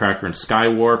 Starscream, Thundercracker, and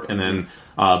Skywarp. And then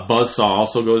Buzzsaw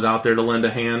also goes out there to lend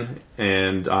a hand.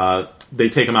 And they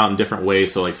take him out in different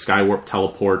ways. So like Skywarp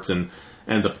teleports and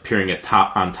ends up appearing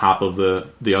on top of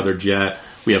the other jet.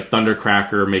 We have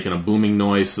Thundercracker making a booming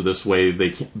noise, so this way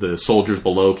the soldiers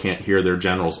below can't hear their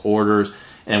general's orders.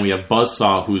 And we have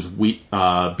Buzzsaw, whose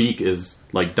beak is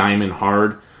like diamond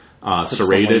hard,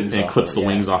 serrated, and clips the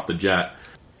wings off the jet.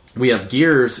 We have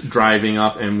Gears driving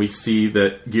up, and we see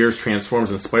that Gears transforms,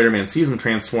 and Spider-Man sees him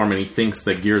transform, and he thinks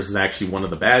that Gears is actually one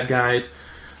of the bad guys.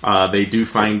 They do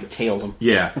find... tails him.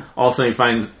 Yeah. All of a sudden he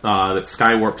finds that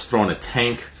Skywarp's throwing a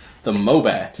tank. The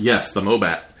Mobat. Yes, the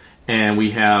Mobat. And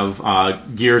we have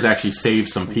Gears actually save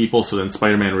some people, so then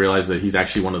Spider-Man realizes that he's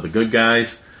actually one of the good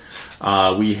guys.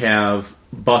 We have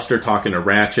Buster talking to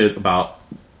Ratchet about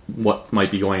what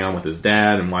might be going on with his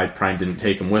dad and why Prime didn't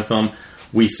take him with him.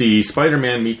 We see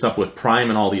Spider-Man meets up with Prime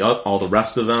and all the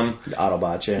rest of them. The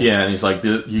Autobots, yeah. Yeah, and he's like,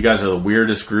 you guys are the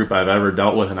weirdest group I've ever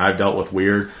dealt with, and I've dealt with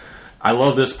weird. I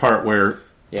love this part where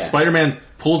Spider-Man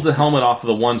pulls the helmet off of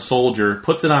the one soldier,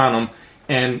 puts it on him,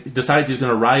 and decides he's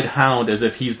going to ride Hound as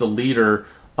if he's the leader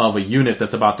of a unit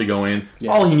that's about to go in.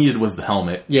 Yeah. All he needed was the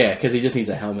helmet. Yeah, because he just needs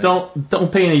a helmet.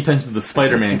 Don't pay any attention to the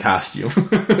Spider-Man costume.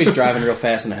 He's driving real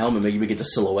fast in the helmet. Maybe we get the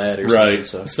silhouette or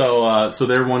something. Right. So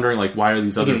they're wondering, like, why are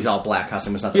these other... He's all black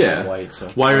costume. It's not the white. So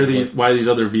why are these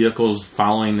other vehicles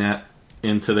following that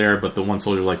into there? But the one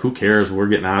soldier's like, who cares? We're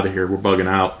getting out of here. We're bugging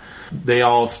out. They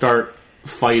all start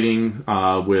fighting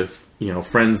with,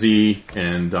 Frenzy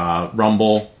and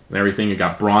Rumble and everything. You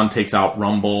got Brawn takes out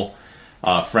Rumble.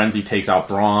 Frenzy takes out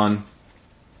Brawn.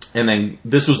 And then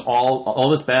this was all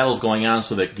this battle's going on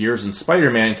so that Gears and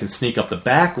Spider-Man can sneak up the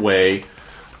back way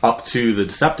up to the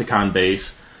Decepticon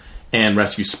base and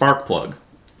rescue Sparkplug.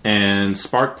 And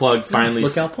Sparkplug finally...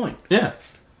 Lookout Point. Yeah.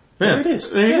 There it is.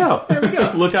 There you go. There we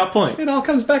go. Lookout Point. It all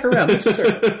comes back around. Look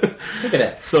at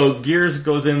that. So Gears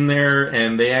goes in there,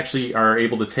 and they actually are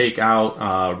able to take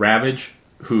out Ravage,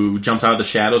 who jumps out of the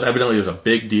shadows. Evidently, there's a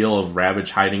big deal of Ravage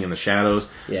hiding in the shadows.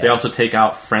 Yeah. They also take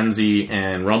out Frenzy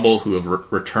and Rumble, who have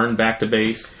returned back to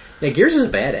base. Yeah, Gears is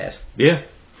a badass. Yeah.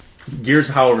 Gears,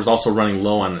 however, is also running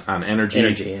low on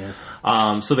energy.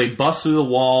 So they bust through the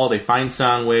wall. They find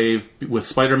Soundwave. With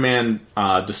Spider-Man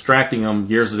distracting them,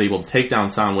 Gears is able to take down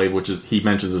Soundwave, which is he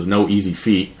mentions is no easy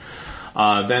feat.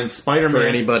 Then Spider-Man... For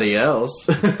anybody else.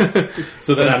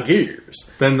 So then I'm Gears.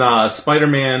 Then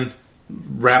Spider-Man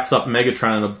wraps up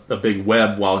Megatron in a big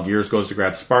web while Gears goes to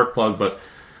grab Sparkplug, but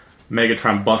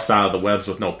Megatron busts out of the webs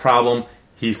with no problem.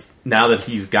 Now that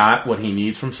he's got what he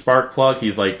needs from Sparkplug,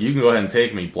 he's like, you can go ahead and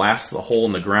take me. Blasts the hole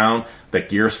in the ground that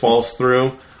Gears falls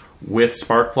through. With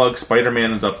Sparkplug,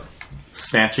 Spider-Man ends up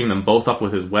snatching them both up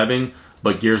with his webbing,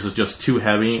 but Gears is just too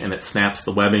heavy, and it snaps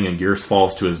the webbing, and Gears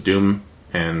falls to his doom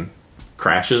and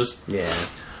crashes. Yeah.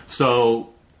 So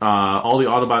all the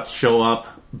Autobots show up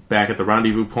back at the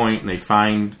rendezvous point, and they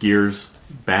find Gears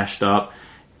bashed up.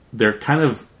 They're kind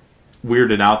of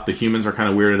weirded out. The humans are kind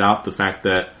of weirded out the fact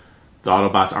that the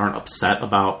Autobots aren't upset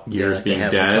about Gears being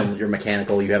dead. You're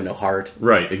mechanical. You have no heart.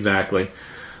 Right. Exactly.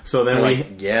 So then we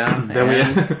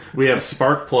have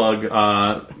Sparkplug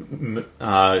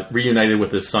reunited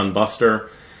with his son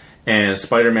Buster, and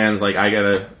Spider-Man's like,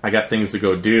 I got things to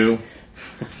go do.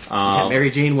 Mary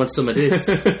Jane wants some of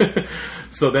this.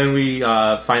 So then we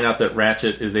find out that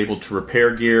Ratchet is able to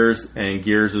repair Gears, and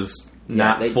Gears is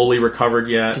not fully recovered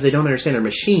yet. Because they don't understand they're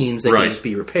machines, they can just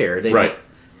be repaired.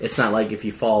 It's not like if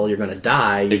you fall, you're going to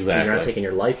die. Exactly. You're not taking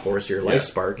your life force or your life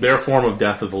spark. Their form of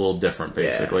death is a little different,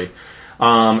 basically.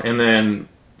 And then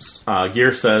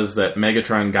Gears says that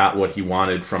Megatron got what he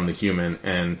wanted from the human,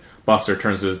 and Buster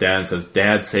turns to his dad and says,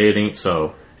 Dad, say it ain't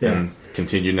so. Yeah. And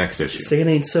continue next issue. Say it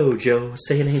ain't so, Joe.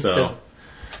 Say it ain't so.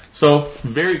 So,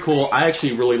 very cool. I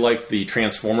actually really like the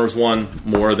Transformers one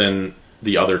more than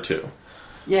the other two.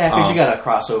 Yeah, because you got a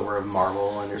crossover of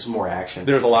Marvel, and there's more action.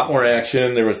 There's a lot more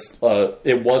action. There was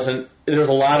there was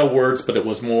a lot of words, but it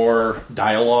was more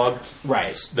dialogue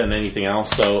than anything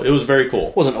else. So it was very cool.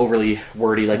 It wasn't overly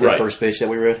wordy like the first page that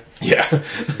we read. Yeah.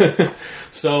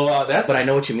 So that's. But I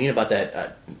know what you mean about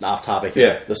that. Off topic.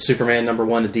 Yeah. The Superman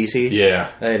 #1 to DC.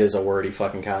 Yeah. That is a wordy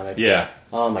fucking comic. Yeah.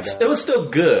 Oh my god. It was still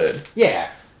good. Yeah.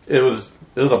 It was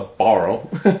a borrow.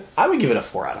 I would give it a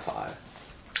 4 out of 5.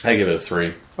 I give it a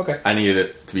 3. Okay. I needed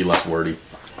it to be less wordy.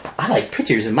 I like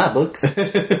pictures in my books.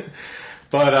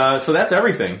 But, so that's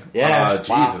everything. Yeah.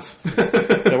 Jesus.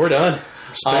 Yeah, we're done.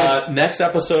 Next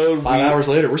episode... 5 hours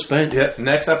later, we're spent. Yeah,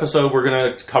 next episode, we're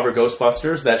going to cover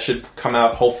Ghostbusters. That should come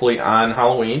out, hopefully, on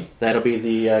Halloween. That'll be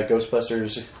the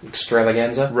Ghostbusters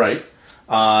extravaganza. Right.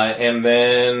 And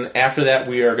then, after that,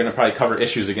 we are going to probably cover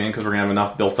issues again, because we're going to have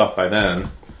enough built up by then.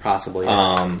 Possibly.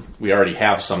 Yeah. We already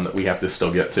have some that we have to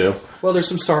still get to. Well, there's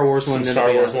some Star Wars ones. Some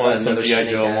Star Wars ones, some G.I.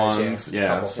 Joe ones.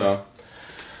 Yeah,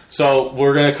 so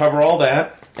we're going to cover all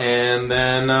that, and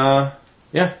then,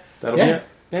 that'll be it.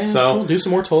 And so we'll do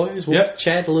some more toys. We'll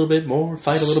chat a little bit more,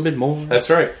 fight a little bit more. That's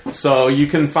right. So you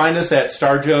can find us at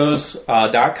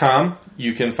starjoes.com.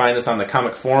 You can find us on the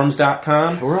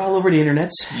comicforums.com. We're all over the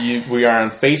internets. We are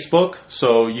on Facebook,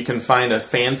 so you can find a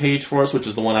fan page for us, which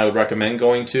is the one I would recommend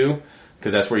going to,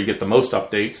 because that's where you get the most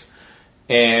updates.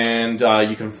 And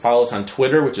you can follow us on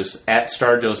Twitter, which is at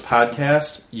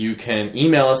StarJoesPodcast. You can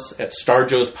email us at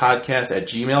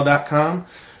starjoespodcast@gmail.com.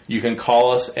 You can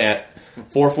call us at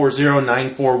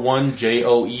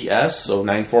 440-941-JOES, so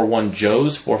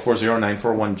 941-JOES,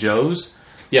 440-941-JOES.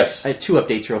 Yes. I had 2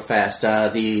 updates real fast.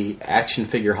 The Action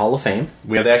Figure Hall of Fame.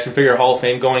 We have the Action Figure Hall of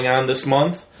Fame going on this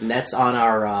month. And that's on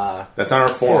our...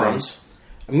 forums.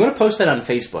 I'm going to post that on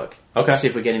Facebook. Okay. See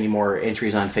if we get any more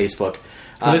entries on Facebook.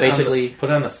 Put it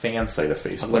on the fan site of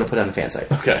Facebook. I'm going to put it on the fan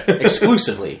site. Okay.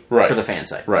 Exclusively for the fan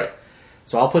site. Right.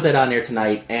 So I'll put that on there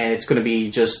tonight, and it's going to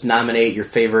be just nominate your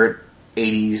favorite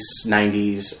 80s,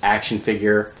 90s action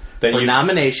figure for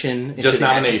nomination into the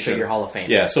Action Figure Hall of Fame.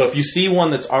 Yeah, so if you see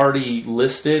one that's already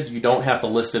listed, you don't have to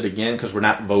list it again because we're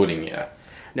not voting yet.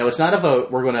 No, it's not a vote.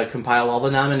 We're going to compile all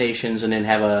the nominations and then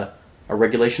have a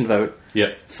regulation vote.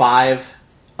 Yep. 5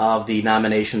 of the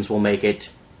nominations will make it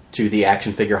to the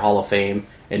Action Figure Hall of Fame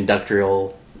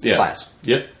industrial class.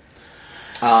 Yep.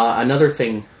 Another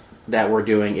thing that we're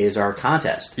doing is our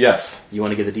contest. Yes. You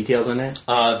want to give the details on that?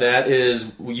 That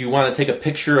is, you want to take a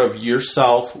picture of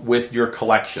yourself with your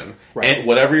collection. Right. And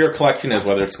whatever your collection is,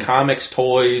 whether it's comics,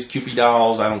 toys, Cupid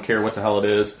dolls, I don't care what the hell it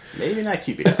is. Maybe not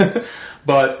Cupid dolls.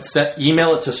 But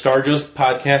email it to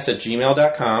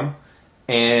starjoespodcast@gmail.com.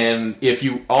 And if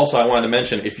you, also I wanted to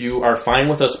mention, if you are fine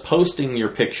with us posting your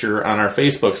picture on our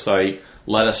Facebook site,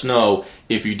 let us know.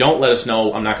 If you don't let us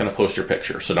know, I'm not going to post your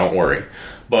picture, so don't worry.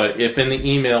 But if in the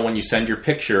email, when you send your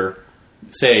picture,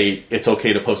 say it's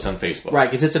okay to post on Facebook. Right,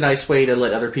 because it's a nice way to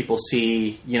let other people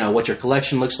see, what your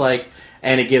collection looks like.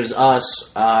 And it gives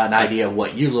us an idea of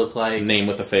what you look like. Name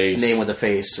with a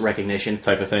face recognition.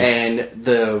 Type of thing. And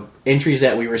the entries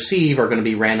that we receive are going to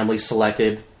be randomly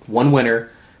selected, one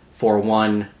winner for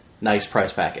one nice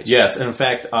prize package. Yes, and in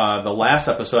fact, the last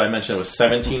episode I mentioned it was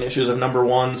 17 issues of number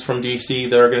ones from DC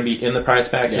that are going to be in the prize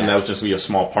package, and that was just going to be a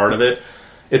small part of it.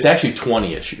 It's actually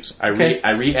 20 issues. I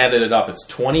re-added it up. It's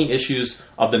 20 issues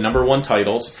of the number one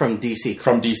titles. From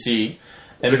DC.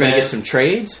 And you're going to get some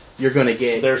trades. You're going to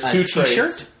get there's a two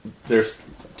t-shirt. Trades. There's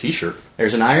t-shirt.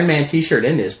 There's an Iron Man t-shirt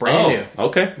in this, brand new.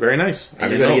 Okay, very nice.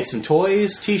 And you're going to get some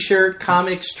toys, t-shirt,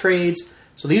 comics, trades.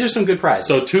 So these are some good prizes.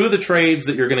 So 2 of the trades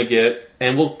that you're going to get,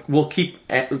 and we'll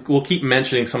keep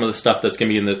mentioning some of the stuff that's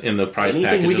going to be in the prize package.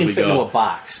 Anything we can fit go. into a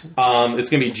box. It's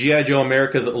going to be G.I. Joe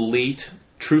America's Elite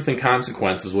Truth and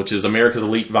Consequences, which is America's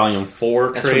Elite Volume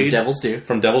 4 That's trade.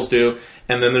 From Devil's Due.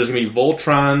 And then there's going to be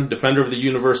Voltron, Defender of the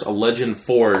Universe, A Legend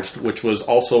Forged, which was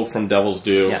also from Devil's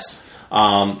Due. Yes.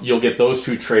 You'll get those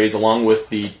 2 trades along with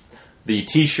the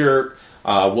t-shirt.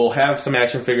 We'll have some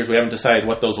action figures. We haven't decided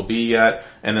what those will be yet.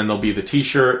 And then there'll be the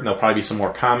t-shirt, and there'll probably be some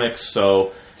more comics.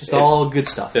 So just all good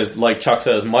stuff. Like Chuck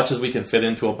said, as much as we can fit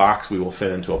into a box, we will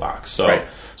fit into a box. So,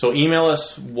 So email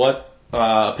us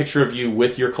a picture of you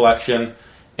with your collection,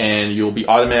 and you'll be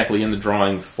automatically in the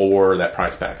drawing for that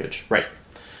prize package. Right.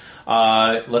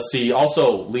 Let's see.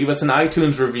 Also, leave us an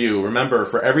iTunes review. Remember,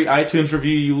 for every iTunes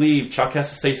review you leave, Chuck has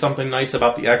to say something nice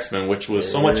about the X-Men, which was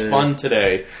so much fun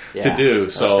today to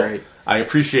do. So great. I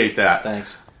appreciate that.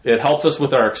 Thanks. It helps us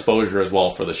with our exposure as well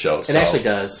for the show. It actually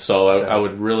does. So I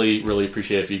would really, really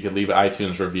appreciate it if you could leave an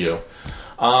iTunes review.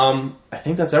 I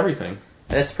think that's everything.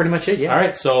 That's pretty much it, yeah. All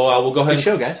right, so we'll go ahead. Good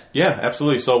show, guys. Yeah,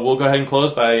 absolutely. So we'll go ahead and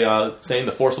close by saying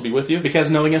the Force will be with you.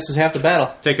 Because knowing us is half the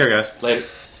battle. Take care, guys. Later.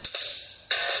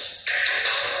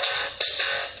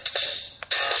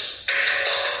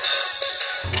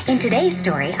 In today's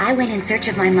story, I went in search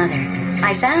of my mother.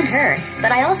 I found her,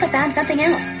 but I also found something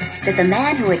else. That the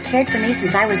man who had cared for me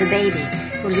since I was a baby,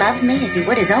 who loved me as he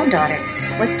would his own daughter,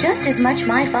 was just as much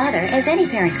my father as any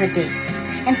parent could be.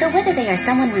 And so whether they are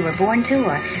someone we were born to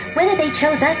or whether they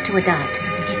chose us to adopt,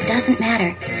 it doesn't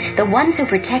matter. The ones who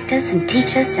protect us and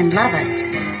teach us and love us,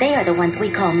 they are the ones we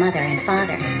call mother and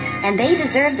father. And they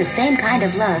deserve the same kind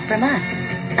of love from us.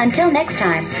 Until next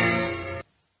time,